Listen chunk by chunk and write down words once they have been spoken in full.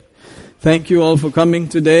Thank you all for coming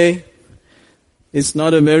today. It's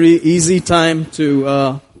not a very easy time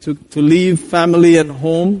to leave family and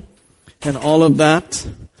home and all of that.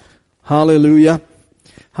 Hallelujah.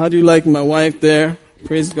 How do you like my wife there?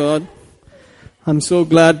 Praise God. I'm so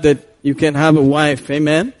glad that you can have a wife.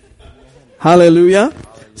 Amen. Hallelujah.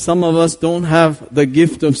 Some of us don't have the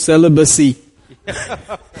gift of celibacy.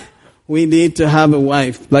 We need to have a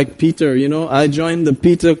wife. Like Peter, I joined the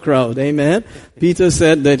Peter crowd. Amen. Peter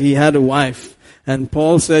said that he had a wife. And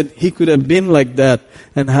Paul said he could have been like that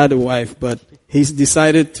and had a wife. But he's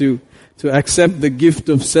decided to accept the gift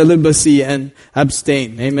of celibacy and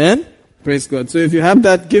abstain. Amen. Praise God. So if you have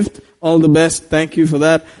that gift, all the best. Thank you for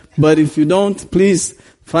that. But if you don't, please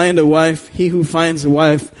find a wife. He who finds a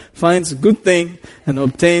wife finds a good thing and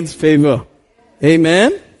obtains favor.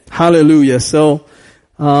 Amen. Hallelujah. So,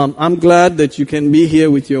 I'm glad that you can be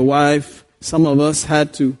here with your wife. Some of us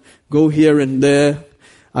had to go here and there.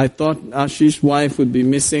 I thought Ashish's wife would be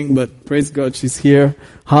missing, but praise God, she's here.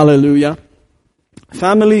 Hallelujah.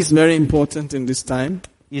 Family is very important in this time.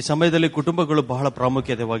 ಈ ಸಮಯದಲ್ಲಿ ಕುಟುಂಬಗಳು ಬಹಳ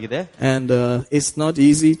ಪ್ರಾಮುಖ್ಯತೆವಾಗಿದೆ. And it's not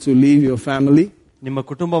easy to leave your family. ನಿಮ್ಮ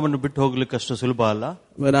ಕುಟುಂಬವನ್ನು ಬಿಟ್ಟು ಹೋಗ್ಲಿಕ್ಕೆ ಅಷ್ಟು ಸುಲಭ ಅಲ್ಲ.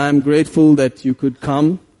 But I am grateful that you could come.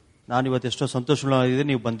 ನಾನು ಇವತ್ತು ಎಷ್ಟೋ ಸಂತೋಷವಾಗಿದೆ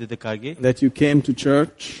ನೀವು ಬಂದಿದ್ದಕ್ಕಾಗಿ. That you came to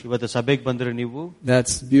church. ಇವತ್ತು ಸಭೆಗೆ ಬಂದ್ರೆ ನೀವು.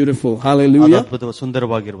 That's beautiful. Hallelujah. ಅದ್ಭುತ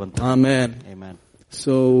ಸುಂದರವಾಗಿರುವಂತ. Amen. Amen.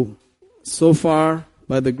 So far,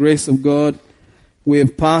 by the grace of God, we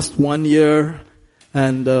have passed 1 year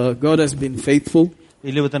and God has been faithful.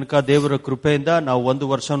 ಇಲ್ಲಿ ತನಕ ದೇವರ ಕೃಪೆಯಿಂದ ನಾವು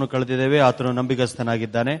 1 ವರ್ಷವನ್ನು ಕಳೆದಿದ್ದೇವೆ. ಆತನು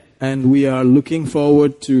ನಂಬಿಗಸ್ತನಾಗಿದ್ದಾನೆ. And we are looking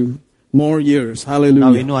forward to more years. Hallelujah.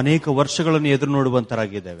 ನಾವು ಇನ್ನು ಅನೇಕ ವರ್ಷಗಳನ್ನು ಎದುರು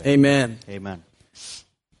ನೋಡುವಂತರಾಗಿದ್ದೇವೆ. Amen. Amen.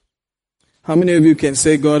 How many of you can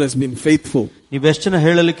say God has been faithful? ನೀವು ಎಷ್ಟು ಜನ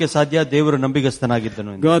ಹೇಳಲಿಕ್ಕೆ ಸಾಧ್ಯ ದೇವರು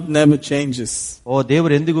ನಂಬಿಗಸ್ತನಾಗಿದ್ದನು? God never changes.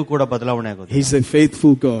 ದೇವರು ಎಂದಿಗೂ ಕೂಡ ಬದಲಾವಣೆ ಆಗೋದಿಲ್ಲ. He's a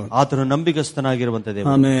faithful God. ಆತನು ನಂಬಿಗಸ್ತನಾಗಿರುವಂತ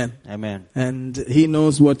ದೇವರು. Amen. Amen. And He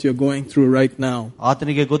knows what you're going through right now.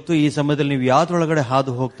 ಆತನಿಗೆ ಗೊತ್ತು ಈ ಸಮಯದಲ್ಲಿ ನೀವು ಯಾವ್ದ್ರೊಳಗಡೆ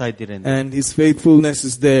ಹಾದು ಹೋಗ್ತಾ ಇದ್ದೀರಿ ಅಂತ. And His faithfulness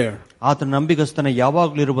is there. ಆತನ ನಂಬಿಗಸ್ತನ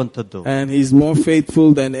ಯಾವಾಗ್ಲೂ ಇರುವಂತದ್ದು. And He's more faithful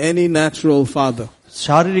than any natural father.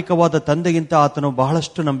 ಶಾರೀರಿಕವಾದ ತಂದೆಗಿಂತ ಆತನು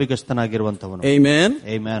ಬಹಳಷ್ಟು ನಂಬಿಗಸ್ತನಾಗಿರುವಂತವನು. Amen.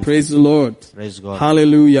 Amen. Praise the Lord. Praise God.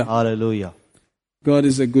 Hallelujah. Hallelujah. God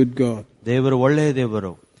is a good God. ದೇವರು ಒಳ್ಳೆಯ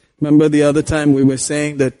ದೇವರು. Remember the other time we were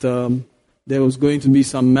saying that there was going to be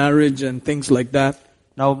some marriage and things like that.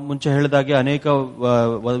 ನಾವು ಮುಂಚೆ ಹೇಳಿದಾಗೆ ಅನೇಕ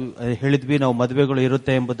ಹೇಳಿದ್ವಿ ನಾವು ಮದುವೆಗಳು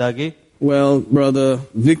ಇರುತ್ತೆ ಎಂಬುದಾಗಿ. Well, brother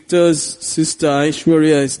Victor's sister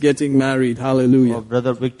Aishwarya is getting married. Hallelujah.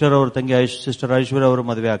 Brother Victor ಅವರ ತಂಗಿ ಸಿಸ್ಟರ್ ಐಶ್ವರ್ಯ ಅವರು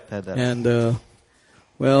ಮದುವೆ ಆಗ್ತಾ ಇದ್ದಾರೆ. And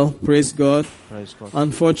well, praise God. Praise God.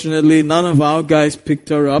 Unfortunately, none of our guys picked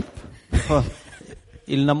her up.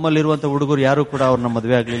 ಇಲ್ಲಿ ನಮ್ಮಲ್ಲಿರುವಂತ ಹುಡುಗರು ಯಾರು ಕೂಡ ಅವ್ರನ್ನ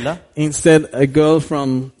ಮದುವೆ ಆಗ್ಲಿಲ್ಲ. Instead, a girl from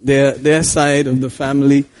their side of the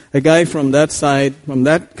family, a guy from that side, from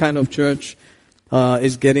that kind of church,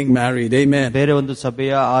 is getting married. Amen. ಬೇರೆ ಒಂದು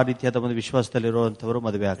ಸಭೆಯ ಆ ರೀತಿಯಾದ ಒಂದು ವಿಶ್ವಾಸದಲ್ಲಿರುವಂತವರು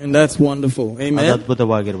ಮದುವೆ ಆಗ್ತಾರೆ. And that's wonderful. Amen. ಅದು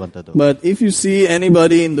ಅದ್ಭುತವಾಗಿರುವಂತದ್ದು. But if you see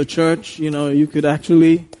anybody in the church, you could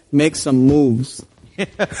actually make some moves.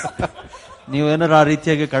 ನೀವೇನಾರು ಆ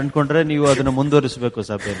ರೀತಿಯಾಗಿ ಕಂಡುಕೊಂಡ್ರೆ ನೀವು ಅದನ್ನು ಮುಂದುವರಿಸಬೇಕು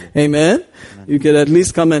ಸಭೆಯಲ್ಲಿ. Amen. You can at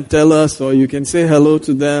least come and tell us, or you can say hello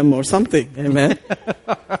to them or something. Amen.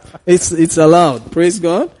 It's allowed. Praise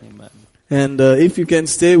God. Amen. And if you can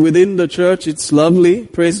stay within the church, it's lovely.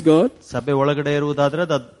 Praise God. ಸಭೆ ಒಳಗಡೆ ಇರುವುದಾದ್ರೆ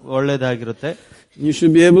ಅದು ಒಳ್ಳೆಯದಾಗಿರುತ್ತೆ. You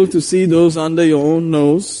should be able to see those under your own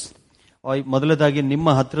nose. ಮೊದಲದಾಗಿ ನಿಮ್ಮ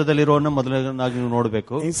ಹತ್ತಿರದಲ್ಲಿರೋನ್ನ ಮೊದಲನಾಗಿ ನೀವು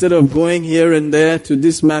ನೋಡಬೇಕು. Instead of going here and there to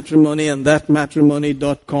this matrimony and that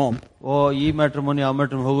matrimony.com. ಈ matrimony ಆ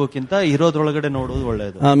matrimony ಹೋಗೋಕ್ಕಿಂತ ಇರೋದ್ರೊಳಗಡೆ ನೋಡೋದು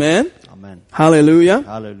ಒಳ್ಳೆಯದು. Amen. Amen. Hallelujah.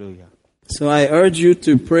 Hallelujah. So I urge you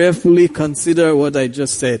to prayerfully consider what I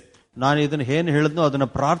just said. ನಾನು ಇದನ್ನ ಏನು ಹೇಳಿದ್ನೋ ಅದನ್ನ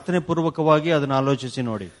ಪ್ರಾರ್ಥನೆ ಪೂರ್ವಕವಾಗಿ ಅದನ್ನ ಆಲೋಚಿಸಿ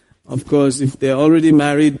ನೋಡಿ. Of course, if they're already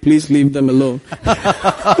married, please leave them alone.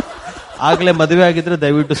 ಆಗ್ಲೇ ಮದುವೆ ಆಗಿದ್ರೆ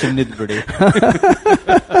ದಯವಿಟ್ಟು ಸುಮ್ಮನಿದ್ ಬಿಡಿ.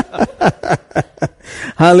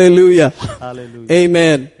 Hallelujah. Hallelujah.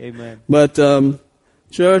 Amen. Amen. But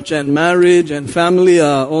church and marriage and family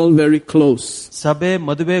are all very close. ಸಭೆ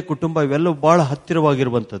ಮದುವೆ ಕುಟುಂಬ ಇವೆಲ್ಲವೂ ಬಹಳ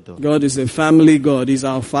ಹತ್ತಿರವಾಗಿರುವಂತದ್ದು. God is a family God. He's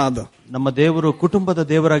our Father. ನಮ್ಮ ದೇವರು ಕುಟುಂಬದ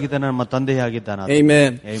ದೇವರಾಗಿದ್ದಾನೆ, ನಮ್ಮ ತಂದೆಯಾಗಿದ್ದಾನೆ.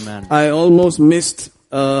 Amen. Amen. I almost missed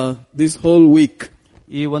this whole week.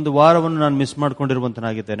 ಈ ಒಂದು ವಾರವನ್ನು ನಾನು miss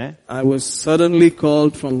ಮಾಡ್ಕೊಂಡಿರುವಂತನಾಗಿದ್ದೇನೆ. I was suddenly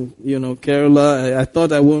called from Kerala. I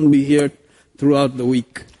thought I won't be here throughout the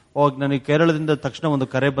week. ನನಗೆ ಕೇರಳದಿಂದ ತಕ್ಷಣ ಒಂದು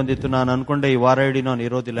ಕರೆ ಬಂದಿತ್ತು. ನಾನು ಅನ್ಕೊಂಡೆ ಈ ವಾರ ಇಡೀ ನಾನು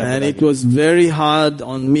ಇರೋದಿಲ್ಲ. And it was very hard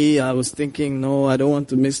on me. I was thinking, no, I don't want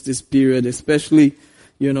to miss this period, especially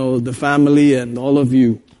the family and all of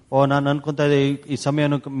you. ನಾನು ಅನ್ಕೊಂತ ಇದ್ದೆ ಈ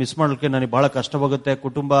ಸಮಯವನ್ನು ಮಿಸ್ ಮಾಡ್ಲಿಕ್ಕೆ ನನಗೆ ಬಹಳ ಕಷ್ಟವಾಗುತ್ತೆ.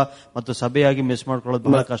 ಕುಟುಂಬ ಮತ್ತು ಸಭೆಯಾಗಿ ಮಿಸ್ ಮಾಡ್ಕೊಳ್ಳೋದು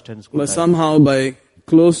ಬಹಳ ಕಷ್ಟ ಅನ್ಸ್ಕೊಳ್ತಾ. But somehow by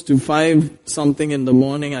close to 5 something in the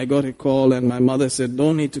morning, I got a call and my mother said,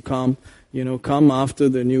 don't need to come. come after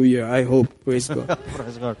the new year. I hope. Praise God.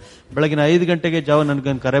 Praise God. ಬೆಳಗಿನ 5 ಗಂಟೆಗೆ ಜಾವ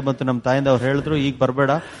ನನಗೊಂದು ಕರೆ ಬಂತು, ನಮ್ಮ ತಾಯಿಂದ ಅವ್ರು ಹೇಳಿದ್ರು, ಈಗ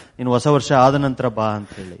ಬರಬೇಡ, ನೀನು ಹೊಸ ವರ್ಷ ಆದ ನಂತರ ಬಾ ಅಂತ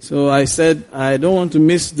ಹೇಳಿ. So I said, I don't want to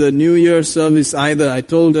miss the New Year service either. I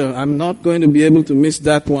told her, I'm not going to be able to miss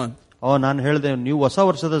that one. ನಾನು ಹೇಳಿದೆ, ನೀವು ಹೊಸ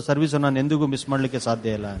ವರ್ಷದ ಸರ್ವಿಸ್ ನಾನು ಎಂದಿಗೂ ಮಿಸ್ ಮಾಡ್ಲಿಕ್ಕೆ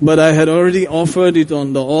ಸಾಧ್ಯ ಇಲ್ಲ. But I had already offered it on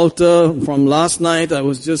the altar from last night. I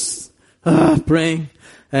was just praying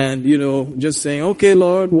and, just saying, okay,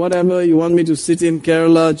 Lord, whatever you want me to sit in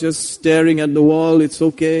Kerala, just staring at the wall, it's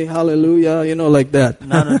okay, hallelujah, like that.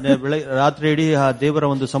 ನಾನು ರಾತ್ರಿ ಇಡೀ ಆ ದೇವರ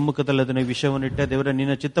ಒಂದು ಸಮ್ಮುಖದಲ್ಲಿ ಅದನ್ನ ವಿಷಯವನ್ನು ಇಟ್ಟೆ, ದೇವರ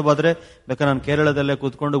ನಿನ್ನ ಚಿತ್ತವಾದ್ರೆ ಬೇಕಾದ್ರೆ ನಾನು ಕೇರಳದಲ್ಲೇ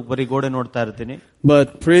ಕೂತ್ಕೊಂಡು ಬರೀ ಗೋಡೆ ನೋಡ್ತಾ ಇರ್ತೀನಿ. But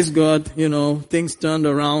praise God, things turned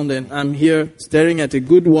around and I'm here staring at a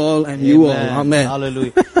good wall and you all. Amen.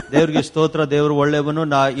 Hallelujah. ದೇವರಿಗೆ ಸ್ತೋತ್ರ, ದೇವರು ಒಳ್ಳೆಯವನು.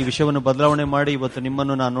 ಈ ವಿಷಯವನ್ನು ಬದಲಾವಣೆ ಮಾಡಿ ಇವತ್ತು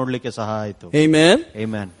ನಿಮ್ಮನ್ನು ನಾನು ನೋಡ್ಲಿಕ್ಕೆ ಸಹ ಆಯ್ತು. Amen.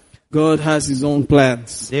 Amen. God has His own plans.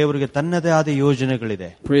 ದೇವರಿಗೆ ತನ್ನದೇ ಆದ ಯೋಜನೆಗಳಿದೆ.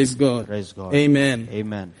 Praise God. Praise God. Amen.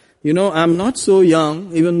 Amen. I'm not so young,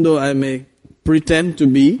 even though I may pretend to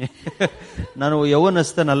be. ನಾನು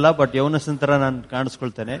ಯೌವನಸ್ಥನಲ್ಲ, ಬಟ್ ಯೌವನಸ್ಥನ ತರ ನಾನು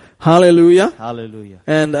ಕಾಣಿಸ್ಕೊಳ್ತೇನೆ. Hallelujah. Hallelujah.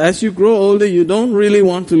 And as you grow older, you don't really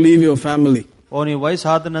want to leave your family. ನೀವು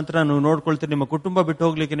ವಯಸ್ಸಾದ ನಂತರ ನೀವು ನೋಡ್ಕೊಳ್ತೀರಿ, ನಿಮ್ಮ ಕುಟುಂಬ ಬಿಟ್ಟು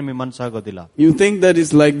ಹೋಗ್ಲಿಕ್ಕೆ ನಿಮಗೆ ಮನಸ್ಸಾಗೋದಿಲ್ಲ. You think that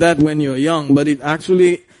it's like that when you're young, but it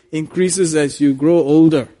actually increases as you grow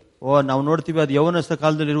older. ನಾವು ನೋಡ್ತೀವಿ ಅದು ಯೌವನಸ್ಥ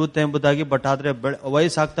ಕಾಲದಲ್ಲಿ ಇರುತ್ತೆ ಎಂಬುದಾಗಿ, ಬಟ್ ಆದ್ರೆ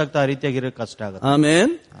ವಯಸ್ಸಾಗ್ತಾ ಆ ರೀತಿಯಾಗಿರೋ ಕಷ್ಟ ಆಗುತ್ತೆ. Amen.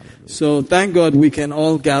 So thank God we can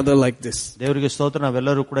all gather like this. ದೇವರಿಗೆ ಸ್ತೋತ್ರ,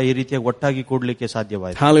 ನಾವೆಲ್ಲರೂ ಕೂಡ ಈ ರೀತಿಯಾಗಿ ಒಟ್ಟಾಗಿ ಕೂಡ್ಲಿಕ್ಕೆ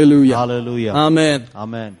ಸಾಧ್ಯವಾಯಿತು. Hallelujah. Hallelujah. Amen.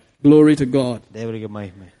 Amen. Glory to God. ದೇವರಿಗೆ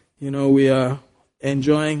ಮಹಿಮೆ. We are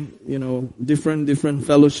enjoying, different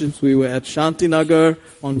fellowships. We were at Shantinagar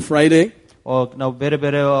on Friday. ನಾವು ಬೇರೆ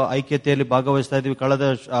ಬೇರೆ ಐಕ್ಯತೆಯಲ್ಲಿ ಭಾಗವಹಿಸ್ತಾ ಇದ್ವಿ. ಕಳೆದ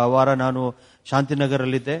ವಾರ ನಾನು Shantinagar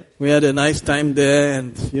ಅಲ್ಲಿದ್ದೆ. We had a nice time there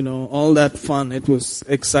and all that fun. It was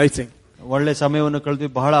exciting. ಒಳ್ಳೆ ಸಮಯವನ್ನು ಕಳೆದ್ವಿ,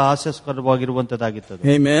 ಬಹಳ ಹಾಸ್ಯಕರವಾಗಿರುವಂತದ್ದಾಗಿತ್ತು.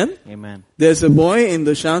 Amen. Amen. There's a boy in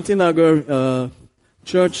the Shantinagar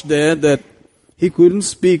church there that he couldn't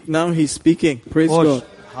speak. Now he's speaking. Praise God.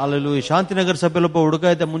 Hallelujah. Shantinagar ಸಭೆಯಲ್ಲಿ ಒಬ್ಬ ಹುಡುಗ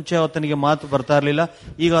ಇದ್ದ, ಮುಂಚೆ ಆತನಿಗೆ ಮಾತು ಬರ್ತಾ ಇರಲಿಲ್ಲ,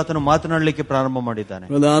 ಈಗ ಆತನು ಮಾತನಾಡಲಿಕ್ಕೆ ಪ್ರಾರಂಭ ಮಾಡಿದ್ದಾನೆ.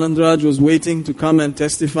 Brother Anandraj was waiting to come and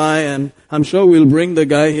testify, and I'm sure we'll bring the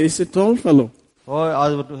guy. He's a tall fellow.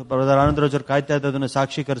 Brother Anandraj ಅವರು ಕಾಯ್ತಾ ಇದ್ದದನ್ನು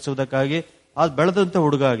ಸಾಕ್ಷೀಕರಿಸುವುದಕ್ಕಾಗಿ ಅದು ಬೆಳೆದಂತ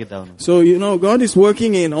ಹುಡುಗ ಆಗಿದ್ದ ಅವನು. So God is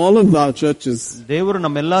working in all of our churches. ದೇವರು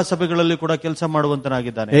ನಮ್ಮೆಲ್ಲಾ ಸಭೆಗಳಲ್ಲಿ ಕೂಡ ಕೆಲಸ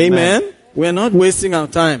ಮಾಡುವಂತನಾಗಿದ್ದಾನೆ. Amen. We're not wasting our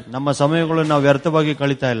time. ನಮ್ಮ ಸಮಯಗಳನ್ನು ನಾವು ವ್ಯರ್ಥವಾಗಿ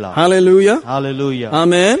ಕಳೀತಾ ಇಲ್ಲ. Hallelujah. Hallelujah.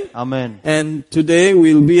 Amen. Amen. And today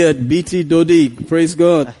we'll be at BT Dodi. Praise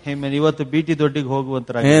God. Amen. ಇವತ್ತು BT ದೊಡ್ಡಿಗೆ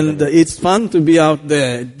ಹೋಗುವಂತರಾಗಿದ್ದಾರೆ. And it's fun to be out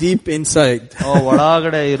there, deep inside.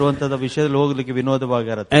 ಒಳಗಡೆ ಇರುವಂತದ ವಿಷಯದಲ್ಲಿ ಹೋಗ್ಲಿಕ್ಕೆ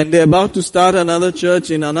ವಿನೋದವಾಗಿರುತ್ತೆ. And they're about to start another church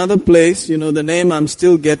in another place. The name I'm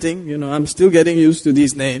still getting. I'm still getting used to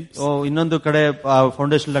these names. ಇನ್ನೊಂದು ಕಡೆ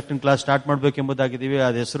foundation lecturing class start ಮಾಡಬೇಕೆಂಬುದಾಗಿದ್ದೀವಿ.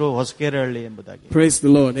 ಅದ ಹೆಸರು ಹೊಸಕೆರೆಹಳ್ಳಿ ಎಂಬುದಾಗಿ. Praise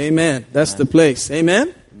the Lord. Amen. That's the place. Amen.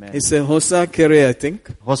 Amen. It's a Hosakere, I think.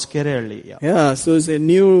 Hoskerehಳ್ಳಿ. Yeah, so it's a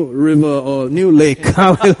new river or new lake.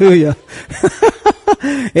 Hallelujah.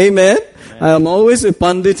 Amen. I am always a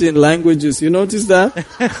pundit in languages. You notice that?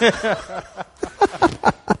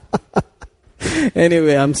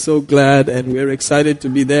 Anyway, I'm so glad and we're excited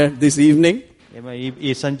to be there this evening.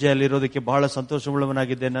 ಈ ಸಂಜೆಯಲ್ಲಿ ಇರೋದಕ್ಕೆ ಬಹಳ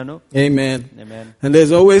ಸಂತೋಷವುಳ್ಳವನಾಗಿದ್ದೆ ನಾನು. Amen. Amen. And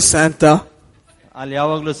there's always Santa. ಅಲ್ಲಿ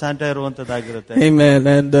ಯಾವಾಗಲೂ Santa ಇರುವಂತದ್ದಾಗಿರುತ್ತೆ. Amen.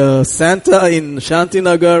 And Santa in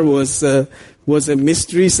Shantinagar was a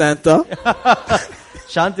mystery Santa.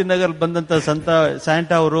 Shantinagar ಬಂದಂತ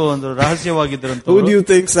Santa ಅವರು ಒಂದು ರಹಸ್ಯವಾಗಿದ್ರಂತ. Who do you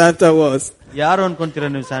think Santa was? ಯಾರು ಅನ್ಕೊಂತೀರಾ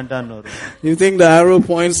ನೀವು ಸ್ಯಾಂಟಾ ಅನ್ನೋರು? You think the arrow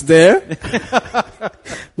points there?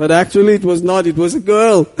 But actually it was not. It was a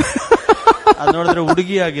girl. ಅದು ನೋಡಿದ್ರೆ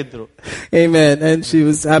ಹುಡುಗಿ ಆಗಿದ್ರು. Amen. And she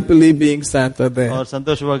was happily being Santa there. ಅವ್ರು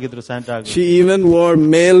ಸಂತೋಷವಾಗಿದ್ರು ಸ್ಯಾಂಟಾ ಆಗಿ. She even wore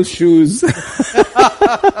male shoes.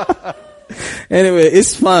 Anyway,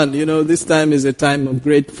 it's fun. This time is a time of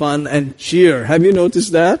great fun and cheer. Have you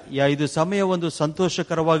noticed that? ಇದು ಸಮಯ ಒಂದು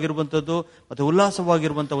ಸಂತೋಷಕರವಾಗಿರುವಂತದ್ದು ಮತ್ತು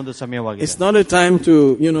ಉಲ್ಲಾಸವಾಗಿರುವಂತ ಒಂದು ಸಮಯವಾಗಿದೆ. It's not a time to,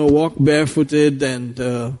 walk barefooted and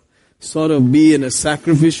sort of be in a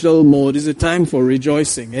sacrificial mode. It's a time for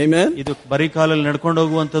rejoicing. Amen. ಇದು ಬರೀ ಕಾಲಲ್ಲಿ ನಡ್ಕೊಂಡು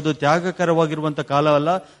ಹೋಗುವಂತದ್ದು ತ್ಯಾಗಕರವಾಗಿರುವಂತ ಕಾಲ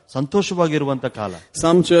ಅಲ್ಲ, ಸಂತೋಷವಾಗಿರುವಂತ ಕಾಲ.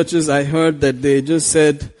 Some churches I heard that they just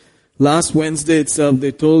said last Wednesday itself,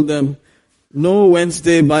 they told them, no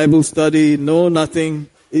Wednesday Bible study, no nothing.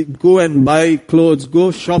 Go and buy clothes, go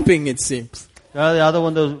shopping, it seems. ಯಾವ್ದೋ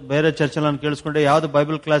ಒಂದು ಬೇರೆ ಚರ್ಚ್ ನಾನು ಕೇಳಿಸ್ಕೊಂಡೆ, ಯಾವ್ದು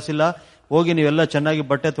ಬೈಬಲ್ ಕ್ಲಾಸ್ ಇಲ್ಲ, ಹೋಗಿ ನೀವೆಲ್ಲ ಚೆನ್ನಾಗಿ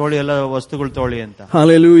ಬಟ್ಟೆ ತೊಳಿ, ಎಲ್ಲ ವಸ್ತುಗಳು ತೊಳಿ ಅಂತ.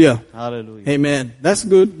 Hallelujah. Hallelujah. Amen. That's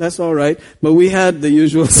good. That's all right. But we had the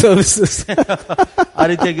usual services. ಆ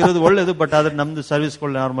ರೀತಿಯಾಗಿರೋದು ಒಳ್ಳೇದು, ಬಟ್ ಆದ್ರೆ ನಮ್ದು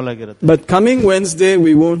ಸರ್ವಿಸ್ಗಳು ನಾರ್ಮಲ್ ಆಗಿರುತ್ತೆ. But coming Wednesday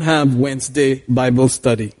we won't have Wednesday Bible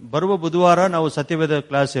study. ಬರುವ ಬುಧವಾರ ನಾವು ಸತ್ಯವೇದ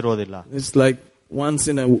ಕ್ಲಾಸ್ ಇರೋದಿಲ್ಲ. It's like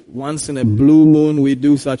once in a blue moon we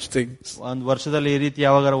do such things. ಒಂದು ವರ್ಷದಲ್ಲಿ ಈ ರೀತಿ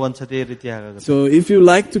ಯಾವಾಗಾರ ಒಂದ್ಸತಿ ಈ ರೀತಿ ಆಗುತ್ತೆ. So if you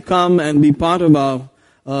like to come and be part of our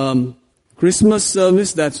Christmas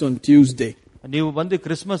service, that's on Tuesday. ನೀವು ಬಂದು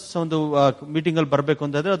ಕ್ರಿಸ್ಮಸ್ ಒಂದು ಮೀಟಿಂಗ್ ಅಲ್ಲಿ ಬರ್ಬೇಕು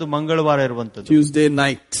ಅಂತಂದ್ರೆ ಅದು ಮಂಗಳವಾರ ಇರುವಂತದ್ದು. Tuesday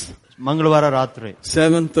night. ಮಂಗಳವಾರ ರಾತ್ರಿ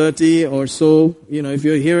 7:30 or so. If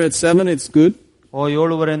you're here at 7, it's good.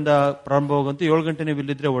 7:30 ಪ್ರಾರಂಭವಾಗುವಂತೆ 7 ಗಂಟೆ ನೀವು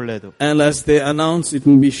ಇಲ್ಲಿದ್ರೆ ಒಳ್ಳೆಯದು. And as they announce, it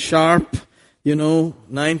will be sharp.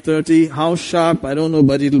 9:30. How sharp? I don't know,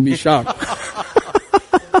 but it'll be sharp.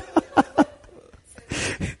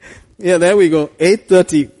 Yeah, there we go.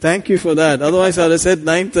 8:30. Thank you for that. Otherwise, I'd have said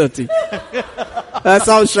 9:30. That's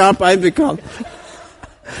how sharp I become.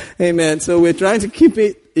 Amen. So we're trying to keep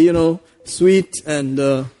it, sweet and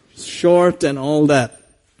short and all that.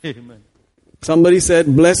 Amen. Somebody said,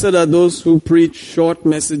 "Blessed are those who preach short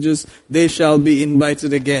messages; they shall be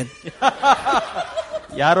invited again."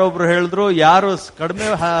 ಯಾರೊಬ್ರು ಹೇಳಿದ್ರು, ಯಾರು ಕಡಿಮೆ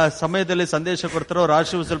ಸಮಯದಲ್ಲಿ ಸಂದೇಶ ಕೊಡ್ತಾರೋ ಅವ್ರು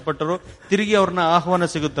ಆಶೀರ್ವದಿಸಲ್ಪಟ್ಟರು, ತಿರುಗಿ ಅವ್ರನ್ನ ಆಹ್ವಾನ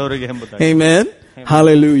ಸಿಗುತ್ತೆ ಅವರಿಗೆ ಎಂಬುದಾಗಿ. Amen.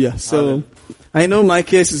 Hallelujah. So I know my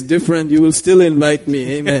case is different. You will still invite me.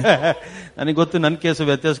 Amen. ನನಗೆ ಗೊತ್ತು ನನ್ನ ಕೇಸು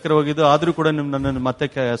ವ್ಯತ್ಯಾಸಕರವಾಗಿದ್ದು, ಆದ್ರೂ ಕೂಡ ನನ್ನನ್ನು ಮತ್ತೆ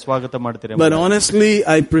ಸ್ವಾಗತ ಮಾಡ್ತೀರಿ. But honestly,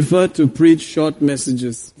 I prefer to preach short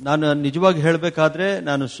messages. ನಾನು ನಿಜವಾಗಿ ಹೇಳಬೇಕಾದ್ರೆ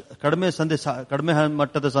ನಾನು ಕಡಿಮೆ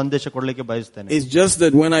ಮಟ್ಟದ ಸಂದೇಶ ಕೊಡ್ಲಿಕ್ಕೆ ಬಯಸ್ತೇನೆ. It's just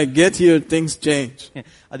that when I get here, things change.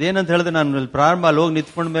 ಅದೇನಂತ ಹೇಳಿದ್ರೆ ನಾನು ಪ್ರಾರಂಭ ಅಲ್ಲಿ ಹೋಗಿ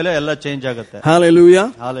ನಿಂತ್ಕೊಂಡ ಮೇಲೆ ಎಲ್ಲ ಚೇಂಜ್ ಆಗುತ್ತೆ. Hallelujah.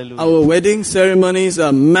 Hallelujah. Our wedding ceremonies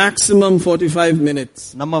are maximum 45 minutes.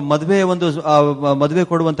 ನಮ್ಮ ಮದುವೆ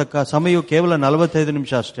ಕೊಡುವಂತ ಸಮಯ ಕೇವಲ 45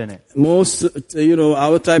 ನಿಮಿಷ ಅಷ್ಟೇನೆ. Most,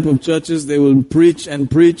 our type of churches, they will preach and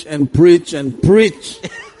preach and preach and preach.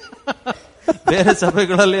 ಬೇರೆ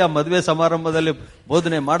ಸಭೆಗಳಲ್ಲಿ ಆ ಮದುವೆ ಸಮಾರಂಭದಲ್ಲಿ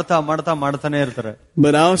ಬೋಧನೆ ಮಾಡ್ತಾನೆ ಇರ್ತಾರೆ.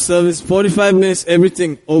 But our service 45 minutes,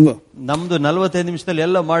 everything over. ನಮ್ದು 45 ನಿಮಿಷದಲ್ಲಿ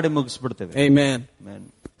ಎಲ್ಲ ಮಾಡಿ ಮುಗಿಸ್ಬಿಡ್ತೇವೆ. Amen.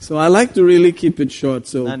 So I like to really keep it short.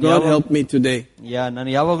 So God help me today. ನಾನು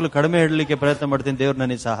ಯಾವಾಗಲೂ ಕಡಿಮೆ ಹೇಳಲಿಕ್ಕೆ ಪ್ರಯತ್ನ ಮಾಡ್ತೀನಿ. ದೇವರು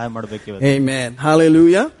ನನಗೆ ಸಹಾಯ ಮಾಡಬೇಕು. Amen.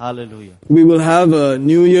 Hallelujah. Hallelujah. We will have a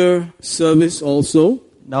New Year service also.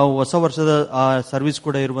 ನಾವು ಹೊಸ ವರ್ಷದ ಸರ್ವಿಸ್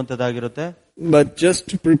ಕೂಡ ಇರುವಂತದ್ದಾಗಿರುತ್ತೆ. But just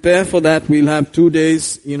to prepare for that, we'll have 2 days,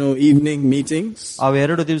 evening meetings. ಅವು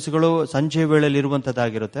 2 ದಿವಸಗಳು ಸಂಜೆ ವೇಳೆಯಲ್ಲಿ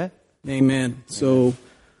ಇರುವಂತದ್ದಾಗಿರುತ್ತೆ. Amen. So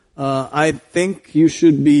I think you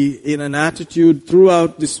should be in an attitude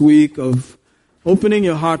throughout this week of opening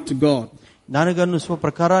your heart to God. ನನಗನ್ನಿಸುವ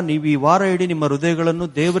ಪ್ರಕಾರ ನೀವು ಈ ವಾರ ಇಡೀ ನಿಮ್ಮ ಹೃದಯಗಳನ್ನು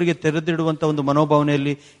ದೇವರಿಗೆ ತೆರೆದಿಡುವಂತ ಒಂದು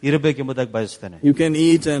ಮನೋಭಾವನೆಯಲ್ಲಿ ಇರಬೇಕೆಂಬುದಾಗಿ ಬಯಸ್ತೇನೆ. You can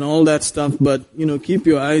eat and all that stuff, but keep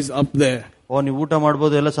your eyes up there. ನೀವು ಊಟ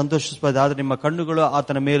ಮಾಡಬಹುದು, ಎಲ್ಲ ಸಂತೋಷಿಸಬಹುದು, ಆದ್ರೆ ನಿಮ್ಮ ಕಣ್ಣುಗಳು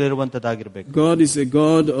ಆತನ ಮೇಲೆ ಇರುವಂತದ್ದಾಗಿರ್ಬೇಕು. God is a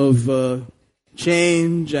God of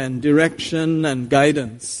change and direction and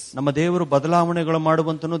guidance. ನಮ್ಮ ದೇವರು ಬದಲಾವಣೆಗಳು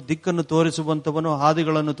ಮಾಡುವಂತನು, ದಿಕ್ಕನ್ನು ತೋರಿಸುವಂತವನು,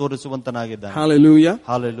 ಹಾದಿಗಳನ್ನು ತೋರಿಸುವಂತನಾಗಿದ್ದಾನೆ. Hallelujah.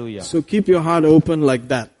 Hallelujah. So keep your heart open like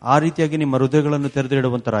that. ಆ ರೀತಿಯಾಗಿ ನಿಮ್ಮ ಹೃದಯಗಳನ್ನು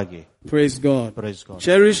ತೆರೆದಿಡುವಂತರಾಗಿ. Praise God. Praise God.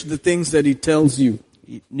 Cherish the things that He tells you.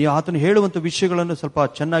 ನೀವು ಆತನು ಹೇಳುವಂತ ವಿಷಯಗಳನ್ನು ಸ್ವಲ್ಪ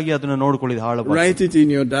ಚೆನ್ನಾಗಿ ಅದನ್ನು ನೋಡಿಕೊಳ್ಳಿ. Write it in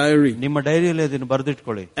your diary. ನಿಮ್ಮ ಡೈರಿಯಲ್ಲಿ ಅದನ್ನು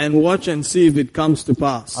ಬರೆದಿಟ್ಕೊಳ್ಳಿ. And watch and see if it comes to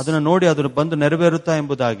pass. ಅದನ್ನ ನೋಡಿ ಅದನ್ನು ಬಂದು ನೆರವೇರುತ್ತಾ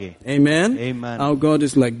ಎಂಬುದಾಗಿ. Amen. Amen. Our God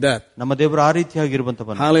is like that. ನಮ್ಮ ದೇವರು ಆ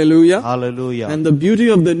ರೀತಿಯಾಗಿರುವಂತವನು. Hallelujah. Hallelujah. And the beauty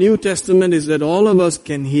of the New Testament is that all of us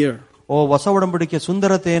can hear. ಹೊಸ ಒಡಂಬಡಿಕೆ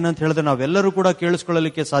ಸುಂದರತೆ ಏನಂತ ಹೇಳಿದ್ರೆ ನಾವೆಲ್ಲರೂ ಕೂಡ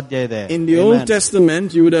ಕೇಳಿಸಿಕೊಳ್ಳಲಿಕ್ಕೆ ಸಾಧ್ಯ ಇದೆ. In the Old Testament,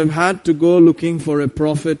 you would have had to go looking for a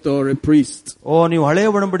prophet or a priest. ನೀವು ಹಳೆಯ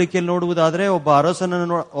ಒಡಂಬಡಿಕೆಯಲ್ಲಿ ನೋಡುವುದಾದ್ರೆ ಒಬ್ಬ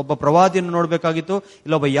ಅರಸನನ್ನು, ಒಬ್ಬ ಪ್ರವಾದಿಯನ್ನು ನೋಡಬೇಕಾಗಿತ್ತು,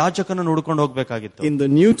 ಇಲ್ಲ ಒಬ್ಬ ಯಾಜಕನನ್ನು ನೋಡ್ಕೊಂಡು ಹೋಗಬೇಕಾಗಿತ್ತು. In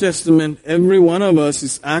the New Testament, every one of us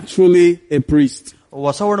is actually a priest.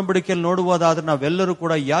 ಹೊಸ ಒಡಂಬಡಿಕೆಯಲ್ಲಿ ನೋಡುವುದಾದ್ರೆ ನಾವೆಲ್ಲರೂ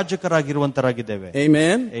ಕೂಡ ಯಾಜಕರಾಗಿರುವಂತರಾಗಿದ್ದೇವೆ.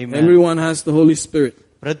 Amen. Everyone has the Holy Spirit.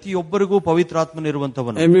 ಪ್ರತಿಯೊಬ್ಬರಿಗೂ ಪವಿತ್ರಾತ್ಮನ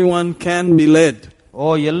ಇರುವಂತವನು. Everyone can be led.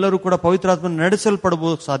 ಎಲ್ಲರೂ ಕೂಡ ಪವಿತ್ರಾತ್ಮನ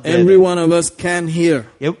ನಡೆಸಲ್ಪಡಬಹುದು ಸಾಧ್ಯ. Every one of us can hear.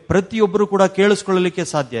 ಪ್ರತಿಯೊಬ್ಬರು ಕೂಡ ಕೇಳಿಸಿಕೊಳ್ಳಲಿಕ್ಕೆ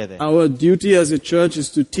ಸಾಧ್ಯ ಇದೆ. Our duty as a church is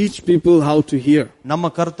to teach people how to hear.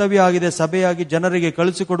 ನಮ್ಮ ಕರ್ತವ್ಯ ಆಗಿದೆ ಸಭೆಯಾಗಿ ಜನರಿಗೆ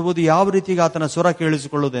ಕಲಿಸಿಕೊಡುವುದು ಯಾವ ರೀತಿಗೆ ಆತನ ಸ್ವರ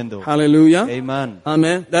ಕೇಳಿಸಿಕೊಳ್ಳುವುದೆಂದು. Hallelujah. Amen.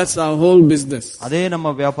 Amen. That's our whole business. ಅದೇ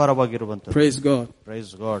ನಮ್ಮ ವ್ಯಾಪಾರವಾಗಿರುವಂತದ್ದು. Praise God.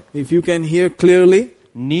 Praise God. If you can hear clearly,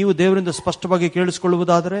 ನೀವು ದೇವರಿಂದ ಸ್ಪಷ್ಟವಾಗಿ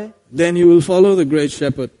ಕೇಳಿಸಿಕೊಳ್ಳುವುದಾದರೆ, then you will follow the great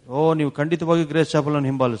shepherd. ನೀವು ಖಂಡಿತವಾಗಿ ಗ್ರೇಟ್ ಶೆಪರ್ಡ್ ಅನ್ನು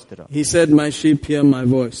ಹಿಂಬಾಲಿಸ್ತೀರಾ. He said, my sheep hear my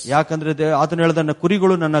voice. ಯಾಕಂದ್ರೆ ಆತನು ಹೇಳಿದ, ನನ್ನ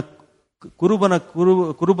ಕುರಿಗಳು ನನ್ನ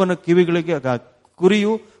ಕುರುಬನ ಕಿವಿಗಳಿಗೆ,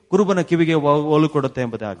 ಕುರಿಯು ಕುರುಬನ ಕಿವಿಗೆ ಒಲು ಕೊಡುತ್ತೆ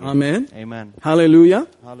ಎಂಬುದಾಗಿ. Amen. Amen. Hallelujah.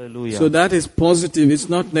 Hallelujah. So that is positive. It's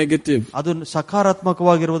not negative. ಅದು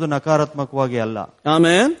ಸಕಾರಾತ್ಮಕವಾಗಿರುವುದು, ನಕಾರಾತ್ಮಕವಾಗಿ ಅಲ್ಲ.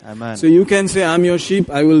 Amen. Amen. So you can say, I'm your sheep,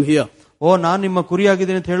 I will hear. ನಾನು ನಿಮ್ಮ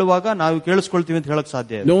ಕುರಿಯಾಗಿದ್ದೀನಿ ಅಂತ ಹೇಳುವಾಗ ನಾವು ಕೇಳಿಸ್ಕೊಳ್ತೀವಿ ಅಂತ ಹೇಳಕ್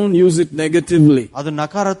ಸಾಧ್ಯ ಇಲ್ಲ. Don't use it negatively. ಅದು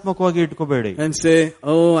ನಕಾರಾತ್ಮಕವಾಗಿ ಇಟ್ಕೋಬೇಡಿ. And say,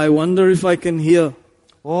 I wonder if I can hear.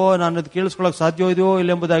 ನಾನು ಅದು ಕೇಳಿಸ್ಕೊಳ್ಳಕ್ ಸಾಧ್ಯ ಇದೆಯೋ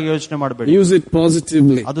ಇಲ್ಲ ಎಂಬುದಾಗಿ ಯೋಚನೆ ಮಾಡಬೇಡಿ. Use it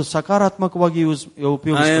positively. ಅದು ಸಕಾರಾತ್ಮಕವಾಗಿ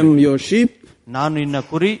ಉಪಯೋಗಿಸಿ. I am your sheep. ನಾನು ನಿನ್ನ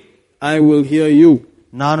ಕುರಿ. I will hear you.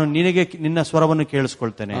 ನಾನು ನಿನಗೆ ನಿನ್ನ ಸ್ವರವನ್ನು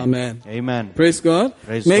ಕೇಳಿಸಿಕೊಳ್ತೇನೆ. Amen. Amen. Praise God.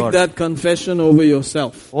 Praise Make God. that confession over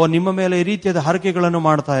yourself. ಓ ನಿಮ್ಮ ಮೇಲೆ ಈ ರೀತಿಯಾದ ಹರಕೆಗಳನ್ನು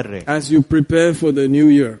ಮಾಡ್ತಾ ಇರ್ರಿ. As you prepare for the new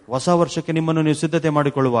year. ಹೊಸ ವರ್ಷಕ್ಕೆ ನಿಮ್ಮನ್ನು ನೀವು ಸಿದ್ಧತೆ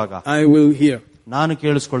ಮಾಡಿಕೊಳ್ಳುವಾಗ I will hear. ನಾನು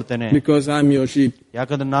ಕೇಳಿಸ್ಕೊಳ್ತೇನೆ. Because I'm your sheep.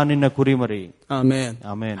 ಯಾಕಂದ್ರೆ ನಾನು ನಿನ್ನ ಕುರಿಮರಿ. Amen.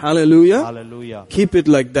 Amen. Hallelujah. Hallelujah. Keep it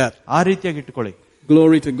like that. ಆ ರೀತಿಯಾಗಿ ಇಟ್ಕೊಳ್ಳಿ.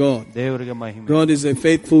 Glory to God. ದೇವರಿಗೆ ಮಹಿಮೆ. God is a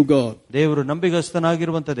faithful God. ದೇವರು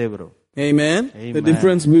ನಂಬಿಗಸ್ತನಾಗಿರುವಂತ ದೇವರು. Amen. Amen. The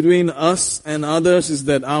difference between us and others is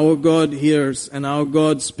that our God hears and our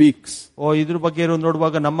God speaks. ಓ ಇದ್ರ ಬಗ್ಗೆ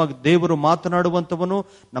ನೋಡುವಾಗ ನಮ್ಮ ದೇವರು ಮಾತನಾಡುವಂತವನು,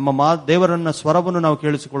 ನಮ್ಮ ದೇವರನ್ನ ಸ್ವರವನ್ನು ನಾವು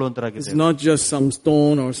ಕೇಳಿಸಿಕೊಳ್ಳುವಂತರಾಗಿದೆ. It's not just some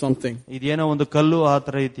stone or something. ಇದೇನೋ ಒಂದು ಕಲ್ಲು ಆ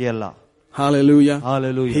ತರ ರೀತಿಯಲ್ಲ. Hallelujah.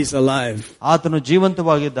 Hallelujah. He's alive. ಆತನು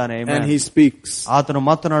ಜೀವಂತವಾಗಿದ್ದಾನೆ. And he speaks. ಆತನು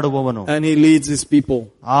ಮಾತನಾಡುವವನು. And he leads his people.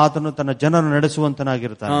 ಆತನು ತನ್ನ ಜನರನ್ನು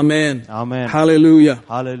ನಡೆಸುವಂತನಾಗಿರ್ತಾನೆ. Amen. Amen. Hallelujah.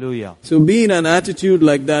 Hallelujah. So be in an attitude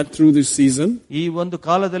like that through this season. ಈ ಒಂದು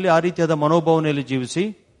ಕಾಲದಲ್ಲಿ ಆ ರೀತಿಯಾದ ಮನೋಭಾವನೆಯಲ್ಲಿ ಜೀವಿಸಿ.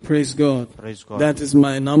 Praise God. Praise God. That is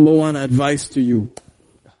my number one advice to you.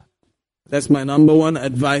 That's my number one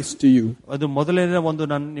advice to you. ಅದು ಮೊದಲನೇ ಒಂದು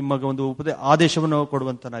ನಾನು ನಿಮಗೆ ಒಂದು ಆದೇಶವನ್ನು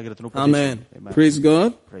ಕೊಡುವಂತನಾಗಿರುತ್ತೇನೆ. Amen. Praise God.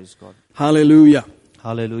 Praise God. Hallelujah.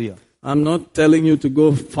 Hallelujah. I'm not telling you to go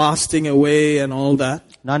fasting away and all that.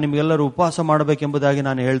 ನಾನು ನಿಮಗೆಲ್ಲರೂ ಉಪವಾಸ ಮಾಡಬೇಕೆಂಬುದಾಗಿ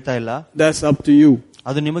ನಾನು ಹೇಳ್ತಾ ಇಲ್ಲ. That's up to you.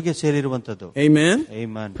 ಅದು ನಿಮಗೆ ಸೇರಿರುವಂತದ್ದು. Amen.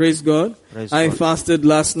 Amen. Praise God. Praise I God.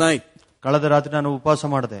 fasted last night. ಕಳೆದ ರಾತ್ರಿ ನಾನು ಉಪವಾಸ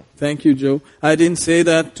ಮಾಡಿದೆ. Thank you, Joe. I didn't say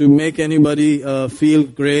that to make anybody feel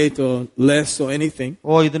great or less or anything.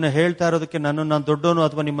 ಓ ಇದನ್ನ ಹೇಳ್ತಾ ಇರೋದಕ್ಕೆ ನಾನು ದೊಡ್ಡವನು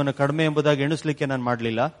ಅಥವಾ ನಿಮ್ಮನ್ನು ಕಡಿಮೆ ಎಂಬುದಾಗಿ ಎಣಿಸ್ಲಿಕ್ಕೆ ನಾನು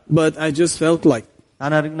ಮಾಡಲಿಲ್ಲ. But I just felt like.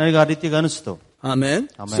 ನನಗೆ ಆ ರೀತಿಗೆ ಅನಿಸ್ತು. Amen.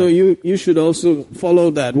 Amen. So you should also follow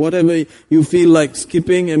that. Whatever you feel like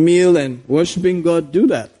skipping a meal and worshiping God, do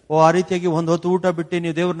that. ಓ ಆ ರೀತಿಯಾಗಿ ಒಂದು ಹೊತ್ತು ಊಟ ಬಿಟ್ಟು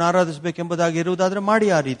ನೀವು ದೇವರನ್ನ ಆರಾಧಿಸಬೇಕೆಂಬುದಾಗಿ ಇರುವುದಾದ್ರೆ ಮಾಡಿ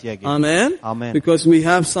ಆ ರೀತಿಯಾಗಿ. Amen. Amen. Because we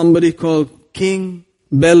have somebody called King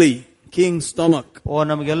Belly. King stomach. ಓ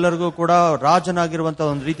ನಮಗೆಲ್ಲರಿಗೂ ಕೂಡ ರಾಜನಾಗಿರುವಂತ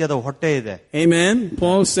ಒಂದು ರೀತಿಯಾದ ಹೊಟ್ಟೆ ಇದೆ. Amen.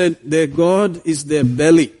 Paul said their God is their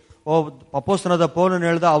belly. ಓ ಅಪೊಸ್ತಲನಾದ ಪೌಲನು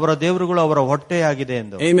ಹೇಳಿದ ಅವರ ದೇವರುಗಳು ಅವರ ಹೊಟ್ಟೆಯಾಗಿದೆ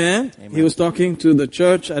ಎಂದು. Amen. He was talking to the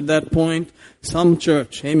church at that point, some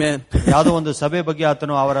church. Amen. ಯಾವುದೋ ಒಂದು ಸಭೆ ಬಗ್ಗೆ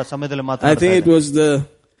ಆತನು ಅವರ ಸಮಯದಲ್ಲಿ I ಮಾತಾಡ್ತಾ think it was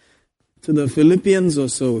to the Philippians or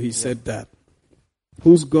so he said that.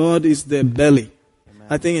 Whose God is their belly. Amen.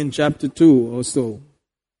 I think in chapter 2 or so.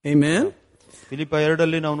 Amen. Philippe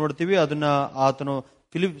 2 ನಾವು ನೋಡ್ತೀವಿ ಅದನ್ನ ಆತನು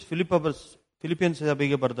ಫಿಲಿಪಿಯನ್ಸ್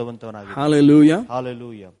ಸಭೆಗೆ ಬರೆದವಂತವನಾಗಿದೆ. Hallelujah.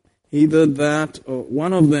 Hallelujah. Either that or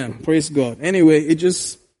one of them. Praise God. Anyway, it just,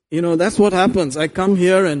 that's what happens. I come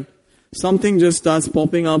here and something just starts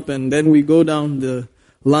popping up and then we go down the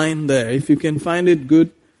line there. If you can find it, good.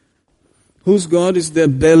 Whose God is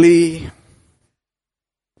their belly?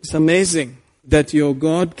 It's amazing that your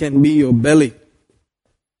God can be your belly.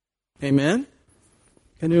 Amen.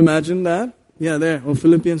 Can you imagine that? Yeah, there. Or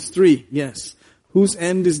Philippians 3. Yes. Whose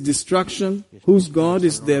end is destruction? Whose God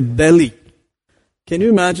is their belly? Can you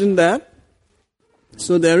imagine that?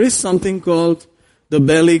 So there is something called the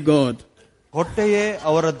belly God. ಹೊಟ್ಟೆಯೇ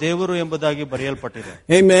ಅವರ ದೇವರು ಎಂಬುದಾಗಿ ಬರೆಯಲ್ಪಟ್ಟಿದೆ.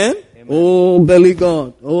 Amen. Oh belly God.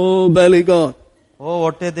 Oh belly God. ಓ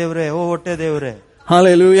ಹೊಟ್ಟೆ ದೇವರೇ, ಓ ಹೊಟ್ಟೆ ದೇವರೇ.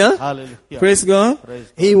 Hallelujah. Hallelujah. Praise God. Praise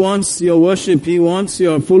God. He wants your worship. He wants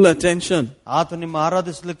your full attention. ಆತ ನಿಮ್ಮ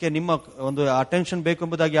ಆರಾಧಿಸಲಿಕ್ಕೆ ನಿಮ್ಮ ಒಂದು ಅಟೆನ್ಷನ್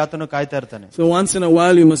ಬೇಕೆಂಬುದಾಗಿ ಆತನು ಕಾಯ್ತಾ ಇರ್ತಾನೆ. So once in a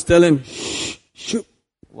while you must tell him, shh.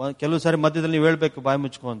 ಕೆಲವು ಸಾರಿ ಮಧ್ಯದಲ್ಲಿ ನೀವು ಹೇಳ್ಬೇಕು ಬಾಯಿ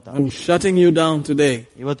ಮುಚ್ಕೋ ಅಂತ. I'm shutting you down today.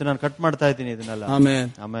 ಇವತ್ತು ನಾನು ಕಟ್ ಮಾಡ್ತಾ ಇದ್ದೀನಿ ಇದನ್ನೆಲ್ಲ. Amen.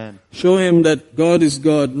 Amen. Show him that God is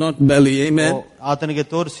God, not belly. Amen. ಆತನಿಗೆ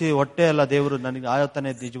ತೋರಿಸಿ ಹೊಟ್ಟೆ ಅಲ್ಲ ದೇವರು, ನನಗೆ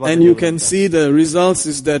ಆತನೇ ನಿಜವಾದ. And you can see the results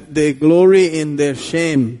is that they glory in their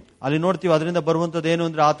shame. ಅಲ್ಲಿ ನೋಡ್ತೀವಿ ಅದರಿಂದ ಬರುವಂತದ್ದು ಏನು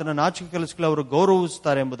ಅಂದ್ರೆ ಆತನ ನಾಚಿಕೆ ಕೆಲಸಗಳು ಅವರು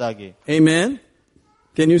ಗೌರವಿಸುತ್ತಾರೆ ಎಂಬುದಾಗಿ. Amen.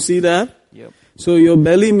 Can you see that? Yep. So your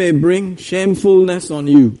belly may bring shamefulness on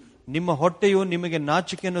you. ನಿಮ್ಮ ಹೊಟ್ಟೆಯು ನಿಮಗೆ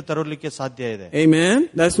ನಾಚಿಕೆಯನ್ನು ತರಲಿಕ್ಕೆ ಸಾಧ್ಯ ಇದೆ. Amen.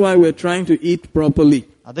 That's why we're trying to eat properly.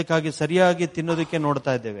 ಅದಕ್ಕಾಗಿ ಸರಿಯಾಗಿ ತಿನ್ನೋದಕ್ಕೆ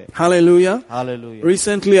ನೋಡ್ತಾ ಇದ್ದೇವೆ. Hallelujah. Hallelujah.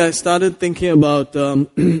 Recently I started thinking about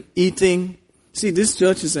eating. See, this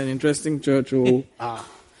church is an interesting church.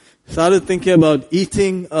 Started thinking about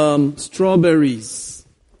eating strawberries.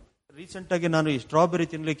 Recent ಆಗಿ ನಾನು ಈ ಸ್ಟ್ರಾಬೆರಿ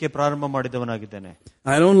ತಿನ್ಲಿಕ್ಕೆ ಪ್ರಾರಂಭ ಮಾಡಿದವನಾಗಿದ್ದೇನೆ.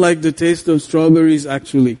 I don't like the taste of strawberries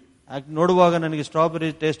actually. ನೋಡುವಾಗ ನನಗೆ ಸ್ಟ್ರಾಬೆರಿ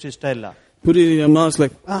ಟೇಸ್ಟ್ ಇಷ್ಟ ಇಲ್ಲ. Put it in your mouth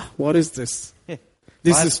like, what is this?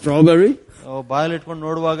 This is strawberry? ಬಾಯಲ್ಲಿ ಇಟ್ಕೊಂಡು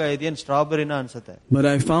ನೋಡುವಾಗ ಇದೇನ್ ಸ್ಟ್ರಾಬೆರಿನ ಅನ್ಸುತ್ತೆ. But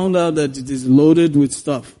I found out that it is loaded with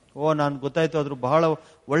stuff. ನಾನು ಗೊತ್ತಾಯ್ತು ಅದ್ರ ಬಹಳ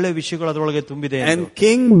ಒಳ್ಳೆ ವಿಷಯಗಳು ಅದರೊಳಗೆ ತುಂಬಿದೆ. And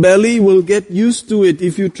King Belly will get used to it.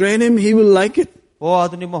 If you train him, he will like it.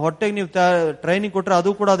 ಅದು ನಿಮ್ಮ ಹೊಟ್ಟೆಗೆ ನೀವು ಟ್ರೈನಿಂಗ್ ಕೊಟ್ರೆ ಅದು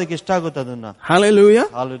ಕೂಡ ಅದಕ್ಕೆ ಇಷ್ಟ ಆಗುತ್ತೆ ಅದನ್ನ. Hallelujah.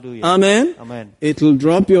 Hallelujah. Amen. Amen. It will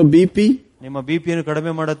drop your BP. ನಿಮ್ಮ ಬಿಪಿಯನ್ನು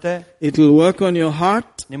ಕಡಿಮೆ ಮಾಡುತ್ತೆ. It will work on your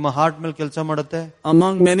heart. ನಿಮ್ಮ ಹಾರ್ಟ್ ಮೇಲೆ ಕೆಲಸ ಮಾಡುತ್ತೆ.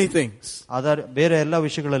 Among many things. ಬೇರೆ ಎಲ್ಲ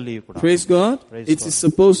ವಿಷಯಗಳಲ್ಲಿ ಕೂಡ. Praise God. It is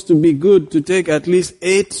supposed to be good to take at least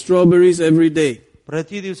 8 strawberries every day.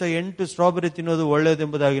 ಪ್ರತಿ ದಿವಸ 8 ಸ್ಟ್ರಾಬೆರಿ ತಿನ್ನೋದು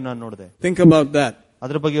ಒಳ್ಳೆಯದೆಂಬುದಾಗಿ ನಾನು ನೋಡಿದೆ. Think about that.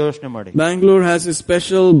 ಅದ್ರ ಬಗ್ಗೆ ಯೋಚನೆ ಮಾಡಿ. Bangalore has a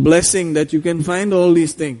special blessing that you can find all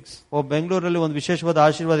these things. ಬೆಂಗಳೂರಲ್ಲಿ ಒಂದು ವಿಶೇಷವಾದ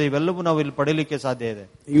ಆಶೀರ್ವಾದ ಇವೆಲ್ಲವೂ ನಾವು ಇಲ್ಲಿ ಪಡೆಯಲಿಕ್ಕೆ ಸಾಧ್ಯ ಇದೆ.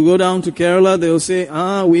 You go down to Kerala, they will say,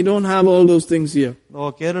 we don't have all those things here.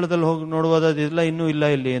 ಕೇರಳದಲ್ಲಿ ಹೋಗಿ ನೋಡುವಾಗ ಇದೆಲ್ಲ ಇನ್ನೂ ಇಲ್ಲ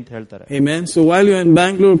ಇಲ್ಲಿ ಅಂತ ಹೇಳ್ತಾರೆ. Amen. So while you're in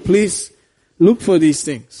Bangalore, please look for these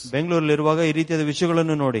things. ಬೆಂಗಳೂರಲ್ಲಿ ಇರುವಾಗ ಈ ರೀತಿಯಾದ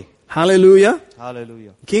ವಿಷಯಗಳನ್ನು ನೋಡಿ. Hallelujah.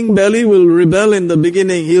 Hallelujah. King Belly will rebel in the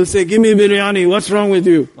beginning. He'll say, give me biryani. What's wrong with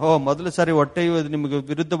you? ಮೊದಲ ಸಾರಿ ಹೊಟ್ಟೆಯು ನಿಮಗೆ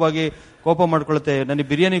ವಿರುದ್ಧವಾಗಿ ಕೋಪ ಮಾಡ್ಕೊಳುತ್ತೆ. ನನಗೆ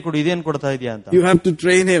ಬಿರಿಯಾನಿ ಕೊಡು, ಇದೇನ್ ಕೊಡ್ತಾ ಇದೆಯಾ ಅಂತ. You have to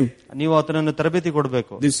train him. ನೀವು ಆತನನ್ನು ತರಬೇತಿ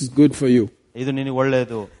ಕೊಡಬೇಕು. This is good for you. ಇದು ನಿನಗೆ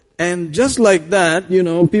ಒಳ್ಳೆಯದು. And just like that,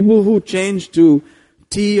 people who change to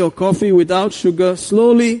tea or coffee without sugar,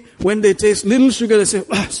 slowly, when they taste little sugar, they say,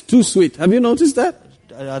 it's too sweet. Have you noticed that?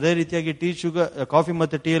 ಅದೇ ರೀತಿಯಾಗಿ coffee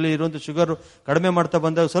ಮತ್ತೆ tea ಅಲ್ಲಿ ಇರುವಂತ sugar ಕಡಿಮೆ ಮಾಡ್ತಾ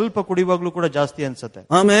ಬಂದಾಗ ಸ್ವಲ್ಪ ಕುಡಿಯುವಾಗ್ಲೂ ಕೂಡ ಜಾಸ್ತಿ ಅನ್ಸುತ್ತೆ.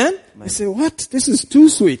 Amen. I say, what? This is too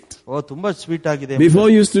sweet. ತುಂಬಾ ಸ್ವೀಟ್ ಆಗಿದೆ. Before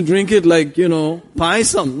you used to drink it like,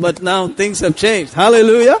 paisam, but now things have changed.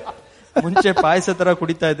 Hallelujah. ಮುಂಚೆ ಪಾಯಸ ತರ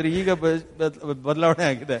ಕುಡಿತಾ ಇದ್ರಿ, ಈಗ ಬದಲಾವಣೆ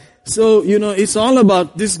ಆಗಿದೆ. So, it's all about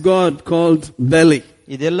this God called Belly.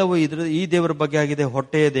 ಇದೆಲ್ಲವೂ ಈ ದೇವರ ಬಗ್ಗೆ ಆಗಿದೆ,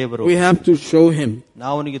 ಹೊಟ್ಟೆಯ ದೇವರು. We have to show him.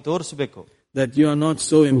 ನಾವು ಅವನಿಗೆ ತೋರಿಸಬೇಕು that you are not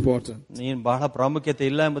so important. ನೀನು ಬಹಳ ಪ್ರಾಮುಖ್ಯತೆ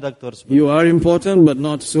ಇಲ್ಲ ಎಂಬುದಾಗಿ ತೋರಿಸಬೇಕು. You are important but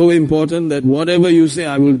not so important that whatever you say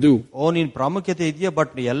I will do. ನೀನು ಪ್ರಾಮುಖ್ಯತೆ ಇದೆಯಾ,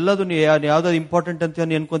 ಬಟ್ ಎಲ್ಲದೂ ಯಾವ್ದು ಇಂಪಾರ್ಟೆಂಟ್ ಅಂತ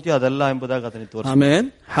ನೀನು ಅನ್ಕೊಂತೀಯ ಅದಲ್ಲ ಎಂಬುದಾಗಿ ಅದನ್ನ ತೋರಿಸು.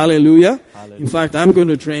 Amen. Hallelujah. In fact, I'm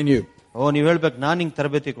going to train you. ನೀವ್ ಹೇಳ್ಬೇಕು, ನಾನು ನಿಂಗೆ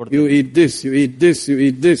ತರಬೇತಿ ಕೊಡ್ತೀನಿ. You eat this, you eat this, you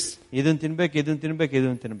eat this. ಇದನ್ನ ತಿನ್ಬೇಕು, ಇದನ್ನ ತಿನ್ಬೇಕು,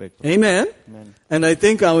 ಇದನ್ನ ತಿನ್ಬೇಕು. Amen. And I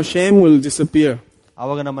think our shame will disappear.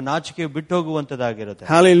 ಅವಾಗ ನಮ್ಮ ನಾಚಿಕೆ ಬಿಟ್ಟು ಹೋಗುವಂತದ್ದಾಗಿರುತ್ತೆ.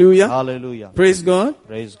 Hallelujah. Hallelujah. Praise God.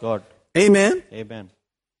 Praise God. Amen. Amen.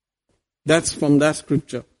 That's from that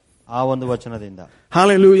scripture. ಆ ಒಂದು ವಚನದಿಂದ.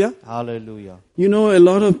 Hallelujah. Hallelujah. A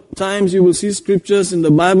lot of times you will see scriptures in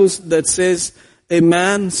the Bible that says a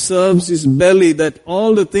man serves his belly, that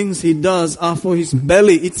all the things he does are for his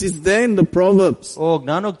belly. It is there in the Proverbs.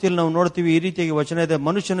 ಜ್ಞಾನೋಕ್ತಿಯಲ್ಲಿ ನಾವು ನೋಡ್ತೀವಿ ಈ ರೀತಿಯಾಗಿ ವಚನ ಇದೆ,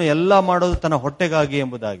 ಮನುಷ್ಯನು ಎಲ್ಲಾ ಮಾಡೋದು ತನ್ನ ಹೊಟ್ಟೆಗಾಗಿ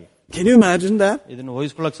ಎಂಬುದಾಗಿ. Can you imagine that? ಇದನ್ನು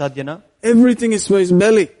ಊಹಿಸಿಕೊಳ್ಳಕ್ಕೆ ಸಾಧ್ಯನಾ? Everything is for his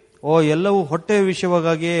belly. ಎಲ್ಲವೂ ಹೊಟ್ಟೆಯ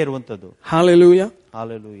ವಿಷಯವಾಗಿಯೇ ಇರುವಂತದ್ದು. Hallelujah.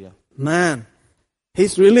 Hallelujah. Man,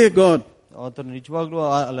 he's really a God. ಆತನು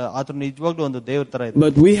ನಿಜವಾಗ್ಲೂ ಒಂದು ದೇವರ ತರ ಇದೆ.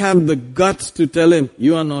 But we have the guts to tell him,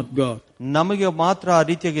 you are not God. ನಮಗೆ ಮಾತ್ರ ಆ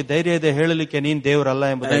ರೀತಿಯಾಗಿ ಧೈರ್ಯ ಇದೆ ಹೇಳಲಿಕ್ಕೆ ನೀನ್ ದೇವರಲ್ಲ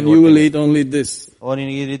ಎಂಬುದಾಗಿ. And you will eat only this.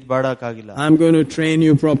 ನಿನಗೆ ಈ ರೀತಿ ಬಾಡಕ್ಕಾಗಿಲ್ಲ. I'm going to train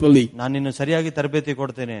you properly. ನಾನು ನಿನ್ನ ಸರಿಯಾಗಿ ತರಬೇತಿ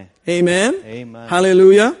ಕೊಡ್ತೇನೆ. Amen. Amen.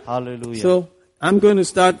 Hallelujah. Hallelujah. So I'm going to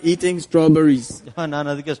start eating strawberries. ನಾನು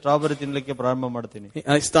ಅದಕ್ಕೆ ಸ್ಟ್ರಾಬೆರಿ ತಿನ್ನಲಿಕ್ಕೆ ಪ್ರಾರಂಭ ಮಾಡ್ತೀನಿ.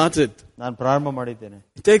 I started. ನಾನು ಪ್ರಾರಂಭ ಮಾಡಿದ್ದೇನೆ.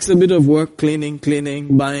 It takes a bit of work, cleaning,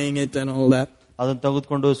 buying it and all that. ಅದನ್ನ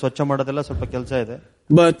ತೆಗೆದುಕೊಂಡು ಸ್ವಚ್ಛ ಮಾಡೋದೆಲ್ಲ ಸ್ವಲ್ಪ ಕೆಲಸ ಇದೆ.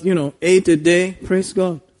 But 8 a day, praise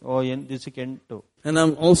God. ದಿವಸಕ್ಕೆ 8. And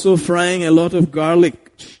I'm also frying a lot of garlic.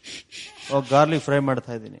 Garlic fry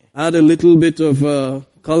ಮಾಡ್ತಾ ಇದ್ದೀನಿ. Add a little bit of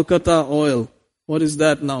Kolkata oil. What is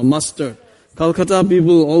that now? Mustard. Kolkata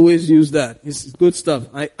people always use that. It's good stuff.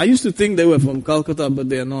 I used to think they were from Kolkata, but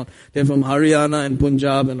they are not. They're from Haryana and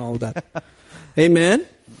Punjab and all that. Amen.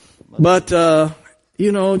 But,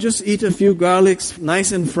 just eat a few garlics,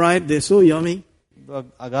 nice and fried. They're so yummy.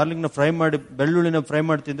 ಆ garlic ನ fry ಮಾಡಿ, ಬೆಳ್ಳುಳ್ಳಿನ fry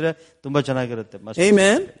ಮಾಡಿ ತಿಂದ್ರೆ ತುಂಬಾ ಚೆನ್ನಾಗಿರುತ್ತೆ.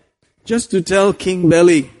 Amen. Just to tell King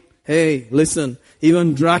Belly, hey, listen, even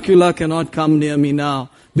Dracula cannot come near me now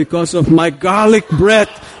because of my garlic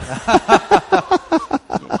breath.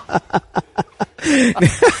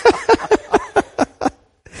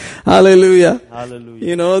 Hallelujah.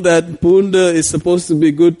 Hallelujah. That punda is supposed to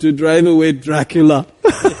be good to drive away Dracula.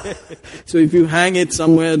 So if you hang it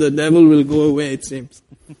somewhere, the devil will go away, it seems.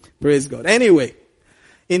 Praise God. Anyway,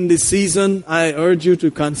 in this season, I urge you to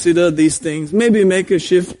consider these things. Maybe make a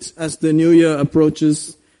shift as the new year approaches.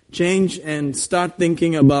 Change and start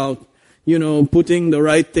thinking about, putting the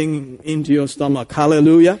right thing into your stomach.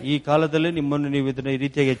 Hallelujah. ಈ ಕಾಲದಲ್ಲಿ ನಿಮ್ಮನ್ನು ನೀವು ಇದನ್ನ ಈ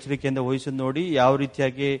ರೀತಿಯಾಗಿ ಎಚ್ಚರಿಕೆಯಿಂದ ವಹಿಸಿ ನೋಡಿ, ಯಾವ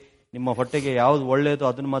ರೀತಿಯಾಗಿ ನಿಮ್ಮ ಹೊಟ್ಟೆಗೆ ಯಾವ್ದು ಒಳ್ಳೆಯದು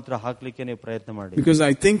ಅದನ್ನ ಮಾತ್ರ ಹಾಕ್ಲಿಕ್ಕೆ ನೀವು ಪ್ರಯತ್ನ ಮಾಡಿ. Because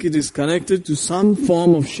I think it is connected to some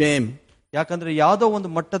form of shame. ಯಾಕಂದ್ರೆ ಯಾವ್ದೋ ಒಂದು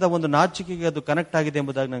ಮಟ್ಟದ ಒಂದು ನಾಚಿಕೆಗೆ ಅದು ಕನೆಕ್ಟ್ ಆಗಿದೆ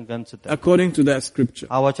ಎಂಬುದಾಗಿ ನಂಗೆ ಅನ್ಸುತ್ತೆ. According to that scripture.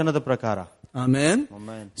 ಆ ವಚನದ ಪ್ರಕಾರ. Amen.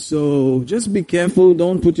 Amen. So just be careful.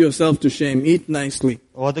 Don't put yourself to shame. Eat nicely.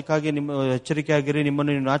 ಅದಕ್ಕಾಗಿ ನಿಮ್ಮ ಎಚ್ಚರಿಕೆ ಆಗಿರಿ,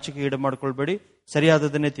 ನಿಮ್ಮನ್ನು ನೀವು ನಾಚಿಕೆ ಈಡು ಮಾಡ್ಕೊಳ್ಬೇಡಿ,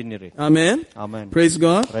 ಸರಿಯಾದದನ್ನೇ ತಿನ್ನಿರಿ. Amen. Amen. Praise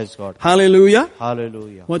God. Praise God. Hallelujah.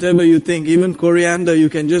 Hallelujah. Whatever you think, even coriander, you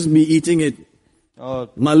can just be eating it.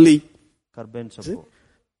 Malli. Karben soppu.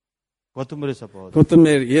 Kothumari soppu.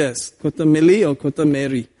 Kothumari, yes. Kothumili or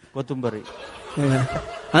kothumari? Kothumari. Yeah.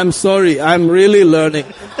 I'm sorry. I'm really learning.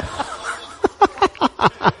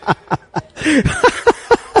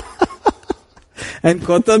 And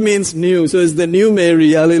Kotha means new, so it's the new Mary.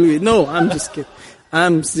 Hallelujah. No, I'm just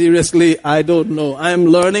kidding. I don't know. I am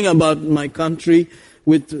learning about my country.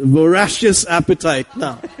 with voracious appetite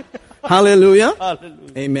now. Hallelujah.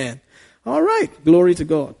 Hallelujah. Amen. All right. Glory to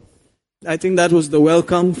God. I think that was the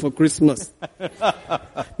welcome for Christmas.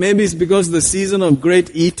 Maybe it's because the season of great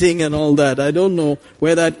eating and all that. I don't know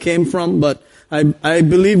where that came from, but I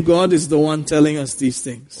believe God is the one telling us these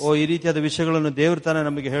things. ಈ ರೀತಿಯಾದ ವಿಷಯಗಳನ್ನು ದೇವರು ತಾನೇ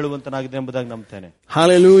ನಮಗೆ ಹೇಳುವಂತನಾಗಿದೆ ಎಂಬುದಾಗಿ ನಂಬುತ್ತೇನೆ.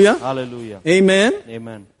 Hallelujah. Hallelujah. Amen.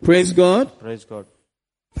 Amen. Praise God. Praise God.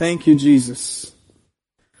 Thank you, Jesus.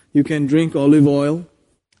 You can drink olive oil.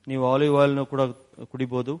 ನೀವು olive oil ನು ಕೂಡ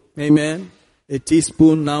ಕುಡಿಬಹುದು. Amen. A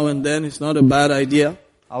teaspoon now and then is not a bad idea.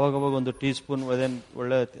 ಅವಾಗವಾಗ ಒಂದು ಟೀ ಸ್ಪೂನ್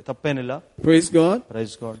ಒಳ್ಳೆ ತಪ್ಪೇನಿಲ್ಲ. Praise God.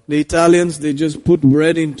 Praise God. The Italians, they just put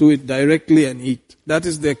bread into it directly and eat. That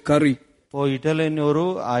is their curry. ಇಟಾಲಿಯನ್ನವರು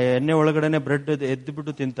ಆ ಎಣ್ಣೆ ಒಳಗಡೆನೆ bread ಎದ್ದು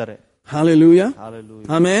ಬಿಟ್ಟು ತಿಂತಾರೆ. Hallelujah. Hallelujah.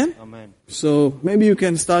 Amen. Amen. So maybe you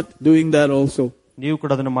can start doing that also. ನೀವು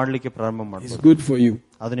ಕೂಡ ಅದನ್ನ ಮಾಡ್ಲಿಕ್ಕೆ ಪ್ರಾರಂಭ ಮಾಡಬಹುದು. It's good for you.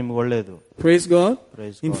 ಅದು ನಿಮಗೆ ಒಳ್ಳೆಯದು. Praise God.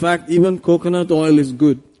 Praise In God. fact, even coconut oil is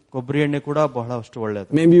good. ಕೊಬ್ಬರಿ ಎಣ್ಣೆ ಕೂಡ ಬಹಳಷ್ಟು ಒಳ್ಳೆಯದು.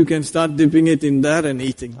 Maybe you can start dipping it in that and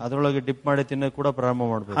eating. ಅದರೊಳಗೆ ಡಿಪ್ ಮಾಡಿ ತಿನ್ನೋದು ಕೂಡ ಪ್ರಾರಂಭ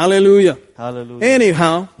ಮಾಡಬಹುದು. Hallelujah. Hallelujah.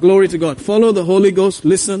 Anyhow, glory to God. Follow the Holy Ghost,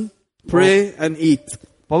 listen, pray and eat.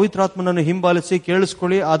 ಪವಿತ್ರಾತ್ಮನನ್ನು ಹಿಂಬಾಲಿಸಿ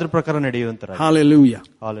ಕೇಳಿಸ್ಕೊಳ್ಳಿ, ಅದ್ರ ಪ್ರಕಾರ ನಡೆಯುವಂತರ. Hallelujah.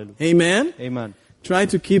 Hallelujah. Amen. Amen. Try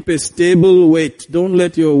to keep a stable weight. Don't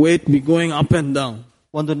let your weight be going up and down.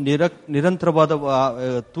 ಒಂದು ನಿರಂತರವಾದ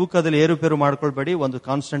ತೂಕದಲ್ಲಿ ಏರುಪೇರು ಮಾಡ್ಕೊಳ್ಬೇಡಿ, ಒಂದು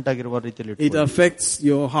constant ಆಗಿರುವ ರೀತಿಯಲ್ಲಿ. It affects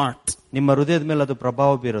your heart. ನಿಮ್ಮ ಹೃದಯದ ಮೇಲೆ ಅದು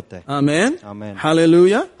ಪ್ರಭಾವ ಬೀರುತ್ತೆ. Amen. Amen.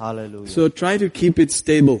 Hallelujah. Hallelujah. So try to keep it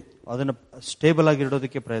stable. ಅದನ್ನ ಸ್ಟೇಬಲ್ ಆಗಿ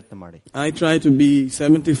ಇಡೋದಕ್ಕೆ ಪ್ರಯತ್ನ ಮಾಡಿ. I try to be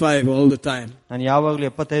 75 all the time. ನಾನು ಯಾವಾಗಲೂ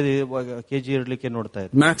 75 ಕೆಜಿ ಇರಲಿಕ್ಕೆ ನೋಡ್ತಾ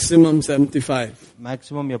ಇದ್ದೆ. Maximum 75.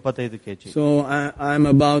 Maximum 75 KG. So I'm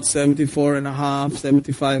about 74 and a half,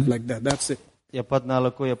 75 like that. That's it.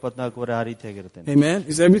 74 ಆ ರೀತಿಯಾಗಿರುತ್ತೆ. Amen.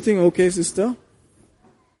 Is everything okay, sister?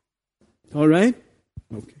 All right?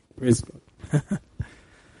 Okay. Praise God.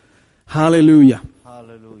 Hallelujah.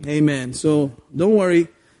 Hallelujah. Amen. So don't worry.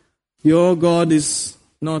 Your God is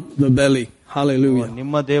not the belly. Hallelujah.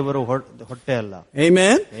 ನಿಮ್ಮ ದೇವರು ಹೊಟ್ಟೆ ಅಲ್ಲ.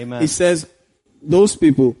 Amen. Amen. He says those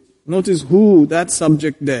people. Notice who, that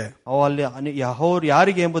subject there. ಅಲ್ಲಿ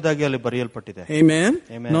ಯಾರಿಗೆ ಎಂಬುದಾಗಿ ಅಲ್ಲಿ ಬರೆಯಲ್ಪಟ್ಟಿದೆ. Amen.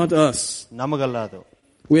 Amen. Not us. ನಮಗಲ್ಲ ಅದು.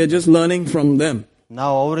 We are just learning from them.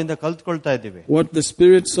 ನಾವು ಅವರಿಂದ ಕಲ್ತ್ಕೊಳ್ತಾ ಇದ್ದೀವಿ. What the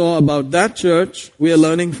Spirit saw about that church, we are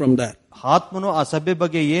learning from that. ಆತ್ಮನು ಆ ಸಭೆ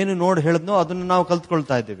ಬಗ್ಗೆ ಏನು ನೋಡಿ ಹೇಳಿದ್ನೋ ಅದನ್ನು ನಾವು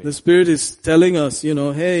ಕಲ್ತ್ಕೊಳ್ತಾ ಇದ್ದೀವಿ. The Spirit is telling us,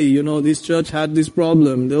 hey, this church had this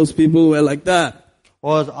problem. Those people were like that.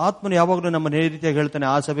 ಆತ್ಮನು ಯಾವಾಗಲೂ ನಮ್ಮ ರೀತಿಯಾಗಿ ಹೇಳ್ತಾನೆ,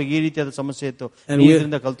 ಆ ಸಭೆಗೆ ಈ ರೀತಿಯಾದ ಸಮಸ್ಯೆ ಇತ್ತು,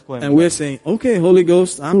 ಇದರಿಂದ ಕಲ್ತ್ಕೊ. And we're saying, okay, Holy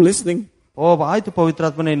Ghost, I'm listening. ಆಯ್ತು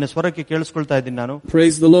ಪವಿತ್ರಾತ್ಮನೇ, ನಿನ್ನ ಸ್ವರಕ್ಕೆ ಕೇಳಿಸ್ಕೊಳ್ತಾ ಇದ್ದೀನಿ ನಾನು.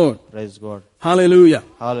 Praise the Lord. Praise God. Hallelujah.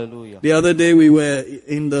 Hallelujah. The other day we were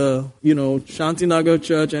in the, Shantinagar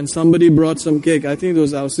church and somebody brought some cake. I think it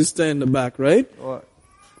was our sister in the back, right?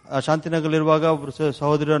 Shantinagar ಇರುವಾಗ ಒಬ್ರು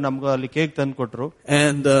ಸಹೋದರರು ನಮ್ಗೆ ಅಲ್ಲಿ cake ತಂದು ಕೊಟ್ರು.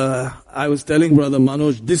 And I was telling Brother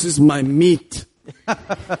Manoj, this is my meat.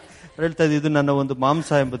 ಹೇಳ್ತಾ ಇದ್ದು, ಇದು ನನ್ನ ಒಂದು ಮಾಂಸ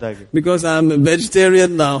ಎಂಬುದಾಗಿ. Because I'm a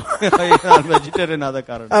vegetarian now. Vegetarian ಆದ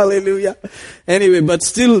ಕಾರಣ. Hallelujah. Anyway, but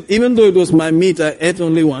still, even though it was my meat, I ate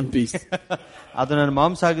only one piece. ಅದು ನನ್ನ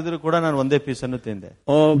ಮಾಂಸ ಆಗಿದ್ರು ಕೂಡ ನಾನು ಒಂದೇ ಪೀಸ್ ಅನ್ನು ತಿಂದೆ.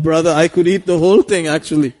 Oh brother, I could eat the whole thing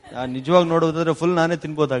actually. ನಿಜವಾಗಿ ನೋಡೋದಾದ್ರೆ ಫುಲ್ ನಾನೇ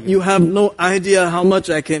ತಿನ್ಬೋದಾಗಿ. You have no idea how much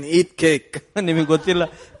I can eat cake. ನಿಮಗೆ ಗೊತ್ತಿಲ್ಲ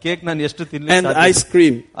ಕೇಕ್ ನಾನು ಎಷ್ಟು ತಿನ್ನಲಿ. And ice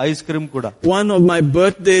cream. Ice cream ಕೂಡ. One of my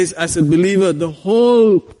birthdays as a believer, the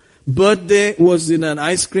whole birthday was in an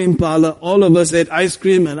ice cream parlor. All of us ate ice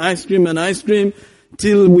cream and ice cream and ice cream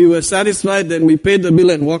till we were satisfied. Then we paid the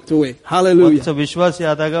bill and walked away. Hallelujah. ವಿಶ್ವಾಸಿ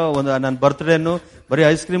ಆದಾಗ ನನ್ನ ಬರ್ತ್ಡೇನು ಬರೀ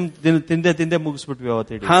ice cream ತಿಂದೆ ಮುಗಿಸ್ಬಿಟ್ವಿ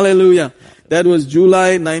ಅವತ್ತು. Hallelujah. That was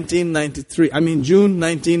July 1993. I mean June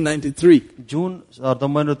 1993. June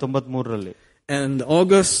 1993ರಲ್ಲಿ. And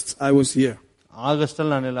August I was here. August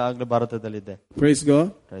ಅಲ್ಲಿ ನಾನೆಲ್ಲ ಆಗ್ಲೇ ಭಾರತದಲ್ಲಿದ್ದೆ. Praise God.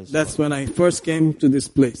 That's when I first came to this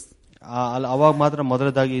place. ಅವಾಗ ಮಾತ್ರ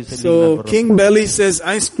ಮೊದಲದಾಗಿ. So King Belly says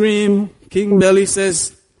ice cream, King Belly says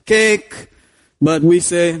cake, but we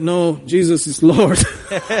say no, Jesus is Lord.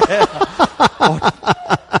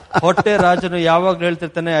 ಹೊಟ್ಟೆ ರಾಜನು ಯಾವಾಗ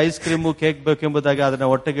ಹೇಳ್ತಿರ್ತಾನೆ ice cream cake ಬೇಕೆಂಬುದಾಗಿ, ಅದನ್ನ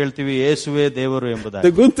ಹೊಟ್ಟೆಗೆ ಹೇಳ್ತೀವಿ ಯೇಸುವೇ ದೇವರು ಎಂಬುದಾಗಿ.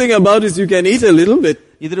 The good thing about it is you can eat a little bit.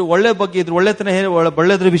 ಇದ್ರ ಒಳ್ಳೆ ಬಗ್ಗೆ, ಇದ್ರ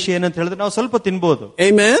ಒಳ್ಳೆದ್ರ ವಿಷಯ ಏನಂತ ಹೇಳಿದ್ರೆ ನಾವು ಸ್ವಲ್ಪ ತಿನ್ಬಹುದು.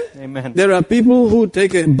 Amen. Amen. There are people who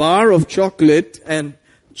take a bar of chocolate and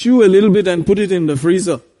chew a little bit and put it in the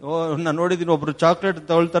freezer. ನಾನು ನೋಡಿದೀನಿ, ಒಬ್ರು ಚಾಕ್ಲೇಟ್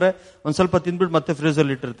ತಗೊಳ್ತಾರೆ, ಒಂದ್ ಸ್ವಲ್ಪ ತಿನ್ಬಿಟ್ಟು ಮತ್ತೆ ಫ್ರೀಜರ್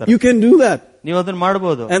ಇಟ್ಟಿರ್ತಾರೆ. You can do that. ನೀವು ಅದನ್ನ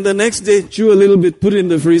ಮಾಡಬಹುದು. And the next day chew a little bit, put it in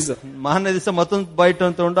the freezer. ಮಾರನೇ ದಿವಸ ಮತ್ತೊಂದು ಬೈಟ್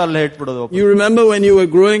ಅಂತ ತಗೊಂಡು ಅಲ್ಲೇ ಇಟ್ಬಿಡೋದು. You remember when you were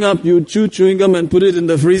growing up, you chew chewing gum and put it in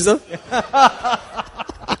the freezer?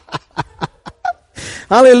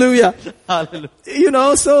 Hallelujah.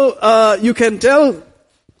 Hallelujah. So you can tell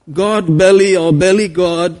God belly or belly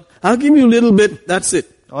God, I'll give you a little bit, that's it.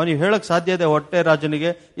 ಅವನಿಗೆ ಹೇಳಕ್ ಸಾಧ್ಯ ಇದೆ, ಹೊಟ್ಟೆ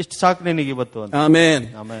ರಾಜನಿಗೆ ಇಷ್ಟು ಸಾಕು ನಿನಗೆ ಇವತ್ತು ಅಂತ. Amen.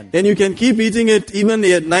 Amen. And you can keep eating it even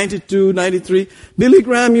at 92, 93. Billy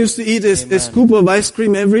Graham used to eat a scoop of ice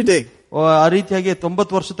cream every day. ಆ ರೀತಿಯಾಗಿ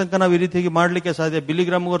 90 ವರ್ಷ ತನಕ ನಾವು ಈ ರೀತಿಯಾಗಿ ಮಾಡ್ಲಿಕ್ಕೆ ಸಾಧ್ಯ.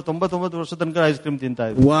 ಬಿಲಿಗ್ರಾಮ್ ಅವರು 99 ವರ್ಷ ತನಕ ಐಸ್ ಕ್ರೀಮ್ ತಿಂತಾ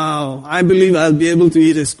ಇದ್ರು. Wow, I believe I'll be able to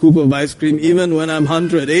eat a scoop of ice cream even when I'm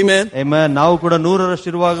 100. Amen. Amen. ನಾವು ಕೂಡ 100ರಷ್ಟು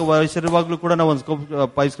ಇರುವಾಗ ವಯಸ್ಸಿರುವಾಗಲೂ ಕೂಡ ನಾವು ಒಂದು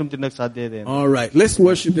ಸ್ಕೂಪ್ ಐಸ್ ಕ್ರೀಮ್ ತಿನ್ನಕ್ಕೆ ಸಾಧ್ಯ ಇದೆ. All right, let's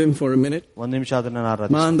worship him for a minute. ಒಂದು ನಿಮಿಷ ಅದನ್ನ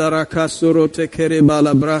ಆರಾಧಿಸೋಣ. Mandarakasuro tekere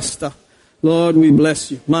balabrasta. Lord, we bless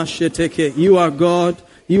you. Masheteke, you are God,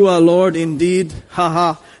 you are Lord indeed. Ha ha.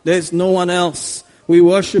 There's no one else. We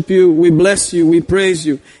worship you, we bless you, we praise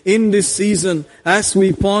you. In this season, as we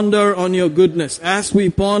ponder on your goodness, as we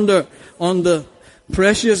ponder on the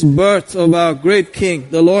precious birth of our great King,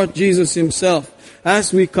 the Lord Jesus himself, as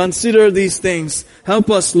we consider these things, help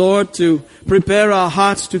us, Lord, to prepare our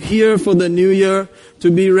hearts to hear for the new year, to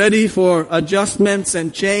be ready for adjustments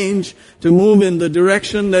and change, to move in the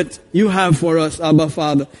direction that you have for us, Abba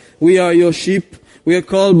Father. We are your sheep. We are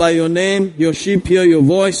called by your name. Your sheep hear your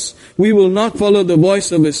voice. We will not follow the voice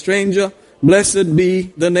of a stranger. Blessed be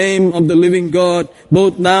the name of the living God,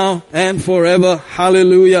 both now and forever.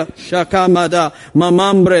 Hallelujah. Shakamada,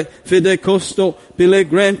 mamambre, fidecosto,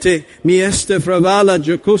 pilegrente, mieste fravala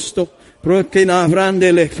jacusto, procina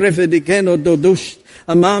vrandele, frefediceno dodush,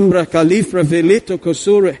 amambra califra velito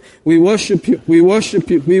cosure. We worship you, we worship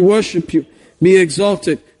you, we worship you. Be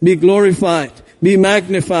exalted, be glorified, be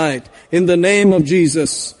magnified. In the name of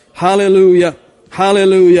Jesus. Hallelujah.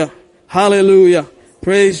 Hallelujah. Hallelujah.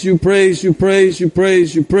 Praise you, praise you, praise you, praise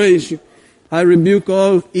you, praise you. I rebuke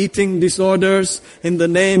all eating disorders in the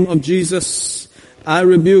name of Jesus. I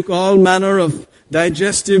rebuke all manner of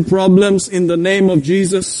digestive problems in the name of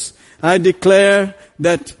Jesus. I declare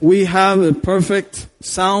that we have a perfect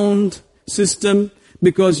sound system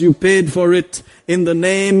because you paid for it in the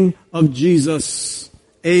name of Jesus.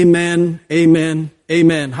 Amen, amen,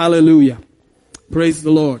 amen. Hallelujah. Praise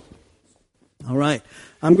the Lord. All right.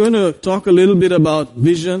 I'm going to talk a little bit about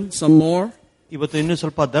vision some more. ಇವತ್ತು ಇನ್ನೂ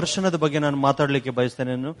ಸ್ವಲ್ಪ ದರ್ಶನದ ಬಗ್ಗೆ ನಾನು ಮಾತಾಡಲಿಕ್ಕೆ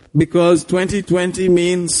ಬಯಸ್ತೇನೆ. Because 2020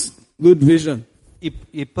 means good vision.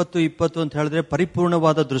 2020 ಅಂತ ಹೇಳಿದ್ರೆ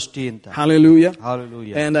ಪರಿಪೂರ್ಣವಾದ ದೃಷ್ಟಿ ಅಂತ. Hallelujah.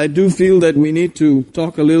 Hallelujah. And I do feel that we need to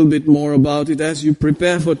talk a little bit more about it as you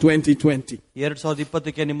prepare for 2020.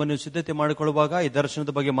 2020ಕ್ಕೆ ನಿಮ್ಮನ್ನು ಸಿದ್ಧತೆ ಮಾಡಿಕೊಳ್ಳುವಾಗ ಈ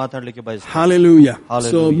ದರ್ಶನದ ಬಗ್ಗೆ ಮಾತಾಡಲಿಕ್ಕೆ ಬಯಸ್ತೇನೆ. Hallelujah.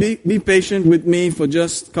 Hallelujah. So be patient with me for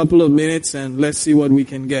just a couple of minutes and let's see what we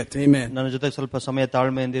can get. Amen. ನನ್ನ ಜೊತೆ ಸ್ವಲ್ಪ ಸಮಯ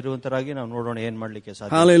ತಾಳ್ಮೆಯಿಂದ ಇರುವಂತರಾಗಿ ನಾವು ನೋಡೋಣ ಏನ್ ಮಾಡ್ಲಿಕ್ಕೆ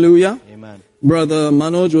ಸಾಧ್ಯ. Hallelujah. Amen. Brother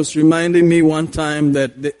Manoj was reminding me one time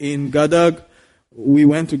that in Gadag, we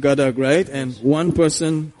went to Gadag, right? And one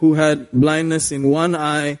person who had blindness in one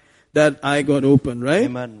eye, that eye got open, right?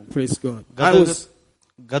 Amen. Praise God.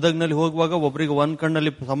 ಗದಗ್ನಲ್ಲಿ ಹೋಗುವಾಗ ಒಬ್ಬರಿಗೆ ಒಂದ್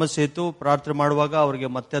ಕಣ್ಣಲ್ಲಿ ಸಮಸ್ಯೆ ಇತ್ತು, ಪ್ರಾರ್ಥನೆ ಮಾಡುವಾಗ ಅವರಿಗೆ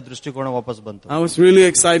ಮತ್ತೆ ದೃಷ್ಟಿಕೋನ ವಾಪಸ್ ಬಂತು. I was really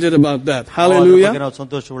excited about that. Hallelujah. ನಾವು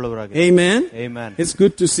ಸಂತೋಷವುಳ್ಳವರಾಗಿ. Amen. Amen. It's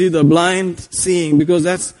good to see the blind seeing because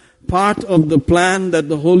that's part of the plan that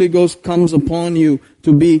the Holy Ghost comes upon you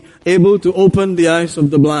to be able to open the eyes of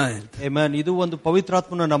the blind. Amen. ಇದು ಒಂದು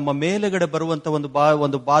ಪವಿತ್ರಾತ್ಮನ ನಮ್ಮ ಮೇಲೆಗಡೆ ಬರುವಂತ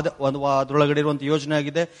ಅದರೊಳಗಡೆ ಇರುವಂತ ಯೋಜನೆ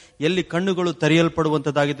ಆಗಿದೆ, ಎಲ್ಲಿ ಕಣ್ಣುಗಳು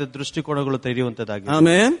ತೆರೆಯಲ್ಪಡುವಂತದ್ದಾಗಿದೆ, ದೃಷ್ಟಿಕೋನಗಳು ತೆರೆಯುವಂತದ್ದಾಗಿದೆ.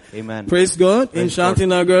 Amen. Amen. Praise God. In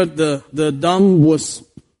Shantinagar, the dumb was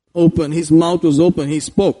open. His mouth was open. He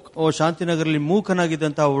spoke. ಶಾಂತಿನಗರಲ್ಲಿ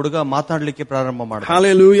ಮೂಕನಾಗಿದ್ದಂತ ಹುಡುಗ ಮಾತಾಡ್ಲಿಕ್ಕೆ ಪ್ರಾರಂಭ ಮಾಡಿದ.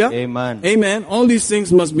 Hallelujah. Amen. Amen. All these things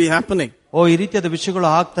must be happening. ಈ ರೀತಿಯಾದ ವಿಷಯಗಳು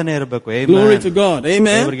ಆಗ್ತಾನೆ ಇರಬೇಕು. Glory to God.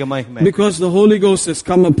 Amen. Because the Holy Ghost has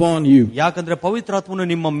come upon you. ಯಾಕಂದ್ರೆ ಪವಿತ್ರಾತ್ಮನು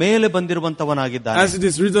ನಿಮ್ಮ ಮೇಲೆ ಬಂದಿರುವಂತವನಾಗಿದ್ದಾನೆ. As it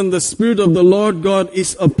is written, the Spirit of the Lord God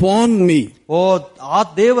is upon me. ಆ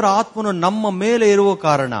ದೇವರ ಆತ್ಮನು ನಮ್ಮ ಮೇಲೆ ಇರುವ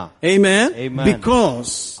ಕಾರಣ. Amen. Amen. Because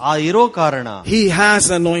ಇರೋ ಕಾರಣ He has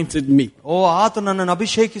anointed me. ಆತನು ನನ್ನನ್ನು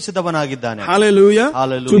ಅಭಿಷೇಕಿಸಿದವನಾಗಿದ್ದಾನೆ. Hallelujah.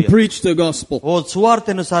 Hallelujah. To preach the gospel.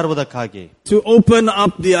 ಸುವಾರ್ತೆಯನ್ನು ಸಾರುವುದಕ್ಕಾಗಿ. To open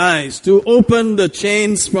up the eyes, to open the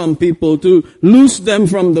chains from people, to loose them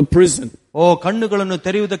from the prison. ಕಣ್ಣುಗಳನ್ನು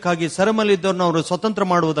ತೆರೆಯುವುದಕ್ಕಾಗಿ, ಸರಮಲ್ಲಿದ್ದವರನ್ನು ಅವರು ಸ್ವತಂತ್ರ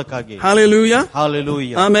ಮಾಡುವುದಕ್ಕಾಗಿ. Hallelujah.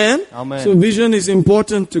 Hallelujah. Amen. Amen. So vision is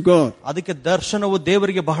important to God. ಅದಕ್ಕೆ ದರ್ಶನವು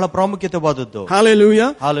ದೇವರಿಗೆ ಬಹಳ ಪ್ರಾಮುಖ್ಯತೆವಾದದ್ದು.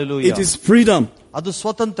 Hallelujah. Hallelujah. It is freedom. ಅದು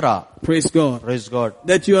ಸ್ವತಂತ್ರ. Praise God. Praise God.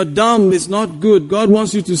 That you are dumb is not good. God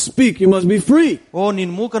wants you to speak. You must be free.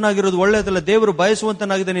 ನೀನ್ ಮೂಕನಾಗಿರೋದು ಒಳ್ಳೆಯದಲ್ಲ, ದೇವರು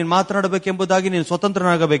ಬಯಸುವಂತನಾಗಿದೆ, ನೀನು ಮಾತನಾಡಬೇಕೆಂಬುದಾಗಿ ನೀನು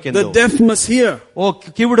ಸ್ವತಂತ್ರನಾಗಬೇಕೆಂದು. The deaf must hear.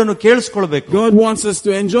 ಕಿವುಡನು ಕೇಳಿಸಿಕೊಳ್ಳಬೇಕು. God wants us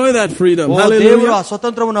to enjoy that freedom. ದೇವರು Hallelujah. ಆ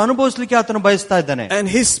ಸ್ವತಂತ್ರವನ್ನು ಅನುಭವಿಸಲಿಕ್ಕೆ ಆತನು ಬಯಸ್ತಾ ಇದ್ದಾನೆ. And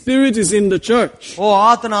His Spirit is in the church.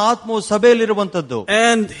 ಆತನ ಆತ್ಮವು ಸಭೆಯಲ್ಲಿರುವಂತದ್ದು.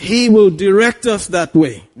 And He will direct us that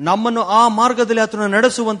way. ನಮ್ಮನ್ನು ಆ ಮಾರ್ಗದಲ್ಲಿ ಆತನು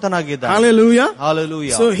ನಡೆಸುವಂತನಾಗಿದ್ದಾನೆ. Hallelujah.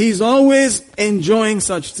 Hallelujah. So He's always enjoying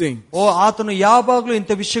such things. ಓ ಆತನು ಯಾವಾಗಲೂ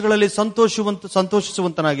ಇಂಥ ವಿಷಯಗಳಲ್ಲಿ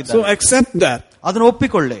ಸಂತೋಷಿಸುವಂತನಾಗಿದ್ದಾನೆ. So accept that. ಅದನ್ನು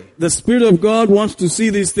ಒಪ್ಪಿಕೊಳ್ಳಿ. The Spirit of God wants to see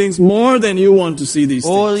these things more than you want to see these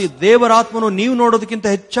things. ಓ ದೇವರ ಆತ್ಮನು ನೀವು ನೋಡೋದಕ್ಕಿಂತ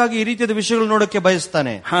ಹೆಚ್ಚಾಗಿ ಈ ರೀತಿಯ ವಿಷಯಗಳು ನೋಡಕ್ಕೆ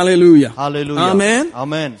ಬಯಸ್ತಾನೆ. Hallelujah. Hallelujah. Amen.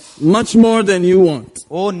 Amen. Much more than you want.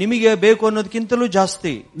 ಓ ನಿಮಗೆ ಬೇಕು ಅನ್ನೋದಕ್ಕಿಂತಲೂ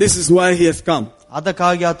ಜಾಸ್ತಿ. This is why he has come.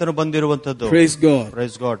 ಅದಕ್ಕಾಗಿ ಆತನು ಬಂದಿರುವಂತದ್ದು. Praise God.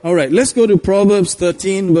 Praise God. All right, let's go to Proverbs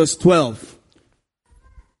 13 verse 12.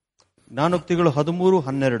 ಜ್ಞಾನೋಕ್ತಿಗಳು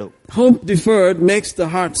 13:12. Hope deferred makes the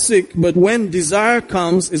heart sick, but when desire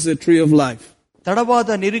comes is a tree of life. ತಡವಾದ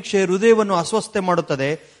ನಿರೀಕ್ಷೆ ಹೃದಯವನ್ನು ಅಸ್ವಸ್ಥ ಮಾಡುತ್ತದೆ,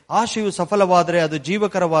 ಆಶೆಯು ಸಫಲವಾದರೆ ಅದು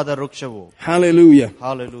ಜೀವಕರವಾದ ವೃಕ್ಷವು. Hallelujah.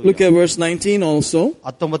 Hallelujah. Look at verse 19 also.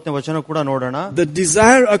 19ನೇ ವಚನ ಕೂಡ ನೋಡೋಣ. The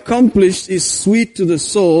desire accomplished is sweet to the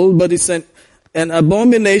soul, but it's an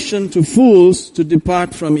abomination to fools to depart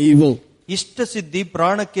from evil. ಇಷ್ಟ ಸಿದ್ಧಿ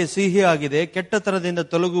ಪ್ರಾಣಕ್ಕೆ ಸಿಹಿ ಆಗಿದೆ, ಕೆಟ್ಟತನದಿಂದ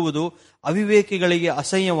ತೊಲಗುವುದು ಅವಿವೇಕಿಗಳಿಗೆ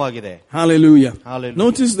ಅಸಹ್ಯವಾಗಿದೆ. Hallelujah. Hallelujah.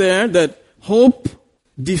 Notice there that hope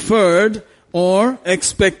deferred or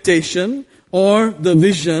expectation or the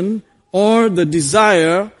vision or the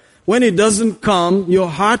desire, when it doesn't come, your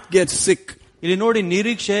heart gets sick. ಇಲ್ಲಿ ನೋಡಿ,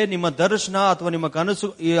 ನಿರೀಕ್ಷೆ, ನಿಮ್ಮ ದರ್ಶನ ಅಥವಾ ನಿಮ್ಮ ಕನಸು,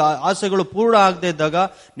 ಈ ಆಸೆಗಳು ಪೂರ್ಣ ಆಗದೆ ಇದ್ದಾಗ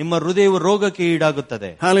ನಿಮ್ಮ ಹೃದಯವು ರೋಗಕ್ಕೆ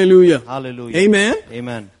ಈಡಾಗುತ್ತದೆ. Hallelujah. Hallelujah. Amen.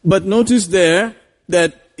 Amen. But notice there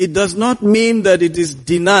that it does not mean that it is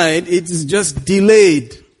denied, it is just delayed.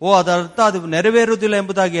 ಓ ಅದರ ಅರ್ಥ ಅದು ನೆರವೇರುವುದಿಲ್ಲ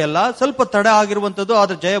ಎಂಬುದಾಗಿ ಅಲ್ಲ, ಸ್ವಲ್ಪ ತಡ ಆಗಿರುವಂತದ್ದು,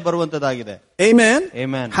 ಆದ್ರೆ ಜಯ ಬರುವಂತದ್ದಾಗಿದೆ. Amen.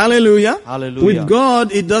 Amen. Hallelujah. Hallelujah. With God,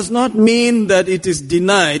 it does not mean that it is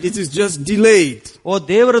denied, it is just delayed. ಓ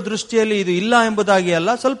ದೇವರ ದೃಷ್ಟಿಯಲ್ಲಿ ಇದು ಇಲ್ಲ ಎಂಬುದಾಗಿ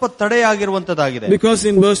ಅಲ್ಲ, ಸ್ವಲ್ಪ ತಡೆಯಾಗಿರುವಂತದ್ದಾಗಿದೆ. Because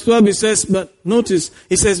in verse 12 it says, but notice,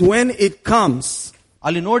 it says when it comes.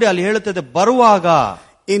 ಅಲ್ಲಿ ನೋಡಿ, ಅಲ್ಲಿ ಹೇಳುತ್ತದೆ ಬರುವಾಗ.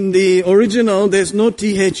 In the original, there's no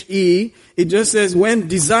THE. It just says when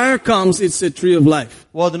desire comes, it's a tree of life.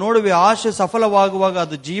 ಓ ಅದು ನೋಡುವೆ, ಆಶೆ ಸಫಲವಾಗುವಾಗ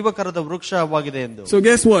ಅದು ಜೀವಕರದ ವೃಕ್ಷವಾಗಿದೆ ಎಂದು. So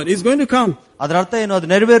guess what? It's going to come. ಅದರ ಅರ್ಥ ಏನು? ಅದು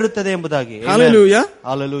ನೆರವೇರುತ್ತದೆ ಎಂಬುದಾಗಿ. Hallelujah.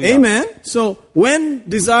 Hallelujah. Amen. So when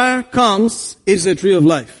desire comes, it's a tree of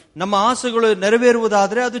life. ನಮ್ಮ ಆಸೆಗಳು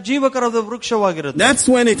ನೆರವೇರುವುದಾದ್ರೆ ಅದು ಜೀವಕರದ ವೃಕ್ಷವಾಗಿರುತ್ತೆ. That's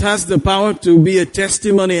when it has the power to be a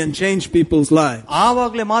testimony and change people's lives.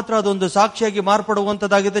 ಆವಾಗಲೇ ಮಾತ್ರ ಅದೊಂದು ಸಾಕ್ಷಿಯಾಗಿ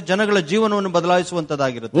ಮಾರ್ಪಡುವಂತದ್ದಾಗಿದೆ, ಜನಗಳ ಜೀವನವನ್ನು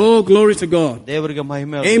ಬದಲಾಯಿಸುವಂತದ್ದಾಗಿರುತ್ತೆ. Oh, glory to God. ದೇವರಿಗೆ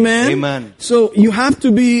ಮಹಿಮೆ. Amen. Amen. So you have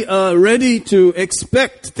to be ready to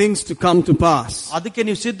expect things to come to pass. ಅದಕ್ಕೆ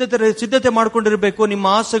ನೀವು ಸಿದ್ಧತೆ ಮಾಡಿಕೊಂಡಿರಬೇಕು, ನಿಮ್ಮ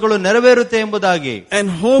ಆಸೆಗಳು ನೆರವೇರುತ್ತೆ ಎಂಬುದಾಗಿ. And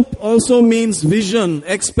hope also means vision,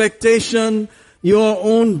 expectation, your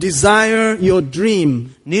own desire, your dream.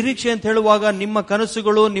 ನಿರೀಕ್ಷೆ ಅಂತ ಹೇಳುವಾಗ ನಿಮ್ಮ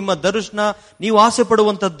ಕನಸುಗಳು, ನಿಮ್ಮ ದರ್ಶನ, ನೀವು ಆಸೆ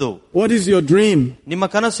ಪಡುವಂತದ್ದು. What is your dream? ನಿಮ್ಮ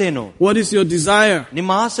ಕನಸೇನು? What is your desire?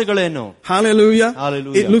 ನಿಮ್ಮ ಆಸೆಗಳೇನು? Hallelujah.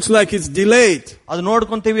 Hallelujah. It looks like it's delayed. ಅದು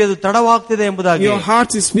ನೋಡ್ಕೊಂತೀವಿ, ಅದು ತಡವಾಗ್ತಿದೆ ಎಂಬುದಾಗಿ. Your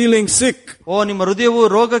heart is feeling sick. ಓ ನಿಮ್ಮ ಹೃದಯವು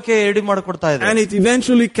ರೋಗಕ್ಕೆ ಎಡೆ ಮಾಡಿಕೊಡ್ತಾ ಇದೆ. And it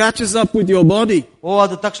eventually catches up with your body. ಓ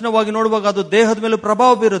ಅದು ತಕ್ಷಣವಾಗಿ ನೋಡುವಾಗ ಅದು ದೇಹದ ಮೇಲೆ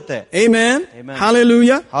ಪ್ರಭಾವ ಬೀರುತ್ತೆ. Amen. Amen.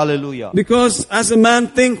 Hallelujah. Hallelujah. Because as a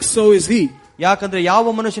man thinks, so is he. ಯಾಕಂದ್ರೆ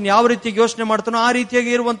ಯಾವ ಮನುಷ್ಯನು ಯಾವ ರೀತಿಯಾಗಿ ಯೋಚನೆ ಮಾಡ್ತಾನೋ ಆ ರೀತಿಯಾಗಿ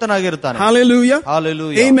ಇರುವಂತನಾಗಿರ್ತಾನೆ. Hallelujah.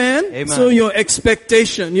 Hallelujah. Amen. Amen. So your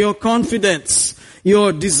expectation, your confidence, your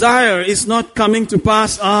desire is not coming to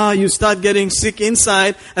pass. You start getting sick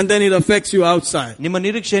inside and then it affects you outside. ನಿಮ್ಮ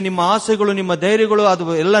ನಿರೀಕ್ಷೆ, ನಿಮ್ಮ ಆಸೆಗಳು, ನಿಮ್ಮ ಧೈರ್ಯಗಳು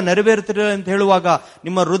ಅದು ಎಲ್ಲ ನೆರವೇರುತ್ತಿಲ್ಲ ಅಂತ ಹೇಳುವಾಗ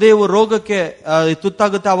ನಿಮ್ಮ ಹೃದಯವು ರೋಗಕ್ಕೆ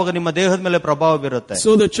ತುತ್ತಾಗುತ್ತೆ, ಆವಾಗ ನಿಮ್ಮ ದೇಹದ ಮೇಲೆ ಪ್ರಭಾವ ಬೀರುತ್ತೆ.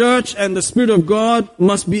 So the church and the Spirit of God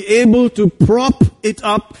must be able to prop it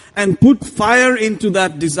up and put fire into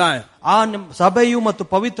that desire. ಆ ಸಭೆಯು ಮತ್ತು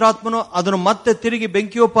ಪವಿತ್ರಾತ್ಮನು ಅದನ್ನು ಮತ್ತೆ ತಿರುಗಿ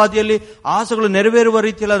ಬೆಂಕಿಯೋಪಾದಿಯಲ್ಲಿ ಆಸೆಗಳು ನೆರವೇರುವ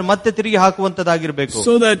ರೀತಿಯಲ್ಲಿ ಅದನ್ನು ಮತ್ತೆ ತಿರುಗಿ ಹಾಕುವಂತದ್ದಾಗಿರಬೇಕು.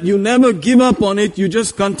 So that you never give up on it, you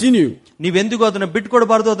just continue. ನೀವೆಂದಿಗೂ ಅದನ್ನು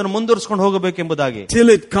ಬಿಟ್ಕೊಡಬಾರದು, ಅದನ್ನು ಮುಂದುವರಿಸಿಕೊಂಡು ಹೋಗಬೇಕೆಂಬುದಾಗಿ. Till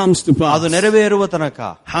it comes to pass. ಅದು ನೆರವೇರುವ ತನಕ.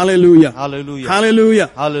 Hallelujah. Hallelujah. Hallelujah.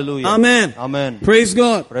 Hallelujah. Amen. Amen. Praise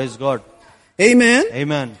God. Praise God. Amen.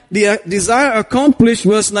 Amen. The desire accomplished,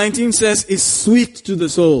 verse 19 says, is sweet to the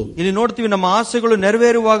soul. ಇಲ್ಲಿ ನೋಡ್ತೀವಿ, ನಮ್ಮ ಆಸೆಗಳು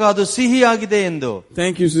ನೆರವೇರುವಾಗ ಅದು ಸಿಹಿಯಾಗಿದೆ ಎಂದು.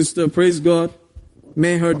 Thank you, sister. Praise God.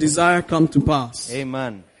 May her desire come to pass.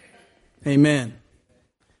 Amen. Amen.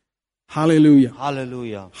 Hallelujah.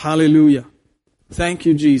 Hallelujah. Hallelujah. Thank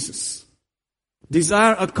you, Jesus.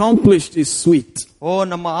 Desire accomplished is sweet. ಓ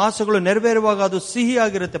ನಮ್ಮ ಆಸೆಗಳು ನೆರವೇರುವಾಗ ಅದು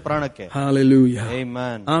ಸಿಹಿಯಾಗಿರುತ್ತೆ ಪ್ರಾಣಕ್ಕೆ. Hallelujah.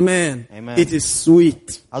 Amen. Amen. Amen. It is sweet.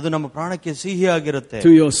 ಅದು ನಮ್ಮ ಪ್ರಾಣಕ್ಕೆ ಸಿಹಿಯಾಗಿರುತ್ತೆ.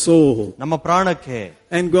 To your soul. ನಮ್ಮ ಪ್ರಾಣಕ್ಕೆ.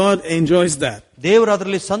 And God enjoys that. ದೇವರು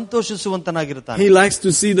ಅದರಲ್ಲಿ ಸಂತೋಷಿಸುವಂತನಾಗಿರ್ತಾನೆ. He likes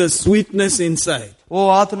to see the sweetness inside. ಓ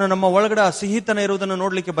ಆತನು ನಮ್ಮ ಒಳಗಡೆ ಆ ಸಿಹಿತನ ಇರುವುದನ್ನು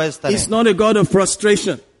ನೋಡ್ಲಿಕ್ಕೆ ಬಯಸ್ತಾನೆ. He's not a God of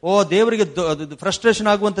frustration. ಓ ದೇವರಿಗೆ ಫ್ರಸ್ಟ್ರೇಷನ್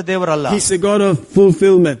ಆಗುವಂತ ದೇವರಲ್ಲ. He's a God of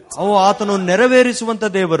fulfillment. ಓ ಆತನು ನೆರವೇರಿಸುವಂತ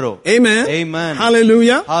ದೇವರು. Amen. Amen.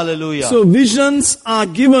 Hallelujah. Hallelujah. So visions are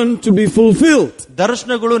given to be fulfilled.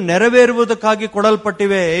 ದರ್ಶನಗಳು ನೆರವೇರುವುದಕ್ಕಾಗಿ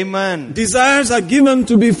ಕೊಡಲ್ಪಟ್ಟಿವೆ. Amen. Desires are given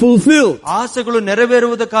to be fulfilled. ಆಸೆಗಳು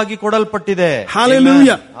ನೆರವೇರುವುದಕ್ಕಾಗಿ ಕೊಡಲ್ಪಟ್ಟಿದೆ.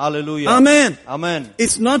 Hallelujah. Hallelujah. Amen. Amen.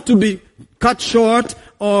 It's not to be cut short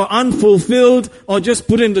or unfulfilled or just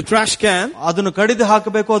put in the trash can. ಅದನ್ನು ಕಡಿದು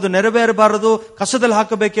ಹಾಕಬೇಕು, ಅದು ನೆರವೇರಬಾರದು, ಕಸದಲ್ಲಿ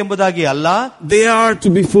ಹಾಕಬೇಕೆಂಬುದಾಗಿ ಅಲ್ಲ. They are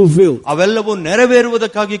to be fulfilled. ಅವೆಲ್ಲವೂ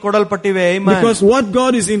ನೆರವೇರುವುದಕ್ಕಾಗಿ ಕೊಡಲ್ಪಟ್ಟಿವೆ. Because what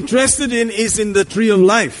God is interested in is in the tree of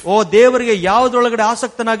life. ಓ ದೇವರಿಗೆ ಯಾವುದರೊಳಗಡೆ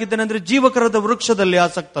ಆಸಕ್ತನಾಗಿದ್ದಾನೆ ಅಂದ್ರೆ ಜೀವಕರದ ವೃಕ್ಷದಲ್ಲಿ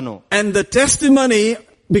ಆಸಕ್ತನು. And the testimony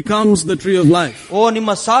becomes the tree of life. ಓ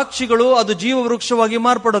ನಿಮ್ಮ ಸಾಕ್ಷಿಗಳು ಅದು ಜೀವ ವೃಕ್ಷವಾಗಿ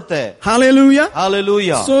ಮಾರ್ಪಡುತ್ತೆ. Hallelujah.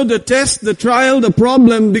 Hallelujah. So the test, the trial, the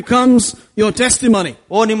problem becomes your testimony.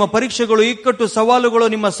 ಓ ನಿಮ್ಮ ಪರೀಕ್ಷೆಗಳು, ಇಕ್ಕಟ್ಟು, ಸವಾಲುಗಳು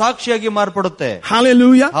ನಿಮ್ಮ ಸಾಕ್ಷಿಯಾಗಿ ಮಾರ್ಪಡುತ್ತೆ.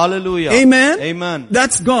 Hallelujah. Hallelujah. Amen. Amen.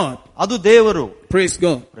 That's God. ಅದು ದೇವರು. Praise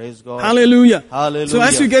God. Praise God. Hallelujah. Hallelujah. So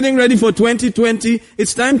as you're getting ready for 2020,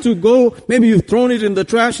 it's time to go, maybe you've thrown it in the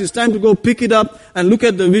trash, it's time to go pick it up and look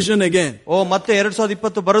at the vision again. ಓ ಮತ್ತೆ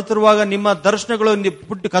 2020 ಬರುತ್ತಿರುವಾಗ ನಿಮ್ಮ ದರ್ಶನಗಳು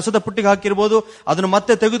ಕಸದ ಪುಟ್ಟಿಗೆ ಹಾಕಿರಬಹುದು, ಅದನ್ನು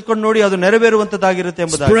ಮತ್ತೆ ತೆಗೆದುಕೊಂಡು ನೋಡಿ, ಅದು ನೆರವೇರುವಂತದ್ದಾಗಿರುತ್ತೆ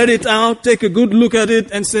ಎಂಬುದಾಗಿ. Spread it out, take a good look at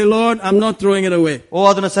it and say, Lord, I'm not throwing it away. ಓ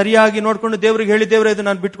ಅದನ್ನು ಸರಿಯಾಗಿ ನೋಡ್ಕೊಂಡು ದೇವರಿಗೆ ಹೇಳಿ, ದೇವರೇ ಇದು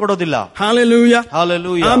ನಾನು ಬಿಟ್ಕೊಡೋದಿಲ್ಲ. Hallelujah.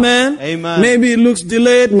 Hallelujah. Amen. Amen. Maybe it looks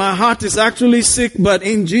delayed, my heart is actually sick, but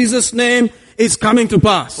in Jesus' name, it's coming to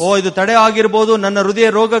pass. ಓ ಇದು ತಡೆ ಆಗಿರಬಹುದು, ನನ್ನ ಹೃದಯ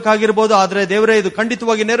ರೋಗಕ್ಕಾಗಿರಬಹುದು, ಆದ್ರೆ ದೇವರೇ ಇದು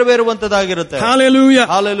ಖಂಡಿತವಾಗಿ ನೆರವೇರುವಂತದ್ದಾಗಿರುತ್ತೆ. Hallelujah.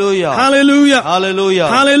 Hallelujah. Hallelujah. Hallelujah.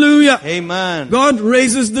 Hallelujah. Amen. God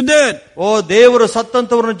raises the dead. ಓ ದೇವರು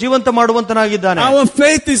ಸತ್ತಂತವರನ್ನು ಜೀವಂತ ಮಾಡುವಂತನಾಗಿದ್ದಾನೆ. Our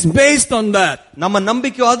faith is based on that. ನಮ್ಮ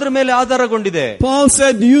ನಂಬಿಕೆಯು ಅದರ ಮೇಲೆ ಆಧಾರಗೊಂಡಿದೆ. Paul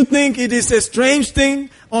said, do you think it is a strange thing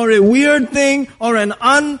or a weird thing or an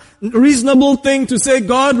unreasonable thing to say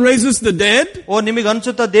God raises the dead? ಓ ನಿಮಗೆ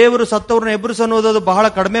ಅನ್ಸುತ್ತಾ ದೇವರು ಸತ್ತವರನ್ನು ಎಬ್ಬರಿಸು ಅನ್ನೋದು ಬಹಳ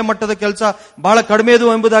ಕಡಿಮೆ ಮಟ್ಟದ ಕೆಲಸ, ಬಹಳ ಕಡಿಮೆದು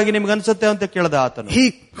ಎಂಬುದಾಗಿ ನಿಮ್ಗೆ ಅನ್ಸುತ್ತೆ ಅಂತ ಕೇಳಿದ ಆತನು. He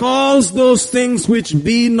calls those things which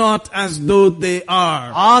be not as though they are.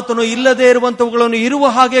 ಆತನು ಇಲ್ಲದೆ ಇರುವಂತವುಗಳನ್ನು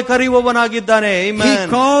ಇರುವ ಹಾಗೆ ಕರೆಯುವವನಾಗಿದ್ದಾನೆ. He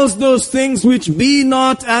calls those things which be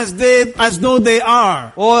not as though they are.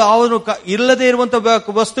 ಓ ಅವನು ಇಲ್ಲದೆ ಇರುವಂತ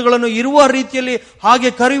ವಸ್ತುಗಳನ್ನು ಇರುವ ರೀತಿಯಲ್ಲಿ ಹಾಗೆ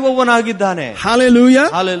ಕರೆಯುವವನಾಗಿದ್ದಾನೆ. Hallelujah.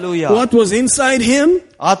 Hallelujah. What was inside him?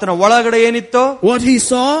 ಆತನ ಒಳಗಡೆ ಏನಿತ್ತು? What he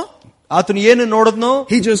saw? ಆತನು ಏನು ನೋಡಿದ್ನೋ?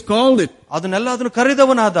 He just called it. ಅದನ್ನೆಲ್ಲ ಅದನ್ನು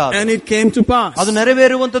ಕರೆದವನಾದ. And it came to pass. ಅದು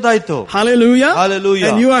ನೆರವೇರುವಂತದಾಯಿತು. Hallelujah. Hallelujah.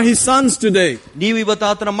 And you are his sons today. ನೀವು ಇವತ್ತು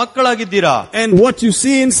ಆತನ ಮಕ್ಕಳಾಗಿದ್ದೀರಾ. And what you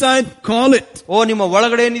see inside, call it. ಓ ನಿಮ್ಮ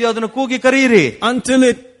ಒಳಗಡೆ ಏನಿದೆ ಅದನ್ನು ಕೂಗಿ ಕರೆಯಿರಿ. Until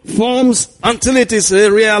it forms, until it is a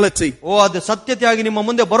reality. ಓ ಅದು ಸತ್ಯತೆಯಾಗಿ ನಿಮ್ಮ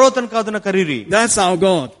ಮುಂದೆ ಬರೋ ತನಕ ಅದನ್ನು ಕರೀರಿ. That's our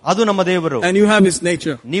God. ಅದು ನಮ್ಮ ದೇವರು. And you have his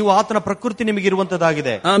nature. ನೀವು ಆತನ ಪ್ರಕೃತಿ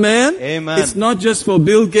ನಿಮಗಿರುವಂತದ್ದಾಗಿದೆ. Amen. Amen. It's not just for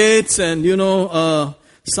Bill Gates and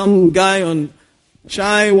some guy on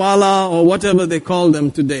Chai Wala or whatever they call them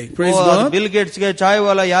today. Praise God. Bill Gates ಗೆ ಚಾಯ್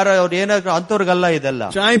ವಾಲಾ ಯಾರು ಅವ್ರು ಏನಾದ್ರು ಅಂತವ್ರಿಗಲ್ಲ ಇದೆಲ್ಲ.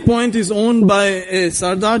 Chai Point is owned by a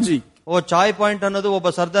Sardarji. O chai point ಅನ್ನೋದು ಒಬ್ಬ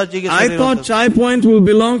ಸರ್ದಾರ್ಜಿಗೆ. I thought Chai Point will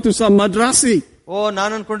belong to some Madrasi. ಓ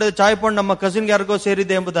ನಾನು ಅನ್ಕೊಂಡಿದ್ದೆ ಚಾಯ್ point ನಮ್ಮ ಕಸಿನ್ ಯಾರಿಗೋ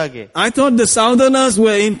ಸೇರಿದೆ ಎಂಬುದಾಗಿ. I thought the Southerners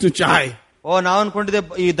were into chai. ಓ ನಾವು ಅನ್ಕೊಂಡಿದ್ದೆ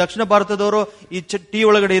ಈ ದಕ್ಷಿಣ ಭಾರತದವರು ಈ ಟೀ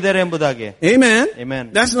ಒಳಗಡೆ ಇದ್ದಾರೆ ಎಂಬುದಾಗಿ. Amen. Amen.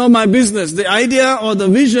 That's not my business. The idea or the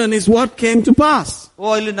vision is what came to pass.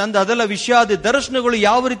 ಓ ಇಲ್ಲಿ ನಂದು ಅದೆಲ್ಲ ವಿಷಯ, ಅದು ದರ್ಶನಗಳು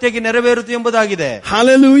ಯಾವ ರೀತಿಯಾಗಿ ನೆರವೇರುತ್ತೆ ಎಂಬುದಾಗಿದೆ.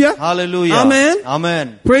 Hallelujah. Hallelujah. Amen. Amen.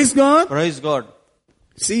 Praise God. Praise God.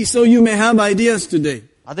 See, so you may have ideas today.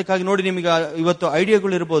 ಅದಕ್ಕಾಗಿ ನೋಡಿ ನಿಮಗೆ ಇವತ್ತು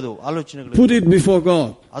ಐಡಿಯಾಗಳು ಇರಬಹುದು, ಆಲೋಚನೆಗಳು. Put it before God.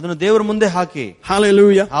 ಅದನ್ನು ದೇವರ ಮುಂದೆ ಹಾಕಿ.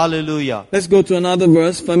 Hallelujah. Hallelujah. Let's go to another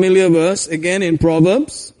verse, familiar verse, again in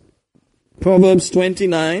Proverbs. Proverbs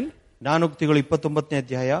 29. ಜ್ಞಾನೋಕ್ತಿಗಳು 29ನೇ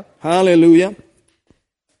ಅಧ್ಯಾಯ. Hallelujah.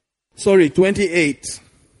 Sorry, 28.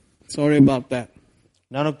 Sorry about that.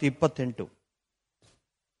 ಜ್ಞಾನೋಕ್ತಿ 28.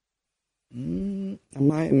 Am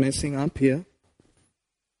I messing up here?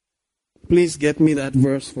 Please get me that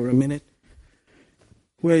verse for a minute.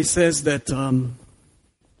 Where he says that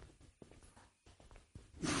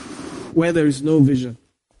where there is no vision.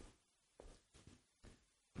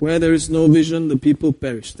 Where there is no vision, the people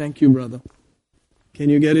perish. Thank you, brother. Can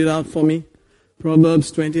you get it out for me? Proverbs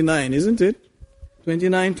 29, isn't it?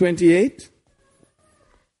 29, 28?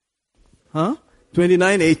 Huh?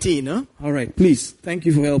 29, 18, huh? All right, please. Thank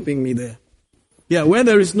you for helping me there. Yeah, where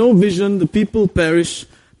there is no vision, the people perish,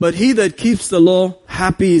 but he that keeps the law,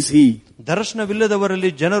 happy is he. ದರ್ಶನವಿಲ್ಲದವರಲ್ಲಿ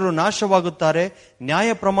ಜನರು ನಾಶವಾಗುತ್ತಾರೆ, ನ್ಯಾಯ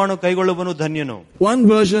ಪ್ರಮಾಣ ಕೈಗೊಳ್ಳುವನು ಧನ್ಯನು. One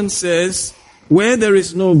version says, where there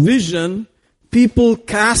is no vision, people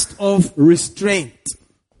cast off restraint.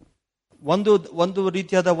 ಒಂದು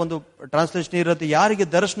ರೀತಿಯಾದ ಒಂದು translation ಇರುತ್ತೆ, ಯಾರಿಗೆ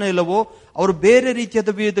ದರ್ಶನ ಇಲ್ಲವೋ ಅವರು ಬೇರೆ ರೀತಿಯಾದ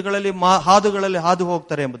ವಿಧಗಳಲ್ಲಿ ಹಾದುಗಳಲ್ಲಿ ಹಾದು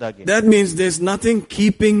ಹೋಗ್ತಾರೆ ಎಂಬುದಾಗಿ. That means there's nothing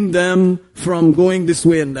keeping them from going this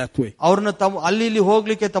way and that way. ಅವ್ರನ್ನ ಅಲ್ಲಿ ಇಲ್ಲಿ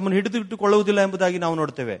ಹೋಗ್ಲಿಕ್ಕೆ ತಮ್ಮನ್ನು ಹಿಡಿದಿಟ್ಟುಕೊಳ್ಳುವುದಿಲ್ಲ ಎಂಬುದಾಗಿ ನಾವು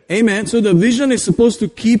ನೋಡ್ತೇವೆ. Amen. So the vision is supposed to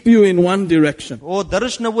keep you in one direction. ಓ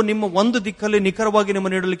ದರ್ಶನವು ನಿಮ್ಮ ಒಂದು ದಿಕ್ಕಲ್ಲಿ ನಿಖರವಾಗಿ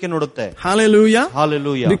ನಿಮ್ಮನ್ನು ಇಡಲಿಕ್ಕೆ ನೋಡುತ್ತೆ. Hallelujah.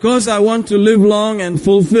 Hallelujah. Because I want to live long and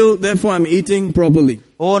fulfill, therefore I'm eating properly.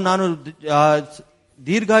 ಓ ನಾನು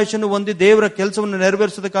ದೀರ್ಘಾಯುಷನ್ನು ಹೊಂದಿ ದೇವರ ಕೆಲಸವನ್ನು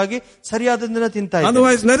ನೆರವೇರಿಸೋದಕ್ಕಾಗಿ ಸರಿಯಾದ ತಿಂತಾ ಇದ್ದೇನೆ.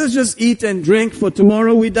 Otherwise let us just eat and drink, for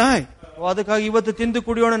tomorrow we die. ಓ ಅದಕ್ಕಾಗಿ ಇವತ್ತು ತಿಂದು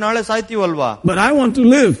ಕುಡಿಯೋಣ, ನಾಳೆ ಸಾಯ್ತೀವಲ್ವಾ. But I want to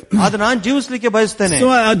live. ಅದು ನಾನು ಜೀವಿಸ್ಲಿಕ್ಕೆ ಬಯಸ್ತೇನೆ. So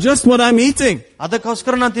I adjust what I'm eating.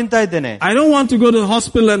 ಅದಕ್ಕೋಸ್ಕರ ನಾನು ತಿಂತಾ ಇದ್ದೇನೆ. I don't want to go to the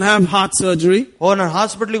hospital and have heart surgery. ನಾನು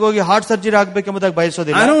ಹಾಸ್ಪಿಟಲ್ಗೆ ಹೋಗಿ heart surgery ಆಗ್ಬೇಕೆಂಬುದಾಗಿ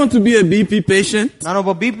ಬಯಸೋದಿಲ್ಲ. I don't want to be a BP patient.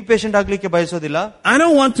 ನಾನೊಬ್ಬ BP ಪೇಷಂಟ್ ಆಗ್ಲಿಕ್ಕೆ ಬಯಸೋದಿಲ್ಲ. I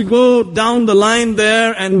don't want to go down the line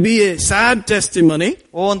there and be a sad testimony.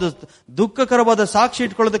 ಒಂದು ದುಃಖಕರವಾದ ಸಾಕ್ಷಿ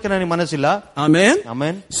ಇಟ್ಕೊಳ್ಳೋದಕ್ಕೆ ನನಗೆ ಮನಸ್ಸಿಲ್ಲ. Amen.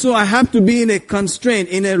 Amen. So I have to be in a constraint,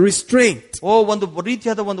 in a restraint. ಒಂದು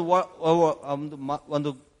ರೀತಿಯಾದ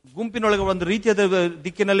ಒಂದು ಗುಂಪಿನೊಳಗೆ ಒಂದು ರೀತಿಯಾದ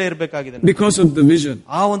ದಿಕ್ಕಿನಲ್ಲೇ ಇರಬೇಕಾಗಿದೆ. Because of the vision.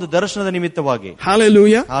 ಆ ಒಂದು ದರ್ಶನದ ನಿಮಿತ್ತವಾಗಿ.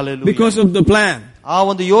 Hallelujah. Hallelujah. Because of the plan. ಆ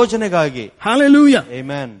ಒಂದು ಯೋಜನೆಗಾಗಿ. Hallelujah.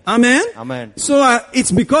 Amen. Amen. Amen. So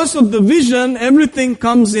it's because of the vision everything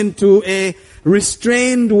comes into a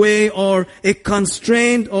restrained way or a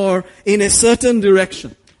constraint or in a certain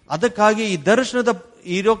direction. ಅದಕ್ಕಾಗಿ ಈ ದರ್ಶನದ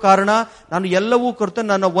ಇರೋ ಕಾರಣ ನಾನು ಎಲ್ಲವೂ ಕೊರತ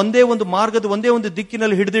ನನ್ನ ಒಂದೇ ಒಂದು ಮಾರ್ಗದ ಒಂದೇ ಒಂದು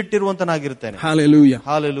ದಿಕ್ಕಿನಲ್ಲಿ ಹಿಡಿದಿಟ್ಟಿರುವಂತನಾಗಿರ್ತೇನೆ. Hallelujah.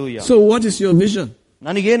 Hallelujah. So what is your vision?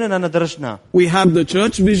 ನನಗೇನು ನನ್ನ ದರ್ಶನ? We have the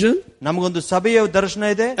church vision. ನಮಗೊಂದು ಸಭೆಯ ದರ್ಶನ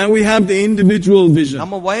ಇದೆ. And we have the individual vision.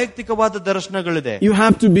 ನಮ್ಮ ವೈಯಕ್ತಿಕವಾದ ದರ್ಶನಗಳಿದೆ. You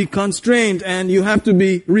have to be constrained and you have to be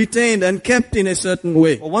retained and kept in a certain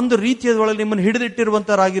way. ಒಂದು ರೀತಿಯದೊಳಗೆ ನಿಮ್ಮನ್ನು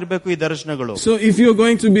ಹಿಡಿದಿಟ್ಟಿರುವಂತರಾಗಿರ್ಬೇಕು ಈ ದರ್ಶನಗಳು. So if you're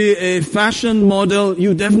going to be a fashion model,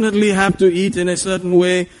 you definitely have to eat in a certain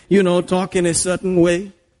way, talk in a certain way.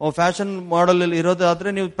 Fashion model ಇರೋದಾದ್ರೆ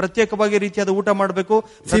ನೀವು ಪ್ರತ್ಯೇಕವಾಗಿ ರೀತಿಯಾದ ಊಟ ಮಾಡಬೇಕು,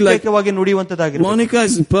 ಪ್ರತ್ಯೇಕವಾಗಿ ನುಡಿಯುವಂತದ್ದಾಗಿರ್ಬೇಕು. Monica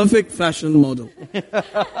is a perfect fashion model.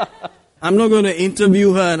 I'm not going to interview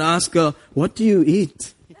her and ask her, what do you eat?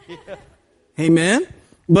 Amen.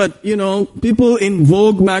 But, people in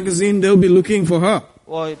Vogue magazine, they'll be looking for her.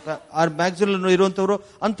 Magazine ಇರುವಂತವ್ರು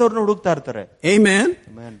ಅಂತವ್ರನ್ನ ಹುಡುಕ್ತಾ ಇರ್ತಾರೆ. Amen.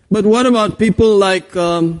 But what about people like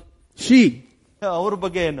she? ಅವ್ರ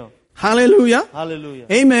ಬಗ್ಗೆ ಏನು? Hallelujah. Hallelujah.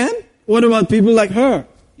 Amen. What about people like her?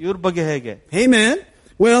 ಇವ್ರ ಬಗ್ಗೆ ಹೇಗೆ? Amen.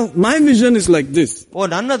 Well, my vision is like this.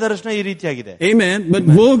 ನನ್ನ ದರ್ಶನ ಈ ರೀತಿಯಾಗಿದೆ. Amen. But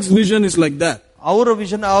Vogue's vision is like that. ಅವರ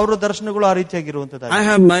ವಿಷನ್, ಅವರ ದರ್ಶನಗಳು ಆ ರೀತಿಯಾಗಿರುವಂತದ್ದು. I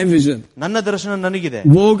have my vision. ನನ್ನ ದರ್ಶನ ನನಗಿದೆ.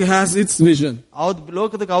 Vogue has its vision.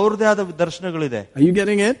 ಲೋಕದಕ್ಕೆ ಅವ್ರದೇ ಆದ ದರ್ಶನಗಳಿದೆ. Are you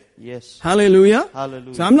getting it? Yes. Hallelujah.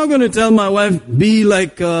 Hallelujah. So I'm not going to tell my wife, be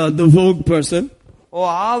like the Vogue person.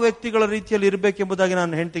 ಆ ವ್ಯಕ್ತಿಗಳ ರೀತಿಯಲ್ಲಿ ಇರಬೇಕೆಂಬುದಾಗಿ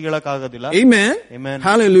ನಾನು ಹೆಂಡತಿಗೆ ಹೇಳಕ್ ಆಗೋದಿಲ್ಲ. Amen. Amen.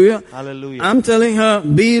 Hallelujah. Hallelujah. I'm telling her,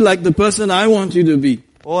 be like the person I want you to be.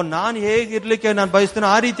 ನಾನು ಹೇಗಿರ್ಲಿಕ್ಕೆ ನಾನು ಬಯಸ್ತೇನೆ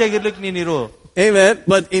ಆ ರೀತಿಯಾಗಿರ್ಲಿಕ್ಕೆ ನೀನಿರು. Amen.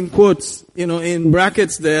 But in quotes, in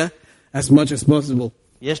brackets there, as much as possible.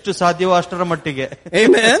 ಎಷ್ಟು ಸಾಧ್ಯವೋ ಅಷ್ಟರ ಮಟ್ಟಿಗೆ.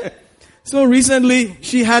 Amen. So recently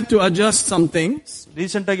she had to adjust some things.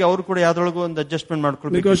 Recent ಆಗಿ ಅವರು ಕೂಡ ಯಾವ್ದೊಳಗೂ ಒಂದು ಅಡ್ಜಸ್ಟ್ಮೆಂಟ್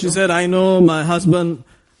ಮಾಡ್ಕೊಳ್ಬೇಕು. Because she said, I know my husband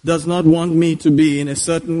does not want me to be in a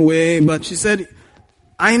certain way, but she said,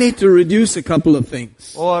 I need to reduce a couple of things.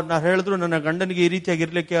 ನಾನು ಹೇಳಿದ್ರು ನನ್ನ ಗಂಡನಿಗೆ ಈ ರೀತಿಯಾಗಿ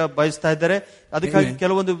ಇರ್ಲಿಕ್ಕೆ ಬಯಸ್ತಾ ಇದ್ದಾರೆ, ಅದಕ್ಕಾಗಿ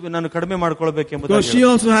ಕೆಲವೊಂದು ನಾನು ಕಡಿಮೆ ಮಾಡ್ಕೊಳ್ಬೇಕೆಂಬುದು. She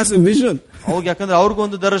also has a vision. ಯಾಕಂದ್ರೆ ಅವ್ರಿಗೂ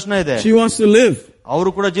ಒಂದು ದರ್ಶನ ಇದೆ. She wants to live.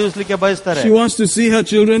 ಅವರು ಕೂಡ ಜೀವಿಸಲಿಕ್ಕೆ ಬಯಸ್ತಾರೆ. She wants to see her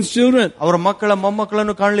children's children. ಅವರ ಮಕ್ಕಳ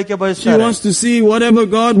ಮೊಮ್ಮಕ್ಕಳನ್ನು ಕಾಣಲಿಕ್ಕೆ ಬಯಸ್ತಾರೆ. She wants to see whatever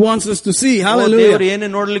God wants us to see. Hallelujah. ದೇವರು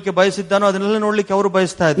ಏನೇ ನೋಡ್ಲಿಕ್ಕೆ ಬಯಸಿದ್ದಾನೋ ಅದನ್ನೆಲ್ಲ ನೋಡ್ಲಿಕ್ಕೆ ಅವರು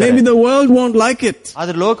ಬಯಸ್ತಾ ಇದ್ದಾರೆ. Maybe the world won't like it.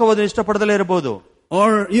 ಆದ್ರೆ ಲೋಕವನ್ನು ಇಷ್ಟಪಡದಲೇ ಇರಬಹುದು. Or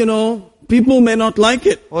people may not like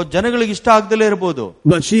it. ಜನಗಳಿಗೆ ಇಷ್ಟ ಆಗದಲೇ ಇರಬಹುದು.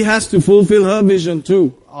 But she has to fulfill her vision too.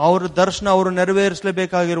 ಅವರ ದರ್ಶನ ಅವರು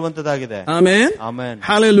ನೆರವೇರಿಸಲೇಬೇಕಾಗಿರುವಂತದ್ದಾಗಿದೆ. Amen. Amen.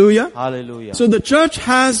 Hallelujah. Hallelujah. So the church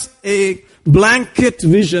has a blanket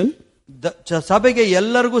vision. ಸಭೆಗೆ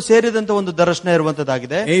ಎಲ್ಲರಿಗೂ ಸೇರಿದಂತ ಒಂದು ದರ್ಶನ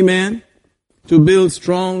ಇರುವಂತದ್ದಾಗಿದೆ. Amen. To build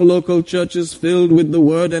strong local churches filled with the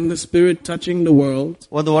word and the spirit touching the world.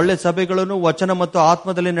 ಒಂದು ಒಳ್ಳೆ ಸಭೆಗಳನ್ನು ವಚನ ಮತ್ತು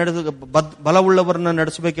ಆತ್ಮದಲ್ಲಿ ಬಲವುಳ್ಳವರನ್ನ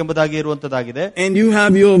ನಡೆಸಬೇಕೆಂಬುದಾಗಿ ಇರುವಂತದ್ದಾಗಿದೆ. And you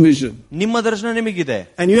have your vision. ನಿಮ್ಮ ದರ್ಶನ ನಿಮಗಿದೆ.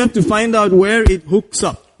 And you have to find out where it hooks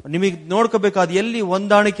up. ನಿಮಗೆ ನೋಡ್ಕೋಬೇಕಾದ ಎಲ್ಲಿ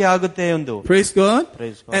ಹೊಂದಾಣಿಕೆ ಆಗುತ್ತೆ ಎಂದು. Praise God.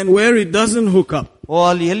 And where it doesn't hook up.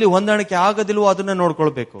 ಅಲ್ಲಿ ಎಲ್ಲಿ ಹೊಂದಾಣಿಕೆ ಆಗೋದಿಲ್ವೋ ಅದನ್ನ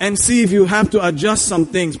ನೋಡ್ಕೊಳ್ಬೇಕು. And see if you have to adjust some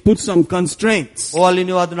things, put some constraints. ಅಲ್ಲಿ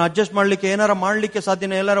ನೀವು ಅದನ್ನ ಅಡ್ಜಸ್ಟ್ ಮಾಡ್ಲಿಕ್ಕೆ ಏನಾರ ಮಾಡ್ಲಿಕ್ಕೆ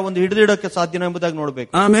ಸಾಧ್ಯನ, ಎಲ್ಲಾರ ಒಂದು ಹಿಡಿದಿಡಕ್ಕೆ ಸಾಧ್ಯನ ಎಂಬುದಾಗಿ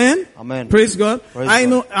ನೋಡ್ಬೇಕು. Amen. Amen. Praise God. I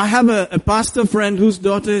know I have a pastor friend whose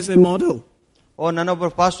daughter is a model.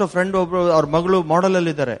 ನನ್ನೊಬ್ಬ ಪಾಸ್ಟರ್ ಫ್ರೆಂಡ್ ಒಬ್ರು ಅವ್ರ ಮಗಳು ಮಾಡೆಲ್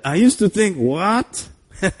ಅಲ್ಲಿ ಇದ್ದಾರೆ. I used to think,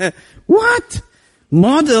 what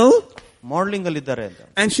model? Modelling ಅಲ್ಲಿ ಇದ್ದಾರೆ ಅಂತ.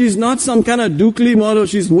 And she's not some kind of Dukli model,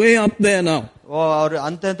 she's way up there now. ಅವ್ರು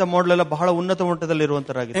ಅಂತ ಮಾಡಲ್ ಎಲ್ಲ ಬಹಳ ಉನ್ನತ ಮಟ್ಟದಲ್ಲಿ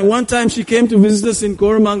ಇರುವಂತರಾಗಿದ್ದಾರೆ. And one time she came to visit us in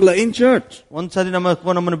Koramangala in church. ಒಂದ್ಸರಿ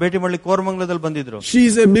ನಮ್ಮನ್ನು ಭೇಟಿ ಮಾಡ್ಲಿಕ್ಕೆ ಕೋರಮಂಗಲದಲ್ಲಿ ಬಂದಿದ್ರು.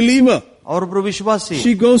 She's a believer. ಅವರೊಬ್ರು ವಿಶ್ವಾಸಿ.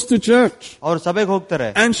 She goes to church. ಅವ್ರ ಸಭೆಗೆ ಹೋಗ್ತಾರೆ.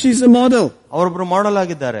 And she's a model. ಅವರೊಬ್ರು ಮಾಡೆಲ್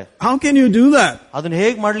ಆಗಿದ್ದಾರೆ. How can you do that? ಅದನ್ನ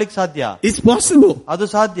ಹೇಗ್ ಮಾಡ್ಲಿಕ್ಕೆ ಸಾಧ್ಯ? It's possible. ಅದು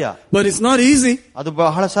ಸಾಧ್ಯ. But it's not easy. ಅದು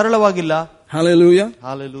ಬಹಳ ಸರಳವಾಗಿಲ್ಲ. Hallelujah.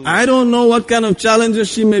 Hallelujah. I don't know what kind of challenges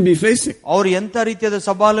she may be facing. ಅವ್ರು ಎಂತ ರೀತಿಯಾದ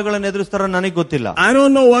ಸವಾಲುಗಳನ್ನು ಎದುರಿಸ್ತಾರ ನನಗೆ ಗೊತ್ತಿಲ್ಲ. I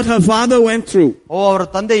don't know what her father went through. ಅವರ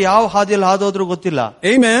ತಂದೆ ಯಾವ ಹಾದಿಯಲ್ಲಿ ಹಾದೋದ್ರು ಗೊತ್ತಿಲ್ಲ.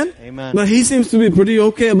 Amen. Amen. But he seems to be pretty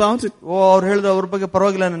okay about it. ಅವ್ರು ಹೇಳಿದ್ರು ಅವ್ರ ಬಗ್ಗೆ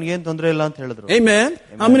ಪರವಾಗಿಲ್ಲ, ನನಗೆ ಏನ್ ತೊಂದರೆ ಇಲ್ಲ ಅಂತ ಹೇಳಿದ್ರು. Amen.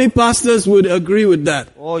 How many pastors would agree with that?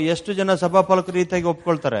 ಎಷ್ಟು ಜನ ಸಭಾಪಾಲಕರು ರೀತಿಯಾಗಿ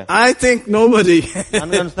ಒಪ್ಕೊಳ್ತಾರೆ? I think nobody.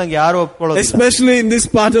 ನನಗೆ ಅನ್ಸ್ದಂಗೆ ಯಾರು ಒಪ್ಕೊಳ್ಳೋದಿಲ್ಲ. Especially in this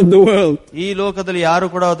part of the world. ಈ ಲೋಕದಲ್ಲಿ ಯಾರು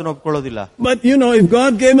ಕೂಡ ಅದನ್ನ ಒಪ್ಕೊಳ್ಳೋದಿಲ್ಲ. But you know, if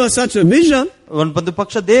God gave us such a vision, ಒಂದು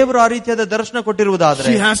ಪಕ್ಷ ದೇವರು ಆ ರೀತಿಯಾದ ದರ್ಶನ ಕೊಟ್ಟಿರುವುದಾದ್ರೆ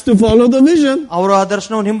she has to follow the vision. ಅವರು ಆ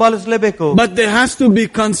ದರ್ಶನವನ್ನು ಹಿಂಬಾಲಿಸಲೇಬೇಕು. But there has to be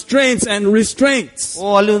constraints and restraints.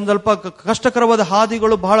 ಅಲ್ಲಿ ಒಂದು ಸ್ವಲ್ಪ ಕಷ್ಟಕರವಾದ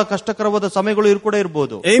ಹಾದಿಗಳು, ಬಹಳ ಕಷ್ಟಕರವಾದ ಸಮಯಗಳು ಕೂಡ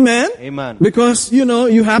ಇರಬಹುದು. Amen. Amen. Because you know,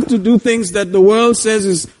 you have to do things that the world says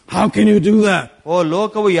is, how can you do that?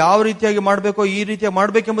 ಲೋಕವು ಯಾವ ರೀತಿಯಾಗಿ ಮಾಡಬೇಕೋ ಈ ರೀತಿಯಾಗಿ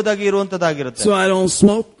ಮಾಡಬೇಕೆಂಬುದಾಗಿ ಇರುವಂತದ್ದಾಗಿರುತ್ತೆ. So I don't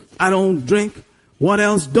smoke, I don't drink. What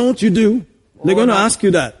else don't you do? They're going to ask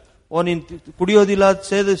you that. ನೀನ್ ಕುಡಿಯೋದಿಲ್ಲ,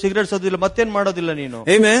 cigarette ಸೇದೋದಿಲ್ಲ, ಮತ್ತೇನ್ ಮಾಡೋದಿಲ್ಲ ನೀನು?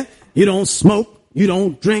 Amen. You don't smoke, you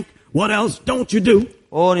don't drink. What else don't you do?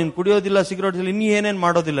 ನೀನ್ ಕುಡಿಯೋದಿಲ್ಲ, cigarette ಇಲ್ಲ, ಇನ್ನೂ ಏನೇನ್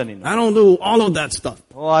ಮಾಡೋದಿಲ್ಲ ನೀನು? I don't do all of that stuff.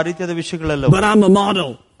 ಆ ರೀತಿಯಾದ ವಿಷಯಗಳೆಲ್ಲ. But I'm a model.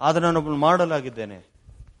 ಆದ್ರೆ ನಾನು ಮಾಡಲಾಗಿದ್ದೇನೆ.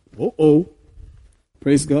 Oh.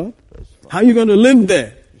 Praise God. How are you going to live there?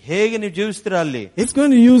 ಹೇಗೆ ನೀವು ಜೀವಿಸ್ತೀರಾ ಅಲ್ಲಿ? It's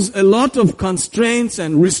going to use a lot of constraints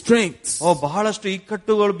and restraints. ಬಹಳಷ್ಟು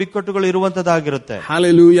ಇಕ್ಕಟ್ಟುಗಳು ಬಿಕ್ಕಟ್ಟುಗಳು ಇರುವಂತದ್ದಾಗಿರುತ್ತೆ.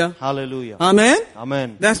 Hallelujah. Hallelujah. Amen. Amen.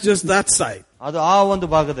 That's just that side. ಅದು ಆ ಒಂದು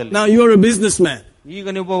ಭಾಗದಲ್ಲಿ. Now you're a businessman. ಈಗ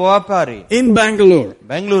ನೀವು ವ್ಯಾಪಾರಿ. In Bangalore.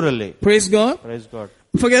 ಬೆಂಗಳೂರಲ್ಲಿ. Praise God. Praise God.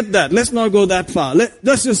 Forget that. Let's not go that far.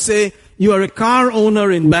 Let's just say you are a car owner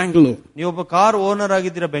in Bangalore. ನೀವೊಬ್ಬ car owner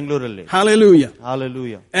ಆಗಿದ್ದೀರಾ ಬೆಂಗಳೂರಲ್ಲಿ. Hallelujah.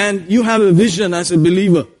 Hallelujah. And you have a vision as a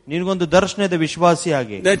believer. ನಿನಗೊಂದು ದರ್ಶನದ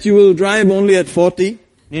ವಿಶ್ವಾಸಿಯಾಗಿ. That you will drive only at 40.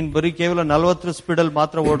 ನೀನ್ ಬರೀ ಕೇವಲ 40 speed ಅಲ್ಲಿ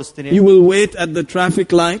ಮಾತ್ರ ಓಡಿಸ್ತೀನಿ. You will wait at the traffic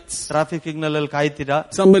lights. Traffic signal ಅಲ್ಲಿ ಕಾಯ್ತೀರಾ.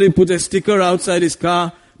 Somebody put a sticker outside his car.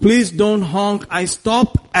 Please don't honk. I stop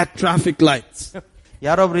at traffic lights.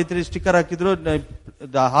 ಯಾರೊಬ್ಬ ರೀತಿ sticker ಹಾಕಿದ್ರು,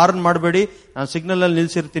 ಹಾರ್ನ್ ಮಾಡಬೇಡಿ, ನಾನು ಸಿಗ್ನಲ್ ಅಲ್ಲಿ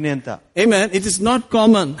ನಿಲ್ಸಿರ್ತೀನಿ ಅಂತ. Amen. It is not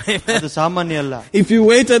common. ಅದು ಸಾಮಾನ್ಯ ಅಲ್ಲ. If you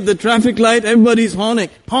wait at the traffic light, everybody is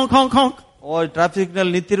honking. Honk, honk, honk. Traffic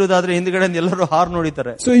ನಲ್ಲಿ ನಿಂತಿರುವುದಾದ್ರೆ ಹಿಂದ್ಗಡೆ ಎಲ್ಲರೂ ಹಾರ್ನ್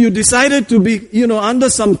ಹೊಡಿತಾರೆ. So you decided to be, under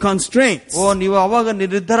some constraints. ನೀವು ಅವಾಗ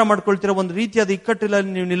ನಿರ್ಧಾರ ಮಾಡ್ಕೊಳ್ತೀರಾ ಒಂದು ರೀತಿಯಾದ ಇಕ್ಕಟ್ಟಿಲ್ಲ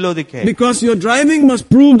ನೀವು ನಿಲ್ಲೋದಕ್ಕೆ. Because your driving must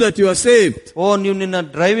prove that you are saved. ನೀವು ನಿನ್ನ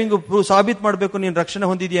ಡ್ರೈವಿಂಗ್ ಸಾಬೀತ್ ಮಾಡಬೇಕು ನೀನು ರಕ್ಷಣೆ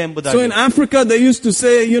ಹೊಂದಿದ್ಯಾ ಎಂಬುದಾಗಿ. So in Africa they used to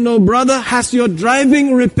say, brother, has your driving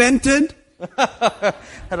repented?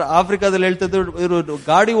 ಆಫ್ರಿಕಾದಲ್ಲಿ ಹೇಳ್ತಿದ್ರು,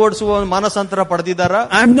 ಗಾಡಿ ಓಡಿಸುವ ಮಾನಸಾಂತರ ಪಡೆದಿದ್ದಾರಾ?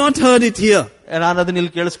 I have not heard it here. ನಾನು ಅದನ್ನ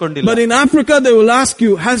ಇಲ್ಲಿ ಕೇಳಿಸ್ಕೊಂಡಿಲ್ಲ. But in Africa they will ask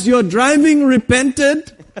you, has your driving repented?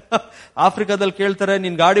 ಆಫ್ರಿಕಾದಲ್ಲಿ ಕೇಳ್ತಾರೆ,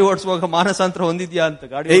 ನೀನ್ ಗಾಡಿ ಓಡಿಸುವಾಗ ಮಾನಸಾಂತರ ಹೊಂದಿದ್ಯಾ ಅಂತ.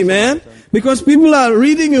 ಗಾಡಿ. Amen. Because people are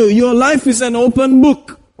reading you. Your life is an open book.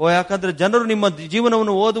 ಯಾಕಂದ್ರೆ ಜನರು ನಿಮ್ಮ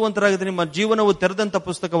ಜೀವನವನ್ನು ಓದುವಂತರಾಗಿದೆ. ನಿಮ್ಮ ಜೀವನವು ತೆರೆದಂತ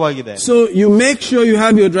ಪುಸ್ತಕವಾಗಿದೆ. So you make sure you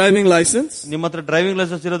have your driving license. ನಿಮ್ಮ ಹತ್ರ ಡ್ರೈವಿಂಗ್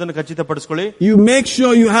ಲೈಸೆನ್ಸ್ ಇರೋದನ್ನು ಖಚಿತಪಡಿಸಿಕೊಳ್ಳಿ. You make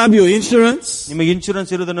sure you have your insurance. ನಿಮಗೆ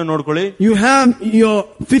ಇನ್ಶೂರೆನ್ಸ್ ಇರೋದನ್ನು ನೋಡ್ಕೊಳ್ಳಿ. You have your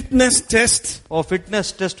fitness test.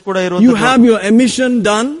 Fitness test ಕೂಡ ಇರುವಂತದ್ದು. You have your emission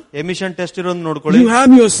done. Emission test ಇರೋದನ್ನು ನೋಡ್ಕೊಳ್ಳಿ. You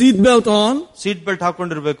have your seat belt on. Seat belt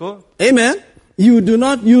ಹಾಕೊಂಡಿರ್ಬೇಕು. Amen. You do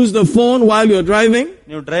not use the phone while you're driving.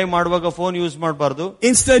 ನೀವು drive ಮಾಡುವಾಗ phone use ಮಾಡಬಾರದು.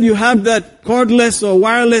 Instead you have that cordless or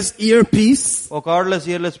wireless earpiece. Cordless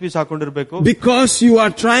earless piece ಹಾಕೊಂಡಿರ್ಬೇಕು. Because you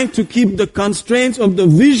are trying to keep the constraints of the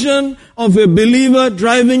vision of a believer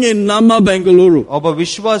driving in Namma Bengaluru. ಒಬ್ಬ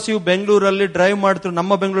ವಿಶ್ವಾಸಿಯು ಬೆಂಗಳೂರಲ್ಲಿ drive ಮಾಡ್ತಿರೋ,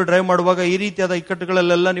 ನಮ್ಮ Bengaluru drive ಮಾಡುವಾಗ ಈ ರೀತಿಯಾದ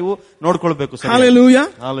ಇಕ್ಕಟ್ಟುಗಳೆಲ್ಲ ನೀವು ನೋಡ್ಕೊಳ್ಬೇಕು. Hallelujah.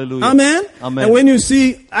 Hallelujah. Amen. Amen. And when you see,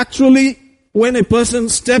 actually when a person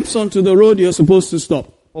steps onto the road, you're supposed to stop.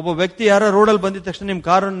 ಒಬ್ಬ ವ್ಯಕ್ತಿ ಯಾರ ರೋಡಲ್ಲಿ ಬಂದಿದ ತಕ್ಷಣ ನಿಮ್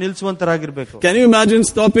ಕಾರನ್ನು ನಿಲ್ಲಿಸುವಂತರಾಗಿರ್ಬೇಕು. Can you imagine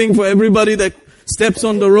stopping for everybody that steps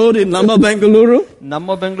on the road in Namma Bengaluru?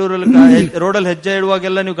 ನಮ್ಮ ಬೆಂಗಳೂರಲ್ಲಿ ರೋಡಲ್ಲಿ ಹೆಜ್ಜೆ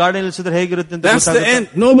ಇಡುವಾಗೆಲ್ಲ ನೀವು ಗಾಡಿ ನಿಲ್ಲಿಸಿದ್ರೆ ಹೇಗಿರುತ್ತೆ ಅಂತ. That's the end.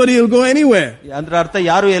 Nobody will go anywhere. ಅಂದ್ರೆ ಅರ್ಥ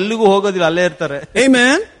ಯಾರು ಎಲ್ಲಿಗೂ ಹೋಗೋದಿಲ್ಲ, ಅಲ್ಲೇ ಇರ್ತಾರೆ.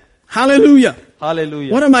 Amen. Hallelujah.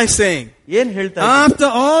 Hallelujah. What am I saying? ಏನ್ ಹೇಳ್ತಾರೆ? After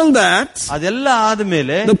all that, ಅದೆಲ್ಲ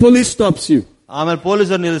ಆದ್ಮೇಲೆ the police stops you. ಆಮೇಲೆ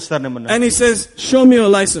ಪೊಲೀಸರು ನಿಲ್ಲಿಸ್ತಾರೆ ನಿಮ್ಮನ್ನ. And he says, show me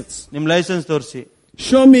your license. ನಿಮ್ ಲೈಸೆನ್ಸ್ ತೋರಿಸಿ.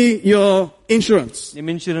 Show me your insurance. ನಿಮ್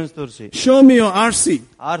ಇನ್ಶೂರೆನ್ಸ್ ತೋರಿಸಿ. Show me your RC.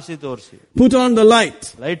 RC ತೋರಿಸಿ. Put on the light.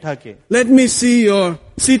 Light hockey. Let me see your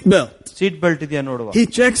seat belt. Seat belt ಇದೆಯಾ ನೋಡುವ. He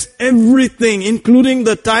checks everything, including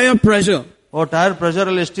the tire pressure. Tyre pressure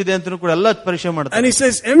ಅಲ್ಲಿ ಎಷ್ಟಿದೆ ಅಂತ ಕೂಡ ಎಲ್ಲ ಪರೀಕ್ಷೆ ಮಾಡ್ತಾರೆ. And he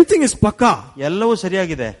says everything is paka. ಎಲ್ಲವೂ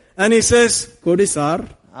ಸರಿಯಾಗಿದೆ. And he says, Kodi sir.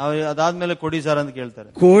 ಅದಾದ್ಮೇಲೆ ಕೊಡಿ ಸರ್ ಅಂತ ಕೇಳ್ತಾರೆ.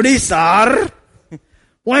 Kodi sir?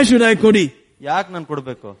 Why should I kodi? ಯಾಕೆ ನಾನು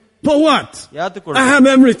ಕೊಡ್ಬೇಕು? For what? ಯಾಕೆ I have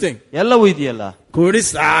everything. ಎಲ್ಲವೂ ಇದೆಯಲ್ಲ. Kodi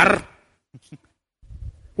sir.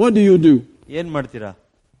 What do you do? ಏನ್ ಮಾಡ್ತೀರಾ?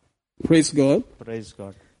 Praise God. Praise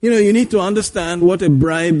God. You need to understand what a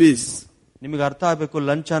bribe is. ನಿಮಗೆ ಅರ್ಥ ಆಗಬೇಕು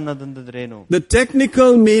ಲಂಚ ಅನ್ನೋದಂದ್ರೆ ಏನು. The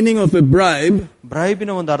technical meaning of a bribe,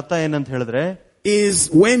 ಬ್ರೈಬಿನ ಒಂದು ಅರ್ಥ ಏನಂತ ಹೇಳಿದ್ರೆ, is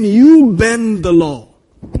when you bend the law.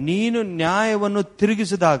 ನೀನು ನ್ಯಾಯವನ್ನು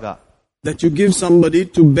ತಿರುಗಿಸಿದಾಗ, that you give somebody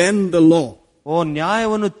to bend the law. ಓ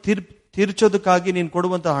ನ್ಯಾಯವನ್ನು ತೀರ್ಚೋದಕ್ಕಾಗಿ ನೀನು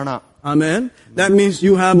ಕೊಡುವಂತ ಹಣ. Amen. That means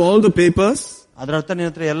you have all the papers. ಅದರ ಅರ್ಥ ನಿನ್ನ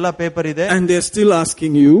ಹತ್ರ ಎಲ್ಲಾ ಪೇಪರ್ ಇದೆ, and they're still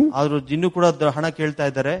asking you. ಆದ್ರೂ ಇನ್ನೂ ಕೂಡ ಹಣ ಕೇಳ್ತಾ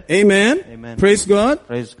ಇದ್ದಾರೆ. Amen. Amen. Praise God.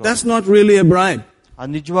 Praise God. That's not really a bribe.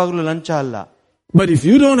 ಅದು ನಿಜವಾಗ್ಲೂ ಲಂಚ ಅಲ್ಲ. But if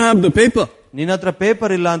you don't have the paper, ನಿನ್ನ ಹತ್ರ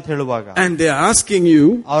ಪೇಪರ್ ಇಲ್ಲ ಅಂತ ಹೇಳುವಾಗ, and they're asking you,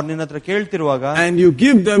 ಅವ್ರು ನಿನ್ನ ಹತ್ರ ಕೇಳ್ತಿರುವಾಗ, and you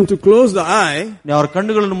give them to close the eye, ಅವ್ರ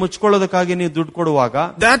ಕಣ್ಣುಗಳನ್ನು ಮುಚ್ಕೊಳ್ಳೋದಕ್ಕಾಗಿ ನೀವು ದುಡ್ಡು ಕೊಡುವಾಗ,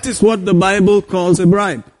 that is what the Bible calls a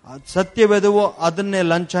bribe. ಸತ್ಯವೇದವು ಅದನ್ನೇ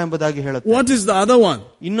ಲಂಚ ಎಂಬುದಾಗಿ ಹೇಳುತ್ತೆ. What is the other one?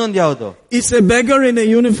 ಇನ್ನೊಂದು ಯಾವುದು? It's a beggar in a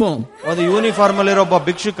uniform. ಒಂದು ಯೂನಿಫಾರ್ಮ್ ಅಲ್ಲಿರೋ ಒಬ್ಬ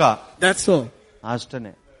ಭಿಕ್ಷುಕ. That's all.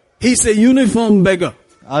 ಅಷ್ಟೇನೆ. He's a uniform beggar.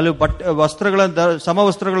 ಅಲ್ಲಿ ವಸ್ತ್ರಗಳನ್ನು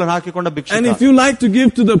ಸಮವಸ್ತ್ರಗಳನ್ನು ಹಾಕಿಕೊಂಡ ಭಿಕ್ಷುಕ. And if you like to give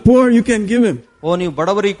to the poor, you can give him. ಓ ನೀವು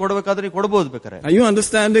ಬಡವರಿಗೆ ಕೊಡಬೇಕಾದ್ರೆ ನೀವು ಕೊಡಬಹುದು ಬೇಕಾರೆ. Are you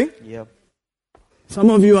understanding? Yep. Some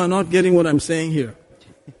of you are not getting what I'm saying here.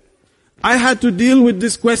 I had to deal with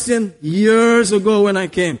this question years ago when I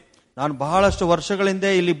came. ನಾನು ಬಹಳಷ್ಟು ವರ್ಷಗಳಿಂದ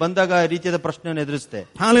ಇಲ್ಲಿ ಬಂದಾಗ ಈ ರೀತಿಯಾದ ಪ್ರಶ್ನೆಯನ್ನು ಎದುರಿಸಿದೆ.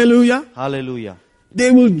 Hallelujah. Hallelujah. They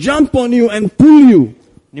will jump on you and pull you.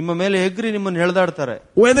 ನಿಮ್ಮ ಮೇಲೆ ಎಗ್ರಿ ನಿಮ್ಮನ್ನು ಎಳೆದಾಡ್ತಾರೆ.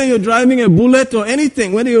 Whether you're driving a bullet or anything,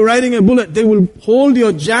 whether you're riding a bullet, they will hold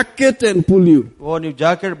your jacket and pull you. ಓ ನೀವು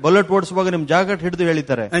ಜಾಕೆಟ್ ಬುಲೆಟ್ ಓಡಿಸುವಾಗ ನಿಮ್ಮ jacket ಹಿಡಿದು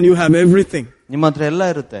ಎಳಿತಾರೆ. And you have everything. ನಿಮ್ಮ ಹತ್ರ ಎಲ್ಲ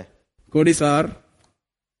ಇರುತ್ತೆ. Kodi sir.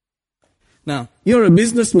 Now, you're a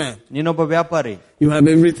businessman. ನೀನೊಬ್ಬ ವ್ಯಾಪಾರಿ. You have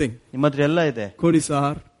everything. ನಿಮ್ಮ ಹತ್ರ ಎಲ್ಲ ಇದೆ. Kodi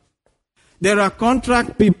sir. There are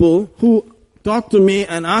contract people who talk to me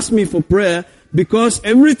and ask me for prayer because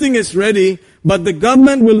everything is ready, but the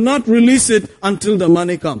government will not release it until the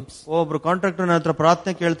money comes. ಒಬ್ರು contractor ನನ್ನ ಹತ್ರ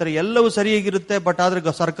ಪ್ರಾರ್ಥನೆ ಕೇಳ್ತಾರೆ, ಎಲ್ಲವೂ ಸರಿಯಾಗಿರುತ್ತೆ, but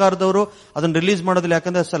ಆದ್ರೆ ಸರ್ಕಾರದವರು ಅದನ್ನ release ಮಾಡೋದಿಲ್ಲ,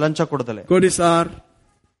 ಯಾಕಂದ್ರೆ ಲಂಚ ಕೊಡೋದಿಲ್ಲ. Kodi sir,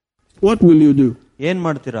 what will you do? ಏನ್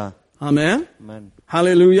ಮಾಡ್ತೀರಾ? Amen. Amen.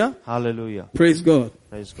 Hallelujah. Hallelujah. Praise God.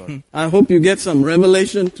 Praise God. I hope you get some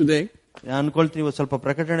revelation today. ನಾನು ಅನ್ಕೊಳ್ತೀನಿ ಸ್ವಲ್ಪ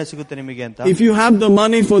ಪ್ರಕಟಣೆ ಸಿಗುತ್ತೆ ನಿಮಗೆ ಅಂತ. If you have the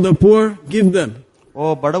money for the poor, give them. ಓ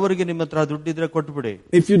ಬಡವರಿಗೆ ನಿಮ್ಮ ಹತ್ರ ದುಡ್ಡಿದ್ರೆ ಕೊಟ್ಬಿಡಿ.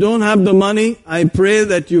 If you don't have the money, I pray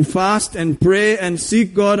that you fast and pray and seek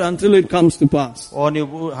God until it comes to pass. ಓ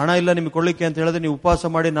ನೀವು ಹಣ ಇಲ್ಲ ನಿಮಗೆ ಕೊಡ್ಲಿಕ್ಕೆ ಅಂತ ಹೇಳಿದ್ರೆ ನೀವು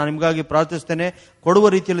ಉಪವಾಸ ಮಾಡಿ ನಾನು ನಿಮಗಾಗಿ ಪ್ರಾರ್ಥಿಸ್ತೇನೆ, ಕೊಡುವ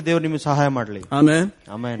ರೀತಿಯಲ್ಲಿ ದೇವರು ನಿಮಗೆ ಸಹಾಯ ಮಾಡಲಿ. Amen.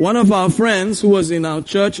 Amen. One of our friends who was in our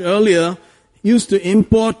church earlier used to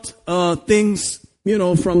import things,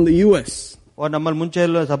 from the US. ನಮ್ಮಲ್ಲಿ ಮುಂಚೆ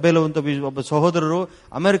ಎಲ್ಲ ಸಭೆಯಲ್ಲಿ ಒಬ್ಬ ಸಹೋದರರು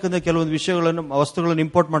ಅಮೆರಿಕದ ಕೆಲವೊಂದು ವಿಷಯಗಳನ್ನು ವಸ್ತುಗಳನ್ನು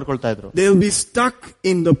ಇಂಪೋರ್ಟ್ ಮಾಡ್ಕೊಳ್ತಾ ಇದ್ರು. They will be stuck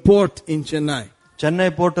in the port in Chennai. Chennai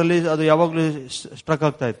port ಅಲ್ಲಿ ಅದು ಯಾವಾಗ್ಲೂ ಸ್ಟ್ರಕ್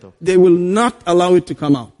ಆಗ್ತಾ ಇತ್ತು. They will not allow it to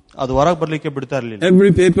come out. ಅದು ಹೊರಗೆ ಬರ್ಲಿಕ್ಕೆ ಬಿಡ್ತಾ ಇರಲಿಲ್ಲ.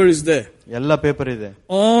 Every paper is there. ಎಲ್ಲ ಪೇಪರ್ ಇದೆ.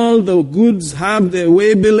 All the goods have their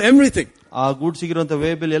way bill, everything. ಆ ಗೂಡ್ಸ್ ಇರುವಂತ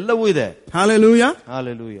ವೇ ಬಿಲ್ ಎಲ್ಲವೂ ಇದೆ. Hallelujah.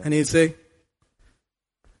 Hallelujah. And he say,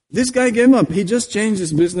 this guy gave up. He just changed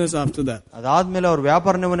his business after that. ಅದಾದ್ಮೇಲೆ ಅವ್ರ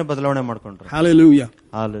ವ್ಯಾಪಾರನೇ ಬದಲಾವಣೆ ಮಾಡ್ಕೊಂಡ್ರು. Hallelujah.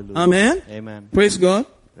 Hallelujah. Amen. Amen. Praise God.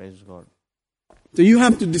 Praise God. So you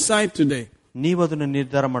have to decide today. ನೀವು ಅದನ್ನು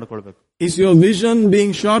ನಿರ್ಧಾರ ಮಾಡ್ಕೊಳ್ಬೇಕು. Is your vision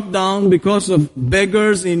being shot down because of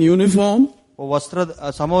beggars in uniform?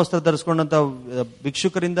 ಸಮವಸ್ತ್ರ ಧರಿಸಿಕೊಂಡಂತ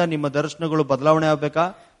ಭಿಕ್ಷುಕರಿಂದ ನಿಮ್ಮ ದರ್ಶನಗಳು ಬದಲಾವಣೆ ಆಗಬೇಕಾ?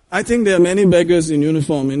 I think there are many beggars in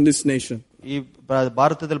uniform in this nation. ಈ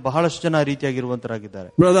ಭಾರತದಲ್ಲಿ ಬಹಳಷ್ಟು ಜನ ರೀತಿಯಾಗಿರುವಂತರಾಗಿದ್ದಾರೆ.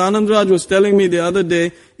 Brother Anandraj was telling me the other day,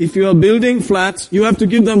 if you are building flats, you have to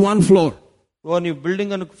give them one floor. ಓ ನೀವು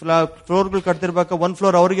building ಅನ್ನು ಫ್ಲೋರ್ಗಳು ಕಟ್ತಿರ್ಬೇಕಾ, one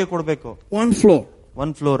floor ಅವರಿಗೆ ಕೊಡಬೇಕು. One floor.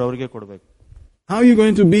 One floor ಅವರಿಗೆ ಕೊಡಬೇಕು. How are you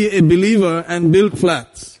going to be a believer and build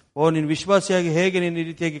flats? ಓ ನೀನು ವಿಶ್ವಾಸಿಯಾಗಿ ಹೇಗೆ ನೀನು ಈ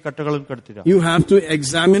ರೀತಿಯಾಗಿ ಕಟ್ಟಡಗಳನ್ನು ಕಟ್ತೀರಾ? You have to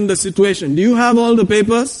examine the situation. Do you have all the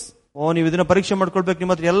papers? ಓ ನೀವು ಇದನ್ನ ಪರೀಕ್ಷೆ ಮಾಡ್ಕೊಳ್ಬೇಕು,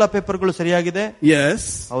 ನಿಮ್ಮ ಹತ್ರ ಎಲ್ಲ ಪೇಪರ್ಗಳು ಸರಿಯಾಗಿದೆ? Yes.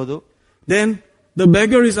 ಹೌದು. Then the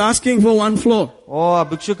beggar is asking for one floor. ಓ ಆ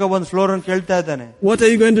ಭಿಕ್ಷುಕ ಒಂದು ಫ್ಲೋರ್ ಅನ್ನು ಕೇಳ್ತಾ ಇದ್ದಾನೆ. What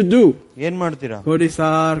are you going to do? ಏನ್ ಮಾಡ್ತೀರಾ? Kodi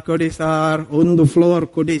sir, ಒಂದು floor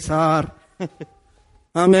kodi sir.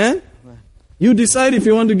 Amen. You decide if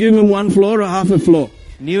you want to give him one floor or half a floor.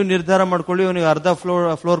 ನೀವು ನಿರ್ಧಾರ ಮಾಡ್ಕೊಳ್ಳಿ, ಅವನಿಗೆ ಅರ್ಧ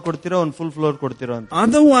ಫ್ಲೋರ್ ಕೊಡ್ತೀರಾ, ಒಂದು ಫುಲ್ ಫ್ಲೋರ್ ಕೊಡ್ತೀರಾ ಅಂತ.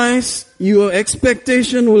 Otherwise your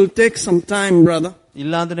expectation will take some time, brother.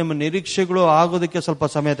 ಇಲ್ಲ ಅಂದ್ರೆ ನಿಮ್ಮ ನಿರೀಕ್ಷೆಗಳು ಆಗೋದಕ್ಕೆ ಸ್ವಲ್ಪ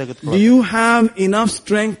ಸಮಯ ತೆಗೆದುಕೊಳ್ಳಿ. Do you have enough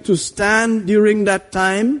strength to stand during that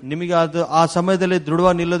time? ನಿಮಗೆ ಅದು ಆ ಸಮಯದಲ್ಲಿ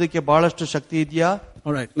ದೃಢವಾಗಿ ನಿಲ್ಲೋದಕ್ಕೆ ಬಹಳಷ್ಟು ಶಕ್ತಿ ಇದೆಯಾ?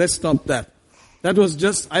 All right, let's stop that. That was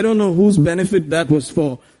just, I don't know whose benefit that was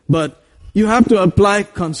for, but you have to apply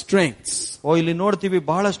constraints. ಓ ಇಲ್ಲಿ ನೋಡ್ತೀವಿ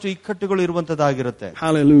ಬಹಳಷ್ಟು ಇಕ್ಕಟ್ಟುಗಳು ಇರುವಂತದ್ದಾಗಿರುತ್ತೆ.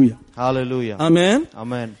 Hallelujah. Hallelujah. Amen.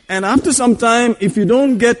 Amen. And after some time, if you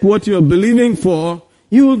don't get what you are believing for,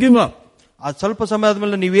 you will give up. ಆ ಸ್ವಲ್ಪ ಸಮಯ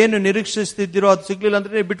ಆದ್ಮೇಲೆ ನೀವೇನು ನಿರೀಕ್ಷಿಸ್ತಿದ್ದೀರೋ ಅದು ಸಿಗ್ಲಿಲ್ಲ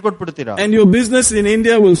ಅಂದ್ರೆ ನೀವು ಬಿಟ್ಕೊಟ್ಬಿಡ್ತೀರಾ. And your business in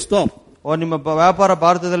India will stop. ಓ ನಿಮ್ಮ ವ್ಯಾಪಾರ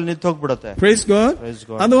ಭಾರತದಲ್ಲಿ ನಿಂತು ಹೋಗ್ಬಿಡುತ್ತೆ. Praise God. Praise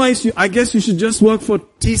God. Otherwise, I guess you should just work for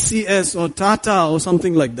TCS or Tata or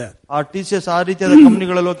something like that. ಆ TCS ಆ ರೀತಿಯಾದ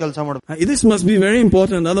ಕಂಪನಿಗಳಲ್ಲೂ ಕೆಲಸ ಮಾಡಬೇಕು. This must be very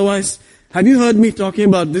important. Otherwise, have you heard me talking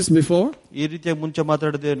about this before? ಈ ರೀತಿಯಾಗಿ ಮುಂಚೆ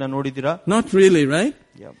ಮಾತಾಡಿದೆ ನಾನು ನೋಡಿದ್ದೀರಾ? Not really, right?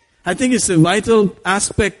 Yeah. I think it's a vital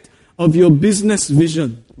aspect of your business vision.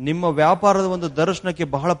 ನಿಮ್ಮ ವ್ಯಾಪಾರದ ಒಂದು ದರ್ಶನಕ್ಕೆ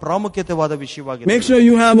ಬಹಳ ಪ್ರಾಮುಖ್ಯತೆವಾದ ವಿಷಯವಾಗಿದೆ. Make sure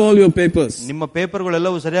you have all your papers. ನಿಮ್ಮ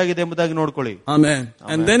ಪೇಪರ್ಗಳೆಲ್ಲವೂ ಸರಿಯಾಗಿದೆ ಎಂಬುದಾಗಿ ನೋಡ್ಕೊಳ್ಳಿ. Amen.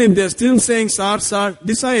 And then if they're still saying sir,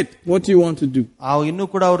 decide what you want to do. ಇನ್ನೂ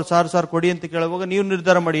ಕೂಡ ಅವರು ಸಾರ್ ಕೊಡಿ ಅಂತ ಕೇಳುವಾಗ ನೀವು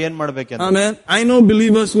ನಿರ್ಧಾರ ಮಾಡಿ ಏನ್ ಮಾಡ್ಬೇಕಂತ. Amen. I know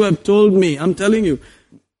believers who have told me, I'm telling you,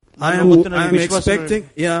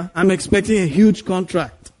 I'm expecting a huge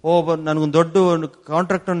contract. ನನಗೊಂದು ದೊಡ್ಡ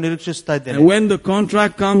ಕಾಂಟ್ರಾಕ್ಟ್ ಅನ್ನು ನಿರೀಕ್ಷಿಸ್ತಾ ಇದ್ದೇನೆ. And when the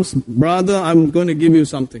contract comes, brother, I'm going to give you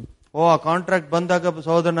something. ಆ ಕಾಂಟ್ರಾಕ್ಟ್ ಬಂದಾಗ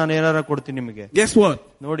ಸಹೋದರ ನಾನು ಏನಾರ ಕೊಡ್ತೀನಿ ನಿಮಗೆ. Guess what?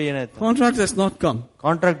 ನೋಡಿ ಏನಾಯ್ತು? Contract has not come.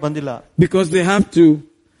 Contract ಬಂದಿಲ್ಲ. Because they have to,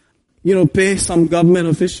 pay some government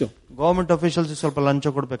official. Government officials ಸ್ವಲ್ಪ ಲಂಚ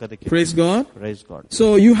ಕೊಡ್ಬೇಕು ಅದಕ್ಕೆ. Praise God. Praise God. So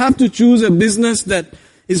you have to choose a business that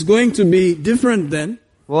is going to be different then.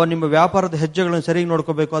 ನಿಮ್ಮ ವ್ಯಾಪಾರದ ಹೆಜ್ಜೆಗಳನ್ನು ಸರಿಯಾಗಿ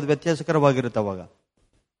ನೋಡ್ಕೋಬೇಕು, ಅದು ವ್ಯತ್ಯಾಸಕರವಾಗಿರುತ್ತೆ ಅವಾಗ.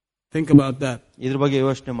 Think about that. ಇದ್ರ ಬಗ್ಗೆ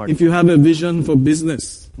ಯೋಚನೆ ಮಾಡಿ. If you have a vision for business,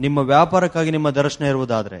 ನಿಮ್ಮ ವ್ಯಾಪಾರಕ್ಕಾಗಿ ನಿಮ್ಮ ದರ್ಶನ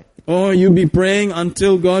ಇರುವುದಾದ್ರೆ, or you be praying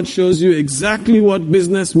until God shows you exactly what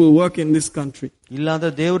business will work in this country. ಇಲ್ಲ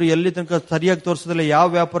ಅಂದ್ರೆ ದೇವರು ಎಲ್ಲಿ ತನಕ ಸರಿಯಾಗಿ ತೋರಿಸೋದಿಲ್ಲ ಯಾವ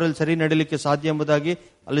ವ್ಯಾಪಾರದಲ್ಲಿ ಸರಿ ನಡೀಲಿಕ್ಕೆ ಸಾಧ್ಯ ಎಂಬುದಾಗಿ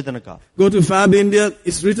ಅಲ್ಲಿ ತನಕ. Go to Fab India,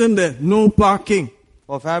 it's written there, no parking.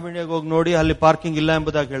 Fab ಇಂಡಿಯಾಗೆ ಹೋಗಿ ನೋಡಿ, ಅಲ್ಲಿ ಪಾರ್ಕಿಂಗ್ ಇಲ್ಲ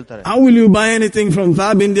ಎಂಬುದಾಗಿ ಹೇಳ್ತಾರೆ. How will you buy anything from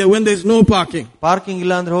Fab India when there is no parking? Parking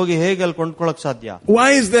ಇಲ್ಲ ಅಂದ್ರೆ ಹೋಗಿ ಹೇಗೆ ಅಲ್ಲಿ ಕೊಂಡ್ಕೊಳ್ಳಕ್ ಸಾಧ್ಯ? Why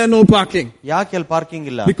is there no parking? ಯಾಕೆ ಅಲ್ಲಿ ಪಾರ್ಕಿಂಗ್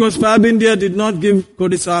ಇಲ್ಲ? Because Fab India did not give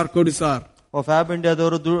Kodisar. Fab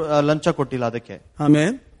ಇಂಡಿಯಾದವರು ಲಂಚ ಕೊಟ್ಟಿಲ್ಲ ಅದಕ್ಕೆ.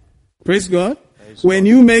 Amen. Praise God. When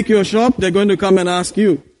you make your shop, they're going to come and ask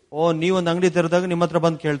you. ನೀವೊಂದು ಅಂಗಡಿ ತೆರೆದಾಗ ನಿಮ್ಮ ಹತ್ರ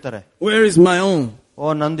ಬಂದು ಕೇಳ್ತಾರೆ, where is my own?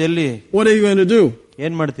 ನಂದು ಎಲ್ಲಿ? What are you going to do?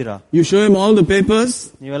 ಏನ್ ಮಾಡ್ತೀರಾ? You show him all the papers.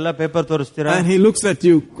 ನೀವೆಲ್ಲ ಪೇಪರ್ ತೋರಿಸ್ತೀರಾ? And he looks at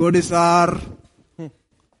you, Kodisar.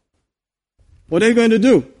 What are you going to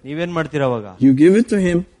do? ನೀವೇನ್ ಮಾಡ್ತೀರಾ ಅವಾಗ? You give it to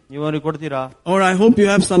him. ನೀವು ಅವನಿಗೆ ಕೊಡ್ತೀರಾ? Or I hope you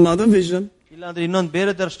have some other vision. ಇಲ್ಲ ಅಂದ್ರೆ ಇನ್ನೊಂದು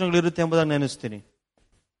ಬೇರೆ ದರ್ಶನಗಳು ಇರುತ್ತೆ ಎಂಬುದಾಗಿ ನೆನೆಸ್ತೀನಿ.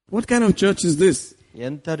 What kind of church is this?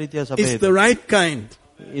 ಎಂತ ರೀತಿಯ ಸಭೆ? It's the right kind.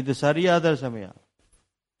 ಇದು ಸರಿಯಾದ ಸಮಯ.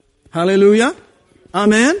 Hallelujah.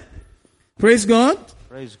 Amen. Praise God.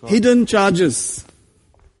 Praise God. Hidden charges.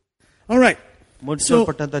 All right.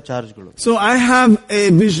 ಮುಚ್ಚಲ್ಪಟ್ಟಂತ ಚಾರ್ಜ್ಗಳು. So I have a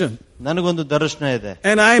vision. ನನಗೊಂದು ದರ್ಶನ ಇದೆ.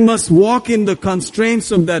 And I must walk in the constraints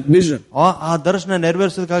of that vision. ಆ ದರ್ಶನ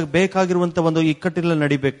ನೆರವೇರಿಸೋದಕ್ಕಾಗಿ ಬೇಕಾಗಿರುವಂತ ಒಂದು ಇಕ್ಕಟ್ಟಿನಲ್ಲಿ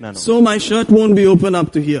ನಡಿಬೇಕು ನಾನು. So my shirt won't be open up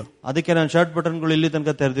to here. ಅದಕ್ಕೆ ನನ್ನ ಶರ್ಟ್ ಬಟನ್ಗಳು ಇಲ್ಲಿ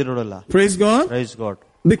ತನಕ ತೆರೆದಿರೋಲ್ಲ. Praise God. Praise God.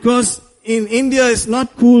 Because in India it's not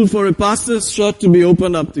cool for a pastor's shirt to be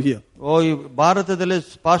open up to here. ಈ ಭಾರತದಲ್ಲಿ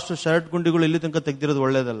ಪಾಸ್ಟರ್ ಶರ್ಟ್ ಗುಂಡಿಗಳು ಇಲ್ಲಿ ತನಕ ತೆಗೆದಿರೋದು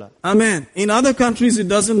ಒಳ್ಳೇದಲ್ಲ. Amen. In other countries it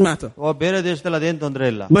doesn't matter. ಬೇರೆ ದೇಶದಲ್ಲಿ ಅದೇನ್ ತೊಂದರೆ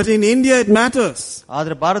ಇಲ್ಲ. But in India it matters.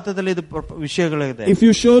 ಆದ್ರೆ ಭಾರತದಲ್ಲಿ ಇದು ವಿಷಯಗಳಿದೆ. If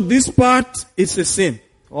you show this part, it's a sin.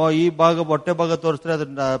 ಈ ಭಾಗ ಹೊಟ್ಟೆ ಭಾಗ ತೋರಿಸಿದ್ರೆ ಅದು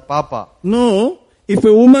ಪಾಪ. No, if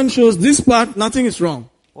a woman shows this part, nothing is wrong.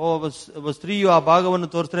 ಸ್ತ್ರೀಯು ಆ ಭಾಗವನ್ನು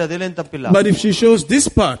ತೋರಿಸಿದ್ರೆ ಅದೇನೇನ್ ತಪ್ಪಿಲ್ಲ. But if she shows this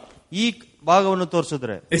part, ಈ ಭಾಗವನ್ನು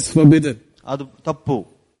ತೋರಿಸಿದ್ರೆ it's forbidden. ಅದು ತಪ್ಪು.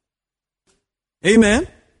 Amen.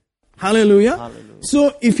 Hallelujah. So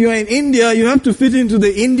if you are in India, you have to fit into the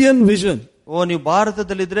Indian vision. ನೀವು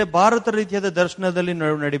ಭಾರತದಲ್ಲಿದ್ರೆ ಭಾರತ ರೀತಿಯಾದ ದರ್ಶನದಲ್ಲಿ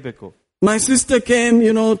ನಡಿಬೇಕು. My sister came,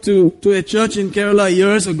 to a church in Kerala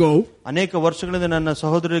years ago. ಅನೇಕ ವರ್ಷಗಳಿಂದ ನನ್ನ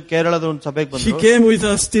ಸಹೋದರಿ ಕೇರಳದ ಒಂದು ಸಭೆಗೆ ಬಂದರು. She came with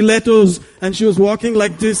her stilettos and she was walking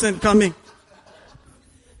like this and coming.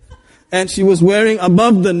 And she was wearing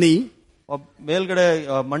above the knee. ಮೇಲ್ಗಡೆ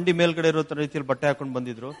ಮಂಡಿ ಮೇಲ್ಗಡೆ ಇರೋ ರೀತಿಯಲ್ಲಿ ಬಟ್ಟೆ ಹಾಕೊಂಡು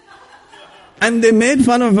ಬಂದಿದ್ರು. And they made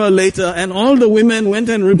fun of her later, and all the women went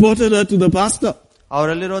and reported her to the pastor.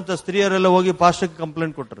 ಅವರಲ್ಲಿರುವಂತ ಸ್ತ್ರೀಯರೆಲ್ಲ ಹೋಗಿ ಪಾಸ್ಟರ್ಗೆ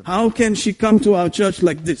complaint ಕೊಟ್ಟರು. How can she come to our church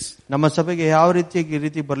like this? ನಮ್ಮ ಸಭೆಗೆ ಯಾವ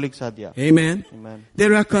ರೀತಿ ಬರ್ಲಿಕ್ಕೆ ಸಾಧ್ಯ? Amen.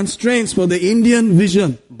 There are constraints for the Indian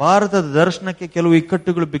vision. ಭಾರತದ ದರ್ಶನಕ್ಕೆ ಕೆಲವು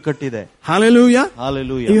ಇಕ್ಕಟ್ಟುಗಳು ಬಿಕ್ಕಟ್ಟಿದೆ. Hallelujah.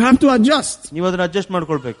 Hallelujah. You have to adjust. ನೀವು ಅದನ್ನ ಅಡ್ಜಸ್ಟ್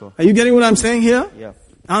ಮಾಡ್ಕೊಳ್ಬೇಕು. Are you getting what I'm saying here?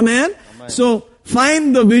 Yeah. Amen. So find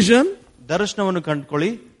the vision. ದರ್ಶನವನ್ನು ಕಂಡುಕೊಳ್ಳಿ.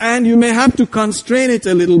 And you may have to constrain it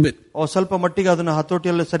a little bit. ಸ್ವಲ್ಪ ಮಟ್ಟಿಗೆ ಅದನ್ನ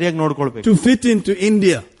ಹತೋಟಿಯಲ್ಲಿ ಸರಿಯಾಗಿ ನೋಡ್ಕೊಳ್ಬೇಕು. To fit into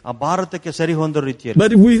India. ಆ ಭಾರತಕ್ಕೆ ಸರಿ ಹೊಂದೋ ರೀತಿಯಲ್ಲಿ.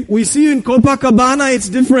 But we see in Copacabana it's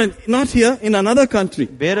different. Not here, in another country.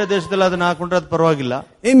 ಬೇರೆ ದೇಶದಲ್ಲಿ ಅದನ್ನ ಹಾಕೊಂಡ್ರೆ ಅದು ಪರವಾಗಿಲ್ಲ.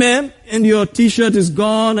 Amen. And your t-shirt is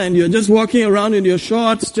gone and you're just walking around in your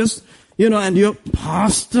shorts, and you're,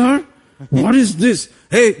 pastor, what is this?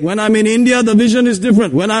 Hey, when I'm in India, the vision is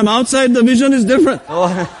different. When I'm outside, the vision is different.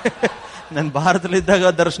 ನಾನು ಭಾರತದಲ್ಲಿ ಇದ್ದಾಗ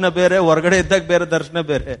ದರ್ಶನ ಬೇರೆ, ಹೊರಗಡೆ ಇದ್ದಾಗ ಬೇರೆ ದರ್ಶನ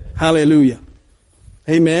ಬೇರೆ. Hallelujah.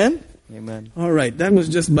 Amen. Amen. All right, that was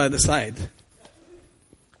just by the side.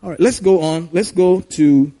 All right, let's go on. Let's go to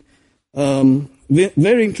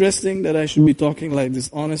very interesting that I should be talking like this.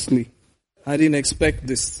 Honestly, I didn't expect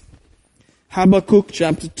this. Habakkuk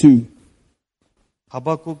chapter 2.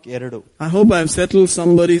 Habakkuk 2. I hope I've settled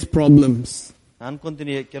somebody's problems.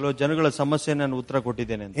 ಅನ್ಕೊಂತೀನಿ ಕೆಲವು ಜನಗಳ ಸಮಸ್ಯೆ ನಾನು ಉತ್ತರ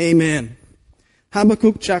ಕೊಟ್ಟಿದ್ದೇನೆ. Amen.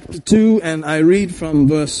 Habakkuk chapter 2, and I read from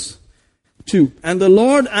verse 2. And the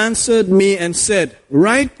Lord answered me and said,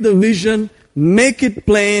 write the vision, make it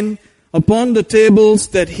plain upon the tables,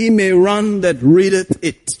 that he may run that readeth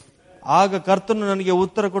it. ಆಗ ಕರ್ತನು ನನಗೆ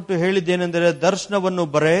ಉತ್ತರ ಕೊಟ್ಟು ಹೇಳಿದ್ದೇನೆಂದರೆ, ದರ್ಶನವನ್ನು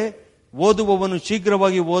ಬರೆ, ಓದುವವನು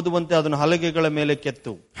ಶೀಘ್ರವಾಗಿ ಓದುವಂತೆ ಅದನ್ನು ಹಲಗೆಗಳ ಮೇಲೆ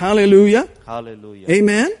ಕೆತ್ತು. Hallelujah. Hallelujah.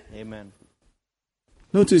 Amen. Amen.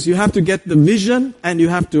 Notice, you have to get the vision and you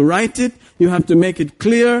have to write it. You have to make it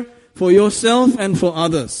clear for yourself and for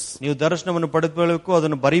others. ನೀವು ದರ್ಶನವನ್ನು ಪಡೆದುಕೊಳ್ಳಬೇಕು,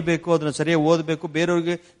 ಅದನ್ನು ಬರಿಬೇಕು, ಅದನ್ನು ಸರಿಯಾಗಿ ಓದಬೇಕು,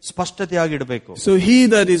 ಬೇರೆಯವರಿಗೆ ಸ್ಪಷ್ಟತೆಯಾಗಿ ಇಡಬೇಕು. So he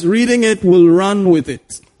that is reading it will run with it.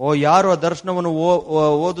 ಯಾರು ಆ ದರ್ಶನವನ್ನು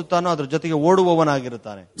ಓದುತ್ತಾನೋ ಅದರ ಜೊತೆಗೆ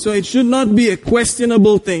ಓಡುವವನಾಗಿರುತ್ತಾನೆ. So it should not be a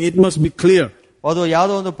questionable thing. It must be clear. ಅದು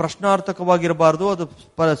ಯಾವುದೋ ಒಂದು ಪ್ರಶ್ನಾರ್ಥಕವಾಗಿರಬಾರದು, ಅದು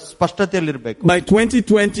ಸ್ಪಷ್ಟತೆಯಲ್ಲಿರಬೇಕು. By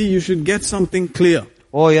 2020 you should get something clear.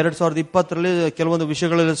 2020ರಲ್ಲಿ ಕೆಲವೊಂದು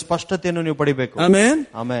ವಿಷಯಗಳಲ್ಲಿ ಸ್ಪಷ್ಟತೆಯನ್ನು ನೀವು ಪಡಿಬೇಕು. Amen.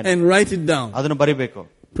 Amen. And write it down. ಅದನ್ನು ಬರಿಬೇಕು.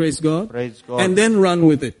 Praise God. Praise God. And then run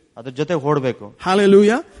with it. ಅದರ ಜೊತೆ ಓಡಬೇಕು.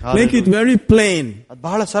 Hallelujah. Make it very plain. ಅದು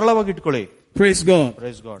ಬಹಳ ಸರಳವಾಗಿ ಇಟ್ಕೊಳ್ಳಿ. Praise God.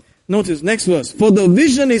 Praise God. Notice next verse. For the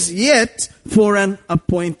vision is yet for an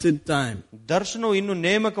appointed time. ದರ್ಶನವು ಇನ್ನು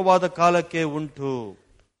ನೇಮಕವಾದ ಕಾಲಕ್ಕೆ ಉಂಟು.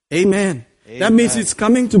 Amen. That means it's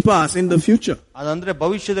coming to pass in the future. ಅದಂದ್ರೆ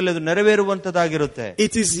ಭವಿಷ್ಯದಲ್ಲಿ ಅದು ನೆರವೇರುವಂತದಾಗಿರುತ್ತೆ.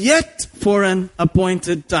 It is yet for an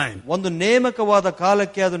appointed time. ಒಂದು ನೇಮಕವಾದ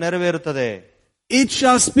ಕಾಲಕ್ಕೆ ಅದು ನೆರವೇರುತ್ತದೆ. It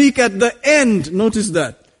shall speak at the end. Notice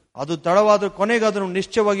that. ಅದು ತಡವಾದ ಕೊನೆಗೆ ಅದನ್ನು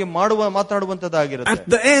ನಿಶ್ಚಯವಾಗಿ ಮಾತನಾಡುವಂತದಾಗಿರುತ್ತೆ. At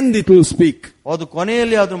the end it will speak. ಅದು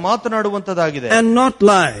ಕೊನೆಯಲ್ಲಿ ಅದು ಮಾತನಾಡುವಂತದಾಗಿದೆ. And not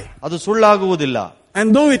lie. ಅದು ಸುಳ್ಳಾಗುವುದಿಲ್ಲ.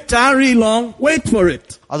 And though it tarry long, wait for it.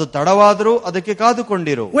 ಅದು ತಡವಾದರೂ ಅದಕ್ಕೆ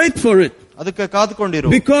ಕಾದುಕೊಂಡಿರು. Wait for it. ಅದಕ್ಕೆ ಕಾದುಕೊಂಡಿರು.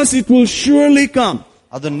 Because it will surely come.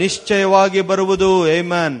 ಅದು ನಿಶ್ಚಯವಾಗಿ ಬರುವುದು.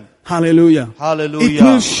 Amen. Hallelujah. Hallelujah. It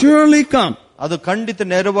will surely come. ಅದು ಖಂಡಿತ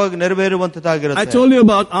ನೆರವೇರುವಂತದಾಗಿರುತ್ತೆ. I told you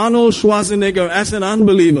about Arnold Schwarzenegger as an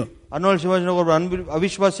unbeliever. Arnold Schwarzenegger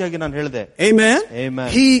ಅವಿಶ್ವಾಸಿಯಾಗಿ ನಾನು ಹೇಳಿದೆ. Amen. Amen.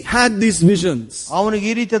 He had these visions. ಅವನಿಗೆ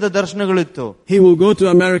ಈ ರೀತಿಯಾದ ದರ್ಶನಗಳಿತ್ತು. He will go to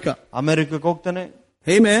America. ಅಮೆರಿಕಕ್ಕೆ ಹೋಗ್ತಾನೆ.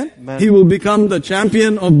 Amen. Amen. He will become the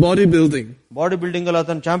champion of bodybuilding. Bodybuilding ಅಲ್ಲಿ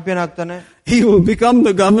ಆತನ ಚಾಂಪಿಯನ್ ಆಗ್ತಾನೆ. He will become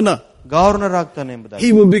the governor. Governor ಆಗ್ತಾನೆ ಎಂಬುದಾಗಿ.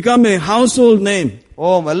 He will become a household name.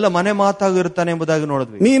 ಎಲ್ಲ ಮನೆ ಮಾತಾಗಿರುತ್ತಾನೆ ಎಂಬುದಾಗಿ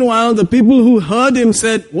ನೋಡಿದ್ವಿ. Meanwhile, the people who heard him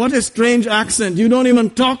said, "What a strange accent! You don't even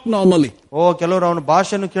talk normally." ಕೆಲವರು ಅವನ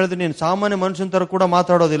ಭಾಷೆಯನ್ನು ಕೇಳಿದ್ರೆ ನೀನು ಸಾಮಾನ್ಯ ಮನುಷ್ಯನ ತರ ಕೂಡ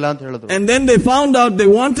ಮಾತಾಡೋದಿಲ್ಲ ಅಂತ ಹೇಳಿದ್ರು. And then they found out they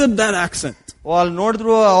wanted that accent. ಅಲ್ಲಿ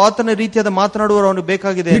ನೋಡಿದ್ರು ಆತನ ರೀತಿಯಾದ ಮಾತನಾಡುವರು ಅವನಿಗೆ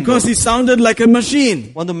ಬೇಕಾಗಿದೆ. Because he sounded like a machine.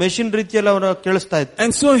 ಒಂದು ಮೆಷಿನ್ ರೀತಿಯಲ್ಲಿ ಅವನು ಕೇಳಿಸ್ತಾ ಇತ್ತು.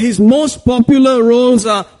 And so his most popular roles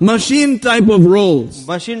are machine type of roles.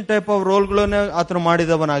 Machine type of ರೋಲ್ಗಳನ್ನ ಆತನು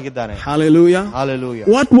ಮಾಡಿದವನಾಗಿದ್ದಾನೆ. Hallelujah. Hallelujah.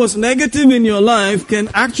 What was negative in your life can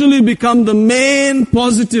actually become the main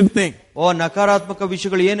positive thing. ನಕಾರಾತ್ಮಕ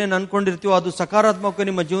ವಿಷಯಗಳು ಏನೇನು ಅನ್ಕೊಂಡಿರ್ತೀವೋ ಅದು ಸಕಾರಾತ್ಮಕ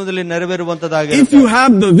ನಿಮ್ಮ ಜೀವನದಲ್ಲಿ ನೆರವೇರುವಂತದಾಗಿದೆ. If you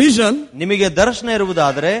have the vision, ನಿಮಗೆ ದರ್ಶನ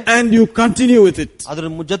ಇರುವುದಾದರೆ, and you continue with it, ಅದರ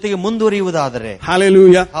ಜೊತೆಗೆ ಮುಂದುವರಿಯುವುದಾದರೆ.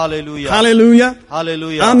 Hallelujah. Hallelujah. Hallelujah.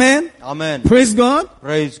 Hallelujah. Amen. Amen. Praise God.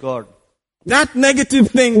 Praise God. That negative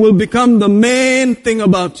thing will become the main thing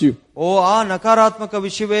about you. ಆ ನಕಾರಾತ್ಮಕ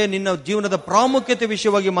ವಿಷಯವೇ ನಿನ್ನ ಜೀವನದ ಪ್ರಾಮುಖ್ಯತೆ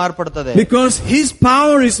ವಿಷಯವಾಗಿ ಮಾರ್ಪಡುತ್ತದೆ. Because his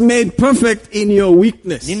power is made perfect in your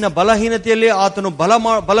weakness. ನಿನ್ನ ಬಲಹೀನತೆಯಲ್ಲಿ ಆತನು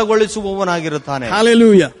ಬಲಗೊಳಿಸುವವನಾಗಿರುತ್ತಾನೆ.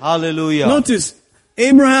 Hallelujah. Hallelujah. Notice,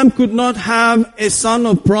 Abraham could not have a son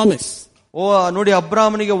of promise. ನೋಡಿ,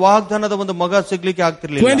 ಅಬ್ರಾಮನಿಗೆ ವಾಗ್ದಾನದ ಒಂದು ಮಗ ಸಿಗ್ಲಿಕ್ಕೆ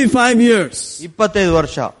ಆಗ್ತಿರ್ಲಿಲ್ಲ. 25 years. 25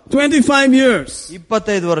 ವರ್ಷ. 25 years.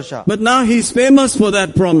 25 ವರ್ಷ. But now he's famous for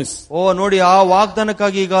that promise. ನೋಡಿ, ಆ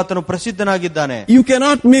ವಾಗ್ದಾನಕ್ಕಾಗಿ ಈಗ ಆತನು ಪ್ರಸಿದ್ಧನಾಗಿದ್ದಾನೆ. You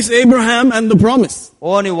cannot miss Abraham and the promise.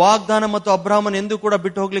 ನೀವು ವಾಗ್ದಾನ ಮತ್ತು ಅಬ್ರಾಮನ್ ಎಂದು ಕೂಡ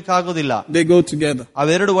ಬಿಟ್ಟು ಹೋಗ್ಲಿಕ್ಕೆ ಆಗೋದಿಲ್ಲ. They go together.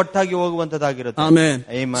 ಅವೆರಡು ಒಟ್ಟಾಗಿ ಹೋಗುವಂತದಾಗಿರುತ್ತೆ. Amen.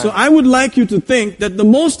 Amen. So I would like you to think that the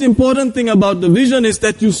most important thing about the vision is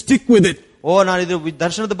that you stick with it. ನಾನು ಇದು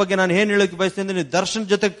ದರ್ಶನದ ಬಗ್ಗೆ ನಾನು ಏನ್ ಹೇಳಕ್ಕೆ ಬಯಸ್ತೇನೆ ಅಂದ್ರೆ, ದರ್ಶನ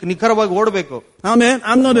ಜೊತೆ ನಿಖರವಾಗಿ ಓಡಬೇಕು. Amen.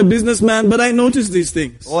 I'm not a businessman, but I noticed these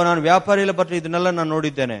things. ನಾನು ವ್ಯಾಪಾರಿ ಇಲ್ಲ, ಬಟ್ ಇದನ್ನೆಲ್ಲ ನಾನು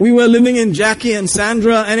ನೋಡಿದ್ದೇನೆ. We were living in Jackie and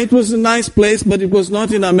Sandra, and it was a nice place, but it was not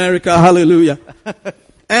in America. Hallelujah.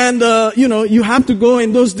 And you have to go in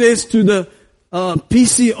those days to the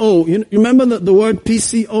PCO. You remember the word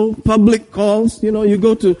PCO, public calls? You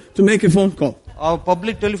go to make a phone call.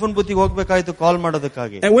 Public telephone ಬೂತಿಗೆ ಹೋಗ್ಬೇಕಾಯ್ತು call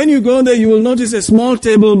ಮಾಡೋದಕ್ಕಾಗಿ. And when you go there, you will notice a small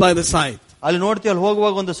table by the side. ಅಲ್ಲಿ ನೋಡ್ತೀವಿ, ಅಲ್ಲಿ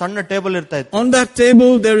ಹೋಗುವಾಗ ಒಂದು ಸಣ್ಣ table ಇರ್ತಾ ಇತ್ತು. On that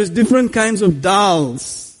table there is different kinds of dals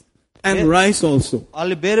and rice also.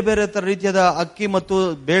 ಅಲ್ಲಿ ಬೇರೆ ಬೇರೆ ರೀತಿಯಾದ ಅಕ್ಕಿ ಮತ್ತು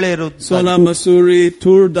ಬೇಳೆ ಇರುತ್ತೆ. Sona Masuri,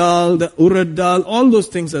 Tur dal, the Urad dal, all those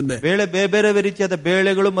things are there. ಬೇರೆ ಬೇರೆ ರೀತಿಯಾದ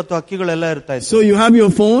ಬೇಳೆಗಳು ಮತ್ತು ಅಕ್ಕಿಗಳೆಲ್ಲ ಇರ್ತಾ ಇತ್ತು. So you have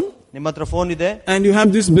your phone. ನಿಮ್ಮ ಹತ್ರ ಫೋನ್ ಇದೆ. And you have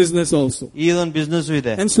this business also. ಇದೊಂದು ಬಿಸ್ನೆಸ್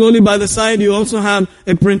ಇದೆ. And slowly by the side you also have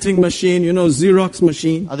a printing machine, Xerox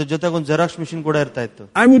machine. ಅದ್ರ ಜೊತೆಗೆ ಒಂದು ಜೆರಾಕ್ಸ್ ಮಿಷಿನ್ ಕೂಡ ಇರ್ತಾ ಇತ್ತು.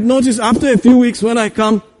 I would notice after a few weeks when I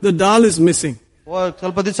come, the dal is missing.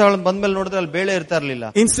 ಸ್ವಲ್ಪ ದಿವಸಗಳು ಬಂದ್ಮೇಲೆ ನೋಡಿದ್ರೆ ಅಲ್ಲಿ ಬೇಳೆ ಇರ್ತಾ ಇರ್ಲಿಲ್ಲ.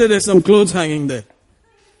 Instead there's some clothes hanging there.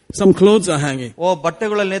 Some clothes are hanging.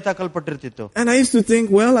 ಬಟ್ಟೆಗಳಲ್ಲಿ ನೇತಾಕಲ್ಪಟ್ಟಿರ್ತಿತ್ತು. And I used to think,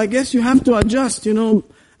 well, I guess you have to adjust,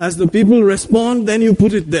 as the people respond, then you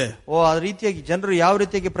put it there. ಆ ರೀತಿಯಾಗಿ ಜನರು ಯಾವ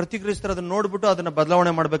ರೀತಿಯಾಗಿ ಪ್ರತಿಕ್ರಿಯಿಸ್ತಾರೆ ಅದನ್ನ ನೋಡ್ಬಿಟ್ಟು ಅದನ್ನ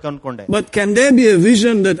ಬದಲಾವಣೆ ಮಾಡ್ಬೇಕು ಅನ್ಕೊಂಡೆ. But can there be a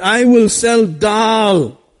vision that I will sell dal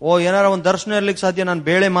ಓ ಏನಾರ ಒಂದು ದರ್ಶನ ಇರ್ಲಿಕ್ಕೆ ಸಾಧ್ಯ, ನಾನು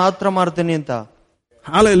ಬೇಳೆ ಮಾತ್ರ ಮಾರ್ತೀನಿ ಅಂತ.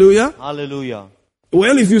 Hallelujah. Hallelujah.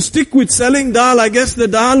 Well, if you stick with selling dal, I guess the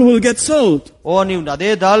dal will get sold. ಓ ನೀವು ಅದೇ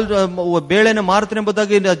ದಾಲ್ ಬೇಳೆನ ಮಾರ್ತೀನಿ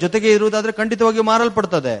ಎಂಬುದಾಗಿ ಜೊತೆಗೆ ಇರುವುದಾದ್ರೆ ಖಂಡಿತವಾಗಿ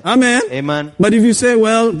ಮಾರಲ್ಪಡ್ತದೆ. Amen. Amen. But if you say,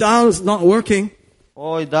 well, dal is not working,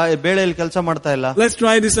 ಓ ಬೇಳೆಯಲ್ಲಿ ಕೆಲಸ ಮಾಡ್ತಾ ಇಲ್ಲ, let's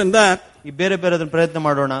try this and that, ಈ ಬೇರೆ ಬೇರೆ ಅದನ್ನ ಪ್ರಯತ್ನ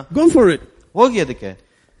ಮಾಡೋಣ, go for it. ಹೋಗಿ ಅದಕ್ಕೆ.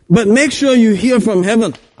 But make sure you hear from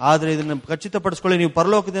heaven. ಆದ್ರೆ ಇದನ್ನ ಖಚಿತಪಡಿಸಿಕೊಳ್ಳಿ ನೀವು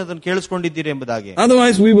ಪರಲೋಕದಿಂದ ಅದನ್ನು ಕೇಳಿಸಿಕೊಂಡಿದ್ದೀರಿ ಎಂಬುದಾಗಿ.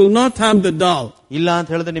 Otherwise we will not have the dal. ಇಲ್ಲ ಅಂತ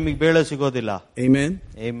ಹೇಳಿದ್ರೆ ನಿಮಗೆ ಬೇಳೆ ಸಿಗೋದಿಲ್ಲ. Amen.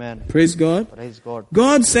 Amen. Praise God. Praise God.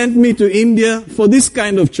 God sent me to India for this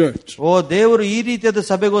kind of church. ಓ ದೇವರು ಈ ರೀತಿಯಾದ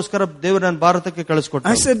ಸಭೆಗೋಸ್ಕರ ದೇವರು ನನ್ನ ಭಾರತಕ್ಕೆ ಕಳಿಸಿಕೊಟ್ಟ.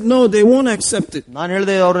 I said no, they won't accept it. ನಾನು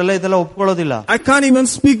ಹೇಳಿದೆ ಅವರೆಲ್ಲ ಇದೆಲ್ಲ ಒಪ್ಕೊಳ್ಳೋದಿಲ್ಲ. I can't even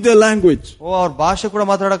speak their language. ಓ ಅವ್ರ ಭಾಷೆ ಕೂಡ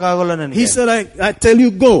ಮಾತಾಡಕ್ ಆಗೋಲ್ಲ ನನಗೆ. He said I tell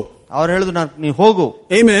you go. ಅವ್ರು ಹೇಳಿದ್ರು ನೀ ಹೋಗು.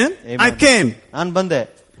 Amen. I came. ನಾನು ಬಂದೆ.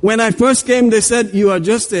 When I first came, they said, you are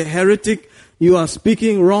just a heretic. You are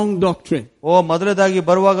speaking wrong doctrine. ಓ ಮೊದಲದಾಗಿ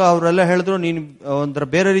ಬರುವಾಗ ಅವರೆಲ್ಲ ಹೇಳಿದ್ರು ನೀನು ಒಂದರ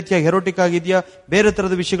ಬೇರೆ ರೀತಿಯ ಹೆರೋಟಿಕ್ ಆಗಿದ್ಯಾ, ಬೇರೆ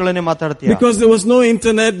ತರದ ವಿಷಯಗಳನ್ನೇ ಮಾತಾಡ್ತೀಯ. Because there was no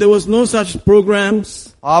internet, there was no such programs.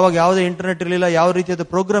 ಆವಾಗ ಯಾವುದೇ ಇಂಟರ್ನೆಟ್ ಇರಲಿಲ್ಲ, ಯಾವ ರೀತಿಯಾದ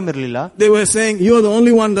ಪ್ರೋಗ್ರಾಮ್ ಇರಲಿಲ್ಲ. They were saying, you are the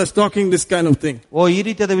only one that's talking this kind of thing. ಓ ಈ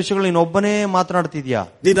ರೀತಿಯಾದ ವಿಷಯಗಳು ನೀನು ಒಬ್ಬನೇ ಮಾತನಾಡ್ತಿದ್ಯಾ.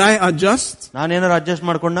 Did I adjust? ನಾನೇನಾರು ಅಡ್ಜಸ್ಟ್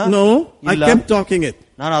ಮಾಡ್ಕೊಂಡ? No, I kept talking it.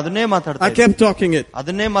 ನಾನು ಅದನ್ನೇ ಮಾತಾಡ್ತಾ I kept talking it.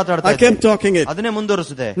 ಅದನ್ನೇ ಮಾತಾಡ್ತಾ I kept talking it. ಅದನ್ನೇ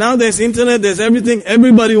ಮುಂದುವರಿಸಿದೆ. Now there's internet, there's everything.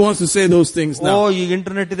 Everybody wants to say those things now. ಓ ಈಗ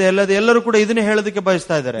ಇಂಟರ್ನೆಟ್ ಇದೆ, ಎಲ್ಲರೂ ಕೂಡ ಇದನ್ನೇ ಹೇಳೋದಕ್ಕೆ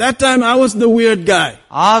ಬಯಸ್ತಾ ಇದ್ದಾರೆ. That time I was the weird guy.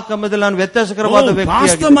 ಆ ಸಮಯದಲ್ಲಿ ನಾನು ವ್ಯತ್ಯಾಸಕರವಾದ ವ್ಯಕ್ತಿ.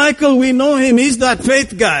 Pastor Michael, we know him. He's that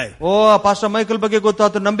faith guy. ಓ ಪಾಸ್ಟರ್ ಮೈಕಲ್ ಬಗ್ಗೆ ಗೊತ್ತು,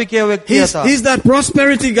 ಆತನು ನಂಬಿಕೆಯ ವ್ಯಕ್ತಿ. He's that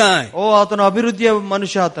prosperity guy. ಓ ಆತನು ಅಭಿವೃದ್ಧಿಯ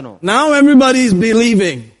ಮನುಷ್ಯ ಆತನು. Now everybody is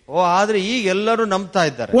believing. ಓ ಆದ್ರೆ ಈಗ ಎಲ್ಲರೂ ನಂಬ್ತಾ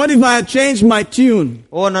ಇದ್ದಾರೆ. What if I had changed my tune?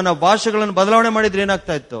 ಓ ನನ್ನ ಭಾಷೆಗಳನ್ನು ಬದಲಾವಣೆ ಮಾಡಿದ್ರೆ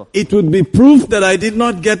ಏನಾಗ್ತಾ ಇತ್ತು? It would be proof that I did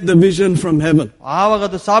not get the vision from heaven. ಆವಾಗ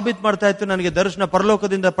ಅದು ಸಾಬೀತು ಮಾಡ್ತಾ ಇತ್ತು ನನಗೆ ದರ್ಶನ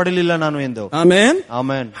ಪರಲೋಕದಿಂದ ಪಡೆಯಲಿಲ್ಲ ನಾನು ಎಂದು. Amen.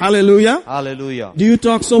 Amen. Hallelujah. Hallelujah. Do you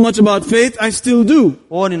talk so much about faith? I still do.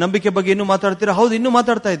 ಓ ನೀ ನಂಬಿಕೆ ಬಗ್ಗೆ ಇನ್ನೂ ಮಾತಾಡ್ತೀರಾ? ಹೌದು, ಇನ್ನೂ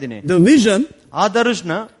ಮಾತಾಡ್ತಾ ಇದ್ದೀನಿ. The vision, ಆ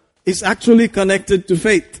ದರ್ಶನ is actually connected to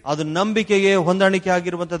faith. ಅದು ನಂಬಿಕೆಗೆ ಹೊಂದಾಣಿಕೆ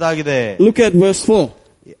ಆಗಿರುವಂತದ್ದಾಗಿದೆ. Look at verse 4.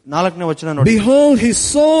 4ನೇ ವಚನ ನೋಡಿ. Behold, his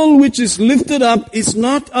soul which is lifted up is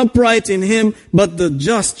not upright in him, but the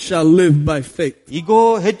just shall live by faith. ಈಗೋ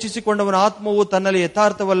ಹೆಚ್ಚಿಸಿಕೊಂಡವನ ಆತ್ಮವು ತನ್ನಲ್ಲಿ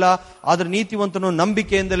ಯಥಾರ್ಥವಲ್ಲ, ಆದರೆ ನೀತಿವಂತನು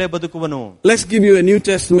ನಂಬಿಕೆಯಿಂದಲೇ ಬದುಕುವನು. Let's give you a New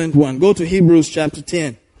Testament one. Go to Hebrews chapter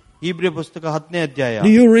 10. ಹೀಬ್ರಿಯ ಪುಸ್ತಕ 10ನೇ ಅಧ್ಯಾಯ.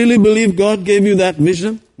 Do you really believe God gave you that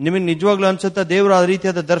vision? ನಿಮಗೆ ನಿಜವಾಗ್ಲೂ ಅನ್ಸುತ್ತಾ ದೇವರು ಆ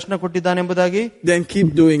ರೀತಿಯಾದ ದರ್ಶನ ಕೊಟ್ಟಿದ್ದಾನೆ ಎಂಬುದಾಗಿ? Then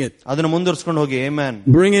keep doing it. ಅದನ್ನು ಮುಂದುವರಿಸಿಕೊಂಡು ಹೋಗಿ. Amen.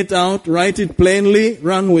 Bring it out, write it plainly,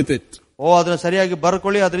 run with it. ಓ ಅದನ್ನ ಸರಿಯಾಗಿ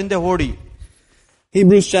ಬರ್ಕೊಳ್ಳಿ, ಅದರಿಂದ ಓಡಿ.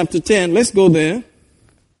 Hebrews chapter 10, let's go there.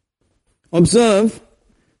 Observe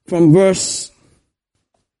from verse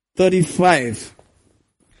 35.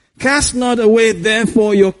 Cast not away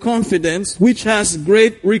therefore your confidence, which has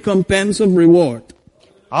great recompense of reward.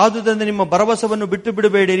 ಆದುದರಿಂದ ನಿಮ್ಮ ಭರವಸವನ್ನು ಬಿಟ್ಟು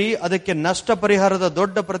ಬಿಡಬೇಡಿರಿ, ಅದಕ್ಕೆ ನಷ್ಟ ಪರಿಹಾರದ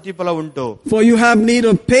ದೊಡ್ಡ ಪ್ರತಿಫಲ ಉಂಟು. For you have need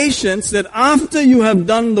of patience, that after you have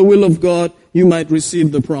done the will of God, you might receive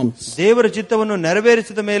the promise. ದೇವರ ಚಿತ್ತವನ್ನು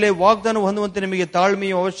ನೆರವೇರಿಸಿದ ಮೇಲೆ ವಾಗ್ದಾನ ಹೊಂದುವಂತೆ ನಿಮಗೆ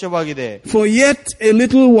ತಾಳ್ಮೆಯು ಅವಶ್ಯವಾಗಿದೆ. For yet a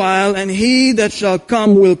little while, and he that shall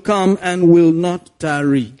come will come and will not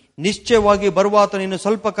tarry. ನಿಶ್ಚಯವಾಗಿ ಬರುವಾತನು ಇನ್ನು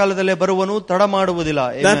ಸ್ವಲ್ಪ ಕಾಲದಲ್ಲೇ ಬರುವನು, ತಡ ಮಾಡುವುದಿಲ್ಲ.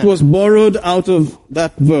 That was borrowed out of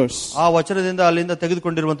that verse. ಆ ವಚನದಿಂದ ಅಲ್ಲಿಂದ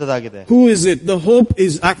ತೆಗೆದುಕೊಂಡಿರುವಂತದ್ದಾಗಿದೆ. Who is it? The hope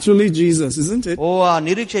is actually Jesus, isn't it? ಓ ಆ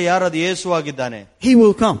ನಿರೀಕ್ಷೆ ಯಾರದು? ಯೇಸು ಆಗಿದ್ದಾನೆ. He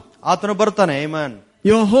will come. ಆತನು ಬರ್ತಾನೆ. Amen.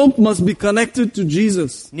 Your hope must be connected to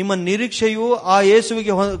Jesus. ನಿಮ್ಮ ನಿರೀಕ್ಷೆಯು ಆ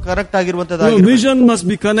ಯೇಸುವಿಗೆ ಕನೆಕ್ಟ್ Your ಆಗಿರುವಂತದ್ದಾಗಿದೆ. vision must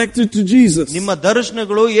be connected to Jesus. ನಿಮ್ಮ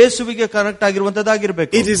ದರ್ಶನಗಳು ಯೇಸುವಿಗೆ ಕನೆಕ್ಟ್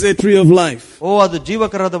ಆಗಿರುವಂತದ್ದಾಗಿರಬೇಕು. It is a tree of life. ಓ ಅದು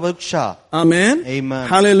ಜೀವಕರದ ವೃಕ್ಷ. Amen. Amen.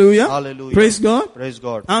 Hallelujah. Hallelujah. Praise God. Praise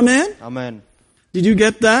God. Amen. Amen. Did you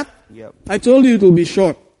get that? Yeah. I told you it will be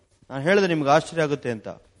short. ನಾನು ಹೇಳಿದೆ ನಿಮ್ಗೆ ಆಶ್ಚರ್ಯ ಆಗುತ್ತೆ ಅಂತ.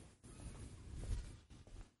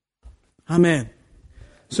 Amen.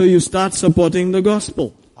 So you start supporting the gospel.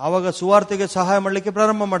 ಆವಾಗ ಸುವಾರ್ತೆಗೆ ಸಹಾಯ ಮಾಡಲಿಕ್ಕೆ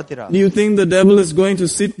ಪ್ರಾರಂಭ ಮಾಡ್ತೀರಾ? Do you think the devil is going to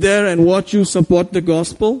sit there and watch you support the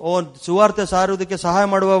gospel? ಓ ಸುವಾರ್ತೆ ಸಾರುವುದಕ್ಕೆ ಸಹಾಯ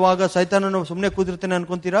ಮಾಡುವಾಗ ಸೈತಾನನು ಸುಮ್ಮನೆ ಕೂತಿರ್ತಾನೆ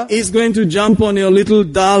ಅನ್ಕೊಂತೀರಾ? He's going to jump on your little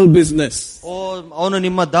dal business. ಓ ಅವನು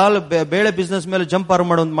ನಿಮ್ಮ ಬೇಳೆ ಬಿಸ್ನೆಸ್ ಮೇಲೆ jump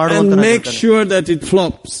and make sure that it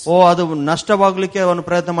flops. ಓ ಅದು ನಷ್ಟವಾಗ್ಲಿಕ್ಕೆ ಅವನು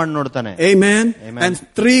ಪ್ರಯತ್ನ ಮಾಡಿ ನೋಡ್ತಾನೆ. Amen. And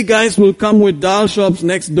 3 guys will come with dal shops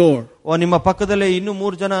next door. ಓ ನಿಮ್ಮ ಪಕ್ಕದಲ್ಲೇ ಇನ್ನು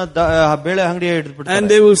 3 ಜನ ಬೇಳೆ ಅಂಗಡಿ ಹಿಡಿದ್ಬಿಡ್ತಾರೆ. And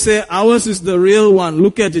they will say, ours is the real one.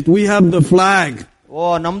 Look at it. We have the flag.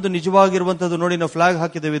 ಓ ನಮ್ದು ನಿಜವಾಗಿರುವಂತದ್ದು ನೋಡಿ, ನಾವು ಫ್ಲಾಗ್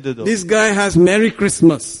ಹಾಕಿದ್ದೇವೆ ಇದ್ದು. This guy has Merry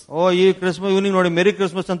Christmas. ಓ ಈ ಕ್ರಿಸ್ಮಸ್ ಇವನಿಗೆ ನೋಡಿ ಮೆರಿ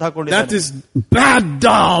ಕ್ರಿಸ್ಮಸ್ ಅಂತ ಹಾಕೊಂಡಿದ್ದಾನೆ. That is bad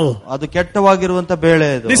dal. ಅದು ಕೆಟ್ಟವಾಗಿರುವಂತ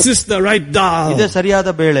ಬೇಳೆ ಇದು. This is the right dal. ಇದೇ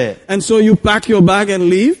ಸರಿಯಾದ ಬೇಳೆ. And so you pack your bag and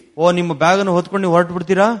leave? ಓ ನಿಮ್ಮ ಬ್ಯಾಗ್ ಅನ್ನು ಹೊತ್ಕೊಂಡು ನೀವು ಹೊರಟು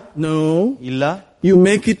ಬಿಡ್ತೀರಾ? No. ಇಲ್ಲ. You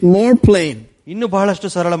make it more plain. ಇನ್ನು ಬಹಳಷ್ಟು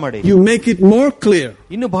ಸರಳ ಮಾಡಿ. You make it more clear.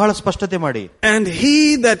 ಇನ್ನು ಬಹಳ ಸ್ಪಷ್ಟತೆ ಮಾಡಿ. And he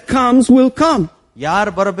that comes will come.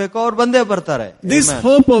 ಯಾರು ಬರಬೇಕೋ ಅವ್ರು ಬಂದೇ ಬರ್ತಾರೆ. This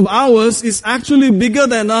hope of ours is actually bigger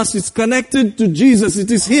than us. It's connected to Jesus.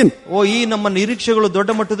 It is Him. ಈ ನಮ್ಮ ನಿರೀಕ್ಷೆಗಳು ದೊಡ್ಡ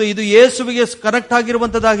ಮಟ್ಟದ, ಇದು ಯೇಸುವಿಗೆ ಕನೆಕ್ಟ್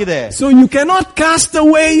ಆಗಿರುವಂತದ್ದಾಗಿದೆ. So you cannot cast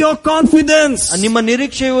away your confidence. ನಿಮ್ಮ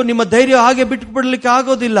ನಿರೀಕ್ಷೆಯು, ನಿಮ್ಮ ಧೈರ್ಯ ಹಾಗೆ ಬಿಟ್ಟು ಬಿಡಲಿಕ್ಕೆ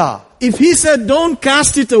ಆಗೋದಿಲ್ಲ. If He said don't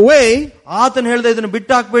cast it away, ಆತನು ಹೇಳಿದ ಇದನ್ನು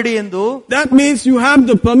ಬಿಟ್ಟು ಹಾಕಬೇಡಿ ಎಂದು, that means you have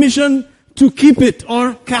the permission to keep it or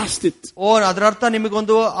cast it. ಅದರ ಅರ್ಥ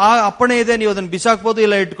ನಿಮಗೊಂದು ಆ ಅಪ್ಪಣೆ ಇದೆ, ನೀವು ಅದನ್ನು ಬಿಸಾಕಬಹುದು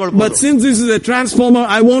ಇಲ್ಲ ಇಟ್ಕೊಳ್ಬಹುದು. But since this is a transformer,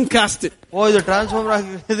 I won't cast it. ಇದು ಟ್ರಾನ್ಸ್ಫಾರ್ಮರ್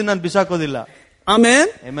ಆಗಿದೆ, ನಾನು ಬಿಸಾಕೋದಿಲ್ಲ. Amen.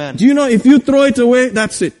 Amen. Do you know if you throw it away,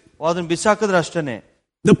 that's it. ಅದನ್ನು ಬಿಸಾಕಿದ್ರೆ ಅಷ್ಟೇನೆ.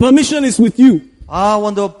 The permission is with you. ಆ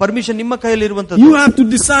ಒಂದು ಪರ್ಮಿಷನ್ ನಿಮ್ಮ ಕೈಯಲ್ಲಿ ಇರುವಂತದ್ದು. You have to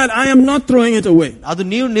decide, I am not throwing it away. ಅದು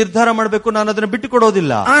ನೀವು ನಿರ್ಧಾರ ಮಾಡಬೇಕು, ನಾನು ಅದನ್ನು ಬಿಟ್ಟು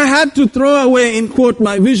ಕೊಡೋದಿಲ್ಲ. I had to throw away, in quote,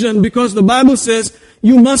 my vision, because the Bible says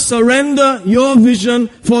you must surrender your vision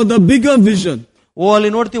for the bigger vision. ಅಲ್ಲಿ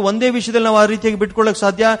ನೋಡ್ತೀವಿ, ಒಂದೇ ವಿಷಯದಲ್ಲಿ ನಾವು ಆ ರೀತಿಯಾಗಿ ಬಿಟ್ಕೊಳ್ಳಕ್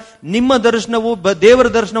ಸಾಧ್ಯ. ನಿಮ್ಮ ದರ್ಶನವು ದೇವರ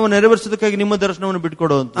ದರ್ಶನವನ್ನು ನೆರವೇರಿಸೋದಕ್ಕಾಗಿ ನಿಮ್ಮ ದರ್ಶನವನ್ನು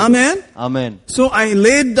ಬಿಟ್ಕೊಡುವಂತ. Amen. Amen. So I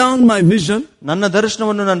laid down my vision, ನನ್ನ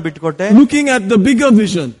ದರ್ಶನವನ್ನು ನಾನು ಬಿಟ್ಟುಕೊಟ್ಟೆ, looking at the bigger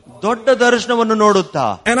vision, ದೊಡ್ಡ ದರ್ಶನವನ್ನು ನೋಡುತ್ತಾ.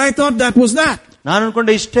 and I thought that was that. ನಾನು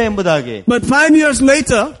ಅನ್ಕೊಂಡೆ ಇಷ್ಟೇ ಎಂಬುದಾಗಿ. But 5 years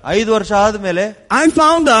later, 5 ವರ್ಷ ಆದ್ಮೇಲೆ I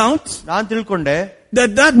found out ನಾನು ತಿಳ್ಕೊಂಡೆ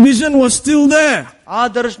that vision was still there. ಆ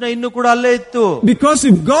ದರ್ಶನ ಇನ್ನೂ ಕೂಡ ಅಲ್ಲೇ ಇತ್ತು. Because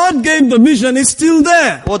if God gave the vision, it's still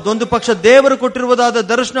there. ಒಂದು ಪಕ್ಷ ದೇವರು ಕೊಟ್ಟಿರುವುದಾದ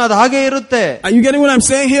ದರ್ಶನ ಅದು ಹಾಗೆ ಇರುತ್ತೆ. Are you getting what I'm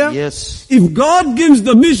saying here? Yes. If God gives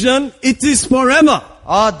the vision, it is forever.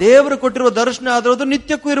 ಆ ದೇವರು ಕೊಟ್ಟಿರುವ ದರ್ಶನ ಆದ್ರೆ ಅದು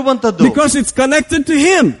ನಿತ್ಯಕ್ಕೂ ಇರುವಂತದ್ದು. Because it's connected to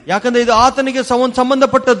Him. ಯಾಕಂದ್ರೆ ಇದು ಆತನಿಗೆ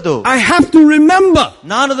ಸಂಬಂಧಪಟ್ಟದ್ದು. I have to remember.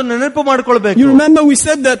 ನಾನು ಅದನ್ನು ನೆನಪು ಮಾಡಿಕೊಳ್ಬೇಕು. You remember we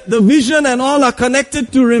said that the vision and all are connected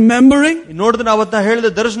to remembering? ನೋಡಿದ್ರೆ ಅವತ್ತ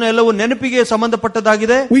ಹೇಳಿದ ದರ್ಶನ ಎಲ್ಲವೂ ನೆನಪಿಗೆ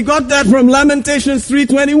ಸಂಬಂಧಪಟ್ಟದಾಗಿದೆ. We got that from Lamentations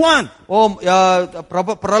 3:21.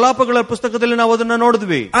 ಪ್ರಲಾಪಗಳ ಪುಸ್ತಕದಲ್ಲಿ ನಾವು ಅದನ್ನ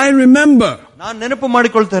ನೋಡಿದ್ವಿ. I remember. ನಾನು ನೆನಪು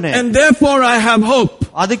ಮಾಡಿಕೊಳ್ತೇನೆ. And therefore I have hope.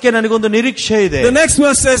 ಅದಕ್ಕೆ ನನಗೊಂದು ನಿರೀಕ್ಷೆ ಇದೆ. The next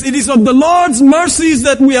verse says, it is of the Lord's mercies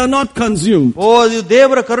that we are not consumed. ಇದು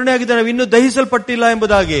ದೇವರ ಕರುಣೆ ಆಗಿದೆ, ನಾವು ಇನ್ನೂ ದಹಿಸಲ್ಪಟ್ಟಿಲ್ಲ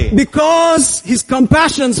ಎಂಬುದಾಗಿ. Because His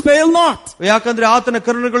compassions fail not. ಯಾಕಂದ್ರೆ ಆತನ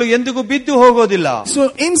ಕರುಣೆಗಳು ಎಂದಿಗೂ ಬಿದ್ದು ಹೋಗೋದಿಲ್ಲ. So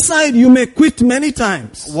inside you may quit many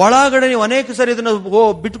times. ಒಳಗಡೆ ನೀವು ಅನೇಕ ಸಾರಿ ಇದನ್ನು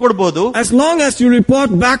ಬಿಟ್ಟುಕೊಡಬಹುದು. As long as you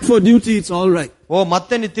report back for duty, it's all right.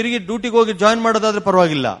 ಮತ್ತೆ ನೀವು ತಿರುಗಿ ಡ್ಯೂಟಿಗೆ ಹೋಗಿ ಜಾಯಿನ್ ಮಾಡೋದಾದ್ರೆ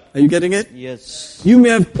ಪರವಾಗಿಲ್ಲ. Are you getting it? Yes. You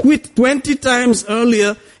may have quit 20 times earlier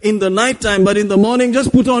in the night time, but in the morning just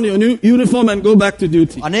put on your new uniform and go back to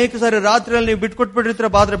duty. ಅನೇಕ ಸಾರಿ ರಾತ್ರಿಯಲ್ಲಿ ನೀವು ಬಿಟ್ಕೊಟ್ಬಿಟ್ಟಿರ್ತೀರ,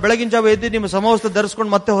 ಆದ್ರೆ ಬೆಳಗಿನ ಜಾವ ಎದ್ದು ನಿಮ್ಮ ಸಮವಸ್ತ್ರ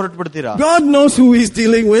ಧರಿಸಿಕೊಂಡು ಮತ್ತೆ ಹೊರಟು ಬಿಡ್ತೀರಾ. God knows who He's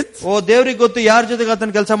dealing with. ದೇವರಿಗೆ ಗೊತ್ತು ಯಾರ ಜೊತೆಗೆ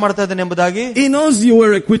ಆತನ ಕೆಲಸ ಮಾಡ್ತಾ ಇದ್ದಾನೆ ಎಂಬುದಾಗಿ. He knows you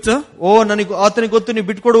were a quitter. ಆತನಿಗೆ ಗೊತ್ತು ನೀವು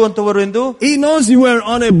ಬಿಟ್ಕೊಡುವಂತವರು ಎಂದು. He knows you were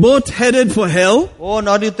on a boat headed for hell.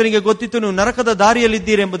 ಆತನಿಗೆ ಗೊತ್ತಿತ್ತು ನೀವು ನರಕದ ದಾರಿಯಲ್ಲಿ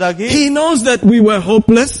ಇದ್ದೀರಿ ಎಂಬುದಾಗಿ. He knows that we were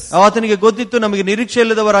hopeless. ಆತನಿಗೆ ಗೊತ್ತಿತ್ತು ನಮಗೆ ನಿರೀಕ್ಷೆ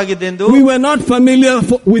ಇಲ್ಲದವರಾಗಿದ್ದೆಂದು. We were not familiar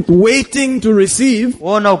with waiting to receive.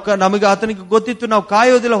 ನಮಗೆ ಆತನಿಗೆ ಗೊತ್ತಿತ್ತು ನಾವು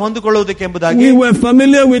ಕಾಯೋದಿಲ್ಲ ಹೊಂದಿಕೊಳ್ಳುವುದಕ್ಕೆ ಎಂಬುದಾಗಿ. We were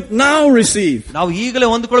familiar with now receive. ನಾವು ಈಗಲೇ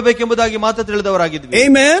ಹೊಂದಿಕೊಳ್ಳಬೇಕೆಂಬುದಾಗಿ ಮಾತ್ರ ತಿಳಿದವರಾಗಿದ್ವಿ.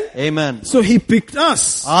 Amen. Amen. So He picked us.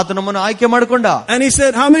 ಆತ ನಮ್ಮನ್ನು ಆಯ್ಕೆ ಮಾಡಿಕೊಂಡ. And He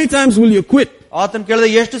said, how many times will you quit? ಆತನ ಕೇಳಿದ,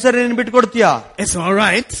 ಎಷ್ಟು ಸರಿ ನೀನು ಬಿಟ್ಟುಕೊಡ್ತೀಯಾ? It's all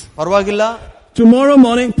right. ಪರವಾಗಿಲ್ಲ. Tomorrow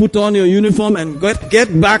morning put on your uniform and get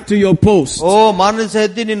back to your post. ಮಾರನೇ ದಿವಸ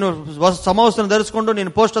ಎದ್ದು ನೀನು ಸಮವಸ್ತ್ರ ಧರಿಸಿಕೊಂಡು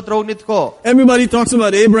ನೀನು ಪೋಸ್ಟ್ ಹತ್ರ ಹೋಗಿ ನಿಂತ್ಕೋ. Everybody talks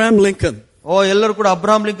about Abraham Lincoln. ಎಲ್ಲರೂ ಕೂಡ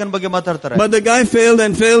ಅಬ್ರಹಾಂ ಲಿಂಕನ್ ಬಗ್ಗೆ ಮಾತಾಡ್ತಾರೆ. But the guy failed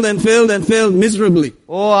and failed and failed and failed miserably.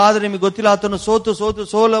 ಆದ್ರೆ ನಿಮಗೆ ಗೊತ್ತಿಲ್ಲ, ಆತನು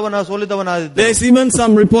ಸೋಲಿದವನಾಗಿದ್ದ. There's even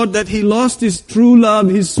some report that he lost his true love,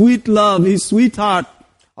 his sweet love, his sweetheart.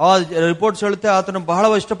 Reports ಹೇಳುತ್ತೆ ಆತನು ಬಹಳ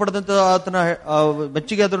ಇಷ್ಟಪಡದಂತ ಆತನ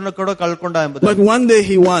ಮೆಚ್ಚುಗೆ ಅದನ್ನು ಕೂಡ ಕಳ್ಕೊಂಡ ಎಂಬುದು. But one day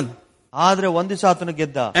he won. ಆದ್ರೆ ಒಂದ್ ದಿವಸ ಆತನು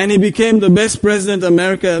ಗೆದ್ದ. And he became the best president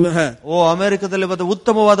America ever had. ಅಮೆರಿಕದಲ್ಲಿ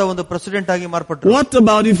ಉತ್ತಮವಾದ ಒಂದು ಪ್ರೆಸಿಡೆಂಟ್ ಆಗಿ ಮಾರ್ಪಟ್ಟರು. What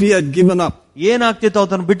about if he had given up? ಏನಾಗ್ತಿತ್ತು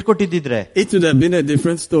ಆತನು ಬಿಟ್ಟುಕೊಟ್ಟಿದ್ದಿದ್ರೆ? It would have been a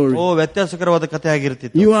different story. ವ್ಯತ್ಯಾಸಕರವಾದ ಕಥೆ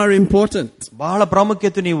ಆಗಿರ್ತಿತ್ತು. You are important. ಬಹಳ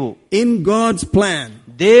ಪ್ರಾಮುಖ್ಯತೆ ನೀವು. In God's plan.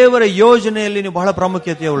 ದೇವರ ಯೋಜನೆಯಲ್ಲಿ ನೀವು ಬಹಳ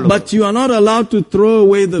ಪ್ರಾಮುಖ್ಯತೆಯುಳ್ಳ. But you are not allowed to throw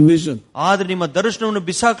away the vision. ಆದ್ರೆ ನಿಮ್ಮ ದರ್ಶನವನ್ನು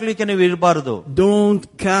ಬಿಸಾಕ್ಲಿಕ್ಕೆ ನೀವು ಇರಬಾರದು. Don't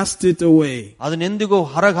cast it away. ಅದನ್ನೆಂದಿಗೂ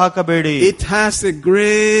ಹೊರಗೆ ಹಾಕಬೇಡಿ. It has a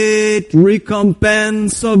great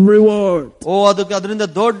recompense of reward. ಅದರಿಂದ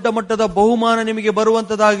ದೊಡ್ಡ ಮಟ್ಟದ ಬಹುಮಾನ ನಿಮಗೆ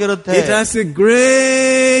ಬರುವಂತದಾಗಿರುತ್ತೆ. It has a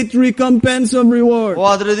great recompense of reward.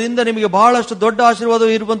 ಅದರಿಂದ ನಿಮಗೆ ಬಹಳಷ್ಟು ದೊಡ್ಡ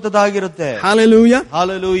ಆಶೀರ್ವಾದ ಇರುವಂತದಾಗಿರುತ್ತೆ. Hallelujah.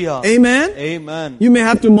 Hallelujah. Amen. Amen. You may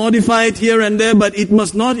have to modify it here and there, but it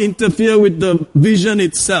must not interfere with the vision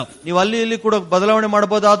itself. ನೀವು ಅಲ್ಲಿ ಇಲ್ಲಿ ಕೂಡ ಬದಲಾವಣೆ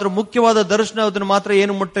ಮಾಡಬಹುದು, ಆದ್ರೆ ಮುಖ್ಯವಾದ ದರ್ಶನ ಅದನ್ನು ಮಾತ್ರ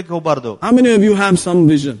ಏನು ಮುಟ್ಟಕ್ಕೆ ಹೋಗಬಾರದು. How many of you have some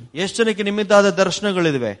vision? ಎಷ್ಟು ಜನಕ್ಕೆ ನಿಮ್ಮಿಂದಾದ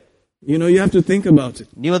ದರ್ಶನಗಳಿವೆ? You know, you have to think about it.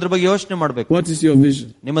 ನೀವು ಅದ್ರ ಬಗ್ಗೆ ಯೋಚನೆ ಮಾಡಬೇಕು. What is your vision?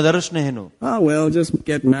 ನಿಮ್ಮ ದರ್ಶನ ಏನು? Well, just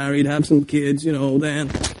get married, have some kids, then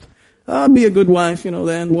be a good wife,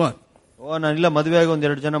 then what? ನಾನಿಲ್ಲ ಮದುವೆ ಆಗಿ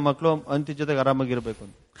 2 ಜನ ಮಕ್ಕಳು ಅಂತಿ ಜೊತೆಗೆ ಆರಾಮಾಗಿರ್ಬೇಕು.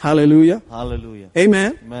 Hallelujah. Hallelujah.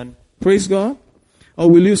 Amen. Amen. Praise God. Or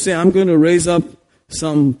will you say, I'm going to raise up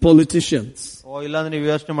some politicians? ಇಲ್ಲಾಂದ್ರೆ ನೀವು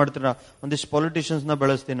ಯೋಚನೆ ಮಾಡ್ತೀರಾ ಒಂದಿಷ್ಟು ಪೊಲಿಟಿಷಿಯನ್ಸ್ ನ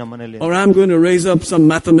ಬೆಳೆಸ್ತೀನಿ ನಮ್ಮ ಮನೆಯಲ್ಲಿ, or I'm going to raise up some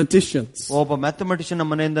mathematicians. ಒಬ್ಬ ಮ್ಯಾಥಮೆಟಿಷಿಯನ್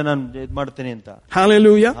ನಮ್ಮ ಮನೆಯಿಂದ ನಾನು ಇದು ಮಾಡ್ತೀನಿ ಅಂತ.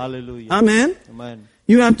 Hallelujah. Hallelujah. Amen. Amen.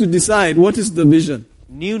 You have to decide what is the vision.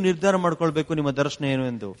 ನೀವು ನಿರ್ಧಾರ ಮಾಡ್ಕೊಳ್ಬೇಕು ನಿಮ್ಮ ದರ್ಶನ ಏನು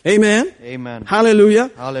ಎಂದು. Amen. Amen. Hallelujah.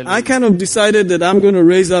 Hallelujah. I kind of decided that I'm going to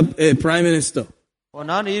raise up a prime minister.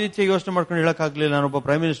 ನಾನು ಈ ರೀತಿ ಯೋಚನೆ ಮಾಡ್ಕೊಂಡು ಹೇಳಕ್ಕಾಗ್ಲಿಲ್ಲ, ನಾನೊಬ್ಬ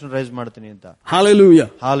ಪ್ರೈಮ್ ಮಿನಿಸ್ಟರ್ ರೈಸ್ ಮಾಡ್ತೀನಿ ಅಂತ. Hallelujah.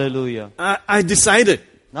 Hallelujah. I decided.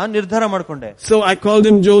 ನಾನು ನಿರ್ಧಾರ ಮಾಡ್ಕೊಂಡೆ. So I called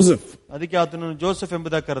him Joseph. ಅದಕ್ಕೆ ಆತನು ಜೋಸೆಫ್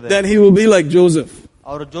ಎಂಬುದಾಗಿ ಕರೆದೆ. That he will be like Joseph.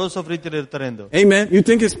 ಅವರು ಜೋಸೆಫ್ ರೀತಿಯಲ್ಲಿ ಇರ್ತಾರೆ ಎಂದು. Amen. You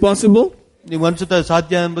think it's possible? ನೀವು ಅನ್ಸುತ್ತಾ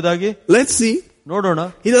ಸಾಧ್ಯ ಎಂಬುದಾಗಿ? Let's see. ನೋಡೋಣ.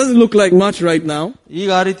 He doesn't look like much right now. ಈಗ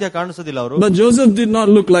ಆ ರೀತಿಯ ಕಾಣಿಸೋದಿಲ್ಲ ಅವರು. But Joseph did not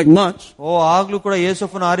look like much. ಆಗ್ಲೂ ಕೂಡ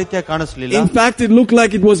ಯೇಸುಫನ ಆ ರೀತಿಯ ಕಾಣಿಸಲಿಲ್ಲ. In fact, it looked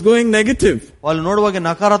like it was going negative. ಅಲ್ಲಿ ನೋಡುವಾಗ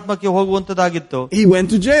ನಕಾರಾತ್ಮಕಕ್ಕೆ ಹೋಗುವಂತದ್ದಾಗಿತ್ತು. He went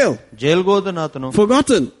to jail. ಜೈಲ್ಗೆ ಹೋದನು ಆತನು.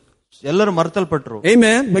 Forgotten. ಎಲ್ಲರೂ ಮರೆತಲ್ಪಟ್ರು.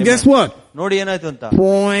 Amen. But guess what? ನೋಡಿ ಏನಾಯ್ತು ಅಂತ.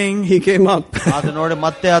 Boing, he came up. ಅದು ನೋಡಿ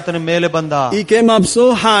ಮತ್ತೆ ಆತನ ಮೇಲೆ ಬಂದ. He came up so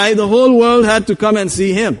high, the whole world had to come and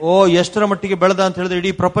see him. ಎಷ್ಟರ ಮಟ್ಟಿಗೆ ಬೆಳೆದ ಅಂತ ಹೇಳಿದ್ರೆ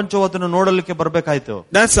ಇಡೀ ಪ್ರಪಂಚವು ಅದನ್ನು ನೋಡಲಿಕ್ಕೆ ಬರಬೇಕಾಯ್ತು.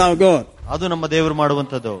 That's our God. ಅದು ನಮ್ಮ ದೇವರು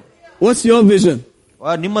ಮಾಡುವಂತದ್ದು. What's your vision?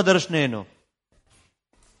 ನಿಮ್ಮ ದರ್ಶನ ಏನು?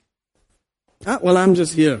 Well, I'm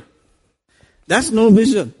just here. That's no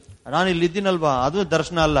vision. ನಾನು ಇಲ್ಲಿ ಇದ್ದೀನಲ್ವಾ, ಅದು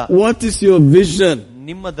ದರ್ಶನ ಅಲ್ಲ. What is your vision?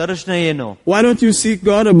 ನಿಮ್ಮ ದರ್ಶನ ಏನು? Why don't you seek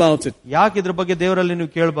God about it? ಯಾಕೆ ಇದ್ರ ಬಗ್ಗೆ ದೇವರಲ್ಲಿ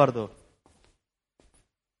ನೀವು ಕೇಳಬಾರ್ದು?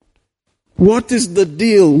 What is the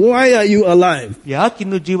deal? Why are you alive? ಯಾಕೆ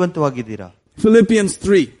ಇನ್ನು ಜೀವಂತವಾಗಿದ್ದೀರಾ? Philippians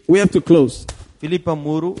 3. We have to close. ಫಿಲಿಪ್ಪ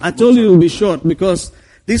 3. I told you it will be short because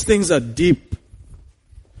these things are deep.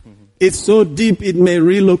 It's so deep it may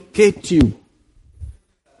relocate you.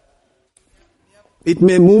 It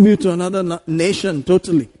may move you to another nation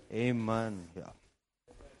totally. Amen. Yeah.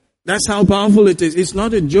 That's how powerful it is. It's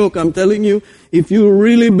not a joke. I'm telling you, if you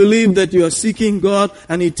really believe that you are seeking God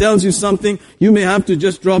and He tells you something, you may have to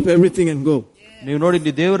just drop everything and go. ನೀವು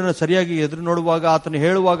ನೋಡಿ ದೇವರನ್ನ ಸರಿಯಾಗಿ ಎದುರು ನೋಡುವಾಗ ಆತನು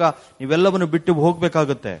ಹೇಳುವಾಗ ನೀವೆಲ್ಲವನ್ನು ಬಿಟ್ಟು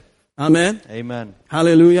ಹೋಗಬೇಕಾಗುತ್ತೆ. Amen. Amen.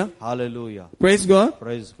 Hallelujah. Hallelujah. Praise God.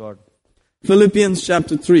 Praise God. Philippians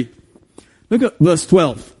chapter 3. Look at verse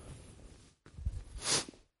 12.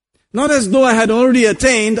 Not as though I had already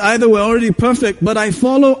attained, either were already perfect, but I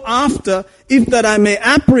follow after, if that I may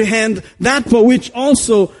apprehend that for which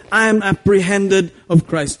also I am apprehended of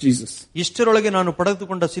Christ Jesus. ಇಷ್ಟರೊಳಗೆ ನಾನು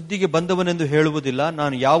ಪಡೆದುಕೊಂಡ ಸಿದ್ಧಿಗೆ ಬಂದವನೆಂದು ಹೇಳುವುದಿಲ್ಲ,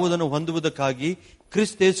 ನಾನು ಯಾವುದನ್ನು ಹೊಂದುವುದಕ್ಕಾಗಿ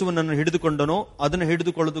ಕ್ರಿಸ್ತ ಯೇಸುವನ್ನು ಹಿಡಿದುಕೊಂಡನೋ ಅದನ್ನು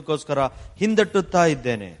ಹಿಡಿದುಕೊಳ್ಳುವುದಕ್ಕೋಸ್ಕರ ಹಿಂದಟ್ಟುತ್ತಾ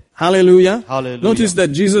ಇದ್ದೇನೆ. Hallelujah. Hallelujah. Notice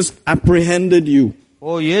that Jesus apprehended you.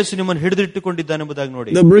 ಯೇಸು ನಿಮ್ಮನ್ನು ಹಿಡಿದಿಟ್ಟುಕೊಂಡಿದ್ದಾನೆ ಎಂಬುದಾಗಿ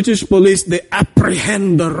ನೋಡಿ. The British police, they apprehend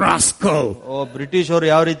the rascal. British ಅವರು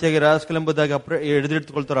ಯಾವ ರೀತಿಯಾಗಿ ರಾಸ್ಕಲ್ ಎಂಬುದಾಗಿ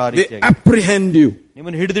ಹಿಡಿದಿಟ್ಟುಕೊಳ್ತಾರೋ ಆ ರೀತಿಯಾಗಿ they apprehend you.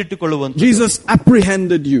 ನಿಮ್ಮನ್ನು ಹಿಡಿದಿಟ್ಟುಕೊಳ್ಳುವಂತ. Jesus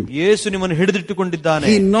apprehended you. ಯೇಸು ನಿಮ್ಮನ್ನು ಹಿಡಿದಿಟ್ಟುಕೊಂಡಿದ್ದಾನೆ.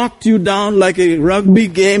 He knocked you down like a rugby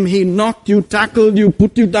game. He knocked you, tackled you,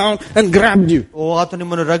 put you down and grabbed you. ಆತ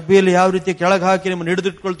ನಿಮ್ಮನ್ನು ರಗ್ಬಿಯಲ್ಲಿ ಯಾವ ರೀತಿ ಕೆಳಗೆ ಹಾಕಿ ನಿಮ್ಮನ್ನು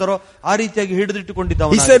ಹಿಡಿದಿಟ್ಟುಕೊಳ್ತಾರೋ ಆ ರೀತಿಯಾಗಿ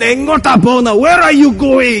ಹಿಡಿದಿಟ್ಟುಕೊಂಡಿದ್ದಾನೆ. He said, "Engota bona, where are you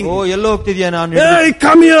going?" ಎಲ್ಲೋ ಹೋಗ್ತಿದ್ಯಾ ನಾನು? Hey,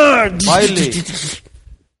 come here. ಬಾಯಲ್ಲಿ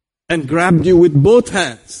and grabbed you with both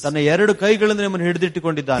hands. ತನ್ನ ಎರಡು ಕೈಗಳಿಂದ ನಿಮ್ಮನ್ನು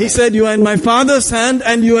ಹಿಡಿದಿಟ್ಟುಕೊಂಡಿದ್ದಾನೆ. He said, "You are in my Father's hand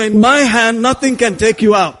and you are in my hand. Nothing can take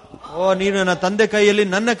you out." ನೀನು ನನ್ನ ತಂದೆ ಕೈಯಲ್ಲಿ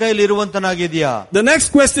ನನ್ನ ಕೈಯಲ್ಲಿ ಇರುವಂತನಾಗಿದೆಯಾ? The next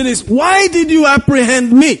question is, why did you apprehend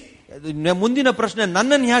me? ಮುಂದಿನ ಪ್ರಶ್ನೆ,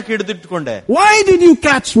 ನನ್ನನ್ನು ಯಾಕೆ ಹಿಡಿದಿಟ್ಟುಕೊಂಡೆ? Why did you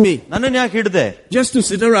catch me? ನನ್ನನ್ನು ಯಾಕೆ ಹಿಡಿದೆ? Just to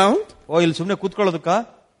sit around? ಇಲ್ಲಿ ಸುಮ್ಮನೆ ಕೂತ್ಕೊಳ್ಳೋದಕ್ಕ?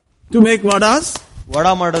 To make vadas?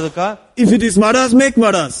 ವಡಾ ಮಾಡೋದಕ್ಕ? If it is vadas, make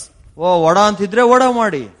vadas. Vada ಅಂತಿದ್ರೆ ವಡಾ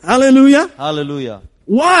ಮಾಡಿ. Hallelujah. Hallelujah.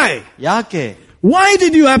 Why? ಯಾಕೆ? Why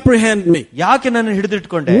did you apprehend me? ಯಾಕೆ ನನ್ನ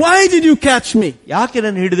ಹಿಡಿದಿಟ್ಕೊಂಡೆ? Why did you catch me? ಯಾಕೆ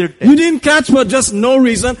ನನ್ನ ಹಿಡಿದಿಟ್ಟೆ? You didn't catch for just no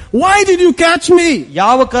reason. Why did you catch me?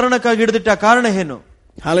 ಯಾವ ಕಾರಣಕ್ಕಾಗಿ ಹಿಡಿದಿಟ್ಟ? ಕಾರಣ ಏನು?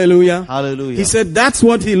 Hallelujah. Hallelujah. He said that's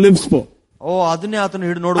what he lives for. ಅದನ್ನೇ ಆತನು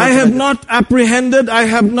ಹಿಡಿದು ನೋಡು. I have not apprehended, I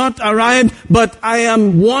have not arrived, but I am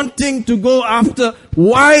wanting to go after.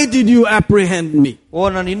 Why did you apprehend me?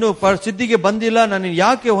 ನಾನು ಇನ್ನೂ ಸಿದ್ಧಿಗೆ ಬಂದಿಲ್ಲ, ನಾನು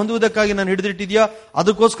ಯಾಕೆ ಹೊಂದುವುದಕ್ಕಾಗಿ ನಾನು ಹಿಡಿದಿಟ್ಟಿದ್ಯಾ,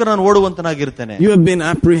 ಅದಕ್ಕೋಸ್ಕರ ನಾನು ಓಡುವಂತನಾಗಿರ್ತೇನೆ. You have been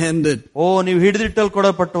apprehended. ನೀವು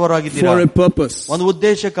ಹಿಡಿದಿಟ್ಟಲ್ಕೊಡಲ್ಪಟ್ಟವರಾಗಿದ್ದೀರಾ for a purpose. ಒಂದು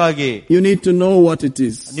ಉದ್ದೇಶಕ್ಕಾಗಿ. You need to know what it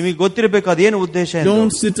is. ನಿಮಗೆ ಗೊತ್ತಿರಬೇಕು ಅದೇನು ಉದ್ದೇಶ ಎಂದು.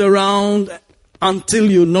 Don't sit around until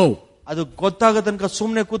you know. ಅದು ಗೊತ್ತಾಗ ತನಕ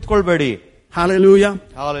ಸುಮ್ಮನೆ ಕೂತ್ಕೊಳ್ಬೇಡಿ. Hallelujah.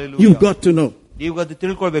 Hallelujah. You've got to know. ನೀವು ಅದು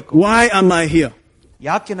ತಿಳ್ಕೊಳ್ಬೇಕು. Why am I here?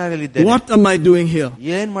 ಯಾಕೆ ನಾನು ಇಲ್ಲಿದ್ದೇನೆ? What am I doing here?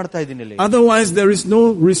 ಏನ್ ಮಾಡ್ತಾ ಇದ್ದೀನಿ ಇಲ್ಲಿ? Otherwise there is no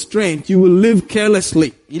restraint. You will live carelessly.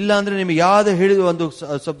 ಇಲ್ಲ ಅಂದ್ರೆ ನಿಮಗೆ ಯಾವುದೇ ಹೇಳಿದ ಒಂದು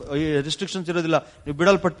ರೆಸ್ಟ್ರಿಕ್ಷನ್ಸ್ ಇರೋದಿಲ್ಲ, ನೀವು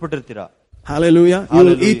ಬಿಡಲ್ಪಟ್ಟಿರ್ತೀರಾ. Hallelujah. You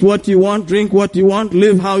will eat what you want, drink what you want,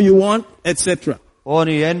 live how you want, etc.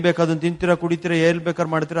 ನೀವು ಏನ್ ಬೇಕಾದನ್ನು ತಿಂತೀರಾ, ಕುಡಿತೀರಾ, ಏನ್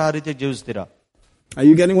ಬೇಕಾದ್ರೆ ಮಾಡ್ತೀರಾ, ಆ ರೀತಿ ಜೀವಿಸ್ತೀರಾ. Are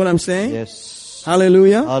you getting what I'm saying? Yes.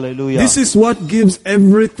 Hallelujah. Hallelujah. This is what gives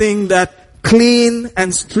everything that clean and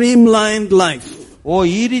streamlined life.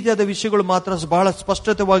 ಈ ರೀತಿಯಾದ ವಿಷಯಗಳು ಮಾತ್ರ ಬಹಳ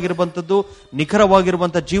ಸ್ಪಷ್ಟವಾಗಿರುವಂತದ್ದು,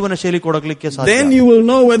 ನಿಖರವಾಗಿರುವಂತಹ ಜೀವನ ಶೈಲಿ ಕೊಡಲಿಕ್ಕೆ ಸಾಧ್ಯ. Then you will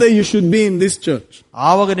know whether you should be in this church.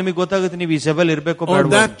 ಆವಾಗ ನಿಮಗೆ ಗೊತ್ತಾಗುತ್ತೆ ನೀವು ಈ ಸಭೆಯಲ್ಲಿ ಇರಬೇಕು or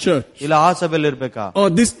that church, ಇಲ್ಲ ಆ ಸಭೆಯಲ್ಲಿ ಇರಬೇಕಾ, or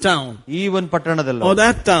this town, ಈ ಒಂದು ಪಟ್ಟಣದಲ್ಲೋ, or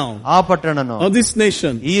that town, ಆ ಪಟ್ಟಣನೋ, or this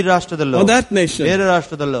nation, ಈ ರಾಷ್ಟ್ರದಲ್ಲೋ, or that nation. ಬೇರೆ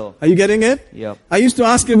ರಾಷ್ಟ್ರದಲ್ಲೋ. Are you getting it? Yeah. I used to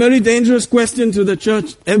ask a very dangerous question to the church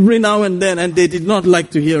every now and then, and they did not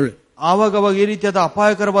like to hear it. ಆವಾಗ ಈ ರೀತಿಯಾದ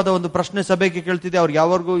ಅಪಾಯಕರವಾದ ಒಂದು ಪ್ರಶ್ನೆ ಸಭೆಗೆ ಕೇಳ್ತಿದ್ದೆ, ಅವ್ರಿಗೆ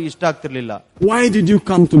ಯಾವಾಗೂ ಇಷ್ಟ ಆಗ್ತಿರ್ಲಿಲ್ಲ. Why did you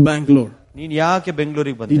come to Bangalore? ನೀನ್ ಯಾಕೆ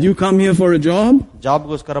ಬೆಂಗಳೂರಿಗೆ ಬಂದೆ? Did you come here for a job?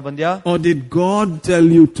 ಜಾಬ್ಗೋಸ್ಕರ ಬಂದ್ಯಾ? Or did God tell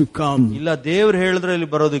you to come? ಇಲ್ಲ, ದೇವ್ರು ಹೇಳಿದ್ರೆ ಇಲ್ಲಿ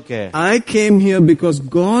ಬರೋದಕ್ಕೆ. I came here because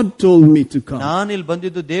God told me to come. ನಾನು ಇಲ್ಲಿ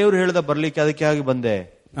ಬಂದಿದ್ದು ದೇವ್ರು ಹೇಳ್ದ ಬರ್ಲಿಕ್ಕೆ, ಅದಕ್ಕೆ ಆಗಿ ಬಂದೆ.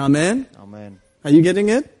 Amen. Amen. Are you getting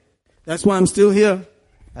it? That's why I'm still here.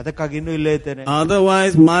 ಅದಕ್ಕಾಗಿ ಇನ್ನೂ ಇಲ್ಲೇ ಇದ್ದೇನೆ.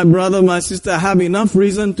 Otherwise, my brother, my sister have enough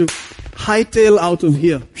reason to hightail out of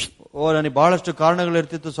here. ನನಗೆ ಬಹಳಷ್ಟು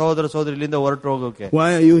ಕಾರಣಗಳಿರ್ತಿತ್ತು ಸಹೋದರ ಸಹೋದರಿ ಇಲ್ಲಿಂದ ಹೊರಟು ಹೋಗೋಕೆ. Why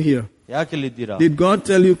are you here? ಯಾಕೆ ಇಲ್ಲಿದ್ದೀರಾ? Did God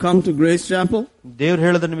tell you come to Grace Chapel? ದೇವ್ರು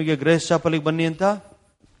ಹೇಳಿದ್ರೆ ನಿಮಗೆ ಗ್ರೇಸ್ ಚಾಪಲ್ಗೆ ಬನ್ನಿ ಅಂತ?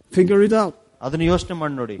 Figure it out. ಅದನ್ನ ಯೋಚನೆ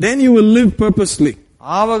ಮಾಡಿ ನೋಡಿ. Then you will live purposely.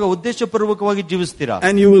 ಆವಾಗ ಉದ್ದೇಶಪೂರ್ವಕವಾಗಿ ಜೀವಿಸ್ತೀರಾ.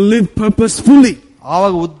 And you will live purposefully.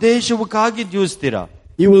 ಆವಾಗ ಉದ್ದೇಶಕ್ಕಾಗಿ ಜೀವಿಸ್ತೀರಾ.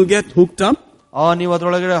 You will get hooked up. ನೀವು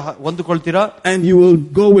ಅದರೊಳಗಡೆ ಹೊಂದಿಕೊಳ್ತೀರಾ. And you will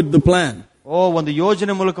go with the plan. ಒಂದು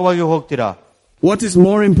ಯೋಜನೆ ಮೂಲಕವಾಗಿ ಹೋಗ್ತೀರಾ. What is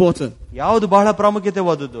more important? ಯಾವುದು ಬಹಳ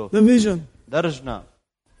ಪ್ರಾಮುಖ್ಯತೆವಾದದ್ದು? The vision. ದರ್ಶನ.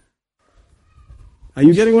 Are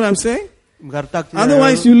you getting what I'm saying? ನಿಮ್ಗೆ ಅರ್ಥ ಆಗ್ತಿದೆ?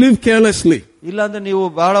 Otherwise you live carelessly. ಇಲ್ಲ ಅಂದ್ರೆ ನೀವು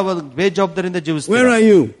ಬಹಳ ಬೇಜವಾಬ್ದಾರಿಯಿಂದ ಜೀವಿಸ್ತೀರಾ. Where are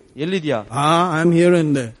you? ಎಲ್ಲಿದ್ಯಾ? I'm here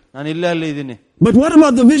and there. ನಾನು ಇಲ್ಲೇ ಅಲ್ಲಿ ಇದ್ದೀನಿ. But what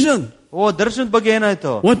about the vision? ದರ್ಶನದ ಬಗ್ಗೆ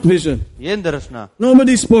ಏನಾಯ್ತು? What vision? ಏನ್ ದರ್ಶನ?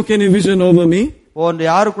 Nobody spoke any vision over me.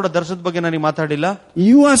 ಯಾರು ಕೂಡ ದರ್ಶನದ ಬಗ್ಗೆ ನನಗೆ ಮಾತಾಡಿಲ್ಲ.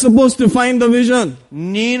 You are supposed to find the vision.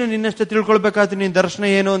 ನೀನು ನಿನ್ನಷ್ಟೇ ತಿಳ್ಕೊಳ್ಬೇಕಾಯ್ತು ನಿನ್ ದರ್ಶನ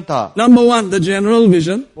ಏನು ಅಂತ. Number 1, the general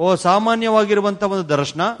vision. ಸಾಮಾನ್ಯವಾಗಿರುವಂತ ಒಂದು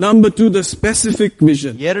ದರ್ಶನ. Number 2, the specific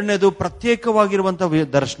vision. ಎರಡನೇದು ಪ್ರತ್ಯೇಕವಾಗಿರುವಂತ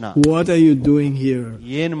ದರ್ಶನ. What are you doing here?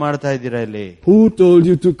 ಏನ್ ಮಾಡ್ತಾ ಇದ್ದೀರಾ ಇಲ್ಲಿ? Who told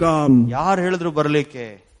you to come? ಯಾರು ಹೇಳಿದ್ರು ಬರ್ಲಿಕ್ಕೆ?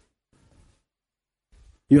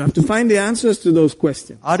 You have to find the answers to those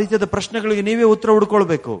questions. ಆ ರೀತಿಯಾದ ಪ್ರಶ್ನೆಗಳಿಗೆ ನೀವೇ ಉತ್ತರ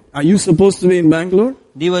ಹುಡುಕೊಳ್ಬೇಕು. Are you supposed to be in Bangalore?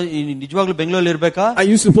 ನೀವು ನಿಜವಾಗ್ಲೂ ಬೆಂಗಳೂರಲ್ಲಿ ಇರ್ಬೇಕಾ? Are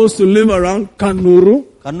you supposed to live around Kannuru?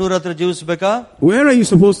 Kannur ಹತ್ರ ಜೀವಿಸಬೇಕಾ? Where are you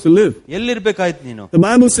supposed to live? ಎಲ್ಲಿರ್ಬೇಕಾಯ್ತು ನೀನು? The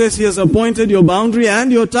Bible says He has appointed your boundary and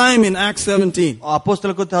your time in Acts 17.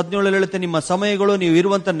 ಅಪೊಸ್ತಲ ಕೃತ್ಯ 17 ಹೇಳುತ್ತೆ ನಿಮ್ಮ ಸಮಯಗಳು ನೀವು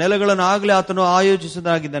ಇರುವಂತ ನೆಲೆಗಳನ್ನು ಆಗಲೇ ಆತನು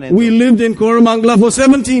ಆಯೋಜಿಸಿದಾಗಿದ್ದಾನೆ. We lived in Koramangala for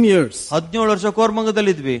 17 years. 17 ವರ್ಷ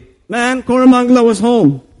ಕೋರಮಂಗಲದಲ್ಲಿದ್ವಿ. Man, Koramangala was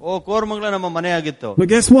home. Koramangala ನಮ್ಮ ಮನೆ ಆಗಿತ್ತು. But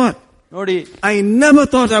guess what? ನೋಡಿ, I never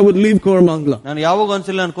thought I would leave Koramangala. ನಾನು ಯಾವಾಗ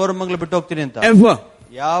ಅನ್ಸಿಲ್ಲ ನಾನು ಕೋರಮಂಗಲ ಬಿಟ್ಟು ಹೋಗ್ತೀನಿ ಅಂತ. Ever.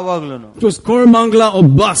 ಯಾವಾಗ್ಲೂನು. It was Koramangala or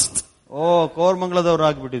bust. ಕೋರಮಂಗಲದವ್ರು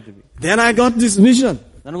ಆಗ್ಬಿಟ್ಟಿದ್ವಿ. Then I got this vision.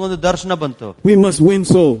 ನನಗೊಂದು ದರ್ಶನ ಬಂತು. We must win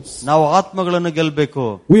souls. ನಾವು ಆತ್ಮಗಳನ್ನು ಗೆಲ್ಬೇಕು.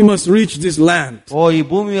 We must reach this land. ಈ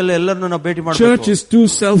ಭೂಮಿಯಲ್ಲಿ ಎಲ್ಲರನ್ನು ನಾವು ಭೇಟಿ ಮಾಡಬೇಕು. Church is too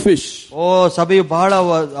selfish. ಸಭೆಯು ಬಹಳ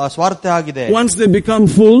ಸ್ವಾರ್ಥ ಆಗಿದೆ. Once they become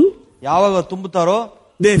full, ಯಾವಾಗ ತುಂಬುತ್ತಾರೋ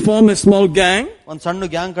they form a small gang. ಒಂದು ಸಣ್ಣ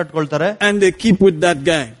ಗ್ಯಾಂಗ್ ಕಟ್ಕೊಳ್ತಾರೆ. And they keep with that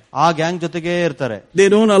gang. ಆ ಗ್ಯಾಂಗ್ ಜೊತೆಗೆ ಇರ್ತಾರೆ. They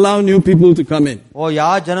don't allow new people to come in.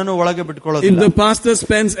 ಯಾವ ಜನನು ಒಳಗೆ ಬಿಟ್ಕೊಳ್ಳೋದಿಲ್ಲ. If the pastor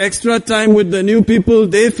spends extra time with the new people,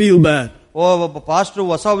 they feel bad. Pastor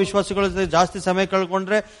ಹೊಸ ವಿಶ್ವಾಸಿಗಳ ಜೊತೆ ಜಾಸ್ತಿ ಸಮಯ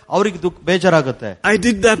ಕಳ್ಕೊಂಡ್ರೆ ಅವ್ರಿಗೆ ಬೇಜಾರಾಗುತ್ತೆ. I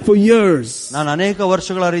did that for years. ನಾನು ಅನೇಕ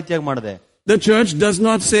ವರ್ಷಗಳ ರೀತಿಯಾಗಿ ಮಾಡಿದೆ. The church does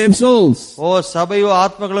not save souls. ಸಭೆಯು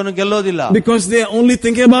ಆತ್ಮಗಳನ್ನು ಗೆಲ್ಲೋದಿಲ್ಲ. Because they are only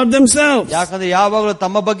thinking about themselves. ಯಾಕಂದ್ರೆ ಯಾವಾಗಲೂ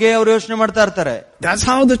ತಮ್ಮ ಬಗ್ಗೆ ಅವರು ಯೋಚನೆ ಮಾಡ್ತಾ ಇರ್ತಾರೆ. That's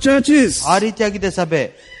how the church is. ಆ ರೀತಿಯಾಗಿದೆ ಸಭೆ.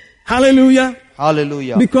 Hallelujah.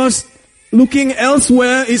 Hallelujah. Because looking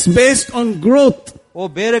elsewhere is based on growth.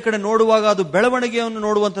 ಬೇರೆ ಕಡೆ ನೋಡುವಾಗ ಅದು ಬೆಳವಣಿಗೆಯನ್ನು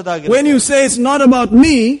ನೋಡುವಂತದ್ದಾಗಿದೆ. When you say it's not about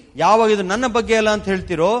me, ಯಾವಾಗ ಇದು ನನ್ನ ಬಗ್ಗೆ ಅಲ್ಲ ಅಂತ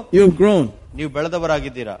ಹೇಳ್ತಿರೋ, you have grown. ನೀವು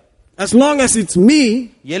ಬೆಳೆದವರಾಗಿದ್ದೀರಾ. As long as it's me,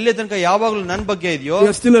 ಎಲ್ಲಿ ತನಕ ಯಾವಾಗಲೂ ನನ್ನ ಬಗ್ಗೆ ಇದೆಯೋ,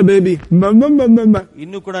 you're still a baby.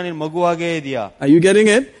 ಇನ್ನು ಕೂಡ ನೀನು ಮಗುವಾಗೇ ಇದೆಯಾ. Are you getting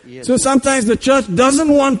it? Yes. So sometimes the church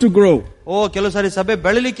doesn't want to grow. ಕೆಲವು ಸಾರಿ ಸಭೆ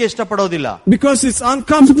ಬೆಳಿಲಿಕ್ಕೆ ಇಷ್ಟಪಡೋದಿಲ್ಲ. Because it's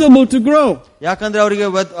uncomfortable to grow. ಯಾಕಂದ್ರೆ ಅವರಿಗೆ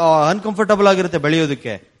ಅನ್ಕಂಫರ್ಟಬಲ್ ಆಗಿರುತ್ತೆ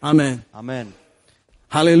ಬೆಳೆಯೋದಕ್ಕೆ. Amen. Amen.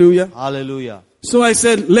 Hallelujah. Hallelujah. So I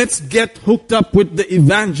said, let's get hooked up with the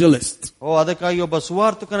evangelist. ಅದಕ್ಕಾಗಿ ಒಬ್ಬ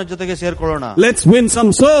ಸುವಾರ್ತಕನ ಜೊತೆಗೆ ಸೇರ್ಕೊಳ್ಳೋಣ. Let's win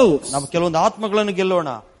some souls. ನಾವು ಕೆಲವೊಂದು ಆತ್ಮಗಳನ್ನು ಗೆಲ್ಲೋಣ.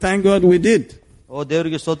 Thank God we did.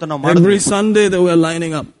 ದೇವರಿಗೆ ಸ್ತೋತ್ರ ನಾವು ಮಾಡಿದ್ವಿ. Every Sunday they were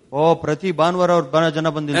lining up. ಪ್ರತಿ ಭಾನುವಾರ ಅವ್ರು ಜನ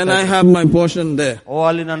ಬಂದಿದ್ದಾರೆ. And I have my portion there.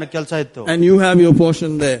 ಅಲ್ಲಿ ನನ್ನ ಕೆಲಸ ಇತ್ತು. And you have your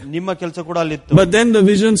portion there. ನಿಮ್ಮ ಕೆಲಸ ಕೂಡ ಅಲ್ಲಿ ಇತ್ತು. But then the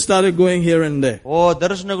vision started going here and there.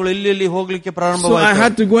 ದರ್ಶನಗಳು ಇಲ್ಲಿ ಹೋಗ್ಲಿಕ್ಕೆ ಪ್ರಾರಂಭವಾಯಿತು. So I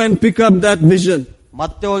had to go and pick up that vision.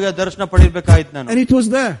 ಮತ್ತೆ ಹೋಗಿ ದರ್ಶನ ಪಡೆಯಬೇಕಾಯ್ತು ನಾನು. And it was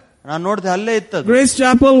there. ನಾನು ನೋಡಿದೆ ಅಲ್ಲೇ ಇತ್ತು. Grace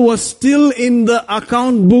Chapel was still in the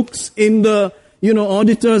account books in the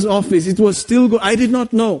auditor's office. It was still I did not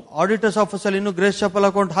know. Auditor's office ಅಲ್ಲಿ ಇನ್ನು ಗ್ರೇಸ್ ಚಾಪಲ್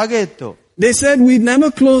ಅಕೌಂಟ್ ಹಾಗೆ ಇತ್ತು. They said we never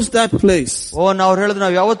closed that place. ಓ ನಾವು ಹೇಳಿದ್ರು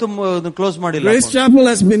ನಾವು ಯಾವತ್ತೂ close ಮಾಡಿಲ್ಲ. Grace Chapel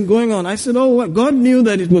has been going on. I said, oh, God knew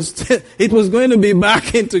that it was going to be back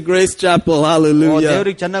into Grace Chapel. Hallelujah.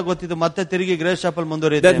 ದೇವರಿಗೆ ಚೆನ್ನಾಗಿ ಗೊತ್ತಿತ್ತು ಮತ್ತೆ ತಿರುಗಿ ಗ್ರೇಸ್ ಚಾಪಲ್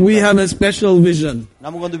ಮುಂದುವರಿಯುತ್ತೆ. That we have a special vision.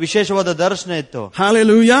 ನಮಗೊಂದು ವಿಶೇಷವಾದ ದರ್ಶನ ಇತ್ತು.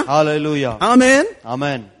 Hallelujah. Hallelujah. Amen.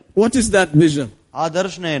 Amen. What is that vision? ಆ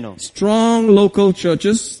ದರ್ಶನ ಏನು? Strong local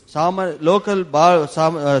churches. ಲೋಕಲ್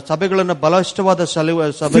ಸಭೆಗಳನ್ನ ಬಲಿಷ್ಠವಾದ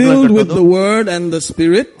filled with the word and the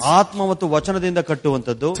spirit. ಆತ್ಮ ಮತ್ತು ವಚನದಿಂದ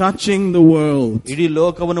ಕಟ್ಟುವಂತದ್ದು. Touching the world. ಇಡೀ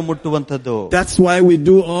ಲೋಕವನ್ನು ಮುಟ್ಟುವಂತದ್ದು. That's why we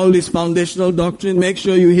do all this foundational doctrine. Make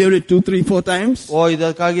sure you hear it 2, 3, 4 times. ಓ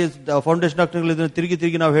ಇದಕ್ಕಾಗಿ ಫೌಂಡೇಶನ್ ಡಾಕ್ಟರ್ಗಳು ಇದನ್ನು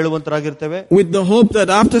ತಿರುಗಿ ನಾವು ಹೇಳುವಂತರಾಗಿರ್ತೇವೆ. With the hope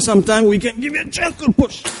that after some time we can give you a gentle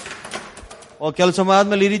push. ಓ ಕೆಲಸ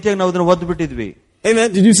ಆದ್ಮೇಲೆ ಈ ರೀತಿಯಾಗಿ ನಾವು ಅದನ್ನು ಒದ್ದು ಬಿಟ್ಟಿದ್ವಿ. Amen.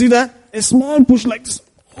 Did you see that? A small push like this.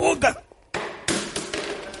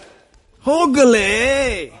 Hogale.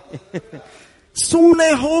 Sumne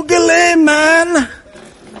hogale, man.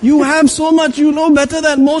 You have so much, you know better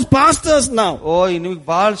than most pastors now. ಓ ನಿಮಗೆ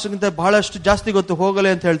ಬಹಳಷ್ಟು ಜಾಸ್ತಿ ಗೊತ್ತು,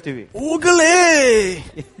 ಹೋಗಲೆ ಅಂತ ಹೇಳ್ತೀವಿ. ಹೋಗಲೆ.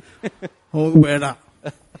 ಹೋಗಬೇಡ.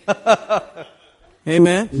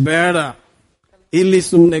 Amen. ಬೇಡ. ಇಲ್ಲಿ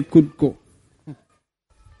ಸುಮ್ನೆ ಕೂತ್ಕೋ.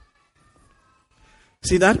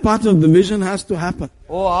 See, that part of the vision has to happen.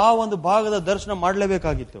 ಓ ಆ ಒಂದು ಭಾಗದ ದರ್ಶನ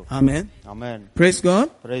ಮಾಡಲೇಬೇಕಾಗಿತ್ತು. Amen. Amen. Praise God.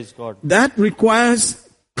 Praise God. That requires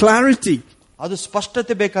clarity. ಅದು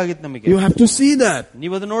ಸ್ಪಷ್ಟತೆ ಬೇಕಾಗಿತ್ತು ನಮಗೆ. You have to see that.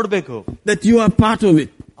 ನೀವು ಅದನ್ನ ನೋಡಬೇಕು. That you are part of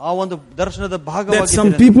it. ಆ ಒಂದು ದರ್ಶನದ ಭಾಗವಾಗಿ. That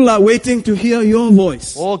some people are waiting to hear your voice.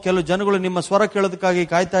 ಓ ಕೆಲವು ಜನಗಳು ನಿಮ್ಮ ಸ್ವರ ಕೇಳೋದಕ್ಕಾಗಿ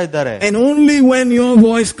ಕಾಯ್ತಾ ಇದ್ದಾರೆ. And only when your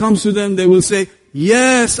voice comes to them they will say,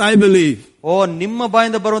 yes, I believe. ಓ ನಿಮ್ಮ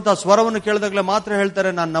ಬಾಯಿಂದ ಬರುವಂತಹ ಸ್ವರವನ್ನು ಕೇಳಿದಾಗಲೇ ಮಾತ್ರ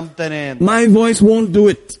ಹೇಳ್ತಾರೆ ನಾನು ನಂಬ್ತೇನೆ. My voice won't do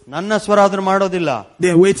it. ನನ್ನ ಸ್ವರ ಅದನ್ನು ಮಾಡೋದಿಲ್ಲ.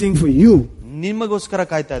 They are waiting for you. ನಿಮಗೋಸ್ಕರ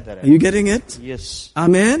ಕಾಯ್ತಾ ಇದ್ದಾರೆ. Are you getting it? Yes.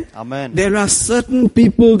 Amen. Amen. There are certain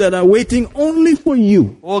people that are waiting only for you.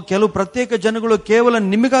 ಓ ಕೆಲವು ಪ್ರತ್ಯೇಕ ಜನಗಳು ಕೇವಲ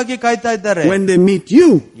ನಿಮಗಾಗಿ ಕಾಯ್ತಾ ಇದ್ದಾರೆ. When they meet you,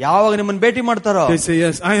 ಯಾವಾಗ ನಿಮ್ಮನ್ನು ಭೇಟಿ ಮಾಡ್ತಾರೋ they say,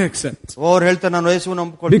 yes, I accept. ಓ ಅವರು ಹೇಳ್ತಾರೆ ನಾನು ಯೇಸುವನ್ನು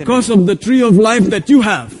ನಂಬಿಕೊಳ್ತೀನಿ. Because of the tree of life that you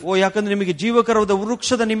have. ಓ ಯಾಕಂದ್ರೆ ನಿಮಗೆ ಜೀವಕರವಾದ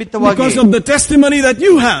ವೃಕ್ಷದ ನಿಮಿತ್ತವಾಗಿ. Because of the testimony that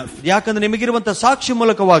you have. ಯಾಕಂದ್ರೆ ನಿಮಗಿರುವಂತಹ ಸಾಕ್ಷಿ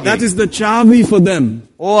ಮೂಲಕವಾಗಿ. That is the ಚಾವಿ for them.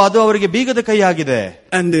 ಓ ಅದು ಅವರಿಗೆ ಬೀಗದ ಕೈ ಆಗಿದೆ.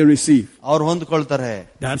 And they receive. ಅವರು ಹೊಂದಿಕೊಳ್ತಾರೆ.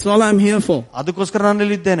 That's all I'm here for. ಅದಕ್ಕೋಸ್ಕರ ನಾನು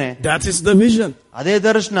ಇಲ್ಲಿದ್ದೇನೆ. That is the vision. ಅದೇ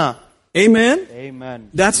ದರ್ಶನ. Amen. Amen.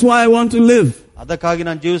 That's why I want to live. ಅದಕ್ಕಾಗಿ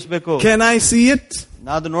ನಾನು ಜೀವಿಸಬೇಕು. Can I see it?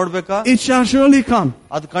 ನಾನು ನೋಡ್ಬೇಕಾ? It shall surely come.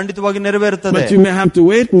 ಅದು ಖಂಡಿತವಾಗಿ ನೆರವೇರುತ್ತದೆ. But you may have to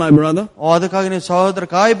wait, my brother. ಓ ಅದಕ್ಕಾಗಿ ನೀವು ಸಹೋದರ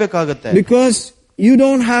ಕಾಯಬೇಕಾಗುತ್ತೆ. Because you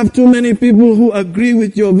don't have too many people who agree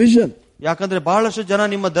with your vision. ಯಾಕಂದ್ರೆ ಬಹಳಷ್ಟು ಜನ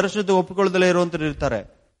ನಿಮ್ಮ ದರ್ಶನದ ಒಪ್ಪಿಕೊಳ್ಳದಲೇ ಇರುವಂತರು ಇರ್ತಾರೆ.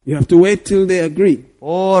 You have to wait till they agree.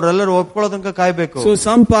 ಓ ಅವರೆಲ್ಲರೂ ಒಪ್ಕೊಳ್ಳೋ ತನಕ ಕಾಯ್ಬೇಕು. So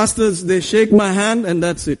some pastors, they shake my hand and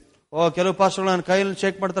that's it. ಓ ಕೆಲವು ಪಾಸ್ಟರ್ಗಳು ನನ್ನ ಕೈಯಲ್ಲಿ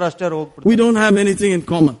ಶೇಕ್ ಮಾಡ್ತಾರೆ ಅಷ್ಟೇ ಹೋಗ್ಬಿಡ್ತಾರೆ. We don't have anything in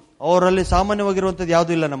common. ಅವರಲ್ಲಿ ಸಾಮಾನ್ಯವಾಗಿರುವಂತದ್ದು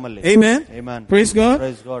ಯಾವುದು ಇಲ್ಲ ನಮ್ಮಲ್ಲಿ. Amen. Amen. Praise God.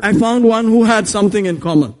 Praise God. I found one who had something in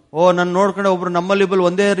common. ಓ ನಾನು ನೋಡ್ಕೊಂಡೆ ಒಬ್ರು ನಮ್ಮಲ್ಲಿ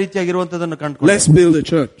ಒಂದೇ ರೀತಿಯಾಗಿರುವಂತದನ್ನು ಕಂಡುಕೊಂಡೆ. Let's build a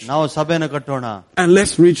church. ನಾವು ಸಭೆಯನ್ನು ಕಟ್ಟೋಣ. And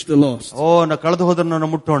let's reach the lost. ಓ ನಾವು ಕಳೆದು ಹೋದರನ್ನು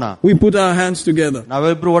ಮುಟ್ಟೋಣ. We put our hands together.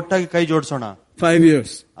 ನಾವಿಬ್ರು ಒಟ್ಟಾಗಿ ಕೈ ಜೋಡಿಸೋಣ. 5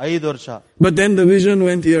 years. 5 ವರ್ಷ. But then the vision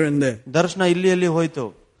went here and there. ದರ್ಶನ ಇಲ್ಲಿ ಹೋಯ್ತು.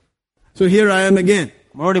 So here I am again.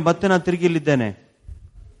 ನೋಡಿ ಮತ್ತೆ ನಾನು ತಿರುಗಿ ಇಲ್ಲಿದ್ದೇನೆ.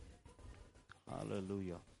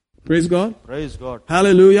 Hallelujah. Praise God. Praise God.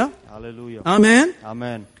 Hallelujah. Hallelujah. Amen.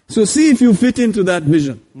 Amen. So see if you fit into that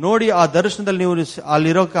vision. ನೋಡಿ ಆ ದರ್ಶನದಲ್ಲಿ ನೀವು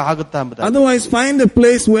ಅಲ್ಲಿರೋಕೆ ಆಗುತ್ತಾ ಎಂಬುದು. Otherwise find a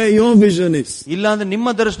place where your vision is. ಇಲ್ಲ ಅಂದ್ರೆ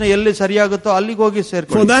ನಿಮ್ಮ ದರ್ಶನ ಎಲ್ಲಿ ಸರಿಯಾಗುತ್ತೋ ಅಲ್ಲಿಗೆ ಹೋಗಿ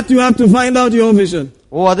ಸೇರ್ಕೊಳ್ಳಿ. For that you have to find out your vision.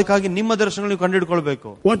 ಓ ಅದಕ್ಕಾಗಿ ನಿಮ್ಮ ದರ್ಶನಗಳನ್ನು ನೀವು ಕಂಡುಹಿಡ್ಕೊಳ್ಬೇಕು.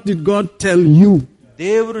 What did God tell you?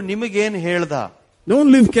 ದೇವರು ನಿಮಗೇನು ಹೇಳ್ದ?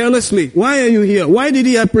 Don't live carelessly. Why are you here? Why did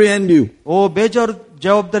he apprehend you? ಓ ಬೇಜಾರು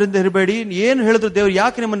ಜವಾಬ್ದಾರಿಯಿಂದ ಇರಬೇಡಿ. ಏನು ಹೇಳಿದ್ರು ದೇವರು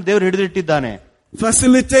ಯಾಕೆ ನಿಮ್ಮನ್ನು ದೇವರು ಹಿಡಿದಿಟ್ಟಿದ್ದಾನೆ?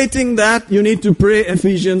 Facilitating that you need to pray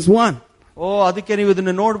Ephesians 1. ಓ ಅದಕ್ಕೆ ನೀವು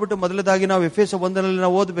ಇದನ್ನು ನೋಡ್ಬಿಟ್ಟು ಮೊದಲದಾಗಿ ನಾವು ಎಫೆಸ 1ನಲ್ಲಿ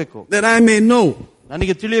ನಾವು ಓದಬೇಕು. That I may know.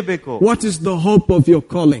 ನನಗೆ ತಿಳಿಯಬೇಕು. What is the hope of your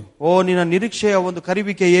calling? ಓ ನಿನ್ನ ನಿರೀಕ್ಷೆಯ ಒಂದು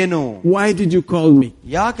ಕರೆಯುವಿಕೆ ಏನು? Why did you call me?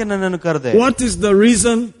 ಯಾಕೆ ನನ್ನನ್ನು ಕರೆದೆ? What is the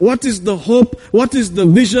reason? What is the hope? What is the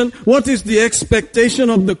vision? What is the expectation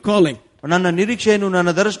of the calling? ನನ್ನ ನಿರೀಕ್ಷೆ ಏನು, ನನ್ನ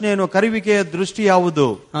ದರ್ಶನ ಏನು, ಕರೆಯುವಿಕೆಯ ದೃಷ್ಟಿ ಯಾವುದು?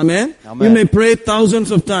 Amen. Amen. You may pray thousands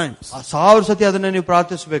of times. 1000 ಸತಿ ಅದನ್ನ ನೀವು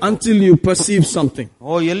ಪ್ರಾರ್ಥಿಸಬೇಕು. Until you perceive something.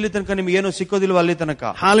 ಓ ಎಲ್ಲಿ ತನಕ ನಿಮಗೆ ಏನು ಸಿಕ್ಕೋದಿಲ್ವ ಅಲ್ಲಿ ತನಕ.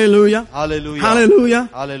 Hallelujah. Hallelujah. Hallelujah.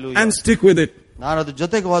 Hallelujah. And stick with it. ನಾನು ಅದ್ರ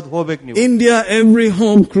ಜೊತೆಗೆ ಹೋಗ್ಬೇಕು ನೀವು. India every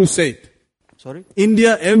home crusade. Sorry.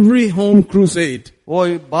 India every home crusade. ಓ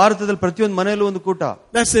ಭಾರತದಲ್ಲಿ ಪ್ರತಿಯೊಂದು ಮನೆಯಲ್ಲೂ ಒಂದು ಕೂಟ.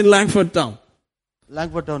 That's in Langford town.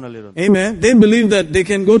 Langford town ಅಲ್ಲಿ ಇರೋದು. Amen. They believe that they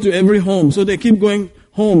can go to every home, so they keep going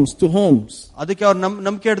homes to homes. ಅದಕ್ಕೆ ಅವರು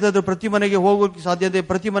ನಂಬಿಕೆ ಇಡ್ತಾ ಇದ್ರು, ಪ್ರತಿ ಮನೆಗೆ ಹೋಗೋಕೆ ಸಾಧ್ಯತೆ,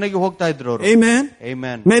 ಪ್ರತಿ ಮನೆಗೆ ಹೋಗ್ತಾ ಇದ್ರು ಅವರು. Amen.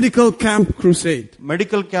 Amen. Medical camp crusade.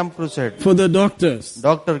 Medical camp ಕ್ರೂಸೈಡ್. For the doctors.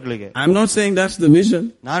 ಡಾಕ್ಟರ್ಗಳಿಗೆ. I'm not saying that's the vision.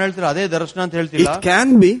 ನಾನು ಹೇಳ್ತೀನಿ ಅದೇ ದರ್ಶನ ಅಂತ ಹೇಳ್ತಿಲ್ಲ. It can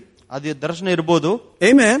be. ಅದೇ ದರ್ಶನ ಇರಬಹುದು.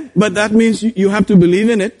 Amen. But that means you have to believe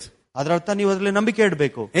in it. ಅದರ ಅರ್ಥ ನೀವು ಅದರಲ್ಲಿ ನಂಬಿಕೆ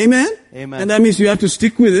ಇಡಬೇಕು. Amen? Amen. And that means you have to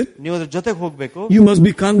stick with it. ನೀವು ಅದ್ರ ಜೊತೆಗೆ ಹೋಗ್ಬೇಕು. You must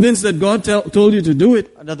be convinced that God told you to do it.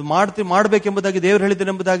 ಅದು ಮಾಡಬೇಕೆಂಬುದಾಗಿ ದೇವರು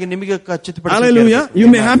ಹೇಳಿದ್ದಾನೆ ಎಂಬುದಾಗಿ ನಿಮಗೆ ಖಚಿತಪಡಿಸಬೇಕು. Hallelujah. You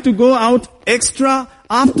may have to go out extra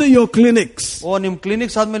after your clinics. ನಿಮ್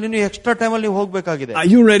ಕ್ಲಿನಿಕ್ಸ್ ಆದ್ಮೇಲೆ ನೀವು ಎಕ್ಸ್ಟ್ರಾ ಟೈಮ್ ಅಲ್ಲಿ ನೀವು ಹೋಗಬೇಕಾಗಿದೆ. Are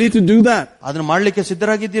you ready to do that? ಅದನ್ನ ಮಾಡ್ಲಿಕ್ಕೆ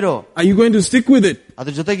ಸಿದ್ಧರಾಗಿದ್ದೀರೋ? Are you going to stick with it?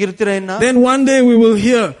 ಅದ್ರ ಜೊತೆಗೆ ಇರ್ತೀರಾ ಇನ್ನ? Then one day we will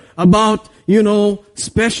hear about,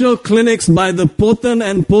 special clinics by the Potan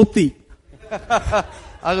and Poti.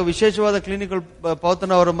 ಆಗ ವಿಶೇಷವಾದ ಕ್ಲಿನಿಕ್ಗಳು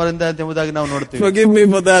ಪೌತನ ಅವರ ಮರಿಂದ ಅಂತ ಎಂಬುದಾಗಿ ನಾವು ನೋಡ್ತೀವಿ. Forgive me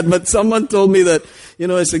for that, but someone told me that,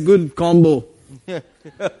 it's a good combo.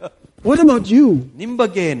 What about you? ನಿಮ್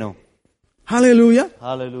ಬಗ್ಗೆ ಏನು? Hallelujah.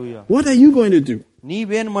 Hallelujah. What are you going to do?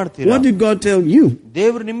 ನೀವೇನ್ ಮಾಡ್ತೀರಾ? What did God tell you?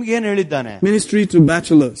 ದೇವರು ನಿಮ್ಗೆ ಏನ್ ಹೇಳಿದ್ದಾನೆ? Ministry to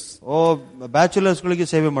bachelors. ಬ್ಯಾಚುಲರ್ಸ್ ಗಳಿಗೆ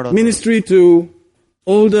ಸೇವೆ ಮಾಡೋದು. Ministry to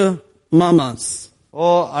older mamas.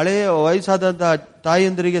 ಹಳೆ ವಯಸ್ಸಾದಂತ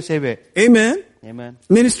ತಾಯಿಯಂದರಿಗೆ ಸೇವೆ. Amen. Amen.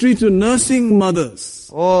 Ministry to nursing mothers.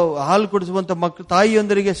 ಹಾಲು ಕುಡಿಸುವಂತ ಮಕ್ಕಳು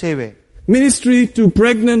ತಾಯಿಯೊಂದರಿಗೆ ಸೇವೆ. Ministry to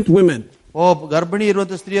pregnant women. ಗರ್ಭಿಣಿ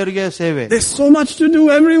ಇರುವಂತ ಸ್ತ್ರೀಯರಿಗೆ ಸೇವೆ. There's so much to do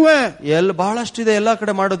everywhere. ಬಹಳಷ್ಟಿದೆ ಎಲ್ಲಾ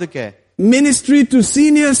ಕಡೆ ಮಾಡೋದಕ್ಕೆ. Ministry to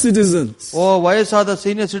senior citizens. ವಯಸ್ಸಾದ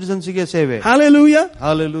ಸೀನಿಯರ್ ಸಿಟಿಸನ್ಸ್ ಗೆ ಸೇವೆ. Hallelujah.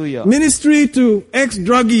 Hallelujah. Ministry to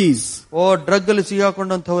ex-druggies. Drug ಅಲ್ಲಿ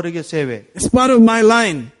ಸಿಗಾಕೊಂಡಂತವರಿಗೆ ಸೇವೆ. It's part of my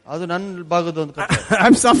line. ಅದು ನನ್ನ ಭಾಗದ ಒಂದು ಕಥೆ.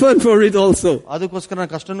 I've suffered for it also. ಅದಕ್ಕೋಸ್ಕರ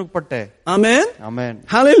ನಾನು ಕಷ್ಟನೂ ಪಟ್ಟೆ. Amen. Amen.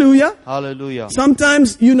 Hallelujah. Hallelujah. Sometimes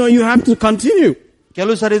you have to continue.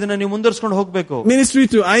 ಕೆಲವು ಸಾರಿ ಇದನ್ನ ನೀವು ಮುಂದುವರಿಸಿಕೊಂಡು ಹೋಗಬೇಕು. Ministry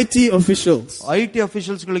to IT officials. IT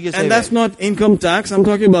officials ಗಳಿಗೆ ಸೇವೆ. And that's not income tax. I'm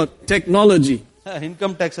talking about technology.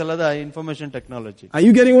 Income tax ಅಲ್ಲದ information technology. Are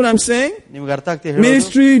you getting what I'm saying? ನಿಮಗೆ ಅರ್ಥ ಆಗ್ತಿದೆ ಹೇಳೋದು?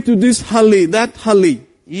 Ministry to this ಹಳ್ಳಿ, that ಹಳ್ಳಿ.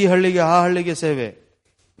 ಈ ಹಳ್ಳಿಗೆ ಆ ಹಳ್ಳಿಗೆ ಸೇವೆ.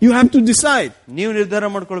 You have to decide. ನೀವು ನಿರ್ಧಾರ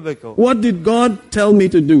ಮಾಡ್ಕೊಳ್ಬೇಕು. What did God tell me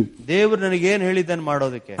to do? ದೇವರು ನನಗೆ ಏನು ಹೇಳಿದ್ದಾನೆ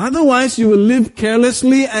ಮಾಡೋದಕ್ಕೆ. Otherwise you will live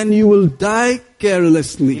carelessly and you will die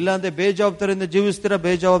carelessly. ಇಲ್ಲಾಂದ್ರೆ ಬೇಜವಾಬ್ದಾರಿಯಿಂದ ಜೀವಿಸ್ತೀರಾ,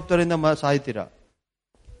 ಬೇಜವಾಬ್ದಾರಿಯಿಂದ ಸಾಯ್ತೀರಾ.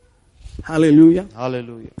 Hallelujah.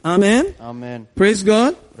 Hallelujah. Amen. Amen. Praise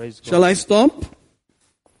God. Praise God. Shall I stop?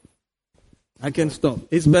 I can stop.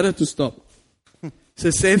 It's better to stop. It's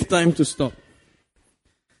a safe time to stop.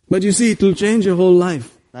 But you see, it will change your whole life.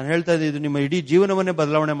 ನಾನು ಹೇಳ್ತಾ ಇದ್ದೀನಿ, ಇದು ನಿಮ್ಮ ಇಡೀ ಜೀವನವನ್ನೇ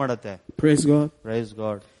ಬದಲಾವಣೆ ಮಾಡುತ್ತೆ. Praise God. Praise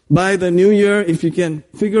God. By the new year, if you can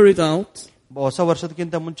figure it out, ಹೊಸ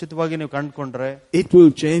ವರ್ಷದಕ್ಕಿಂತ ಮುಂಚಿತವಾಗಿ ನೀವು ಕಂಡುಕೊಂಡ್ರೆ, it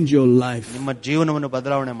will change your life. ನಿಮ್ಮ ಜೀವನವನ್ನು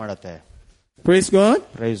ಬದಲಾವಣೆ ಮಾಡುತ್ತೆ. Praise God.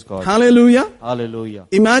 Praise God. Hallelujah. Hallelujah.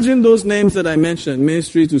 Imagine those names that I mentioned.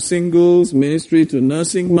 Ministry to singles, ministry to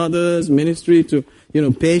nursing mothers, ministry to,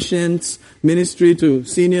 patients, ministry to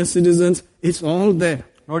senior citizens. It's all there.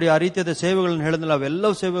 ನೋಡಿ, ಆ ರೀತಿಯಾದ ಸೇವೆಗಳನ್ನು ಹೇಳಿದ್ನಲ್ಲ,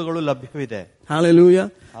 ಅವೆಲ್ಲವೂ ಸೇವೆಗಳು ಲಭ್ಯವಿದೆ. Hallelujah.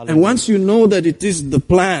 And once you know that it is the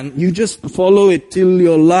plan, you just follow it till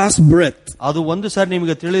your last breath. ಅದು ಒಂದು ಸಾರಿ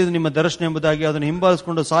ನಿಮಗೆ ತಿಳಿದು ನಿಮ್ಮ ದರ್ಶನ ಎಂಬುದಾಗಿ ಅದನ್ನು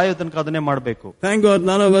ಹಿಂಬಾಲಿಸಿಕೊಂಡು ಸಾಯೋ ತನಕ ಅದನ್ನೇ ಮಾಡಬೇಕು. Thank God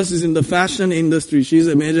none of us is in the fashion industry. She's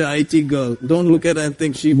a major IT girl. Don't look at her and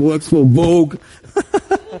think she works for Vogue.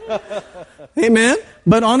 Amen.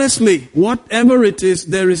 But honestly, whatever it is,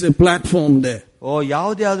 there is a platform there.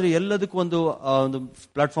 ಯಾವುದೇ ಆದ್ರೂ ಎಲ್ಲದಕ್ಕೂ ಒಂದು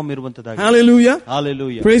platform ಇರುವಂತದ್ದಾಗಿ. Hallelujah.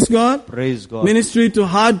 Hallelujah. Praise God. Praise God. Ministry to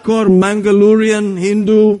hardcore Mangalorean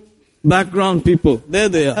Hindu background people. There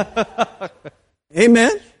they are.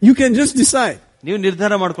 Amen. You can just decide. ನೀವು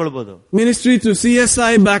ನಿರ್ಧಾರ ಮಾಡ್ಕೊಳ್ಬಹುದು. Ministry to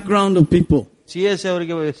CSI background of people. CSI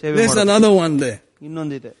ಅವರಿಗೆ ಸೇವೆ. There's another one there.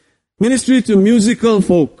 ಇನ್ನೊಂದಿದೆ. Ministry to musical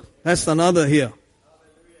folk. That's another here.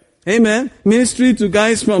 Amen. Ministry to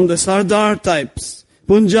guys from the Sardar types,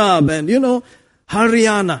 Punjab and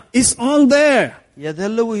Haryana. It's all there.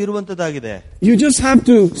 ಇದೆಲ್ಲವೂ ಇರುವಂತದ್ದಾಗಿದೆ. You just have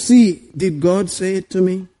to see, did God say it to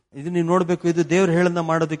me? ಇದು ನೀವು ನೋಡ್ಬೇಕು, ಇದು ದೇವರು ಹೇಳನ್ನ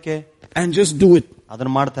ಮಾಡೋದಕ್ಕೆ. And just do it.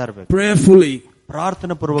 ಅದನ್ನ ಮಾಡ್ತಾ ಇರಬೇಕು. Prayerfully.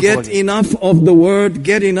 ಪ್ರಾರ್ಥನಾ ಪೂರ್ವಕವಾಗಿ. Get enough of the word,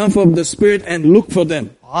 get enough of the spirit and look for them.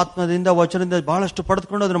 ಆತ್ಮದಿಂದ ವಚನದಿಂದ ಬಹಳಷ್ಟು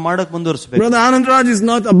ಪಡೆದುಕೊಂಡು ಅದನ್ನ ಮಾಡಕ್ಕೆ ಮುಂದುವರಿಸಬೇಕು. Brother Anandraj is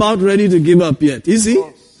not about ready to give up yet, is he?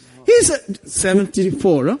 He's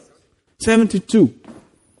 74, 72.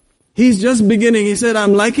 He's just beginning. He said,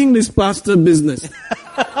 I'm liking this pastor business.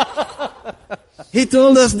 He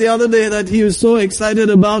told us the other day that he was so excited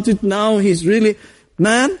about it. Now he's really,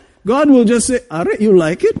 man, God will just say, you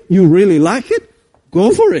like it? You really like it? Go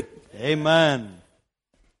for it. Amen.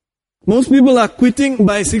 Most people are quitting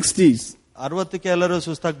by 60s. 60ಕ್ಕೆ ಎಲ್ಲರೂ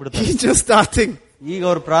ಸುಸ್ತಾಗ್ಬಿಡ್ತಾರೆ. He's just starting. ಈಗ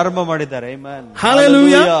ಅವರು ಪ್ರಾರಂಭ ಮಾಡಿದ್ದಾರೆ. Amen.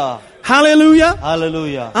 Hallelujah. Hallelujah.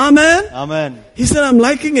 Hallelujah. Amen. Amen. He said, I'm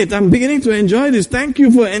liking it. I'm beginning to enjoy this. Thank you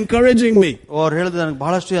for encouraging me. ಅವರು ಹೇಳಿದ್ರು, ನನಗೆ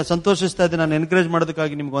ಬಹಳಷ್ಟು ಸಂತೋಷಿಸ್ತಾ ಇದೆ, ನಾನು ಎನ್ಕರೇಜ್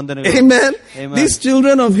ಮಾಡೋದಕ್ಕಾಗಿ ನಿಮ್ಗೆ ವಂದನೆಗಳು. Amen. Amen. These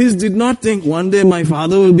children of his did not think one day my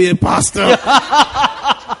father will be a pastor.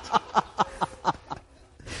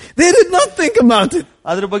 They did not think about it.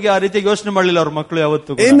 ಅದ್ರ ಬಗ್ಗೆ ಆ ರೀತಿ ಯೋಚನೆ ಮಾಡಲಿಲ್ಲ ಅವ್ರ ಮಕ್ಕಳು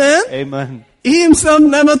ಯಾವತ್ತೂ. Amen. Amen. He himself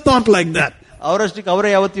never thought like that. ಅವರಷ್ಟಕ್ಕೆ ಅವರೇ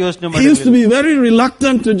ಯಾವತ್ತು ಯೋಚನೆ He used to ಮಾಡಿ be very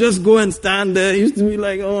reluctant to just go and stand there. He used to be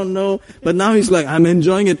like, oh no. But now he's like, I'm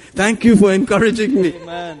enjoying it. Thank you for encouraging me.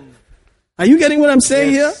 Are you getting what I'm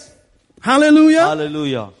saying here? Hallelujah.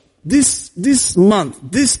 Hallelujah. This month,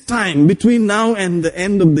 this time between now and the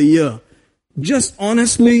end of the year, just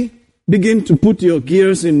honestly begin to put your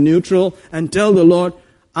gears in neutral and tell the Lord,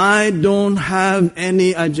 I don't have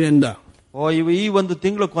any agenda. ಈ ಒಂದು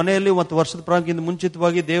ತಿಂಗಳು ಕೊನೆಯಲ್ಲಿ ಮತ್ತು ವರ್ಷದ ಪ್ರಾರಂಭಕ್ಕಿಂತ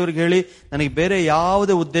ಮುಂಚಿತವಾಗಿ ದೇವರಿಗೆ ಹೇಳಿ, ನನಗೆ ಬೇರೆ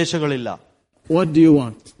ಯಾವುದೇ ಉದ್ದೇಶಗಳಿಲ್ಲ. What do you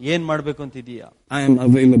want? ಏನ್ ಮಾಡ್ಬೇಕು ಅಂತಿದೀಯಾ? I am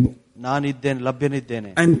available. ನಾನಿದ್ದೇನೆ,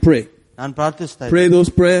 ಲಭ್ಯನಿದ್ದೇನೆ. And pray. ನಾನು ಪ್ರಾರ್ಥಿಸ್ತಾ Pray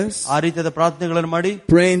those prayers. ಆ ರೀತಿಯಾದ ಪ್ರಾರ್ಥನೆಗಳನ್ನು ಮಾಡಿ,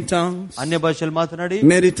 Pray in tongues. ಅನ್ಯ ಭಾಷೆಯಲ್ಲಿ ಮಾತನಾಡಿ,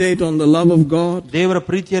 Meditate on the love of God. ದೇವರ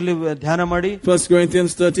ಪ್ರೀತಿಯಲ್ಲಿ ಧ್ಯಾನ ಮಾಡಿ. 1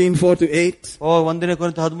 Corinthians 13:4-8. 1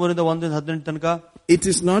 ಕೊರಿಂಥ 13:1-18 ತನಕ. It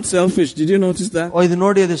is not selfish. Did you notice that? ಇದು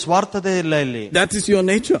ನೋಡಿ, ಅದು ಸ್ವಾರ್ಥತೆ ಇಲ್ಲ ಇಲ್ಲಿ. That is your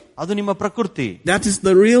nature. ಅದು ನಿಮ್ಮ ಪ್ರಕೃತಿ. That is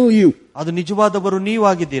the real you. ಅದು ನಿಜವಾದವರು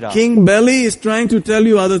ನೀವಾಗಿದ್ದೀರಾ. King Belly is trying to tell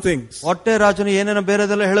you other things. ಹೊಟ್ಟೆ ರಾಜನು ಏನೇನೋ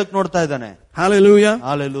ಬೇರೆದೆಲ್ಲ ಹೇಳಕ್ ನೋಡ್ತಾ ಇದ್ದಾನೆ. Hallelujah.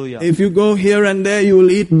 Hallelujah. If you go here and there, you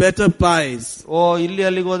will eat better pies. ಇಲ್ಲಿ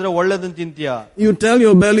ಅಲ್ಲಿಗೆ ಹೋದ್ರೆ ಒಳ್ಳೆದನ್ನ ತಿಂತೀಯಾ. You tell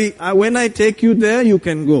your belly, when I take you there, you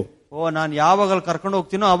can go. ನಾನು ಯಾವಾಗ ಕರ್ಕೊಂಡು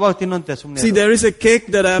ಹೋಗ್ತೀನೋ ಅವಾಗ ತಿನ್ನಂತೆ ಸುಮ್ಮನೆ. See, there is a cake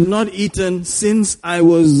that I have not eaten since I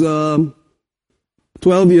was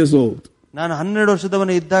 12 years old. ನಾನು 12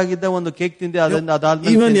 ವರ್ಷದವನ ಇದ್ದಾಗಿದ್ದ ಒಂದು ಕೇಕ್ ತಿಂದೆ.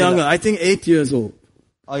 ಅದಾದ್ಮೇಲೆ even younger, I think 8 years old.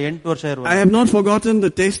 8 ವರ್ಷ ಇರುವಾಗ. I have not forgotten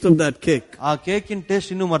the taste of that cake. ಆ ಕೇಕಿನ taste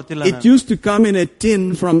ಇನ್ನೂ ಮರ್ತಿಲ್ಲ. It used to come in a tin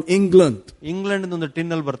from England. England ಒಂದು ಟಿನ್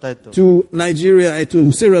ಅಲ್ಲಿ ಬರ್ತಾ ಇತ್ತು. To Nigeria, to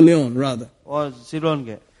Sierra Leone rather.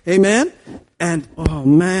 ಸಿರೋನ್ಗೆ. Amen. And oh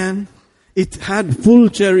man, it had full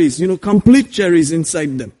cherries, complete cherries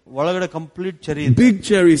inside them. ಒಳಗಡೆ complete cherry. Big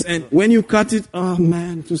cherries, and when you cut it, oh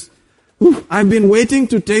man, I've been waiting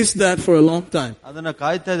to taste that for a long time. ಅದನ್ನ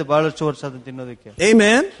ಕಾಯ್ತಾ ಇದೆ ಬಹಳಷ್ಟು ವರ್ಷ ಅದನ್ನ ತಿನ್ನೋದಕ್ಕೆ.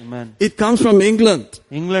 Amen. Amen. It comes from England.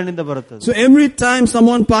 England ಇಂದ ಬರುತ್ತೆ. So every time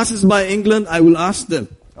someone passes by England, I will ask them,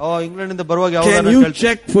 England ಇಂದ ಬರುವಾಗ ಯಾವಾಗ can you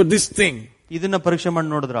check for this thing? ಇದನ್ನ ಪರೀಕ್ಷೆ ಮಾಡಿ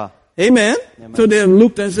ನೋಡಿದ್ರಾ? Amen. So they have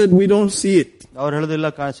looked and said, we don't see it. ಅವ್ರು ಹೇಳೋದಿಲ್ಲ,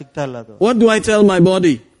 ಸಿಗ್ತಾ ಇಲ್ಲ ಅದು. What do I tell my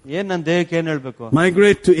body? ಏನ್ ನನ್ನ ದೇಹಕ್ಕೆ ಏನ್ ಹೇಳ್ಬೇಕು?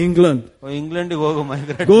 Migrate to England. ಇಂಗ್ಲೆಂಡ್ಗೆ ಹೋಗು.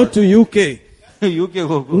 Migrate. Go to UK. UK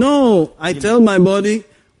ಹೋಗು. No, I tell my body,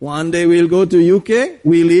 one day we'll go to UK,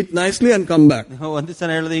 we'll eat nicely and come back. ಒಂದ್ ದಿವಸ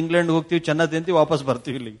ಹೇಳಿದ್ರೆ ಇಂಗ್ಲೆಂಡ್ ಹೋಗ್ತೀವಿ, ಚೆನ್ನಾಗಿ ತಿಂತೀವಿ, ವಾಪಸ್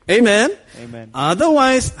ಬರ್ತೀವಿ ಇಲ್ಲಿ. Amen. Amen.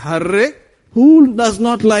 Otherwise, hurry. Who does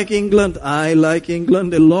not like England? I like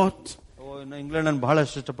England a lot. England ನಾನು ಬಹಳ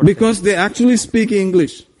ಇಷ್ಟಪಡ್ತೀನಿ. Because they actually speak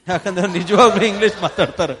English. ಯಾಕಂದ್ರೆ ನಿಜವಾಗ್ಲೂ ಇಂಗ್ಲಿಷ್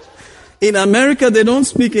ಮಾತಾಡ್ತಾರೆ. In America, they don't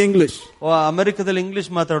speak English. ಅಮೆರಿಕದಲ್ಲಿ ಇಂಗ್ಲಿಷ್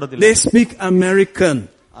ಮಾತಾಡೋದಿಲ್ಲ. They speak American.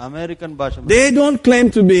 ಅಮೆರಿಕನ್ ಭಾಷೆ. They don't claim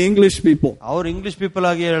to be English people. ಅವ್ರು ಇಂಗ್ಲಿಷ್ ಪೀಪಲ್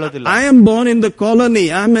ಆಗಿ ಹೇಳೋದಿಲ್ಲ. I am born in the colony.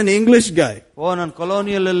 I am an English guy. ನಾನು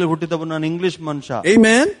colonial ಅಲ್ಲಿ ಹುಟ್ಟಿದವ, ನಾನು ಇಂಗ್ಲಿಷ್ ಮನುಷ್ಯ.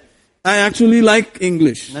 Amen. I actually like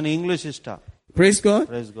English. ನನಗೆ ಇಂಗ್ಲಿಷ್ ಇಷ್ಟ. Praise God.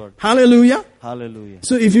 Praise God. Hallelujah. Hallelujah.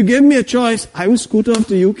 So if you give me a choice, I will scoot off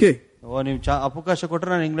to UK. ನೀವು ಅವಕಾಶ ಕೊಟ್ಟರೆ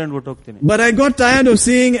ನಾನು ಇಂಗ್ಲೆಂಡ್ ಬಿಟ್ಟು ಹೋಗ್ತೀನಿ. But I got tired of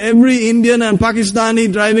seeing every Indian and Pakistani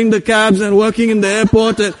driving the cabs and working in the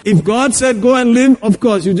airport. If God said go and live, of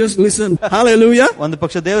course you just listen. Hallelujah. ಒಂದು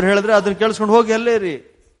ಪಕ್ಷ ದೇವರು ಹೇಳಿದ್ರೆ ಅದನ್ನ ಕೇಳಿಸ್ಕೊಂಡು ಹೋಗಿ ಅಲ್ಲೇ ಇರಿ.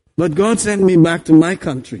 But God sent me back to my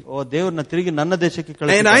country. ದೇವ್ರನ್ನ ತಿರುಗಿ ನನ್ನ ದೇಶಕ್ಕೆ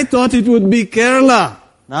ಕಳಿಸಿದ. And I thought it would be Kerala.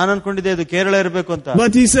 ನಾನು ಅನ್ಕೊಂಡಿದ್ದೆ ಇದು ಕೇರಳ ಇರಬೇಕು ಅಂತ.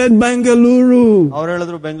 But he said Bengaluru. ಅವ್ರು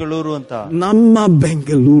ಹೇಳಿದ್ರು ಬೆಂಗಳೂರು ಅಂತ. ನಮ್ಮ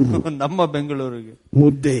ಬೆಂಗಳೂರು. ನಮ್ಮ ಬೆಂಗಳೂರಿಗೆ.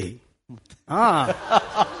 ಮುದ್ದೆ.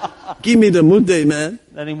 Give me the mudde, man.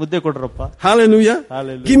 ನನಗೆ ಮುದ್ದೆ ಕೊಡ್ರಪ್ಪ. Hallelujah.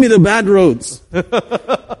 Hallelujah. Give me the bad roads.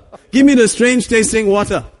 Give me the strange tasting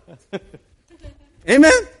water.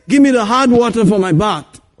 Amen. Give me the hard water for my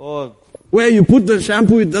bath. Where you put the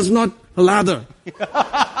shampoo, it does not lather.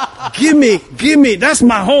 Give me. That's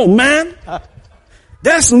my home, man.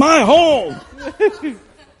 That's my home.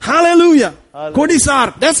 Hallelujah. Kodisar,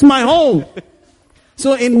 that's my home.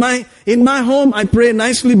 So in my home, I pray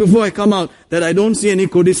nicely before I come out that I don't see any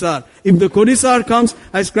Kodisar. If the Kodisar comes,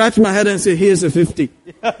 I scratch my head and say, here's a 50.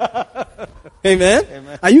 Amen?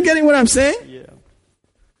 Amen. Are you getting what I'm saying? Yeah.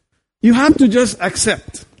 You have to just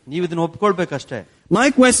accept. ನೀವು ಇದನ್ನ ಒಪ್ಕೊಳ್ಬೇಕಷ್ಟೇ. My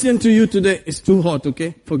question to you today is too hot, okay?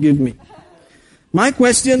 Forgive me. My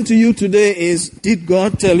question to you today is, did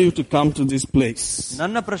God tell you to come to this place?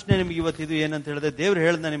 ನನ್ನ ಪ್ರಶ್ನೆ ನಿಮಗೆ ಇವತ್ತು ಇದು ಏನಂತ ಹೇಳಿದ್ರೆ, ದೇವರು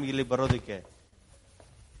ಹೇಳಿದ ನಿಮಗೆ ಇಲ್ಲಿ ಬರೋದಕ್ಕೆ.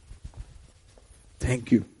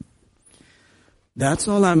 Thank you. That's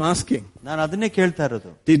all I'm asking. ನಾನು ಅದನ್ನೇ ಕೇಳ್ತಾ ಇರೋದು.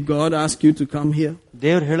 Did God ask you to come here?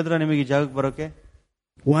 ದೇವರು ಹೇಳಿದ್ರ ನಿಮಗೆ ಈ ಜಾಗಕ್ಕೆ ಬರೋಕೆ?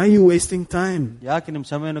 Why are you wasting time? ಯಾಕೆ ನಿಮ್ಮ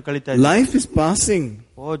ಸಮಯವನ್ನು ಕಳೀತಾ ಇದ್ದೀರಾ? Life is passing.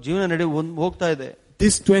 ಜೀವನ ಹೋಗ್ತಾ ಇದೆ.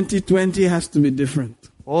 This 2020 has to be different.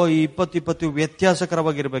 ಈ 2020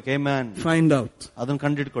 ವ್ಯತ್ಯಾಸಕರವಾಗಿರ್ಬೇಕು. Amen. Find out. ಅದನ್ನ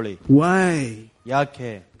ಕಂಡಿಡ್ಕೊಳ್ಳಿ. Why?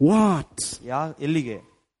 ಯಾಕೆ? What? ಎಲ್ಲಿಗೆ?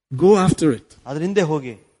 Go after it. ಅದ್ರ ಹಿಂದೆ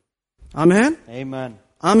ಹೋಗಿ. Amen. Amen.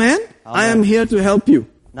 Amen. I am here to help you.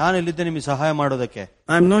 ನಾನು ಇಲ್ಲಿದ್ದೆ ನಿಮಗೆ ಸಹಾಯ ಮಾಡೋದಕ್ಕೆ.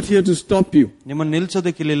 I'm not here to stop you. ನಿಮ್ಮನ್ನು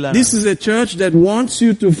ನಿಲ್ಲಿಸೋದಕ್ಕಿಲ್ಲ. This is a church that wants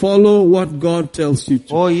you to follow what God tells you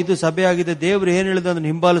to. ಇದು ಸಭೆಯಾಗಿದೆ, ದೇವರು ಏನ್ ಹೇಳಿದ ಅದನ್ನು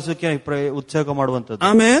ಹಿಂಬಾಲಿಸೋಕೆ ಉತ್ಸಾಹ ಮಾಡುವಂತದ್ದು.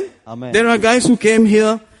 Amen. Amen. There are guys who came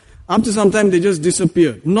here, after some time they just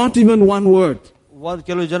disappeared. Not even one word.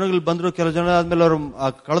 ಕೆಲವು ಜನಗಳು ಬಂದ್ರು, ಕೆಲವು ಜನ ಆದ್ಮೇಲೆ ಅವರು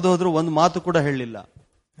ಕಳೆದು ಹೋದ್ರು, ಒಂದು ಮಾತು ಕೂಡ ಹೇಳಲಿಲ್ಲ.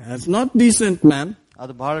 That's not decent, man.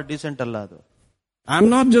 ಅದು ಬಹಳ ಡೀಸೆಂಟ್ ಅಲ್ಲ ಅದು. I'm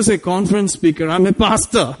not just a conference speaker, I'm a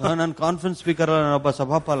pastor. ನಾನು ಕಾನ್ಫರೆನ್ಸ್ ಸ್ಪೀಕರ್, ಒಬ್ಬ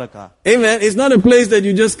ಸಭಾಪಾಲಕ. Amen. It's not a place that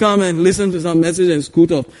you just come and listen to some message and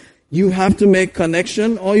scoot off. You have to make connection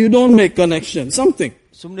or you don't make connection. Something.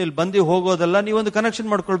 ಸುಮ್ನೆ ಇಲ್ಲಿ ಬಂದು ಹೋಗೋದಲ್ಲ, ನೀವೊಂದು connection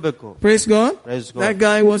ಮಾಡ್ಕೊಳ್ಬೇಕು. Praise God. Praise God. That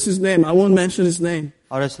guy, what's his name? I won't mention his name.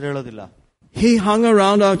 ಅವ್ರ ಹೆಸರು ಹೇಳೋದಿಲ್ಲ. He hung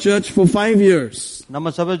around our church for 5 years. ನಮ್ಮ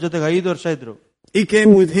ಸಭೆ ಜೊತೆಗೆ 5 ವರ್ಷ ಇದ್ರು. He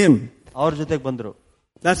came with him. ಅವ್ರ ಜೊತೆಗೆ ಬಂದ್ರು.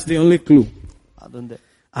 That's the only clue. ಅದೊಂದೇ.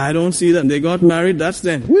 I don't see them. They got married. That's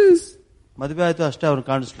them. ಮದುವೆ ಆಯ್ತು ಅಷ್ಟೇ, ಅವ್ರು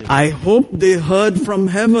ಕಾಣಿಸ್ಲಿ. I hope they heard from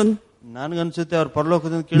heaven. ನನ್ಗನ್ಸುತ್ತೆ ಅವ್ರ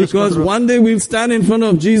ಪರಲೋಕದಿಂದ ಕೇಳಿಸ್ಕೊಂಡ್ರು. Because one day we'll stand in front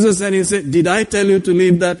of Jesus and he'll say, did I tell you to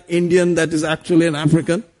leave that Indian that is actually an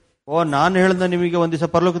African? ನಾನು ಹೇಳ್ದ ನಿಮಗೆ ಒಂದ್ ದಿವಸ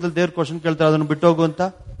ಪರಲೋಕದಲ್ಲಿ ದೇವ್ರ question ಕೇಳ್ತಾರೆ, ಅದನ್ನು ಬಿಟ್ಟು ಹೋಗು ಅಂತ.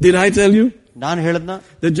 Did I tell you? ನಾನು ಹೇಳದ್ನ.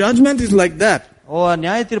 The judgment is like that.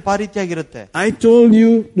 ನ್ಯಾಯ ತೀರ್ಪು ಆ ರೀತಿಯಾಗಿರುತ್ತೆ. I told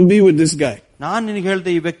you to be with this guy. ನಾನ್ ನಿನಗೆ ಹೇಳ್ದೆ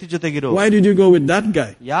ಈ ವ್ಯಕ್ತಿ ಜೊತೆಗಿರು. Why did you go with that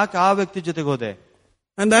guy? ಯಾಕೆ ಆ ವ್ಯಕ್ತಿ ಜೊತೆಗೆ ಹೋದೆ?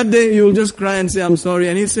 And that day you'll just cry and say, I'm sorry.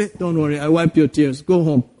 And he'll say, don't worry, I wipe your tears. Go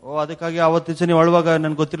home. ಅದಕ್ಕಾಗಿ ಅವತ್ತು ದಿವಸ ನೀವು ಅಳುವಾಗ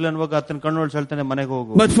ನನ್ಗೆ ಗೊತ್ತಿಲ್ಲ ಅನ್ನುವಾಗ ಆತನ ಕಣ್ಣೊಳಗೆ ಹೇಳ್ತಾನೆ, ಮನೆಗೆ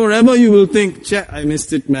ಹೋಗು. But forever you will think, ಛೆ, I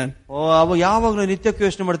missed it, man. ಅವ ಯಾವಾಗಲೂ ನಿತ್ಯಕ್ಕೆ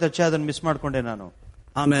ಯೋಚನೆ ಮಾಡ್ತಾರೆ, ಛೆ, ಅದನ್ನ ಮಿಸ್ ಮಾಡ್ಕೊಂಡೆ ನಾನು.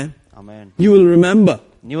 Amen. Amen. You will remember.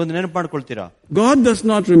 ನೀವೊಂದು ನೆನಪು ಮಾಡ್ಕೊಳ್ತೀರಾ. God does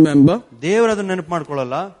not remember. ದೇವರು ಅದನ್ನ ನೆನಪು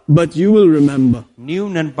ಮಾಡ್ಕೊಳ್ಳಲ್ಲ. But you will remember. ನೀವು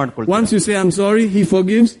ನೆನಪು ಮಾಡ್ಕೊಳ್ತೀರಾ. Once you say, I'm sorry, he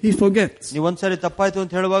forgives, he forgets. ನೀವು ಒಂದ್ಸರಿ ತಪ್ಪಾಯ್ತು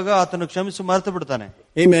ಅಂತ ಹೇಳುವಾಗ ಆತನು ಕ್ಷಮಿಸಿ ಮರೆತು ಬಿಡ್ತಾನೆ.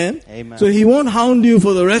 Amen. Amen. So he won't hound you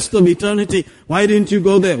for the rest of eternity. Why didn't you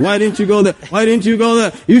go there? Why didn't you go there? Why didn't you go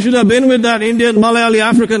there? You should have been with that Indian, Malayali,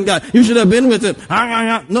 African guy. You should have been with him.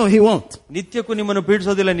 No, he won't. ನಿತ್ಯಕ್ಕೂ ನಿಮ್ಮನ್ನು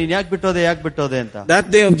ಪೀಡಿಸೋದಿಲ್ಲ, ನೀನ್ ಯಾಕೆ ಬಿಟ್ಟೋದೆ ಅಂತ. That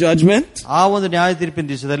day of judgment, ಆ ಒಂದು ನ್ಯಾಯ ತೀರ್ಪಿನ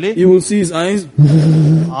ದಿವಸದಲ್ಲಿ you will see his eyes.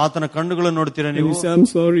 ಆತನ ಕಣ್ಣುಗಳನ್ನು ನೋಡ್ತೀರಾ ನೀವು. You say, I'm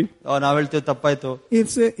sorry. ನಾವ್ ಹೇಳ್ತೇವೆ ತಪ್ಪಾಯ್ತು.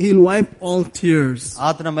 He'll wipe all tears.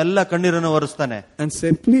 ಆತನ ನಮ್ಮೆಲ್ಲ ಕಣ್ಣೀರನ್ನು ಒರೆಸ್ತಾನೆ. And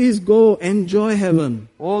say, please go enjoy heaven.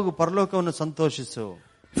 ಹೋಗು ಪರಲೋಕವನ್ನು ಸಂತೋಷಿಸು.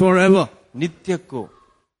 Forever. ನಿತ್ಯಕ್ಕೂ.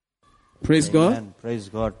 Praise God. Praise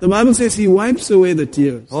God. The Bible says he wipes away the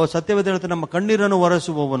tears. ಸತ್ಯವೇದ ಹೇಳುತ್ತೆ ನಮ್ಮ ಕಣ್ಣೀರನ್ನು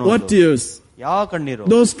ಒರೆಸುವವನು. What tears? ಯಾವ ಕಣ್ಣೀರು?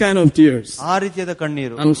 Those kind of tears. ಆ ರೀತಿಯಾದ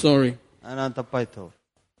ಕಣ್ಣೀರು. I'm sorry. ನಾನು ತಪ್ಪಾಯ್ತು.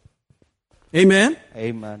 Amen.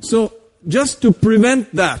 Amen. So just to prevent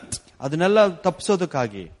that, ಅದನ್ನೆಲ್ಲ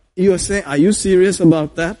ತಪ್ಪಿಸೋದಕ್ಕಾಗಿ, you say, are you serious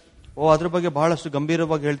about that? ಅದ್ರ ಬಗ್ಗೆ ಬಹಳಷ್ಟು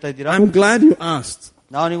ಗಂಭೀರವಾಗಿ ಹೇಳ್ತಾ ಇದ್ದೀರಾ? I'm glad you asked.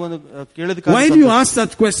 ನಾವು ನೀವೊಂದು ಕೇಳಿದ. Why do you ask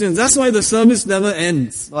such questions? That's why the service never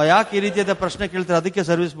ends. ಯಾಕೆ ಈ ರೀತಿಯಾದ ಪ್ರಶ್ನೆ ಕೇಳ್ತಾರೆ? ಅದಕ್ಕೆ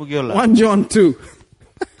ಸರ್ವಿಸ್ ಮುಗಿಯೋಲ್ಲ. 1 John 2.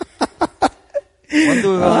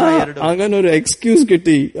 I'm going to excuse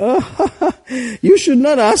Kitty. You should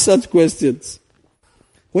not ask such questions.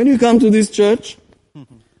 When you come to this church,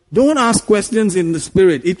 don't ask questions in the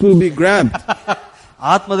spirit. It will be grabbed.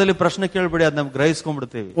 ಆತ್ಮದಲ್ಲಿ ಪ್ರಶ್ನೆ ಕೇಳಬೇಡಿ, ಅದನ್ನ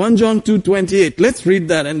ಗ್ರಹಿಸ್ಕೊಂಡ್ಬಿಡ್ತೀವಿ. 1 John 2:28. Let's read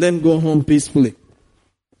that and then go home peacefully.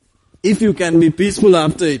 If you can be peaceful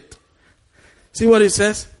after it. See what it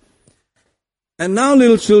says? And now,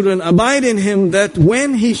 little children, abide in him, that when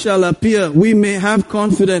he shall appear, we may have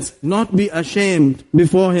confidence, not be ashamed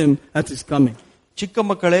before him at his coming. ಚಿಕ್ಕ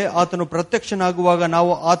ಮಕ್ಕಳೇ, ಆತನು ಪ್ರತ್ಯಕ್ಷನಾಗುವಾಗ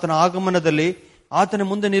ನಾವು ಆತನ ಆಗಮನದಲ್ಲಿ ಆತನ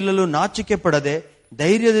ಮುಂದೆ ನಿಲ್ಲಲು ನಾಚಿಕೆ ಪಡದೆ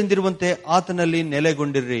ಧೈರ್ಯದಿಂದಿರುವಂತೆ ಆತನಲ್ಲಿ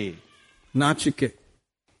ನೆಲೆಗೊಂಡಿರ್ರಿ. ನಾಚಿಕೆ.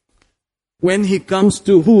 When he comes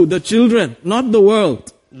to who? The children, not the world.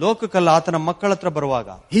 ಲೋಕಕ್ಕಲ್ಲ, ಆತನ ಮಕ್ಕಳ ಹತ್ರ ಬರುವಾಗ.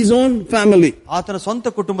 His own family. ಆತನ ಸ್ವಂತ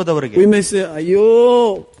ಕುಟುಂಬದವರಿಗೆ. We may say, "Ayo,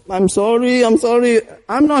 I'm sorry.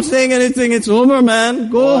 I'm not saying anything. It's over, man.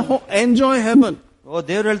 Go home, enjoy heaven."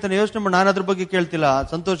 ದೇವ್ರು ಹೇಳ್ತಾನೆ, ಯೋಚನೆ ಮಾಡಿ, ನಾನು ಅದ್ರ ಬಗ್ಗೆ ಕೇಳ್ತಿಲ್ಲ,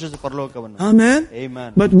 ಸಂತೋಷಿಸು ಪರಲೋಕವನ್ನು. Amen. Amen.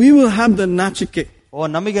 But we will have the nachike.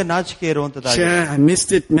 ನಮಗೆ ನಾಚಿಕೆ ಇರುವಂತದ್ದಾಗಿ. I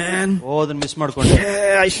missed it, man. ಅದನ್ನ ಮಿಸ್ ಮಾಡ್ಕೊಂಡೆ.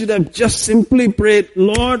 I should have just simply prayed,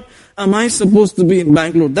 Lord, am I supposed to be in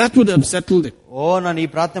Bangalore? That would have settled it. ನಾನು ಈ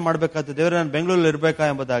ಪ್ರಾರ್ಥನೆ ಮಾಡ್ಬೇಕಾಗ್ತದೆ, ದೇವರೇ ನಾನು ಬೆಂಗಳೂರಲ್ಲಿ ಇರ್ಬೇಕಾ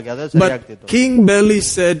ಎಂಬುದಾಗಿ, ಅದೇ ಸರಿ ಆಗ್ತಿತ್ತು. King Belly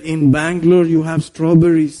said, in Bangalore you have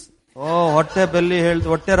strawberries.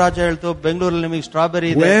 ಹೊಟ್ಟೆ ರಾಜ ಹೇಳ್ತು, ಬೆಂಗಳೂರಲ್ಲಿ ನಿಮಗೆ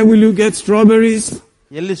ಸ್ಟ್ರಾಬೆರಿ ಇದೆ. Where will you get strawberries?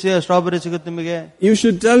 ಎಲ್ಲಿ ಸ್ಟ್ರಾಬೆರಿ ಸಿಗುತ್ತೆ ನಿಮಗೆ? You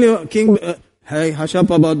should tell your king, hey, hush up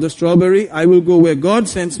about the strawberry. I will go where God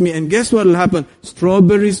sends me, and guess what will happen?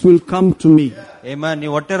 Strawberries will come to me. Amen.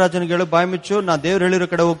 ನೀವು ಹೊಟ್ಟೆ ರಾಜನಿಗೆ ಹೇಳು, ಬಾಯಿ ಮುಚ್ಚು, ನಾನು ದೇವ್ರು ಹೇಳಿರೋ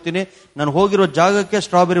ಕಡೆ ಹೋಗ್ತೀನಿ, ನಾನು ಹೋಗಿರೋ ಜಾಗಕ್ಕೆ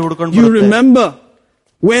ಸ್ಟ್ರಾಬೆರಿ ಹುಡ್ಕೊಂಡು ಬರುತ್ತೆ. You remember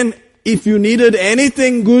when if you needed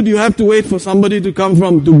anything good, you have to wait for somebody to come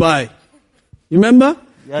from Dubai. You remember?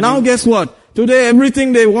 Yeah, now guess what? Today everything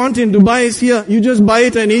they want in Dubai is here. You just buy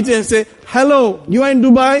it and eat it and say, hello, you are in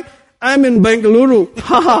Dubai? I'm in Bengaluru.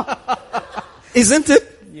 Isn't it?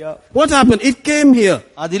 Yeah. What happened? It came here.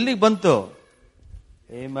 ಅದು ಇಲ್ಲಿಗೆ ಬಂತು.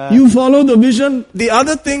 Amen. You follow the vision, the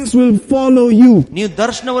other things will follow you. ನೀವು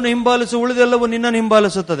ದರ್ಶನವನ್ನು ಹಿಂಬಾಲಿಸು, ಉಳಿದೆಲ್ಲವೂ ನಿನ್ನನ್ನು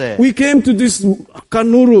ಹಿಂಬಾಲಿಸುತ್ತದೆ. We came to this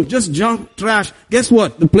Kannuru, just junk, trash. Guess what?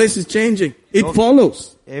 The place is changing. It follows.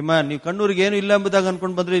 Amen. ನೀವು ಕಣ್ಣೂರಿಗೆ ಏನು ಇಲ್ಲ ಎಂಬುದಾಗಿ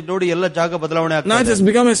ಅನ್ಕೊಂಡು ಬಂದ್ರೆ ನೋಡಿ ಎಲ್ಲ ಜಾಗ ಬದಲಾವಣೆ Now it ಆಗ್ತದೆ. has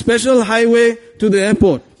become a special highway to the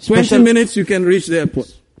airport. 20 minutes you can reach the airport.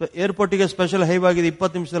 ಏರ್ಪೋರ್ಟ್ಗೆ special highway ಆಗಿದೆ,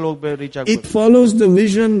 20 ನಿಮಿಷದಲ್ಲಿ ಹೋಗಿ ರೀಚ್ It ಆಗ್ಬೋದು. follows the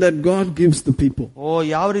vision that God gives the people. ಓ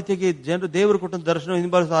ಯಾವ ರೀತಿಯಾಗಿ ಜನರು ದೇವರು ಕೊಟ್ಟ ದರ್ಶನ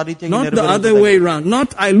ಹಿಂಬಾಲಿಸ ಆ ರೀತಿಯಾಗಿ Not the other way around. Not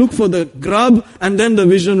I look for the grub and then the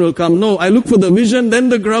vision will come. No, I look for the vision, then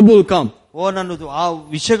the grub will come. ಓ ನಾನು ಆ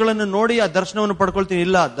ವಿಷಯಗಳನ್ನು ನೋಡಿ ಆ ದರ್ಶನವನ್ನು ಪಡ್ಕೊಳ್ತೀನಿ.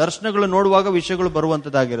 ಇಲ್ಲ, ದರ್ಶನಗಳು ನೋಡುವಾಗ ವಿಷಯಗಳು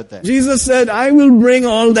ಬರುವಂತದ್ದಾಗಿರುತ್ತೆ. Jesus said, I will bring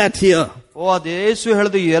all that here. ಓ ಅದು ಯೇಸು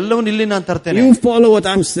ಹೇಳಿದ ಎಲ್ಲವನ್ನು ಇಲ್ಲಿ ನಾನು ತರ್ತೇನೆ. You follow what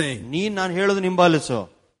I'm saying. ನೀನ್ ನಾನು ಹೇಳೋದು ಹಿಂಬಾಲಿಸು.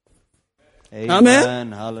 Amen.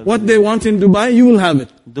 What they want in Dubai, you will have it.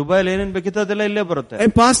 ದುಬೈಲಿ ಏನೇನ್ ಬೇಕಿತ್ತು ಅದೆಲ್ಲ ಇಲ್ಲೇ ಬರುತ್ತೆ. A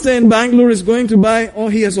pastor in Bangalore is going to buy, or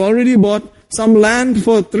he has already bought some land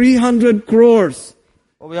for 300 crores.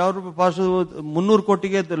 ಯಾವ 300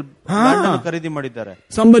 ಕೋಟಿಗೆ ಖರೀದಿ ಮಾಡಿದ್ದಾರೆ.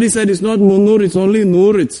 Somebody said it's not Munnur, it's only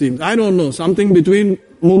Noor, it seems. I don't know. Something between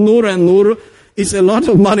Munnur and Noor is a lot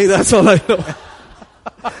of money, that's all I know.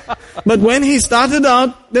 But when he started out,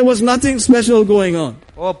 there was nothing special going on.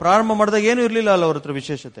 ಓ ಪ್ರಾರಂಭ ಮಾಡಿದಾಗ ಏನು ಇರ್ಲಿಲ್ಲ ಅಲ್ಲ ಅವ್ರ ಹತ್ರ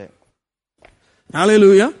ವಿಶೇಷತೆ.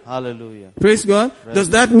 Hallelujah. Hallelujah. Praise God. Does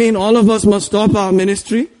that mean all of us must stop our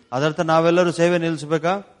ministry? ಅದರ್ಥ ನಾವೆಲ್ಲರೂ ಸೇವೆ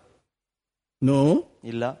ನಿಲ್ಲಿಸಬೇಕಾ? No.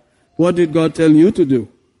 ಇಲ್ಲ. What did God tell you to do?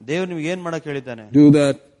 ದೇವರು ನಿಮಗೆ ಏನ್ ಮಾಡಕ್ ಹೇಳಿದ್ದಾನೆ? Do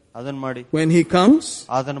that. ಅದನ್ನ ಮಾಡಿ. When he comes,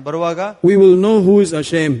 ಆತನ ಬರುವಾಗ we will know who is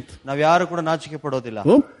ashamed. ನಾವ್ ಯಾರು ಕೂಡ ನಾಚಿಕೆ ಪಡೋದಿಲ್ಲ.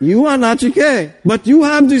 Oh, you are nachike, but you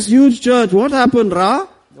have this huge church. What happened, Ra?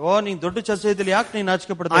 ಓ ನೀನ್ ದೊಡ್ಡ ಚರ್ಚೆ ಇದ್ದಲ್ಲಿ ಯಾಕೆ ನೀನ್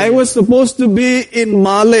ನಾಚಿಕೆ ಪಡ್ತಾ? I was supposed to be in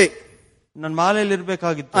Malé. ನಾನು ಮಾಲೆಯಲ್ಲಿ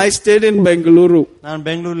ಇರ್ಬೇಕಾಗಿತ್ತು. I stayed in Bengaluru. ನಾನು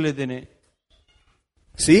ಬೆಂಗಳೂರಲ್ಲಿ ಇದ್ದೀನಿ.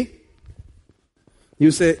 See?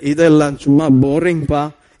 You say, idella chumma boring pa.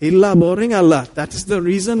 Illa boring alla. That is the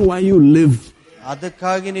reason why you live.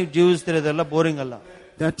 ಅದಕ್ಕಾಗಿ ನೀವು ಜೀವಿಸ್ತಿರೋದೆಲ್ಲ ಬೋರಿಂಗ್ ಅಲ್ಲ.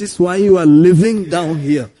 That is why you are living down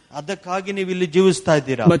here. ಅದಕ್ಕಾಗಿ ನೀವು ಇಲ್ಲಿ ಜೀವಿಸ್ತಾ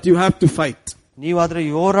ಇದ್ದೀರಾ. But you have to fight. ನೀವು ಆದ್ರೆ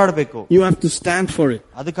ಹೋರಾಡಬೇಕು. You have to stand for it.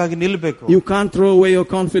 ಅದಕ್ಕಾಗಿ ನಿಲ್ಬೇಕು. You can't throw away your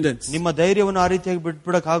confidence. ನಿಮ್ಮ ಧೈರ್ಯವನ್ನು ಆ ರೀತಿಯಾಗಿ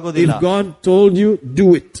ಬಿಟ್ಬಿಡಕ್ ಆಗೋದಿಲ್ಲ. If God told you, do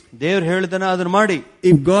it. ದೇವ್ರು ಹೇಳಿದನ ಅದನ್ನ ಮಾಡಿ.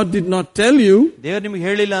 If God did not tell you, ದೇವ್ರು ನಿಮ್ಗೆ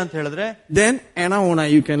ಹೇಳಿಲ್ಲ ಅಂತ ಹೇಳಿದ್ರೆ, then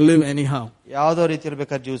you can live anyhow. ಯಾವ್ದೋ ರೀತಿ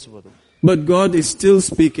ಇರ್ಬೇಕಾದ್ರೆ ಜೀವಿಸಬಹುದು. But God is still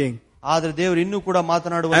speaking. ಆದ್ರೆ ದೇವರು ಇನ್ನೂ ಕೂಡ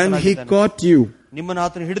ಮಾತನಾಡುವ. And he caught you. ನಿಮ್ಮನ್ನು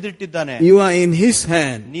ಆತನ ಹಿಡಿದಿಟ್ಟಿದ್ದಾನೆ. You are in his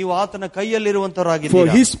hand. ನೀವು ಆತನ ಕೈಯಲ್ಲಿರುವಂತವರಾಗಿದ್ದೀರಾ.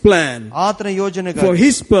 For his plan. ಆತನ ಯೋಜನೆಗಾಗಿ. For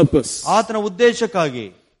his purpose. ಆತನ ಉದ್ದೇಶಕ್ಕಾಗಿ.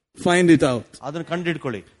 Find it out. ಅದನ್ನ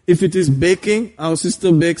ಕಂಡಿಡ್ಕೊಳ್ಳಿ. If it is baking, our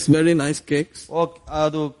sister bakes very nice cakes.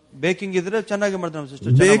 ಅದು ಬೇಕಿಂಗ್ ಇದ್ರೆ ಚೆನ್ನಾಗಿ ಮಾಡ್ತಾರೆ ನಮ್ಮ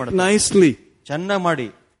ಸಿಸ್ಟರ್. Bake nicely. ಚೆನ್ನಾಗಿ ಮಾಡಿ.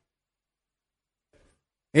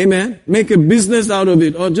 Amen. Make a business out of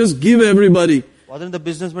it, or just give everybody. ಅದರಿಂದ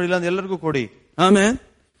ಬಿಸ್ನೆಸ್ ಮಾಡಿಲ್ಲ ಅಂದ್ರೆ ಎಲ್ಲರಿಗೂ ಕೊಡಿ. Amen.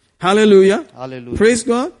 Hallelujah. Hallelujah. Praise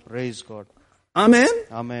God. Praise God. Amen.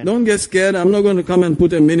 Amen. Don't get scared. I'm not going to come and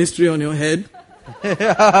put a ministry on your head.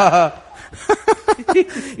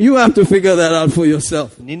 You have to figure that out for yourself.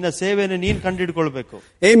 ನಿನ್ನ ಸೇವೆಯನ್ನು ನೀನು ಕಂಡಿಡ್ಕೊಳ್ಬೇಕು.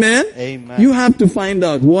 Amen. Amen. You have to find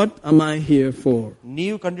out, what am I here for?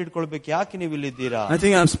 ನೀವು ಕಂಡಿಡ್ಕೊಳ್ಬೇಕು, ಯಾಕೆ ನೀವು ಇಲ್ಲಿದ್ದೀರಾ? I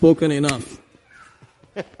think I've spoken enough.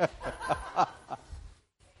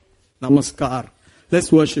 Namaskar.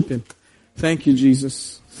 Let's worship him. Thank you, Jesus.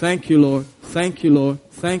 Thank you, Lord. Thank you, Lord.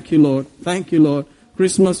 Thank you, Lord. Thank you, Lord.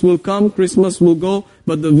 Christmas will come, Christmas will go,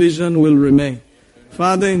 but the vision will remain.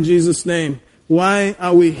 Father, in Jesus' name, why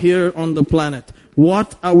are we here on the planet? What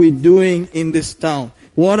are we doing in this town?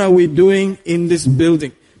 What are we doing in this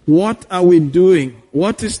building? What are we doing?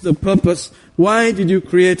 What is the purpose? Why did you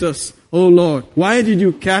create us, oh Lord? Why did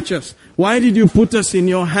you catch us? Why did you put us in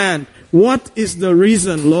your hand? What is the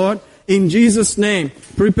reason, Lord? In Jesus' name,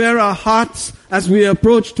 prepare our hearts as we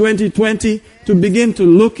approach 2020 to begin to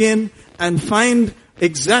look in and find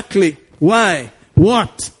exactly why,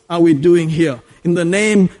 what are we doing here? In the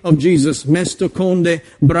name of Jesus, Mesto Conde,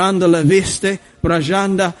 Branda la Veste,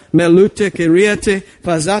 Prajanda, Melute, Kiriete,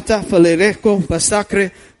 Fazata, Falereco,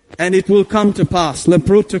 Pasacre, and it will come to pass.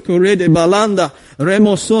 Leprota Correde Balanda,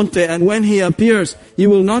 Remosonte, and when he appears, you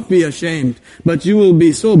will not be ashamed, but you will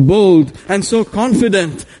be so bold and so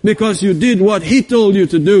confident because you did what he told you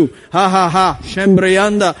to do. Ha ha ha,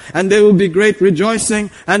 Shembreyanda, and there will be great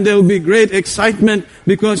rejoicing and there will be great excitement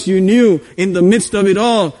because you knew in the midst of it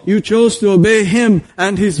all, you chose to obey him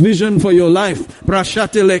and his vision for your life.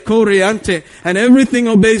 Prashatele Koriante, and everything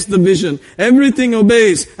obeys the vision. Everything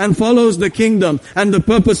obeys and follows the kingdom and the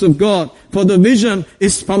purpose of God. For the vision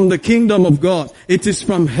is from the kingdom of God. It is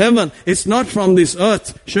from heaven. It's not from this earth.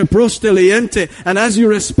 And as you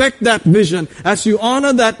respect that vision, as you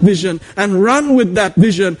honor that vision and run with that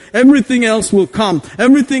vision, everything else will come.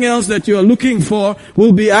 Everything else that you are looking for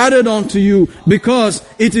will be added onto you, because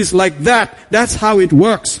it is like that. That's how it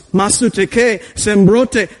works. Masuteke,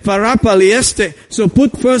 sembrote, farapalieste. So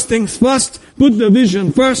put first things first. Put the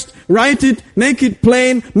vision first, write it, make it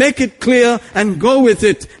plain, make it clear, and go with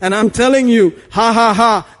it. And I'm telling you, ha ha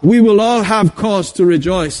ha, we will all have cause to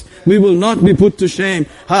rejoice. We will not be put to shame.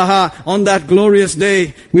 Ha ha, on that glorious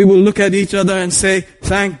day, we will look at each other and say,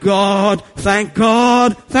 thank God, thank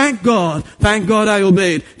God, thank God, thank God I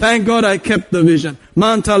obeyed. Thank God I kept the vision.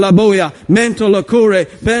 Manta la boya, mento la cure,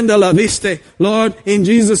 penda la viste. Lord, in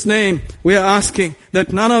Jesus' name, we are asking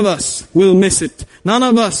that none of us will miss it. None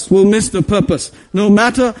of us will miss the purpose. No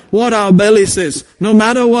matter what our belly says, no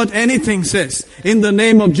matter what anything says, in the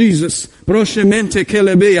name of Jesus, proshemente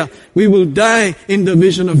kelebea, we will die in the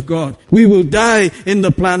vision of God. We will die in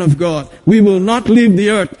the plan of God. We will not leave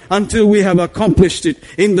the earth until we have accomplished it.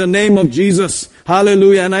 In the name of Jesus.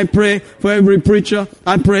 Hallelujah. And I pray for every preacher.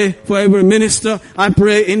 I pray for every minister. I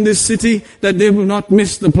pray in this city that they will not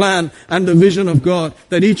miss the plan and the vision of God.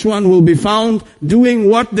 That each one will be found doing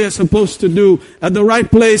what they're supposed to do at the right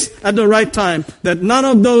place at the right time. That none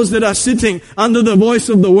of those that are sitting under the voice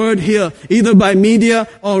of the word here, either by media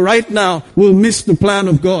or right now, will miss the plan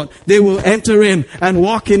of God. They will enter in and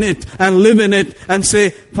walk in it and live in it and say,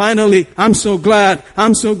 finally, I'm so glad.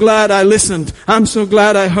 I'm so glad I listened. I'm so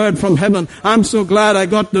glad I heard from heaven. I'm so glad I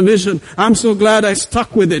got the vision. I'm so glad I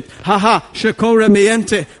stuck with it. Haha, shekore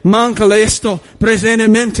miente, mancale esto,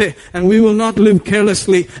 presenemente. And we will not live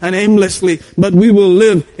carelessly and aimlessly, but we will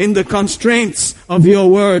live in the constraints of your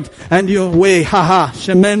word and your way. Haha,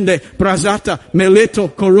 shemende, prazata,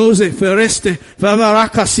 meleto, corose, fereste,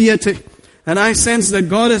 favaraka siete. And I sense that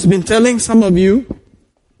God has been telling some of you,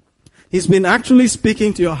 He's been actually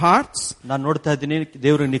speaking to your hearts. ನಾನು ನೋಡ್ತಾ ಇದ್ದೀನಿ,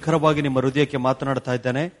 ದೇವರು ನಿಖರವಾಗಿ ನಿಮ್ಮ ಹೃದಯಕ್ಕೆ ಮಾತನಾಡ್ತಾ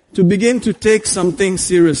ಇದ್ದಾನೆ. To begin to take something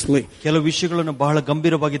seriously. ಕೆಲವು ವಿಷಯಗಳನ್ನು ಬಹಳ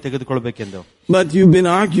ಗಂಭೀರವಾಗಿ ತೆಗೆದುಕೊಳ್ಳಬೇಕೆಂದು. But you've been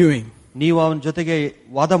arguing. ನೀವು ಅವನ ಜೊತೆಗೆ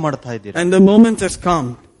ವಾದ ಮಾಡ್ತಾ ಇದ್ದೀರಿ. And the moment has come.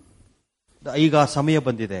 ಈಗ ಸಮಯ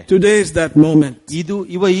ಬಂದಿದೆ. Today is that moment.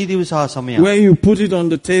 ಈ ದಿವಸ ಆ ಸಮಯ. Where you put it on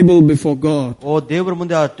the table before God. ಓ ದೇವರ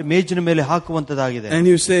ಮುಂದೆ ಆ ಮೇಜಿನ ಮೇಲೆ ಹಾಕುವಂತದಾಗಿದೆ. And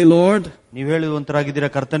you say, Lord, ನೀವು ಹೇಳುವಂತರಾಗಿದ್ದೀರಾ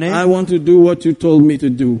ಕರ್ತನೆ, I want to do what you told me to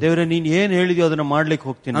do. ದೇವರೇ ನೀನು ಏನು ಹೇಳಿದ್ಯೋ ಅದನ್ನ ಮಾಡ್ಲಿಕ್ಕೆ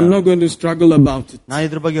ಹೋಗ್ತೀನಿ. I'm not going to struggle about it. ನಾನು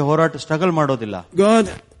ಇದ್ರ ಬಗ್ಗೆ ಸ್ಟ್ರಗಲ್ ಮಾಡೋದಿಲ್ಲ. God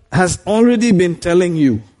has already been telling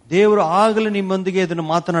you. ದೇವರು ಆಗಲೇ ನಿಮ್ಮೊಂದಿಗೆ ಇದನ್ನು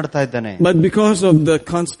ಮಾತನಾಡ್ತಾ ಇದ್ದಾನೆ. But because of the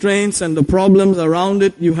constraints and the problems around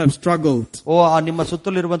it, you have struggled. ಓ ನಿಮ್ಮ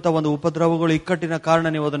ಸುತ್ತಲಿರುವಂತಹ ಒಂದು ಉಪದ್ರವಗಳು ಇಕ್ಕಟ್ಟಿನ ಕಾರಣ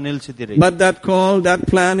ನೀವು ಅದನ್ನು ನಿಲ್ಲಿಸಿದ್ದೀರಿ. But that call, that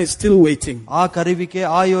plan is still waiting. ಆ ಕರೆವಿಕೆ,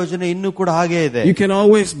 ಆ ಯೋಜನೆ ಇನ್ನೂ ಕೂಡ ಹಾಗೆ ಇದೆ. You can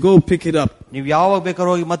always go pick it up. ನೀವು ಯಾವಾಗ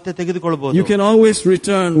ಬೇಕಾದ್ರೂ ಹೋಗಿ ಮತ್ತೆ ತೆಗೆದುಕೊಳ್ಳಬಹುದು. You can always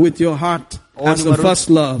return with your heart as the first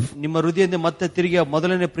love. ನಿಮ್ಮ ಹೃದಯದಿಂದ ಮತ್ತೆ ತಿರುಗಿ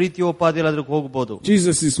ಮೊದಲನೇ ಪ್ರೀತಿಯೋಪಾದಿಯಲ್ಲಿ ಅದಕ್ಕೆ ಹೋಗಬಹುದು.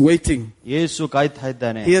 Jesus is waiting. ಯೇಸು ಕಾಯ್ತಾ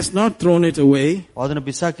ಇದ್ದಾನೆ. He has not thrown it away. ಅದನ್ನು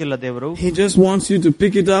ಬಿಸಾಕಿಲ್ಲ ದೇವರು. He just wants you to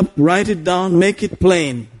pick it up, write it down, make it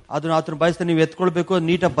plain. ಅದನ್ನ ಆತನ ಬಯಸ್ತಾ ನೀವು ಎತ್ಕೊಳ್ಬೇಕು,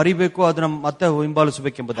 ನೀಟಾಗಿ ಬರಿಬೇಕು, ಅದನ್ನ ಮತ್ತೆ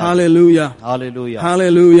ಹಿಂಬಾಲಿಸಬೇಕೆಂಬುದು. Hallelujah. Hallelujah.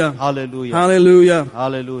 Hallelujah. Hallelujah. Hallelujah.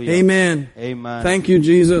 Hallelujah. Amen. Amen. Thank you,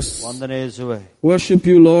 Jesus. ವಂದನೆ ಯೇಸುವೇ. Worship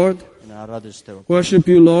you, Lord. ಆರಾಧಿಸುತ್ತೇವೆ. Worship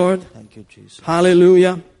you, Lord. Thank you, Jesus.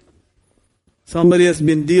 Hallelujah. Somebody has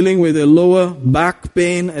been dealing with a lower back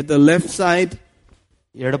pain at the left side.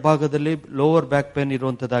 ಎಡಭಾಗದಲ್ಲಿ lower back pain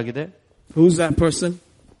ಇರುವಂತದ್ದಾಗಿದೆ. Who's that person?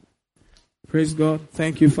 Praise God.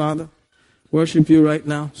 Thank you, Father. Worship you right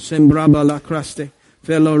now. Sembraba la craste,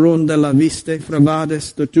 feloronda la viste, fravades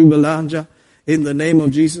de tubelanja. In the name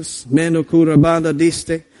of Jesus. Menokura bada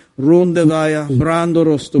diste, ronde vaya,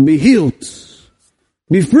 brandorosto. Be healed.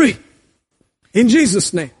 Be free. In Jesus'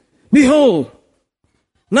 name. Be whole.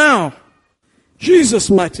 Now. Jesus'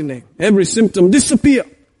 mighty name. Every symptom disappear.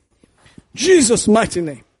 Jesus' mighty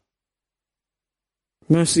name.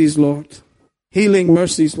 Mercies, Lord. Healing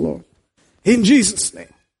mercies, Lord. In Jesus'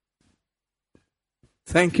 name.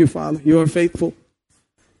 Thank you, Father. You are faithful.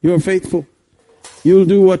 You are faithful. You'll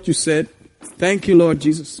do what you said. Thank you, Lord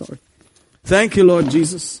Jesus. Sorry. Thank you, Lord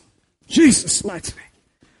Jesus. Jesus' mighty name.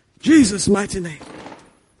 Jesus' mighty name.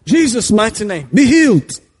 Jesus' mighty name. Be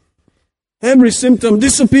healed. Every symptom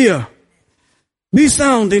disappear. Be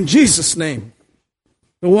sound in Jesus' name.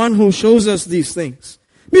 The one who shows us these things.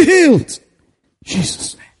 Be healed. Jesus'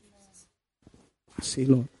 name. Mercy,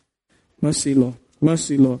 Lord. Mercy, Lord.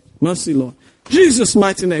 Mercy, Lord. Mercy, Lord. Jesus'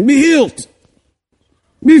 mighty name. Be healed.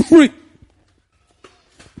 Be free.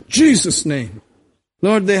 Jesus' name.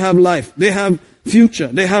 Lord, they have life. They have future.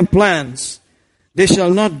 They have plans. They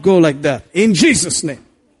shall not go like that. In Jesus' name.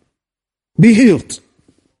 Be healed.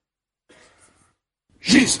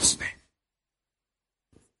 Jesus' name.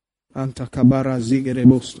 Antakabara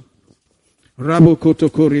zigerebosto.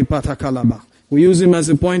 Rabokotokori patakalaba. We use him as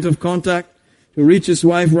a point of contact to reach his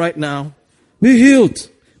wife right now. Be healed.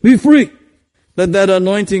 Be free. Let that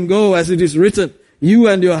anointing go as it is written. You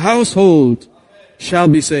and your household shall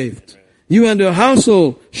be saved. You and your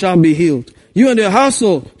household shall be healed. You and your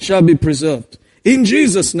household shall be preserved. In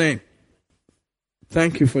Jesus' name.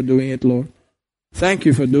 Thank you for doing it, Lord. Thank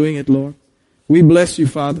you for doing it, Lord. We bless you,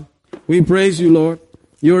 Father. We praise you, Lord.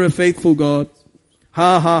 You're a faithful God.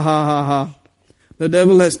 Ha, ha, ha, ha, ha. The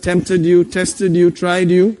devil has tempted you, tested you,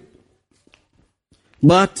 tried you.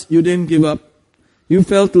 But you didn't give up. You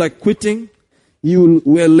felt like quitting. You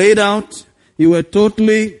were laid out. You were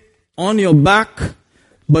totally on your back.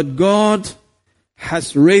 But God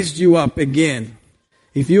has raised you up again.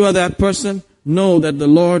 If you are that person, know that the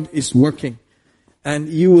Lord is working. And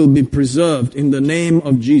you will be preserved in the name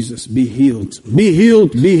of Jesus. Be healed. Be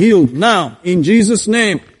healed. Be healed. Now, in Jesus'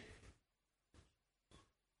 name.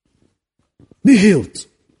 Be healed.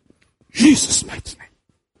 Jesus' mighty name.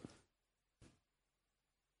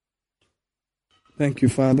 Thank you,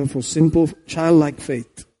 Father, for simple, childlike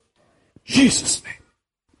faith. Jesus' name.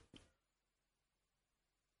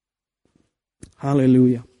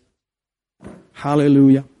 Hallelujah.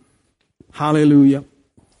 Hallelujah. Hallelujah.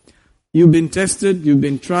 You've been tested, you've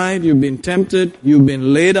been tried, you've been tempted, you've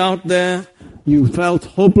been laid out there, you felt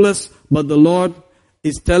hopeless, but the Lord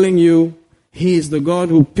is telling you, He is the God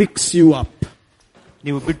who picks you up.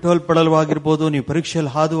 ನೀವು ಬಿಟ್ಟುಹಲ್ಪಡಲ್ವಾಗಿರ್ಬೋದು, ನೀವು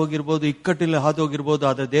ಪರೀಕ್ಷೆಯಲ್ಲಿ ಹಾದು ಹೋಗಿರ್ಬೋದು, ಇಕ್ಕಟ್ಟಿನಲ್ಲಿ ಹಾದು ಹೋಗಿರ್ಬೋದು,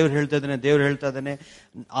 ಆದ್ರೆ ದೇವರು ಹೇಳ್ತಾ ಇದ್ದಾನೆ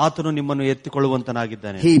ಆತನು ನಿಮ್ಮನ್ನು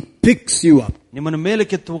ಎತ್ತಿಕೊಳ್ಳುವಂತನಾಗಿದ್ದಾನೆ. He picks you up. ನಿಮ್ಮನ್ನು ಮೇಲೆ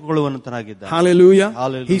ಕೆತ್ತುಕೊಳ್ಳುವಂತನಾಗಿದ್ದಾನೆ. Hallelujah.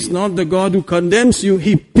 He's not the God who condemns you,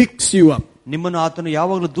 He picks you up. ನಿಮ್ಮನ್ನು ಆತನು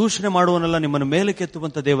ಯಾವಾಗಲೂ ದೂಷಣೆ ಮಾಡುವನಲ್ಲ, ನಿಮ್ಮನ್ನು ಮೇಲೆ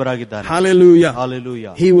ಕೆತ್ತುವಂತ ದೇವರಾಗಿದ್ದಾನೆ. Hallelujah.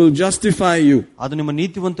 Hallelujah. He will justify you. ಅದು ನಿಮ್ಮ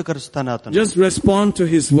ನೀತಿವಂತಕರಿಸ್ತಾನೆ ಆತನು. Just respond to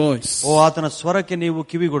His voice. ಓ ಆತನ ಸ್ವರಕ್ಕೆ ನೀವು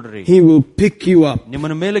ಕಿವಿಗೊಡ್ರಿ. He will pick you up.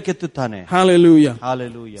 ನಿಮ್ಮನ್ನು ಮೇಲೆ ಕೆತ್ತುತ್ತಾನೆ. Hallelujah.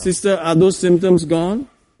 Hallelujah. Sister, are those symptoms gone?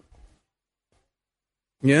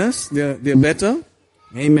 Yes, they're better.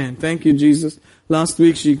 Amen. Thank you, Jesus. Last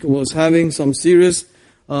week she was having some serious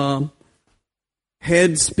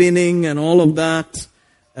head spinning and all of that.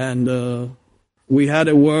 And we had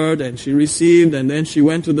a word and she received, and then she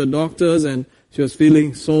went to the doctors and she was feeling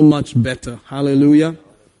so much better. Hallelujah.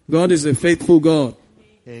 God is a faithful God.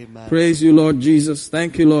 Amen. Praise you, Lord Jesus.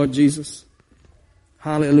 Thank you, Lord Jesus.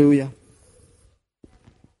 Hallelujah.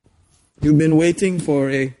 You've been waiting for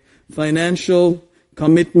a financial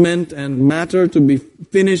commitment and matter to be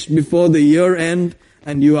finished before the year end,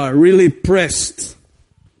 and you are really pressed.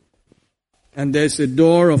 And there's a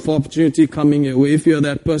door of opportunity coming your way. If you're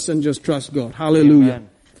that person, just trust God. Hallelujah. Amen.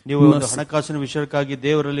 ನೀವು ಒಂದು ಹಣಕಾಸಿನ ವಿಷಯಕ್ಕಾಗಿ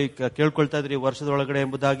ದೇವರಲ್ಲಿ ಕೇಳ್ಕೊಳ್ತಾ ಇದ್ರಿ ವರ್ಷದೊಳಗಡೆ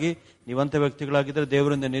ಎಂಬುದಾಗಿ ನೀವಂತ ವ್ಯಕ್ತಿಗಳಾಗಿದ್ರೆ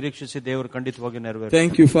ದೇವರಿಂದ ನಿರೀಕ್ಷಿಸಿ ದೇವರು ಖಂಡಿತವಾಗಿ ನೆರವೇರಿಸುತ್ತಾರೆ.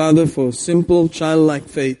 Thank you, Father, for simple childlike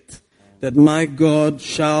faith that my God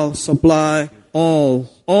shall supply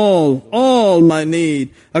all my need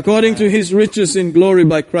according to His riches in glory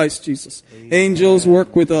by Christ Jesus. Angels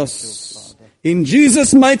work with us. In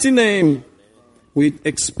Jesus' mighty name, we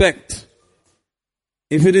expect.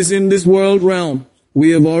 If it is in this world realm, we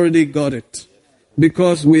have already got it.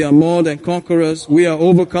 Because we are more than conquerors, we are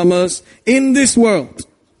overcomers in this world.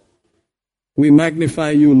 We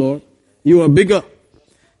magnify you, Lord. You are bigger.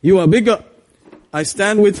 You are bigger. I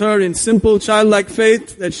stand with her in simple childlike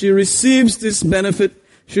faith that she receives this benefit.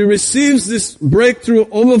 She receives this breakthrough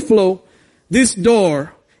overflow, this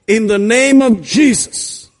door, in the name of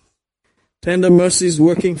Jesus. Tender mercies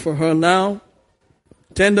working for her now.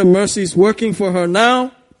 Tender mercies working for her now.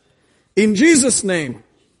 In Jesus' name,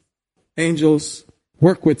 angels,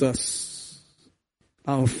 work with us.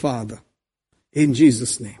 Our Father. In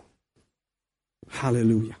Jesus' name.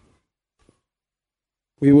 Hallelujah.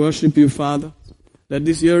 We worship you, Father, that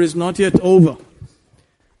this year is not yet over.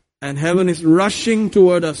 And heaven is rushing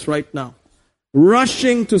toward us right now.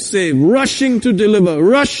 Rushing to save, rushing to deliver,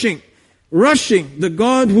 rushing. The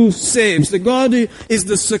God who saves, the God who is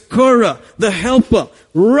the succorer, the helper,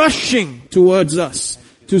 rushing towards us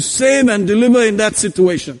to save and deliver in that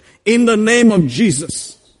situation. In the name of Jesus.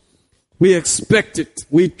 We expect it.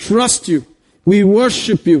 We trust you. We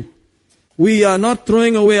worship you. We are not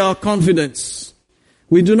throwing away our confidence.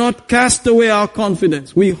 We do not cast away our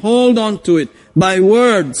confidence. We hold on to it by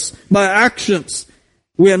words, by actions.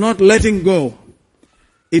 We are not letting go.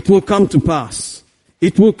 It will come to pass.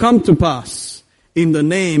 It will come to pass in the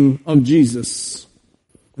name of Jesus.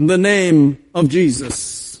 In the name of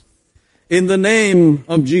Jesus. In the name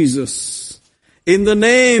of Jesus. In the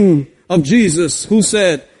name of Jesus, who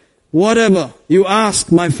said, whatever you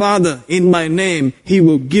ask my Father in my name, He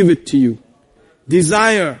will give it to you.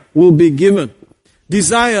 Desire will be given.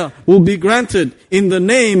 desire will be granted in the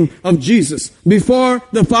name of Jesus. Before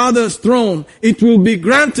the Father's throne, it will be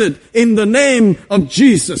granted in the name of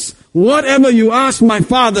Jesus. Whatever you ask my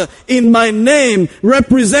Father in my name,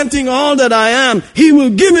 representing all that I am, He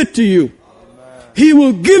will give it to you. He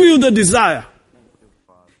will give you the desire.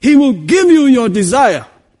 He will give you your desire.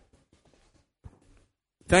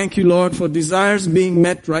 Thank you, Lord, for desires being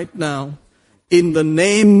met right now in the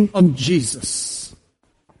name of Jesus.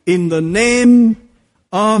 In the name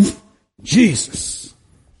of Jesus.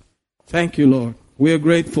 Thank you, Lord. We are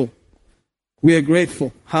grateful. We are grateful.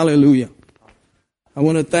 Hallelujah. I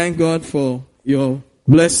want to thank God for your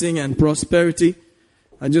blessing and prosperity.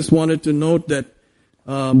 I just wanted to note that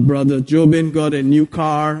Brother Jobin got a new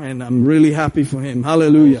car, and I'm really happy for him.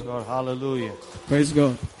 Hallelujah. Praise God. Hallelujah. Praise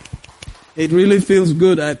God. It really feels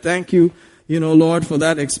good. I thank you, Lord, for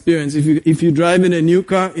that experience. If you drive in a new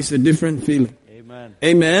car, it's a different feeling. Amen.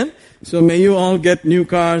 Amen. So may you all get new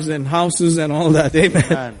cars and houses and all that. Amen.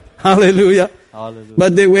 Amen. Hallelujah. Hallelujah.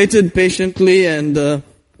 But they waited patiently, and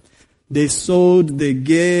they sowed, they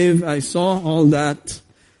gave. I saw all that.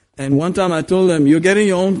 And one time I told them, you're getting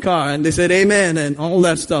your own car. And they said, amen, and all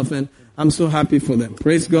that stuff. And I'm so happy for them.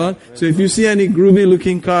 Praise God. So if you see any groovy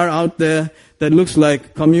looking car out there that looks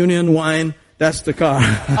like communion wine, that's the car.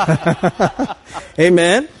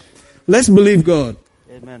 Amen. Let's believe God.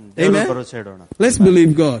 Amen. Amen. Let's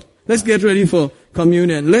believe God. Let's get ready for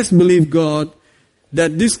communion. Let's believe God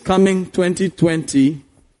that this coming 2020,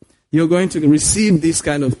 you're going to receive these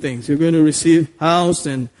kind of things. You're going to receive house,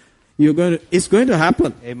 and it's going to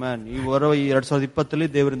happen. Amen. ಈ 2020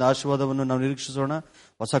 ದೇವರಿಂದ ಆಶೀರ್ವಾದವನ್ನು ನಾವು ನಿರೀಕ್ಷಿಸೋಣ.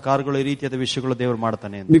 ಹೊಸ ಕಾರ್ಯಗಳು ಈ ರೀತಿಯಾದ ವಿಷಯಗಳು ದೇವರು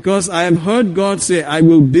ಮಾಡ್ತಾನೆ. Because I have heard God say, I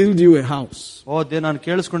will build you a house. ನಾನು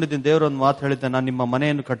ಕೇಳಿಸ್ಕೊಂಡಿದ್ದೀನಿ, ದೇವರು ಒಂದು ಮಾತು ಹೇಳಿದ್ದಾನೆ, ನಾನು ನಿಮ್ಮ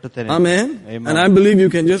ಮನೆಯನ್ನು ಕಟ್ಟುತ್ತೇನೆ. Amen. And I believe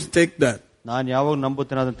you can just take that. ನಾನು ಯಾವಾಗ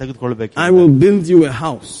ನಂಬುತ್ತೇನೆ ಅದನ್ನು ತೆಗೆದುಕೊಳ್ಳಬೇಕು. I will build you a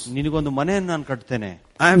house. ನಿನಗೊಂದು ಮನೆಯನ್ನು ನಾನು ಕಟ್ಟುತ್ತೇನೆ.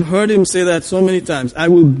 I have heard him say that so many times. I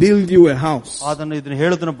will build you a house. ಇದನ್ನು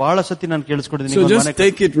ಹೇಳೋದನ್ನ ಬಹಳ ಸತಿ ನಾನು ಕೇಳಿಸ್ಕೊಂಡಿದ್ದೀನಿ. So just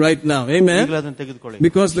take it right now. Amen. ಅದನ್ನು ತೆಗೆದುಕೊಳ್ಳಿ.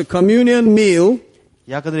 Because the communion meal,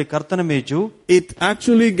 ಯಾಕಂದ್ರೆ ಕರ್ತನ ಮೇಜು, it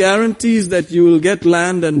actually guarantees that you will get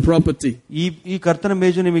land and property. ಈ ಕರ್ತನ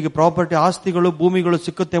ಮೇಜು ನಿಮಗೆ ಪ್ರಾಪರ್ಟಿ, ಆಸ್ತಿಗಳು, ಭೂಮಿಗಳು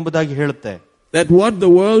ಸಿಕ್ಕುತ್ತೆ ಎಂಬುದಾಗಿ ಹೇಳುತ್ತೆ. That what the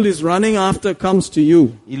world is running after comes to you.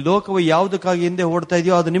 ಈ ಲೋಕವು ಯಾವುದಕ್ಕಾಗಿ ಹಿಂದೆ ಓಡ್ತಾ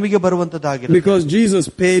ಇದೆಯೋ ಅದು ನಿಮಗೆ ಬರುವಂತದ್ದಾಗಿರುತ್ತೆ. Because Jesus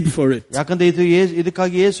paid for it. ಯಾಕಂದ್ರೆ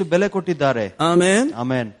ಇದಕ್ಕಾಗಿ ಯೇಸು ಬೆಲೆ ಕೊಟ್ಟಿದ್ದಾರೆ. Amen.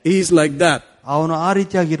 Amen. He is like that. ಅವನು ಆ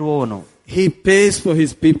ರೀತಿಯಾಗಿರುವವನು. He pays for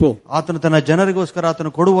his people. ಆತನು ತನ್ನ ಜನರಿಗೋಸ್ಕರ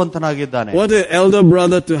ಆತನು ಕೊಡುವಂತನಾಗಿದ್ದಾನೆ. What an elder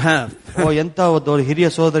brother to have. ಎಂತ ಒಂದು ಹಿರಿಯ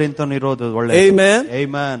ಸೋದರ ಇಂತನು ಇರೋದು ಒಳ್ಳೆಯದು. Amen.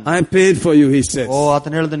 Amen. I paid for you, he says.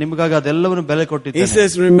 ಆತನು ಹೇಳಿದ ನಿಮಗಾಗಿ ಅದೆಲ್ಲವನ್ನು ಬೆಲೆ ಕೊಟ್ಟಿದ್ದಾನೆ. He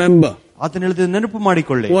says, remember. ಆತನು ಹೇಳಿದ ನೆನಪು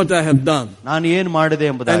ಮಾಡಿಕೊಳ್ಳಿ. What I have done. ನಾನು ಏನು ಮಾಡಿದೆ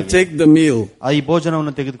ಎಂಬುದಾಗಿ. And take the meal. ಈ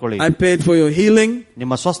ಭೋಜನವನ್ನು ತೆಗೆದುಕೊಳ್ಳಿ. I paid for your healing.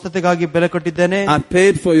 ನಿಮ್ಮ ಸ್ವಸ್ಥತೆಗಾಗಿ ಬೆಲೆ ಕೊಟ್ಟಿದ್ದೇನೆ. I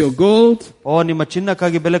paid for your gold. ನಿಮ್ಮ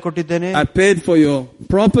ಚಿನ್ನಕ್ಕಾಗಿ ಬೆಲೆ ಕೊಟ್ಟಿದ್ದೇನೆ. I paid for your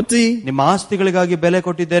property. ನಿಮ್ಮ ಆಸ್ತಿಗಳಿಗಾಗಿ ಬೆಲೆ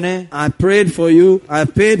ಕೊಟ್ಟಿದ್ದೇನೆ. I prayed for you. I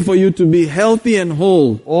paid for you to be healthy and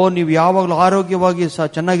whole. ನೀವು ಯಾವಾಗಲೂ ಆರೋಗ್ಯವಾಗಿ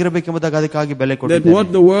ಚೆನ್ನಾಗಿರಬೇಕೆಂಬುದಾಗಿ ಅದಕ್ಕಾಗಿ ಬೆಲೆ ಕೊಟ್ಟಿದ್ದೇನೆ. That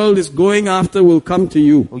what the world is going after will come to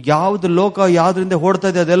you. ಯಾವುದು ಲೋಕ ಯಾವ್ದ್ರಿಂದ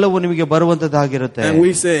ಓಡ್ತಾ ಇದೆ ಅದೆಲ್ಲವೂ ನಿಮಗೆ ಬರುವಂತದ್ದಾಗಿರುತ್ತೆ. And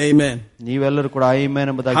we say amen. ನೀವೆಲ್ಲರೂ ಕೂಡ ಆಮೆನ್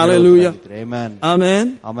ಎಂಬುದಾಗಿ. Hallelujah. Amen. Amen.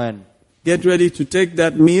 Amen. Get ready to take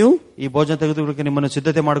that meal. ಈ ಭೋಜನ ತೆಗೆದುಕೊಳ್ಳಕ್ಕೆ ನಿಮ್ಮನ್ನು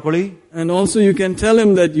ಸಿದ್ಧತೆ ಮಾಡ್ಕೊಳ್ಳಿ. And also you can tell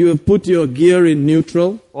him that you have put your gear in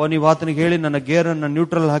neutral. ನೀವು ಆತನಿಗೆ ಹೇಳಿ ನನ್ನ ಗೇರ್ ಅನ್ನು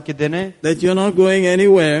ನ್ಯೂಟ್ರಲ್ ಹಾಕಿದ್ದೇನೆ. That you're not going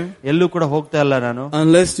anywhere. ಎಲ್ಲೂ ಕೂಡ ಹೋಗ್ತಾ ಇಲ್ಲ ನಾನು.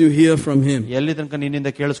 Unless you hear from him. ಎಲ್ಲಿ ತನಕ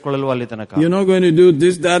ನಿನ್ನಿಂದ ಕೇಳಿಸ್ಕೊಳ್ಳಲ್ವ ಅಲ್ಲಿ ತನಕ. You're not going to do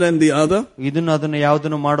this, that and the other. ಇದನ್ನು ಅದನ್ನು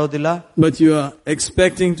ಯಾವುದನ್ನು ಮಾಡೋದಿಲ್ಲ. But you are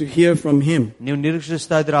expecting to hear from him. ನೀವು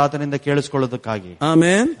ನಿರೀಕ್ಷಿಸ್ತಾ ಇದ್ದೀರಾ ಆತನಿಂದ ಕೇಳಿಸ್ಕೊಳ್ಳೋದಕ್ಕಾಗಿ.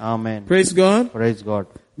 Amen. Amen. Praise God. Praise God.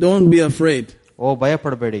 Don't be afraid. ಭಯ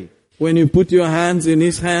ಪಡಬೇಡಿ. When you put your hands in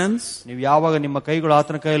his hands, ನೀವು ಯಾವಾಗ ನಿಮ್ಮ ಕೈಗಳು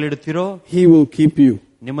ಆತನ ಕೈಯಲ್ಲಿ ಇಡುತ್ತೀರೋ, he will keep you.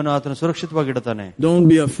 ನಿಮ್ಮನ್ನು ಆತನ ಸುರಕ್ಷಿತವಾಗಿ ಇಡುತ್ತಾನೆ. Don't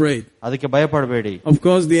be afraid. ಅದಕ್ಕೆ ಭಯ ಪಡಬೇಡಿ. Of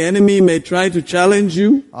course the enemy may try to challenge you.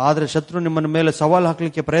 ಆದ್ರೆ ಶತ್ರು ನಿಮ್ಮನ ಮೇಲೆ ಸವಾಲು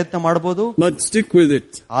ಹಾಕಲಿಕ್ಕೆ ಪ್ರಯತ್ನ ಮಾಡಬಹುದು. But stick with it.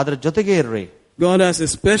 ಆದ್ರೆ ಜೊತೆಗೆ ಇರ್ರಿ. God has a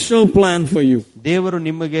special plan for you. ದೇವರು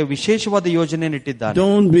ನಿಮಗೆ ವಿಶೇಷವಾದ ಯೋಜನೆಯನ್ನು ಇಟ್ಟಿದ್ದಾನೆ.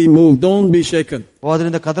 Don't be moved. Don't be shaken.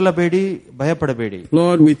 ಅದರಿಂದ ಕದಲಬೇಡಿ, ಭಯ ಪಡಬೇಡಿ.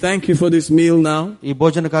 Lord, we thank you for this meal now. ಈ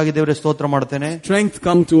ಭೋಜನಕ್ಕಾಗಿ ದೇವರೇ ಸ್ತೋತ್ರ ಮಾಡ್ತೇನೆ. Strength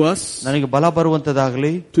come to us. ನನಗೆ ಬಲ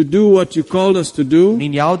ಬರುವಂತದಾಗಲಿ. To do what you called us to do.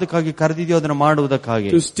 ನೀನು ಯಾವುದಕ್ಕಾಗಿ ಕರೆದಿದೆಯೋ ಅದನ್ನು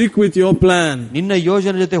ಮಾಡುವುದಕ್ಕಾಗಿ. To stick with your plan. ನಿನ್ನ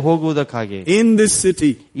ಯೋಜನೆ ಜೊತೆ ಹೋಗುವುದಕ್ಕಾಗಿ. In this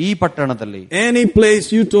city. ಈ ಪಟ್ಟಣದಲ್ಲಿ. Any place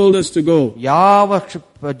you told us to go. ಯಾವ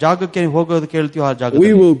ಜಾಗಕ್ಕೆ ಹೋಗೋದಕ್ಕೆ ಹೇಳ್ತೀವೋ ಆ ಜಾಗಕ್ಕೆ.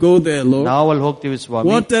 We will go there, Lord. ನಾವು ಅಲ್ಲಿ ಹೋಗ್ತೀವಿ ಸ್ವಾಮಿ.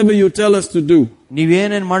 Whatever you tell us to do.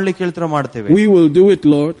 ನೀವೇನೇನ್ ಮಾಡ್ಲಿಕ್ಕೆ ಹೇಳ್ತೀರೋ ಮಾಡ್ತೇವೆ. We will do it,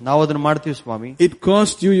 Lord. ನಾವು ಅದನ್ನ ಮಾಡ್ತೀವಿ ಸ್ವಾಮಿ. It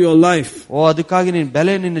cost you your life. ಅದಕ್ಕಾಗಿ ನೀನು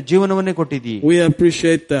ಬೆಲೆ ನಿನ್ನ ಜೀವನವನ್ನೇ ಕೊಟ್ಟಿದ್ದೀ. We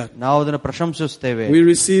appreciate that. ನಾವು ಅದನ್ನ ಪ್ರಶಂಸಿಸುತ್ತೇವೆ. We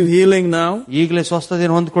receive healing now. ಈಗಲೇ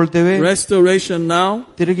ಸ್ವಸ್ಥತೆಯನ್ನು ಹೊಂದಿಕೊಳ್ತೇವೆ. Restoration now.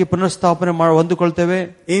 ತಿರುಗಿ ಪುನರ್ಸ್ಥಾಪನೆ ಹೊಂದಿಕೊಳ್ತೇವೆ.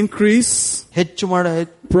 Increase. ಹೆಚ್ಚು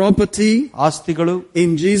property, ಆಸ್ತಿಗಳು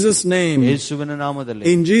in Jesus' name. ಯೇಸುವಿನ ನಾಮದಲ್ಲಿ,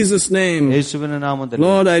 In Jesus' name. ಯೇಸುವಿನ ನಾಮದಲ್ಲಿ.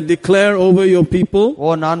 Lord, I declare over your people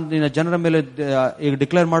ನಾನು ನಿನ್ನ ಜನರ ಮೇಲೆ ಈಗ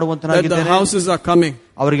declare that ಮಾಡುವಂತನಾಗಿದ್ದೇನೆ. the houses are coming.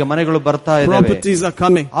 ಅವರಿಗೆ ಮನೆಗಳು ಬರ್ತಾ ಇದ್ದಾವೆ, Properties are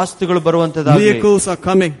coming. ಆಸ್ತಿಗಳು ಬರುವಂತದಾಗಲಿ, Vehicles are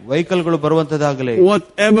coming. ವೆಹಿಕಲ್ಗಳು ಬರುವಂತದಾಗಲಿ,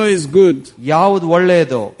 Whatever is good ಯಾವುದು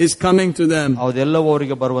ಒಳ್ಳೆಯದು is coming to them ಅದೆಲ್ಲವೂ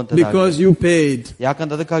ಅವರಿಗೆ ಬರುವಂತದಾಗಲಿ. because you paid.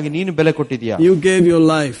 ಯಾಕಂದ್ರೆ ಅದಕ್ಕಾಗಿ ನೀನು ಬೆಲೆ ಕೊಟ್ಟಿದ್ಯಾ, You gave your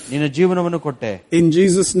life. ನಿನ್ನ ಜೀವನವನ್ನು ಕೊಟ್ಟೆ. In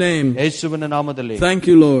Jesus' name. ಯೇಸುವಿನ ನಾಮದಲ್ಲಿ. Thank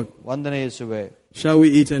you, Lord. ವಂದನೆ ಯೇಸುವೆ. Shall we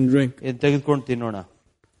eat and drink? ಇದು ತೆಗೆದುಕೊಂಡು ತಿನ್ನೋಣ.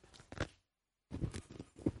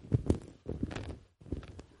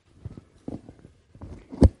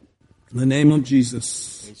 In the name of Jesus,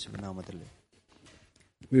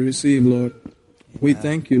 we receive, Lord. We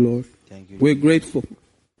thank you, Lord. Thank you. We're grateful.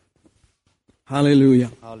 Hallelujah.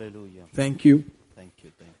 Hallelujah. Thank you. Thank you.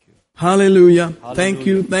 Thank you. Hallelujah. Thank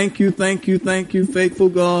you. Thank you. Thank you. Thank you, faithful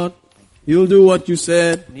God. You'll do what you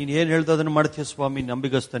said. ನೀನು ಏನು ಹೇಳ್ತಾ ಅದನ್ನು ಮಾಡ್ತೀಯ ಸ್ವಾಮಿ,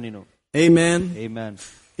 ನಂಬಿಗಸ್ತ ನೀನು. Amen. Amen.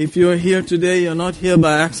 If you're here today, you're not here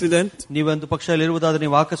by accident. ನೀವೊಂದು ಪಕ್ಷ ಇರುವುದಾದ್ರೆ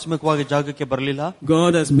ನೀವು ಆಕಸ್ಮಿಕವಾಗಿ ಜಾಗಕ್ಕೆ ಬರಲಿಲ್ಲ.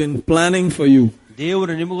 God has been planning for you.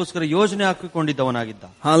 ದೇವರು ನಿಮಗೋಸ್ಕರ ಯೋಜನೆ ಹಾಕಿಕೊಂಡಿದ್ದವನಾಗಿದ್ದ.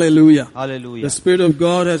 Hallelujah. Hallelujah. The Spirit of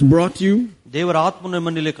God has brought you. ದೇವರ ಆತ್ಮನ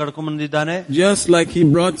ನಿಮ್ಮಲ್ಲಿ ಕರ್ಕೊಂಡು ಬಂದಿದ್ದಾನೆ. Just like He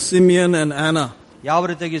brought Simeon and Anna. ಯಾವ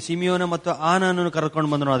ರೀತಿಯಾಗಿ ಸಿಮಿಯೋನ ಮತ್ತು ಆನನನ್ನು ಕರ್ಕೊಂಡು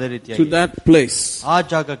ಬಂದನು ಅದೇ ರೀತಿಯಾಗಿ to that place. ಆ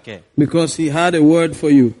ಜಾಗಕ್ಕೆ. Because He had a word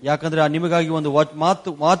for you. ಯಾಕಂದ್ರೆ ನಿಮಗಾಗಿ ಒಂದು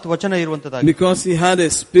ಮಾತು ವಚನ ಇರುವಂತದ್ದಾಗಿ. Because He had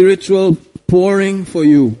a spiritual pouring for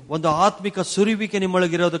you. ಒಂದು ಆತ್ಮಿಕ ಸುರಿವಿಕೆ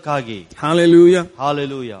ನಿಮ್ಮೊಳಗಿರೋದಕ್ಕಾಗಿ. Hallelujah.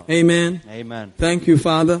 Hallelujah. Amen. Amen. Thank you,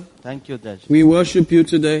 Father. Thank you, Judge. We worship you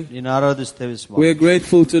today. ನೀನು ಆರಾಧಿಸ್ತೇವೆ ಸ್ವಾಮಿ. We are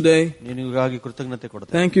grateful today. ನಿನಗಾಗಿ ಕೃತಜ್ಞತೆ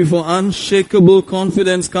ಕೊಡ್ತೇವೆ. Thank you for unshakable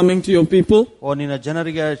confidence coming to your people. ಓ ನಿನ್ನ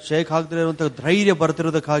ಜನರಿಗೆ shake ಆಗದೇ ಇರುವಂತ ಧೈರ್ಯ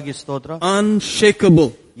ಬರ್ತಿರೋದಕ್ಕಾಗಿ ಸ್ತೋತ್ರ.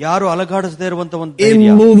 Unshakable. ಯಾರು ಅಲಗಾಡಿಸದೇ ಇರುವಂತ ಒಂದು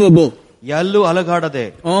ಧೈರ್ಯ. Immovable. ಎಲ್ಲೂ ಅಲಗಾಡದೆ.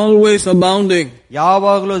 Always abounding.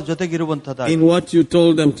 ಯಾವಾಗಲೂ ಜೊತೆಗಿರುವಂತದ್ದಾಗಿ. In what you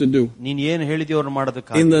told them to do. ನೀನು ಏನು ಹೇಳಿದೀಯ ಅವರು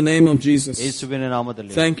ಮಾಡೋದಕ್ಕಾಗಿ. In the name of Jesus. ಯೇಸುವಿನ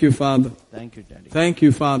ನಾಮದಲ್ಲಿ. Thank you, Father. Thank you, Daddy. Thank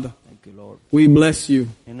you, Father. Thank you, Lord. We bless you.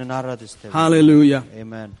 ನಿನ್ನನ್ನು ಆರಾಧಿಸ್ತೇವೆ. Hallelujah.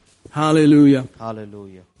 Amen. Hallelujah.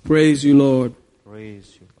 Hallelujah. Praise you, Lord. Praise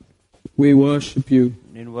you. We worship you.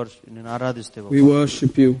 ನಿನ್ನ ಆರಾಧಿಸ್ತೇವೆ. We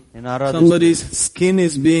worship you. ನಿನ್ನ ಆರಾಧಿಸ್ತೇವೆ. Somebody's skin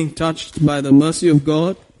is being touched by the mercy of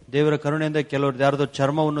God. ದೇವರ ಕರುಣೆಯಿಂದ ಕೆಲವರು ಯಾರದೋ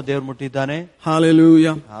ಚರ್ಮವನ್ನು ದೇವರು ಮುಟ್ಟಿದ್ದಾನೆ.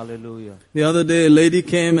 Hallelujah. Hallelujah. The other day a lady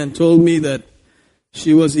came and told me that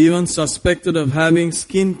she was even suspected of having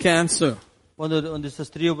skin cancer. ಒಂದು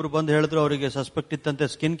ಸ್ತ್ರೀಯೊಬ್ಬರು ಬಂದು ಹೇಳಿದ್ರು ಅವರಿಗೆ ಸಸ್ಪೆಕ್ಟ್ ಇತ್ತಂತೆ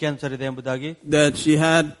ಸ್ಕಿನ್ ಕ್ಯಾನ್ಸರ್ ಇದೆ ಎಂಬುದಾಗಿ. That she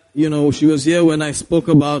had, she was here when I spoke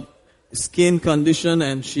about skin condition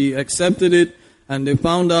and she accepted it and they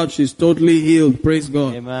found out she's totally healed. Praise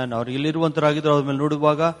God. Amen. ಅವರು ಇಲ್ಲಿರುವಂತರಾಗಿದ್ರು ಅವ್ರ ಮೇಲೆ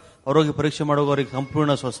ನೋಡುವಾಗ ಅವರಿಗೆ ಪರೀಕ್ಷೆ ಮಾಡುವಾಗ ಅವರಿಗೆ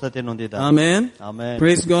ಸಂಪೂರ್ಣ ಸ್ವಸ್ಥತೆ ಹೊಂದಿದ್ದಾರೆ. Amen. Amen.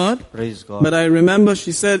 Praise God. Praise God. But I remember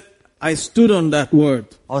she said, I stood on that word.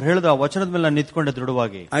 ಅವ್ರು ಹೇಳಿದ್ರು ಆ ವಚನದ ಮೇಲೆ ನಾನು ನಿಂತ್ಕೊಂಡೆ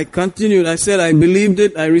ದೃಢವಾಗಿ. I continued. I said, I believed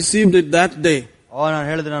it. I received it that day. ನಾನು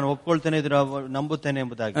ಹೇಳಿದ್ರೆ ನಾನು ಒಪ್ಕೊಳ್ತೇನೆ, ನಂಬುತ್ತೇನೆ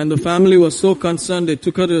ಎಂಬುದಾಗಿ. And the family was so concerned. They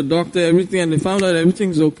took her to the doctor, everything, and they found out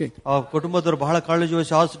everything's okay. ಆ ಕುಟುಂಬದವರು ಬಹಳ ಕಾಳಜಿ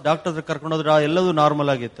ವಹಿಸಿ ಡಾಕ್ಟರ್ ಹತ್ರ ಕರ್ಕೊಂಡು ಹೋದ್ರೆ ಎಲ್ಲವೂ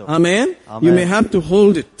ನಾರ್ಮಲ್ ಆಗಿತ್ತು. Amen. You may have to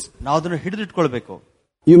hold it. ನಾವು ಅದನ್ನು ಹಿಡಿದಿಟ್ಕೊಳ್ಬೇಕು.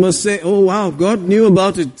 You must say, oh wow, God knew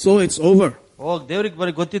about it, so it's over. ದೇವರಿಗೆ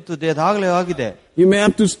ಬರೀ ಗೊತ್ತಿತ್ತು, ಅದಾಗಲೇ ಆಗಿದೆ. You may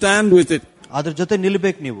have to stand with it. ಅದ್ರ ಜೊತೆ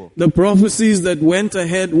ನಿಲ್ಬೇಕು ನೀವು. The prophecies that went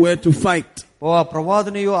ahead were to fight. ಆ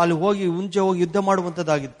ಪ್ರವಾದನೆಯು ಅಲ್ಲಿ ಹೋಗಿ ಯುದ್ಧ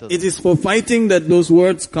ಮಾಡುವಂತದ್ದಾಗಿತ್ತು. It is for fighting that those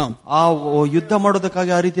words come. ಆ ಯುದ್ಧ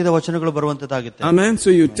ಮಾಡೋದಕ್ಕಾಗಿ ಆ ರೀತಿಯ ವಚನಗಳು ಬರುವಂತದ್ದಾಗಿತ್ತು. Amen.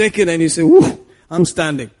 So you take it and you say, "Woo, I'm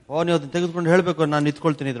standing." ನೀವು ಅದನ್ನ ತೆಗೆದುಕೊಂಡು ಹೇಳಬೇಕು, ನಾನು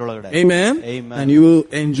ನಿಂತ್ಕೊಳ್ತೀನಿ ಇದ್ರೊಳಗಡೆ. Amen. Amen. And you will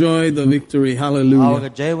enjoy the victory. Hallelujah. ಆವಾಗ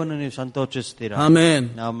ಜಯವನ್ನು ನೀವು ಸಂತೋಷಿಸ್ತೀರಾ. Amen.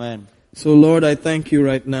 Amen. So Lord, I thank you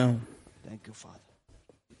right now. Thank you, Father.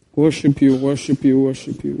 Worship you, worship you,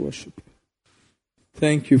 worship you, worship you.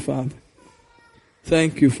 Thank you, Father.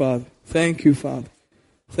 Thank you, Father. Thank you, Father.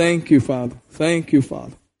 Thank you, Father. Thank you,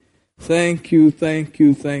 Father. Thank you, thank you,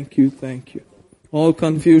 thank you, thank you. All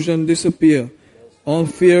confusion disappear. All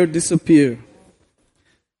fear disappear.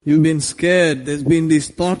 You've been scared. There's been these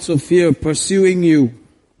thoughts of fear pursuing you.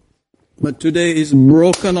 But today is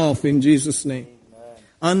broken off in Jesus' name.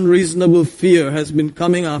 Unreasonable fear has been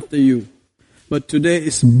coming after you. But today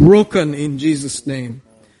is broken in Jesus' name.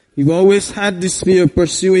 You've always had this fear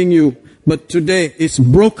pursuing you. But today it's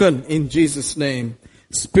broken in Jesus' name.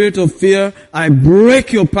 Spirit of fear, I break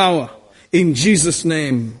your power in Jesus'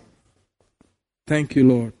 name. Thank you,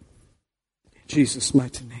 Lord. In Jesus'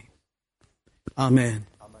 mighty name. Amen.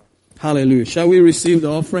 Hallelujah. Shall we receive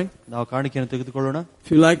the offering? ನಾವು ಕಾಣಿಕೆಯನ್ನು ತೆಗೆದುಕೊಳ್ಳೋಣ. If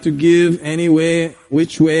you like to give any way,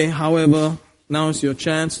 which way, however, now is your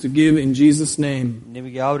chance to give in Jesus' name.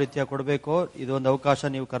 ನಿಮಗೆ ಯಾವ ರೀತಿಯ ಕೊಡಬೇಕೋ ಇದೊಂದು ಅವಕಾಶ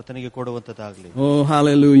ನೀವು ಕರ್ತನಿಗೆ ಕೊಡುವಂತದ್ದಾಗಲಿ. Oh,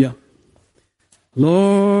 hallelujah.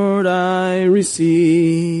 Lord, I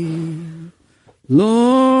receive.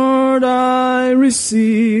 Lord, I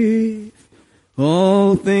receive.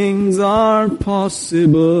 All things are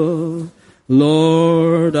possible.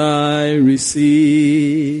 Lord, I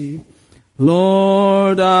receive.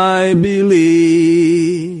 Lord, I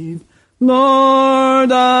believe.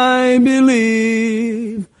 Lord, I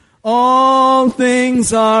believe. All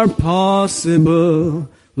things are possible.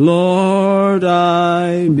 Lord,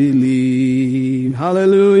 I believe.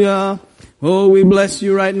 Hallelujah. Oh, we bless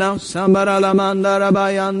you right now. Sambaralamanda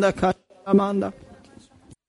rabayanda kashamanda.